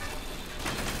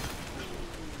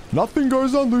 Nothing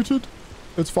goes unlooted.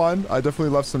 It's fine. I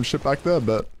definitely left some shit back there,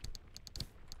 but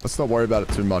let's not worry about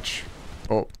it too much.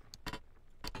 Oh.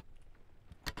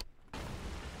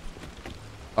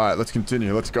 Alright, let's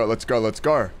continue. Let's go, let's go, let's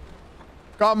go.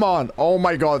 Come on. Oh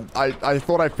my god. I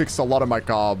thought I fixed a lot of my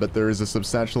car, but there is a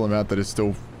substantial amount that is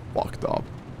still fucked up.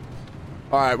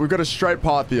 Alright, we've got a straight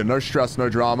path here. No stress, no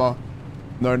drama.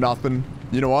 No nothing.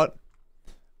 You know what?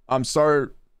 I'm so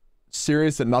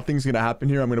serious that nothing's going to happen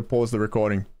here. I'm going to pause the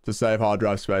recording to save hard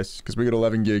drive space because we got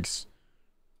 11 gigs.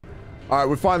 Alright,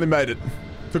 we finally made it.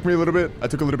 Took me a little bit. I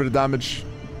took a little bit of damage.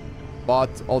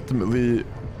 But ultimately,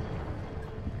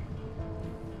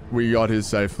 we got here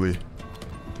safely.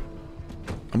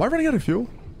 Am I running out of fuel?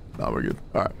 No, we're good.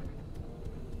 Alright.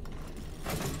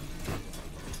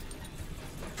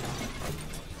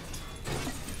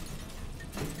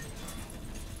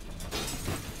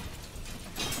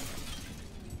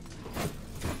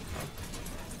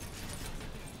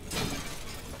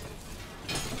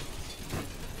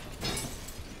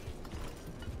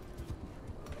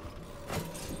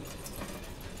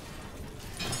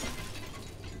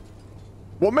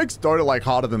 What makes Dota like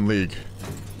harder than League?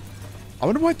 I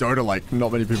wonder why Dota like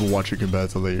not many people watch it compared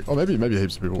to League. Or maybe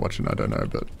heaps of people watching, I don't know,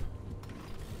 but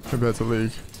compared to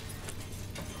League.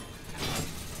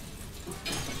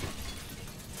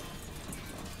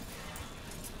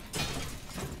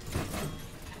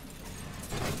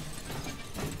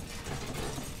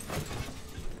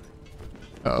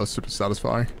 Oh, that was super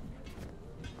satisfying.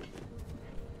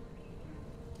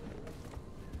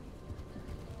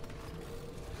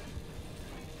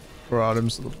 For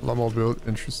items, a lot more build.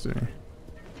 Interesting.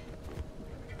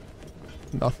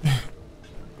 Nothing.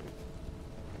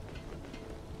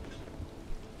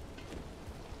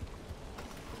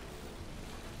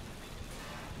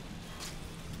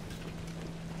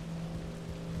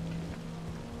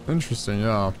 Interesting,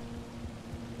 yeah.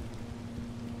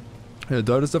 Yeah,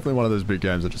 Dota's definitely one of those big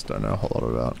games I just don't know a whole lot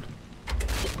about.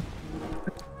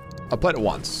 I played it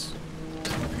once.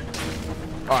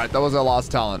 Alright, that was our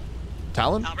last talent.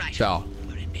 Talent? All right. Ciao.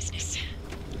 We're in business.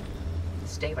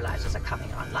 Stabilizers are coming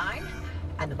online,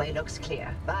 and the way looks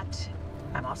clear, but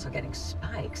I'm also getting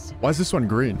spikes. Why is this one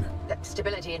green? The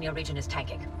stability in your region is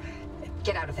tanking.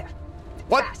 Get out of there.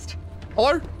 What? Fast.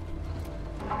 Hello?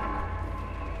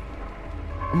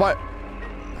 Am I...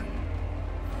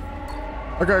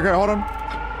 Okay, hold on.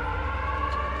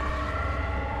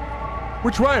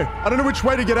 Which way? I don't know which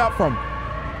way to get out from.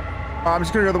 I'm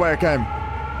just gonna go the way I came.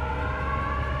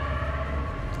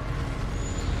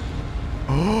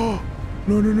 Oh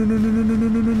no.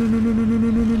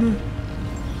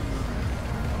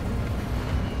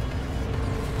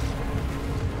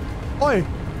 Oi!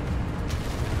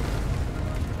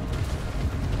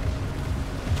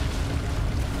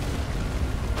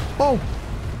 Oh!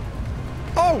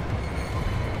 Oh!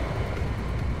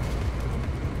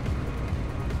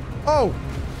 Oh!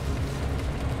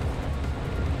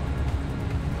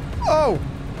 Oh!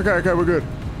 Okay, we're good.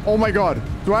 Oh my god.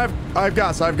 Do I have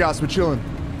gas, we're chilling.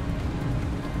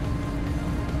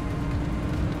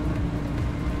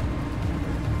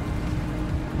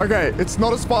 Okay, it's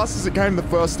not as fast as it came the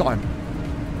first time.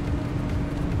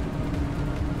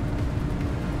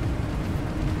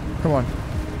 Come on.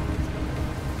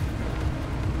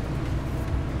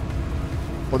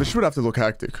 Well, this would have to look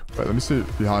hectic. Wait, let me see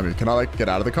behind me. Can I, like, get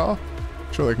out of the car?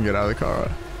 Sure, they can get out of the car,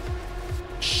 right?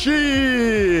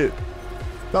 Shit!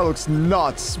 That looks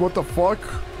nuts. What the fuck?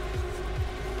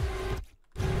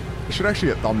 I should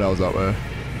actually get thumbnails that way.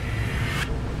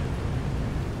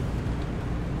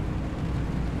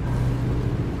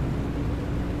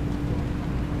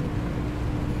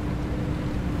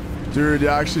 Dude,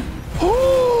 yeah, actually...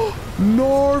 Oh!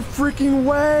 No freaking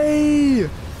way!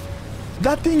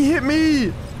 That thing hit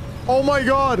me! Oh my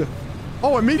god!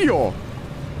 Oh, a meteor!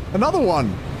 Another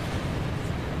one!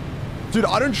 Dude,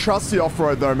 I don't trust the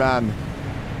off-road though, man.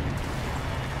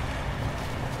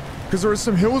 Because there are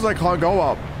some hills I can't go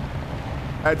up.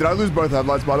 Hey, did I lose both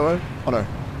headlights, by the way? Oh, no.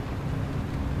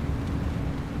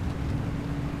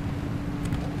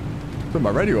 Put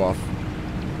my radio off.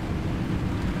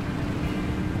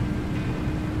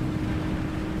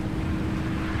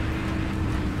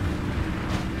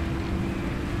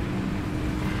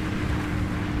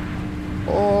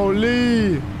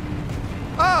 Holy!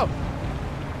 Oh!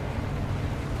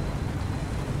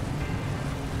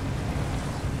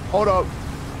 Hold up.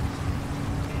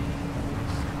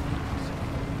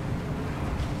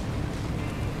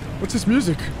 What's this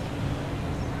music?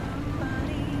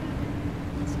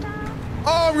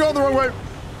 Oh, I'm going the wrong way.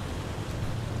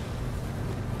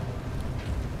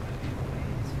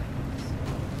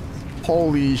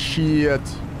 Holy shit.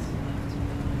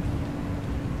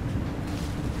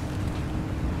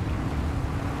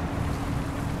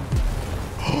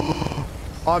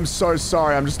 I'm so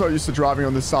sorry. I'm just not used to driving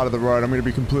on this side of the road. I'm going to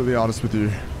be completely honest with you.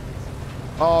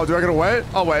 Oh, do I gotta wait?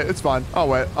 Oh, wait. It's fine. I'll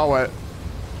wait. I'll wait.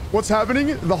 What's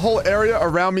happening? The whole area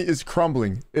around me is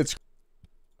crumbling. It's...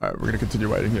 Alright, we're going to continue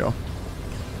waiting here.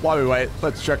 While we wait,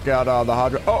 let's check out the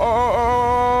hard drive.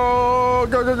 Oh!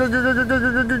 Go, go, go, go, go, go, go,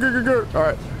 go, go, go, go, go.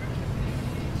 Alright.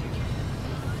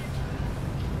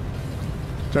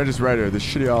 Change this radio. This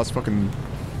shitty ass fucking...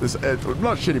 This...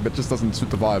 not shitty, but just doesn't suit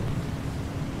the vibe.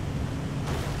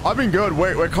 I've been good.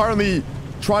 We're currently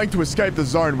trying to escape the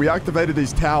zone. We activated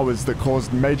these towers that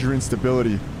caused major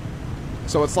instability.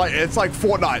 So it's like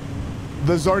Fortnite.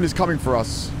 The zone is coming for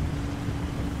us.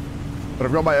 But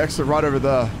I've got my exit right over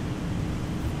there.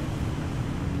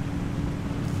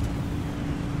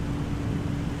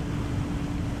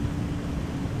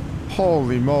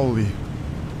 Holy moly.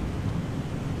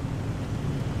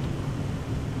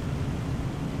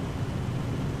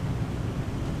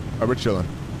 Alright, we're chilling.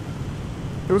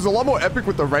 It was a lot more epic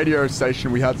with the radio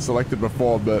station we had selected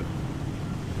before, but...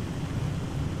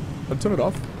 I'd turn it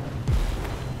off.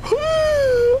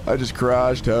 I just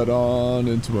crashed head on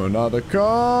into another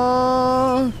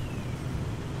car.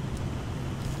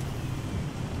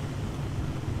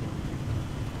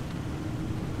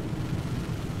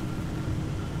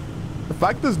 The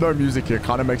fact there's no music here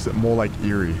kind of makes it more like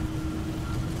eerie.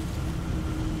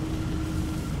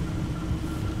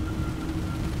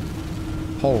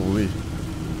 Holy.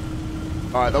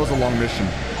 Alright, that was a long mission.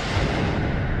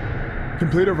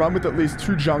 Complete a run with at least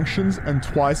 2 junctions and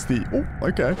twice the... Oh,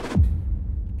 okay.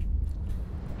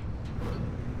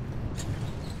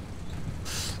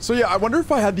 So yeah, I wonder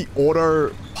if I had the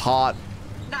auto part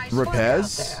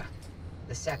repairs.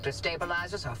 The sector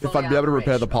stabilizers are if I'd be able to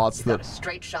repair the parts that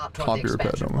can't be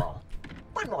repaired normally.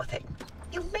 One more thing.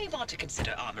 You may want to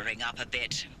consider armoring up a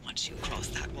bit. Once you cross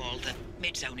that wall, the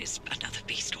mid-zone is another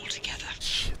beast altogether.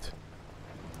 Shit.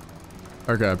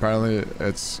 Okay, apparently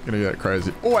it's gonna get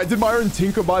crazy. Oh, I did my own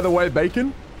tinker, by the way,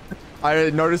 Bacon. I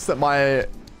noticed that my...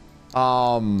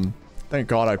 Thank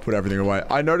God I put everything away.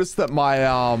 I noticed that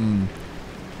my,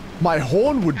 my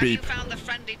horn would beep. Have you found the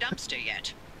friendly dumpster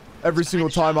yet? Every single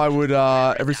time I would,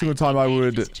 as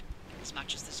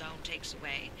much as the zone takes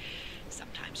away,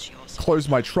 sometimes she also close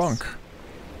my trunk.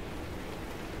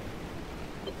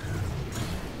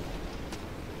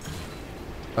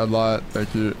 Headlight,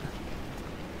 thank you.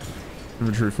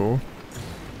 Inventory full.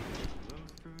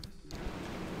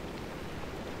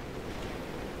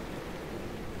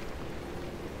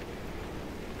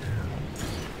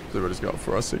 See what he's got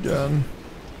for us again.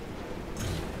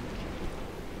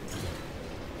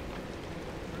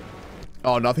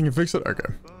 Oh, nothing can fix it?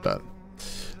 Okay. That.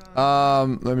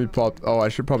 Let me pop... Oh, I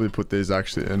should probably put these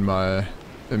actually in my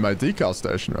decal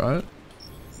station, right?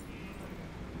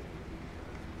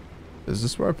 Is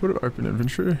this where I put it? Open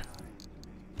inventory?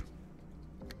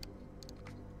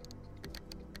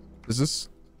 Is this...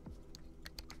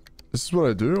 This is what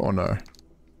I do or no?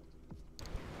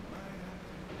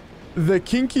 The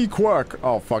kinky quirk.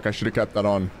 Oh, fuck. I should have kept that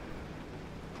on.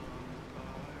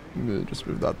 Let me just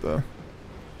move that there.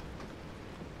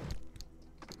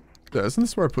 Yeah, isn't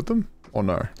this where I put them? Oh,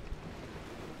 no.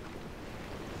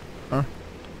 Huh?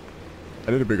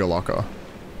 I need a bigger locker.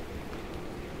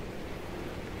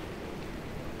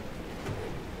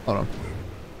 Hold on.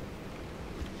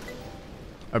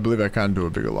 I believe I can do a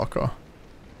bigger locker.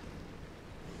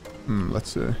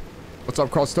 Let's see. What's up,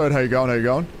 Crosstoad? How you going? How you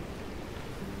going?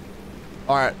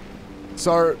 Alright.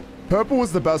 So, purple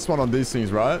was the best one on these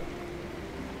things, right?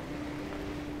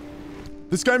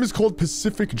 This game is called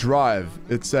Pacific Drive.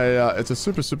 It's a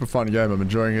super, super fun game. I'm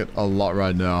enjoying it a lot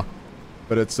right now.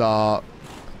 But it's, oh,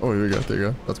 here we go. There you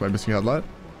go. That's my missing headlight.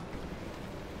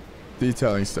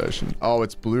 Detailing station. Oh,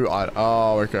 it's blue-eyed.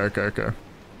 Oh, okay.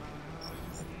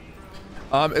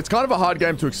 It's kind of a hard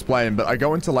game to explain, but I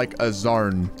go into, like, a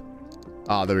zone.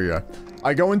 Ah, there we go.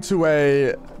 I go into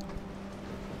a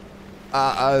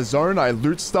zone. I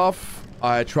loot stuff.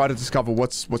 I try to discover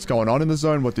what's going on in the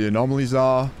zone, what the anomalies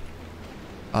are.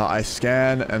 I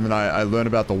scan, and then I learn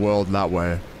about the world that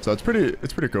way. So it's pretty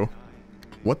cool.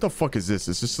 What the fuck is this?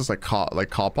 Is this just like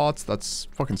car parts? That's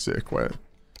fucking sick. Wait.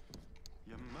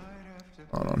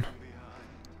 Hold on.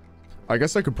 I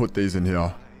guess I could put these in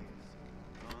here.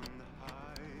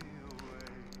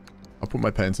 I'll put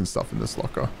my paints and stuff in this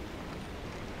locker.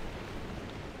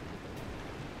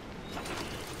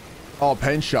 Oh,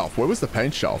 paint shelf. Where was the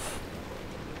paint shelf?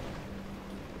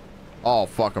 Oh,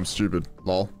 fuck. I'm stupid.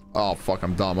 Lol. Oh, fuck.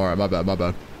 I'm dumb. Alright, my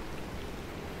bad.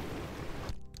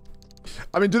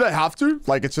 I mean, do they have to?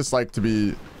 Like, it's just like to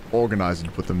be organized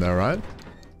and put them there, right?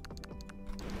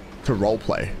 To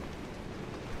roleplay.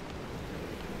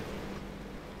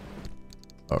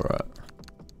 Alright.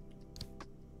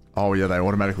 Oh, yeah, they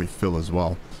automatically fill as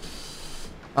well.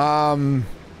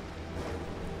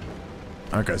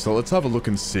 Okay, so let's have a look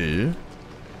and see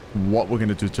what we're going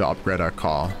to do to upgrade our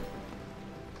car.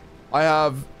 I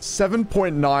have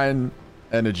 7.9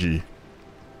 energy.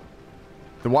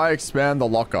 Do I expand the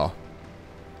locker?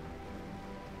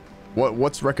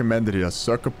 What's recommended here?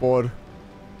 Circuit board,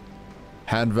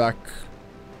 hand vac,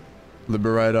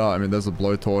 liberator. I mean, there's a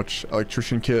blowtorch,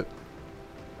 electrician kit.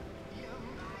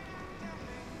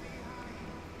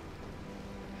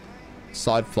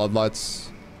 Side floodlights.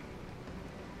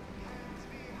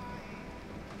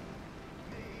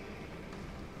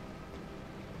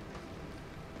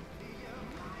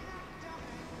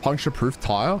 Puncture-proof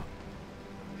tire?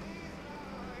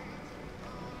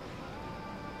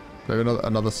 Maybe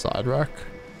another side rack?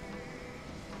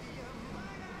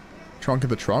 Trunk of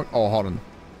the trunk? Oh, hold on.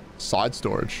 Side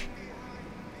storage.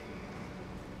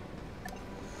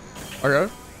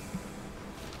 Okay.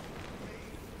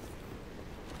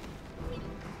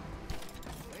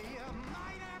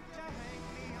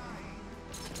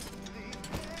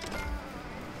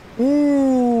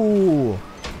 Ooh.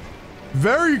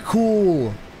 Very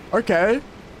cool. Okay.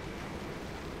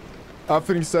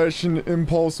 Outfitting station,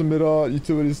 impulse emitter,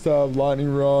 utilities tab,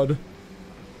 lightning rod,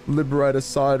 liberator,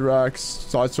 side racks,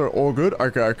 side store, all good.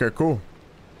 Okay, cool.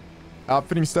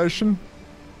 Outfitting station.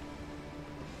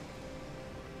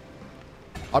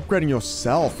 Upgrading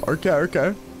yourself.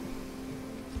 Okay.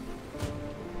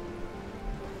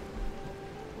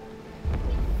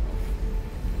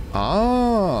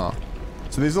 Ah.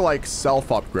 So these are like self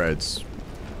upgrades.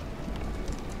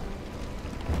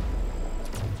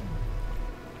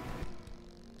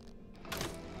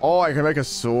 Oh, I can make a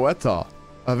sweater.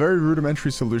 A very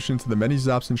rudimentary solution to the many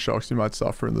zaps and shocks you might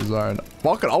suffer in the zone.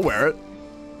 Fuck it, I'll wear it.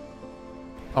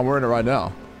 I'm wearing it right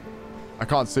now. I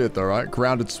can't see it though, right?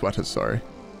 Grounded sweater, sorry.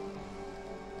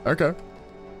 Okay.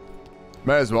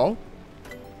 May as well.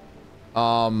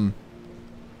 I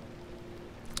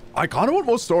kind of want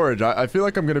more storage. I feel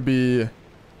like I'm going to be...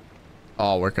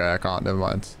 Oh, okay, I can't. Never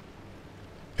mind.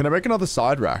 Can I make another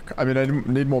side rack? I mean, I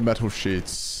need more metal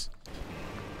sheets.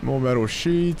 More metal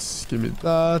sheets. Give me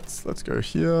that. Let's go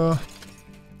here.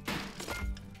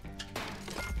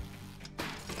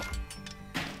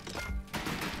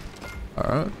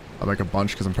 Alright. I'll make a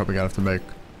bunch because I'm probably going to have to make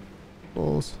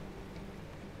balls.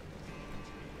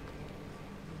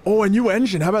 Oh, a new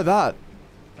engine. How about that?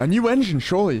 A new engine,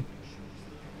 surely.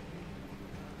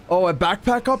 Oh, a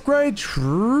backpack upgrade?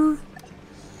 True.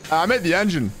 I made the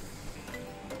engine.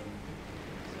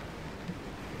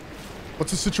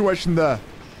 What's the situation there?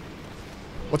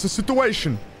 What's the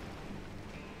situation?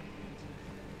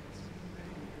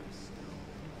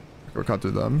 We can't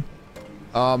do them.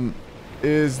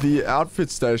 Is the outfit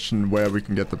station where we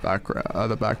can get the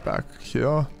backpack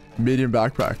here? Medium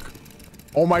backpack.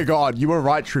 Oh my god, you were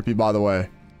right, Trippy, by the way.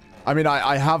 I mean,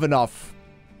 I have enough.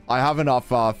 I have enough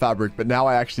fabric, but now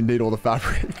I actually need all the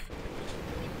fabric.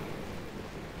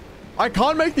 I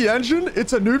can't make the engine?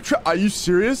 It's a noob trap. Are you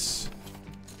serious?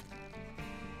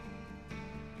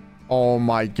 Oh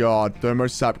my god.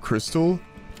 Thermosap crystal.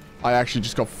 I actually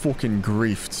just got fucking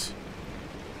griefed.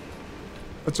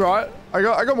 That's right. I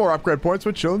got more upgrade points.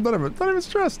 We're chilling. Don't even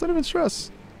stress. Don't even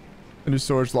stress. A new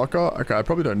storage locker. Okay, I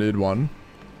probably don't need one.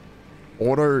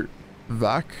 Auto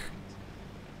vac.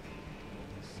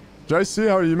 JC,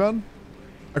 how are you, man?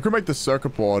 I could make the circuit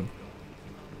board.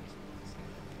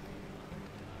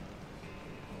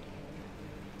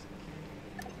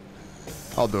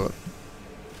 I'll do it.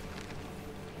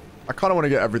 I kind of want to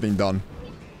get everything done.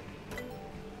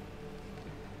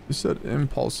 You said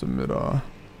impulse emitter.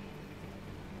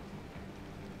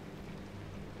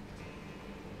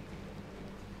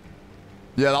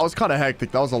 Yeah, that was kind of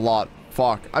hectic. That was a lot.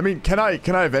 Fuck. I mean, can I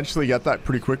eventually get that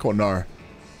pretty quick or no?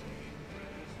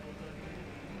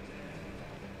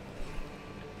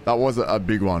 That was a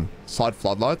big one. Side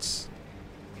floodlights.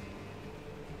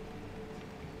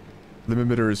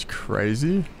 Limiter is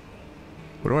crazy.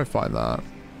 Where do I find that?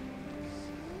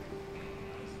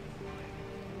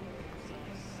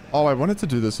 Oh, I wanted to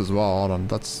do this as well. Hold on.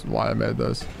 That's why I made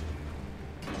those.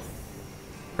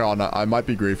 Oh, no. I might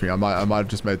be griefing. I might have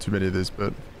just made too many of these,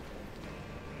 but...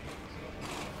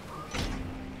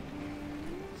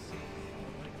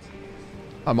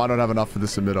 I might not have enough for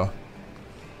this emitter.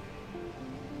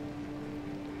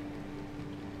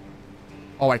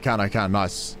 Oh, I can.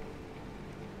 Nice.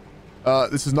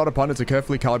 This is not a pun. It's a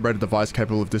carefully calibrated device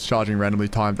capable of discharging randomly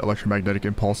timed electromagnetic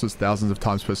impulses thousands of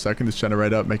times per second. This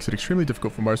generator makes it extremely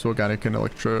difficult for most organic and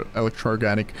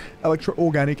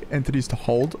electro-organic entities to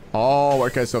hold. Oh,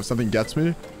 okay. So if something gets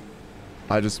me,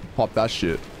 I just pop that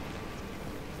shit.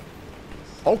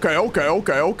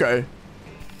 Okay.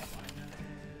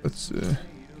 Let's see.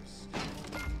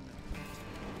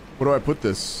 Where do I put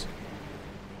this?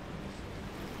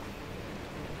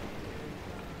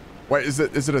 Wait, is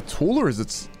it a tool or is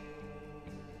it...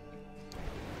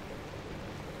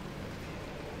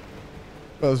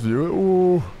 Let's view it.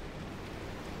 Ooh.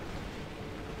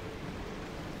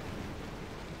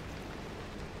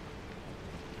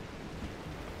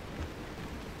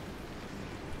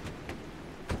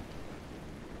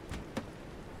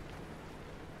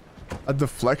 A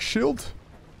deflect shield?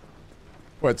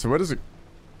 Wait, so where does it...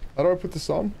 How do I put this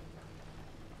on?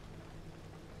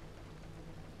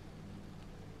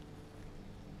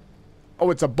 Oh,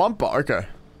 it's a bumper. Okay.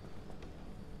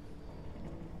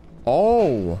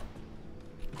 Oh.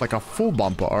 Like a full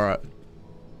bumper. All right.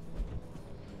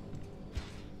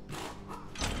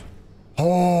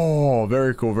 Oh,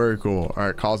 very cool. Very cool. All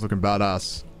right. Car's looking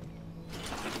badass.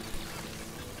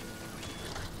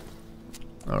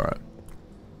 All right.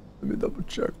 Let me double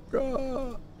check.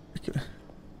 Okay.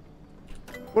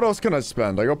 What else can I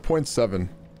spend? I got 0.7.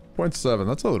 0.7.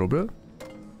 That's a little bit.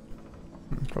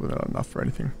 Probably not enough for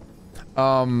anything.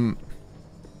 Okay,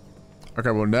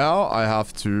 well now I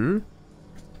have to...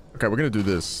 Okay, we're gonna do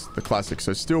this. The classic.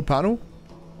 So steel panel.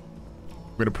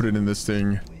 We're gonna put it in this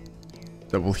thing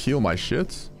that will heal my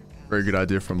shit. Very good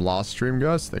idea from last stream,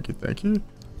 guys. Thank you.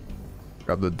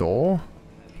 Grab the door.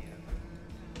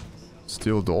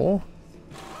 Steel door.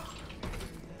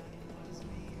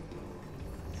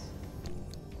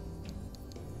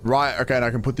 Right, okay, and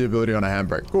I can put the ability on a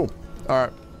handbrake. Cool.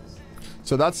 Alright.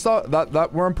 So that's that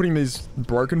where I'm putting these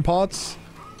broken parts,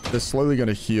 they're slowly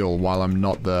gonna heal while I'm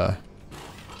not there.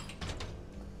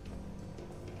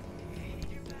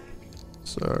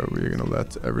 So we're gonna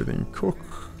let everything cook.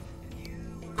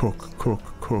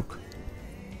 Cook.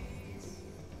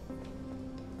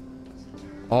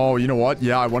 Oh, you know what?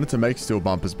 Yeah, I wanted to make steel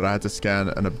bumpers, but I had to scan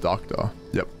an abductor.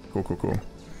 Yep. Cool.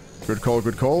 Good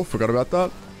call. Forgot about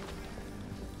that.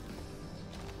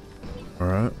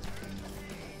 Alright.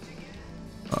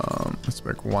 Let's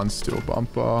make one steel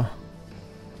bumper.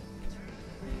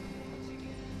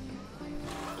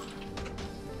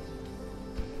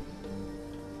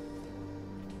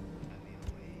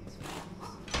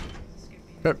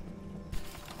 Okay.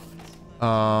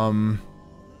 I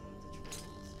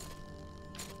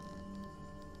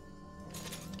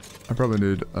probably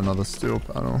need another steel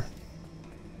panel.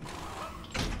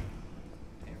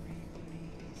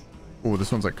 Oh,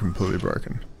 this one's like completely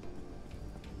broken.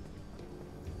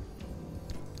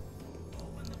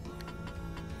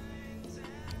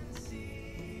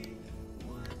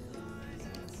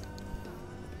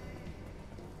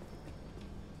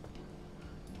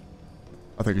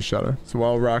 I think it's shadow. So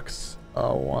while racks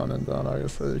are one and done, I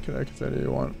guess you can make any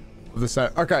you want. The same.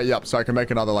 Okay, yep. So I can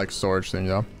make another like storage thing,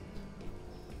 yeah.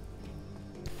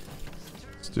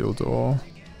 Steel door.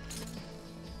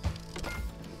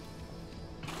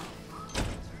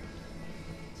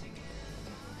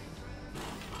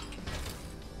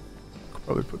 Could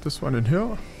probably put this one in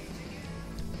here.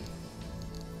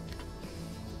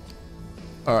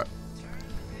 All right.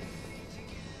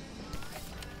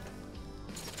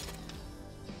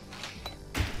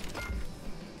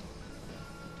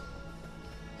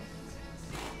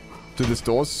 Dude, this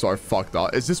door's so fucked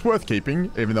up. Is this worth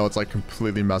keeping, even though it's like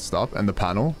completely messed up and the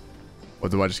panel? Or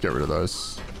do I just get rid of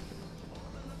those?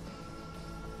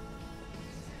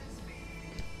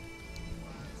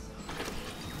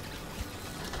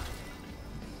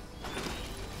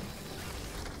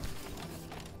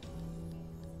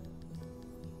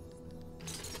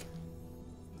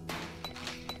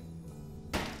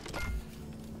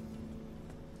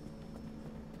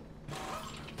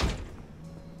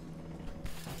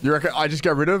 You reckon I just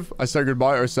get rid of? I say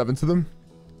goodbye 07 to them?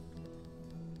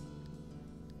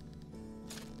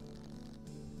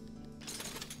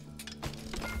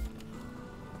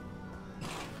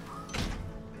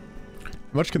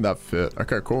 How much can that fit?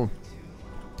 Okay, cool.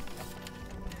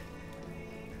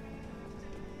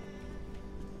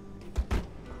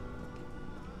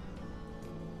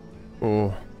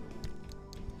 Oh.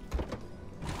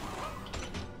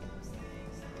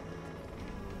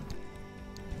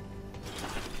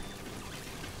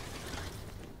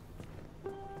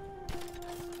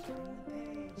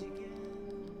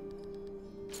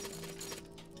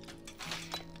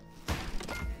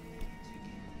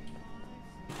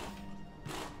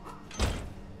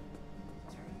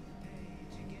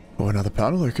 Oh, another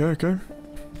panel? Okay, okay.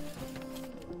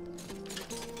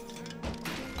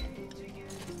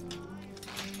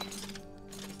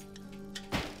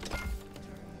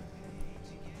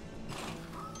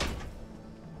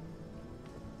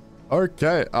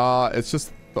 Okay, it's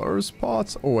just those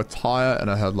parts. Oh, a tire and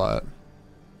a headlight.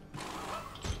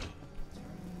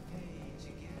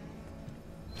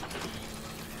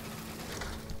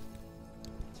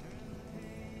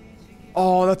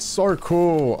 Oh, that's so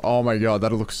cool. Oh my god,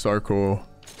 that looks so cool.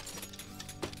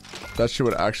 That shit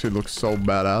would actually look so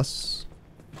badass.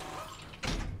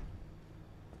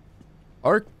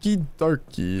 Okie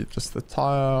dokie. Just the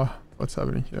tire. What's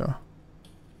happening here?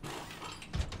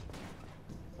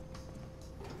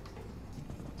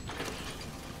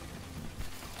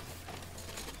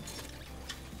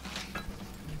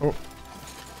 Oh.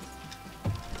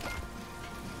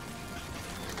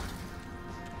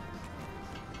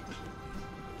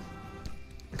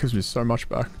 Gives me so much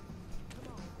back.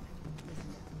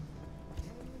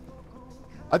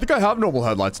 I think I have normal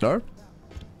headlights, no?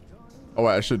 Oh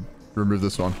wait, I should remove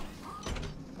this one.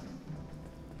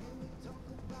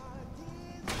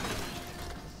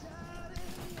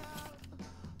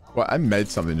 Well, I made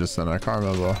something just then. I can't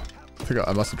remember. I think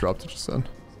I must have dropped it just then.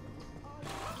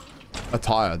 A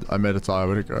tire. I made a tire.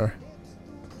 Where'd it go?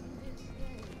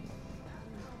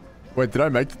 Wait, did I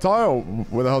make the tire or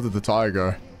where the hell did the tire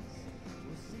go?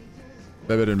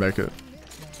 Maybe I didn't make it.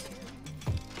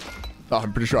 Oh,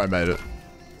 I'm pretty sure I made it.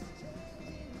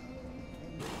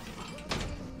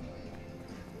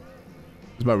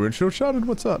 Is my windshield shattered?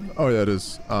 What's that? Oh yeah, it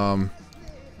is. Oh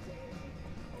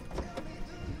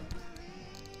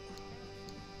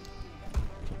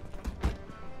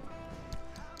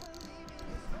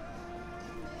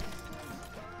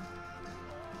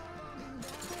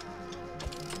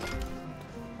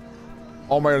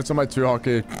my god, it's on my 2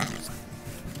 hotkey.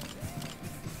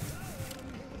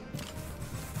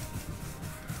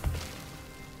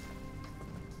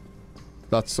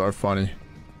 That's so funny.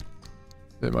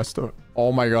 It must have.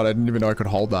 Oh my god, I didn't even know I could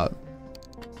hold that.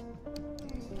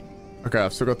 Okay,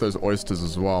 I've still got those oysters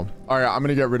as well. Alright, I'm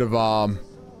gonna get rid of I'm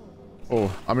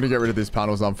gonna get rid of these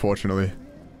panels, unfortunately.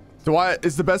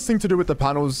 Is the best thing to do with the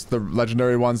panels, the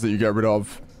legendary ones that you get rid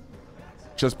of,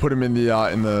 just put them in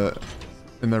the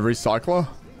recycler?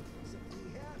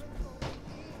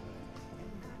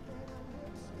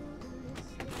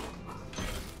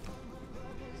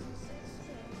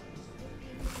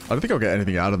 I don't think I'll get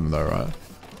anything out of them though, right?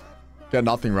 Get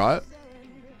nothing, right?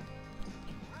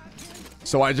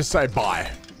 So I just say bye.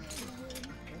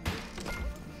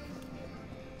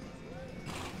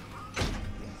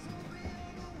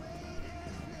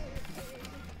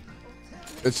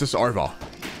 It's just over.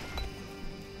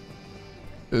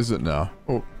 Is it now?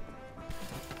 Oh.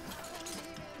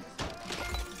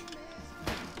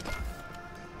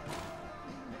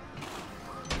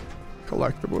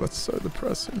 Collectible, that's so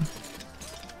depressing.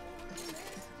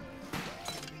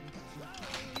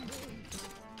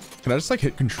 Can I just like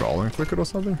hit control and click it or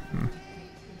something?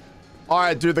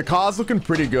 Alright, dude, the car's looking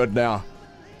pretty good now.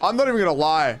 I'm not even gonna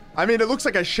lie. I mean, it looks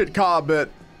like a shit car, but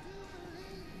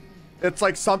it's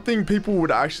like something people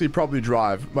would actually probably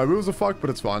drive. My wheels are fucked,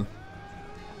 but it's fine.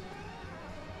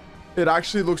 It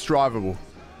actually looks drivable.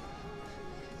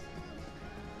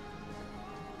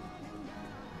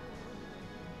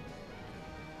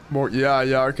 More, yeah,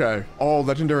 okay. Oh,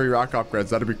 legendary rack upgrades.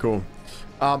 That'd be cool.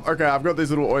 Okay, I've got these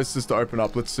little oysters to open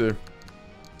up. Let's see.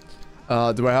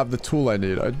 Do I have the tool I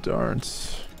need? I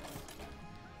don't.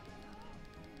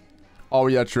 Oh,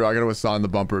 yeah, true. I gotta assign the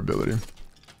bumper ability.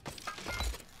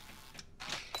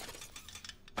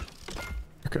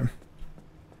 Okay.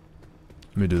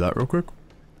 Let me do that real quick.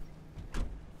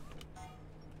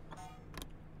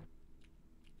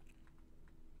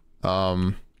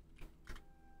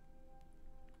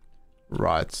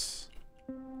 Right.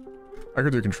 I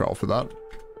could do control for that.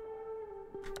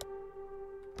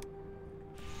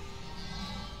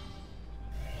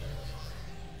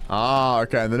 Ah,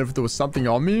 okay. And then if there was something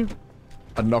on me,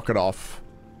 I'd knock it off.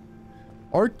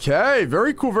 Okay.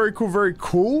 Very cool, very cool, very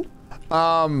cool.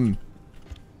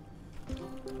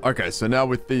 Okay, so now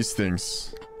with these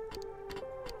things.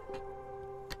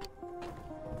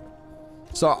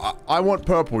 So, I want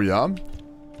purple, yeah?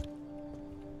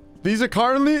 These are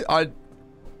currently...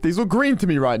 These look green to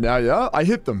me right now, yeah? I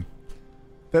hit them.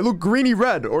 They look greeny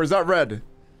red, or is that red?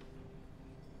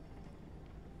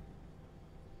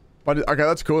 But, okay,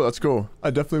 that's cool, that's cool. I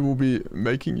definitely will be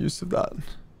making use of that.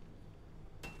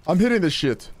 I'm hitting this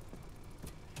shit.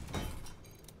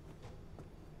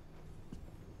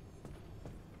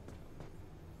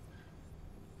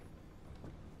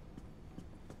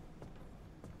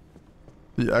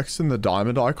 The X and the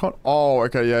diamond icon? Oh,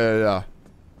 okay, yeah.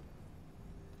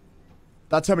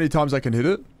 That's how many times I can hit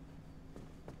it?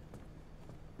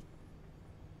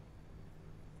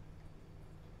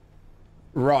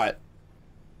 Right.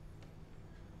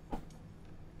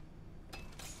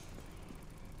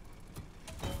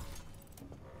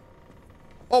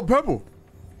 Oh, purple.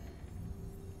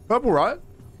 Purple, right?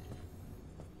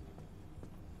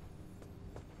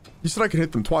 You said I can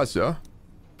hit them twice, yeah?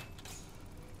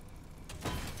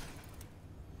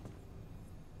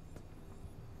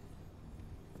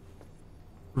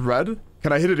 Red?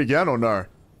 Can I hit it again or no?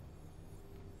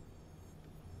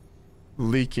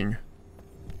 Leaking.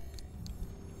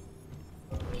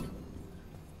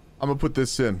 I'm gonna put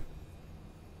this in.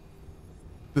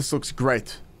 This looks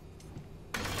great.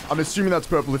 I'm assuming that's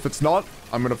purple. If it's not,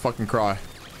 I'm gonna fucking cry.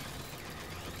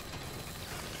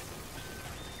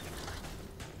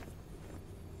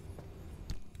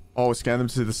 Oh, scan them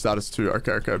to see the status too.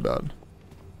 Okay, bad.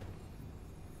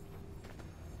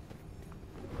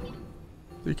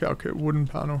 Decal kit, wooden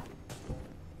panel.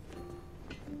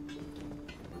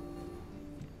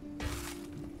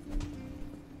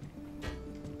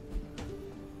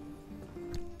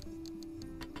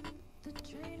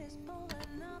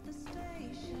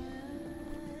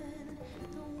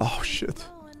 Oh shit.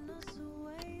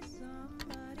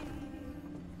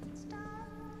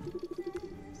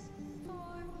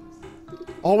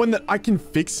 Oh, and that I can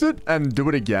fix it and do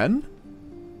it again?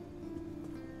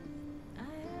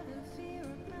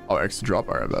 Oh, extra drop.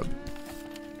 Alright, bad.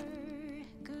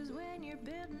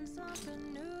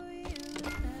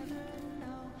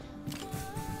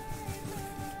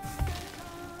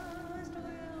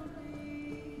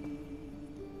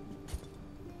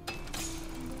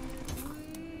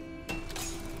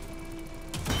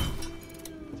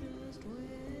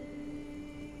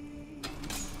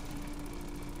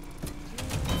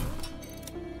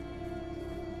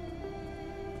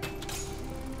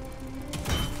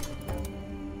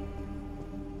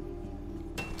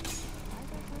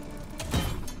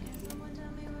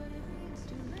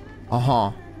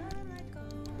 Uh-huh.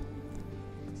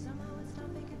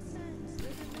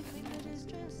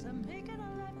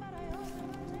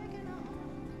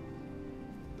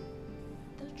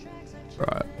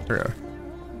 Right, okay.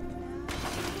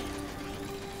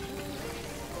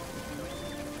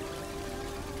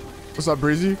 What's up,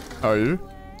 Breezy? How are you?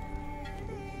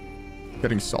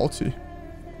 Getting salty.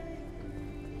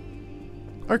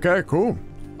 Okay, cool.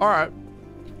 Alright.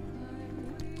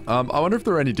 I wonder if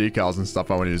there are any decals and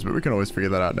stuff I want to use, but we can always figure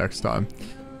that out next time.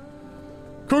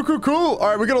 Cool.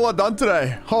 Alright, we got a lot done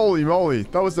today. Holy moly.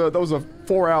 That was a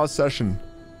 4-hour session.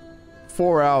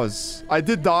 4 hours. I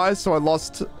did die, so I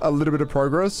lost a little bit of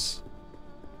progress.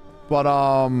 But,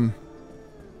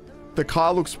 the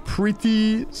car looks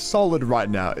pretty solid right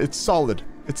now. It's solid.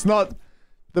 It's not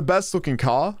the best looking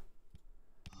car,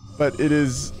 but it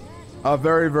is a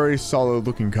very, very solid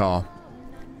looking car.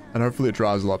 And hopefully it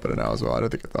drives a lot better now as well. I don't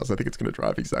think it does. I think it's going to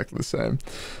drive exactly the same.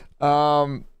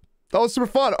 That was super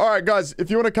fun. All right, guys. If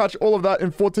you want to catch all of that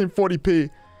in 1440p,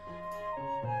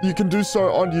 you can do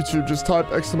so on YouTube. Just type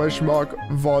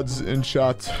 !VODs in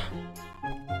chat.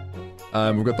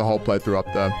 We've got the whole playthrough up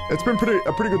there. It's been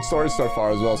a pretty good story so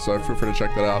far as well, so feel free to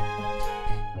check that out.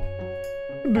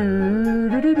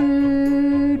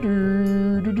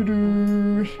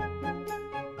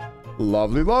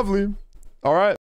 Lovely, lovely. All right.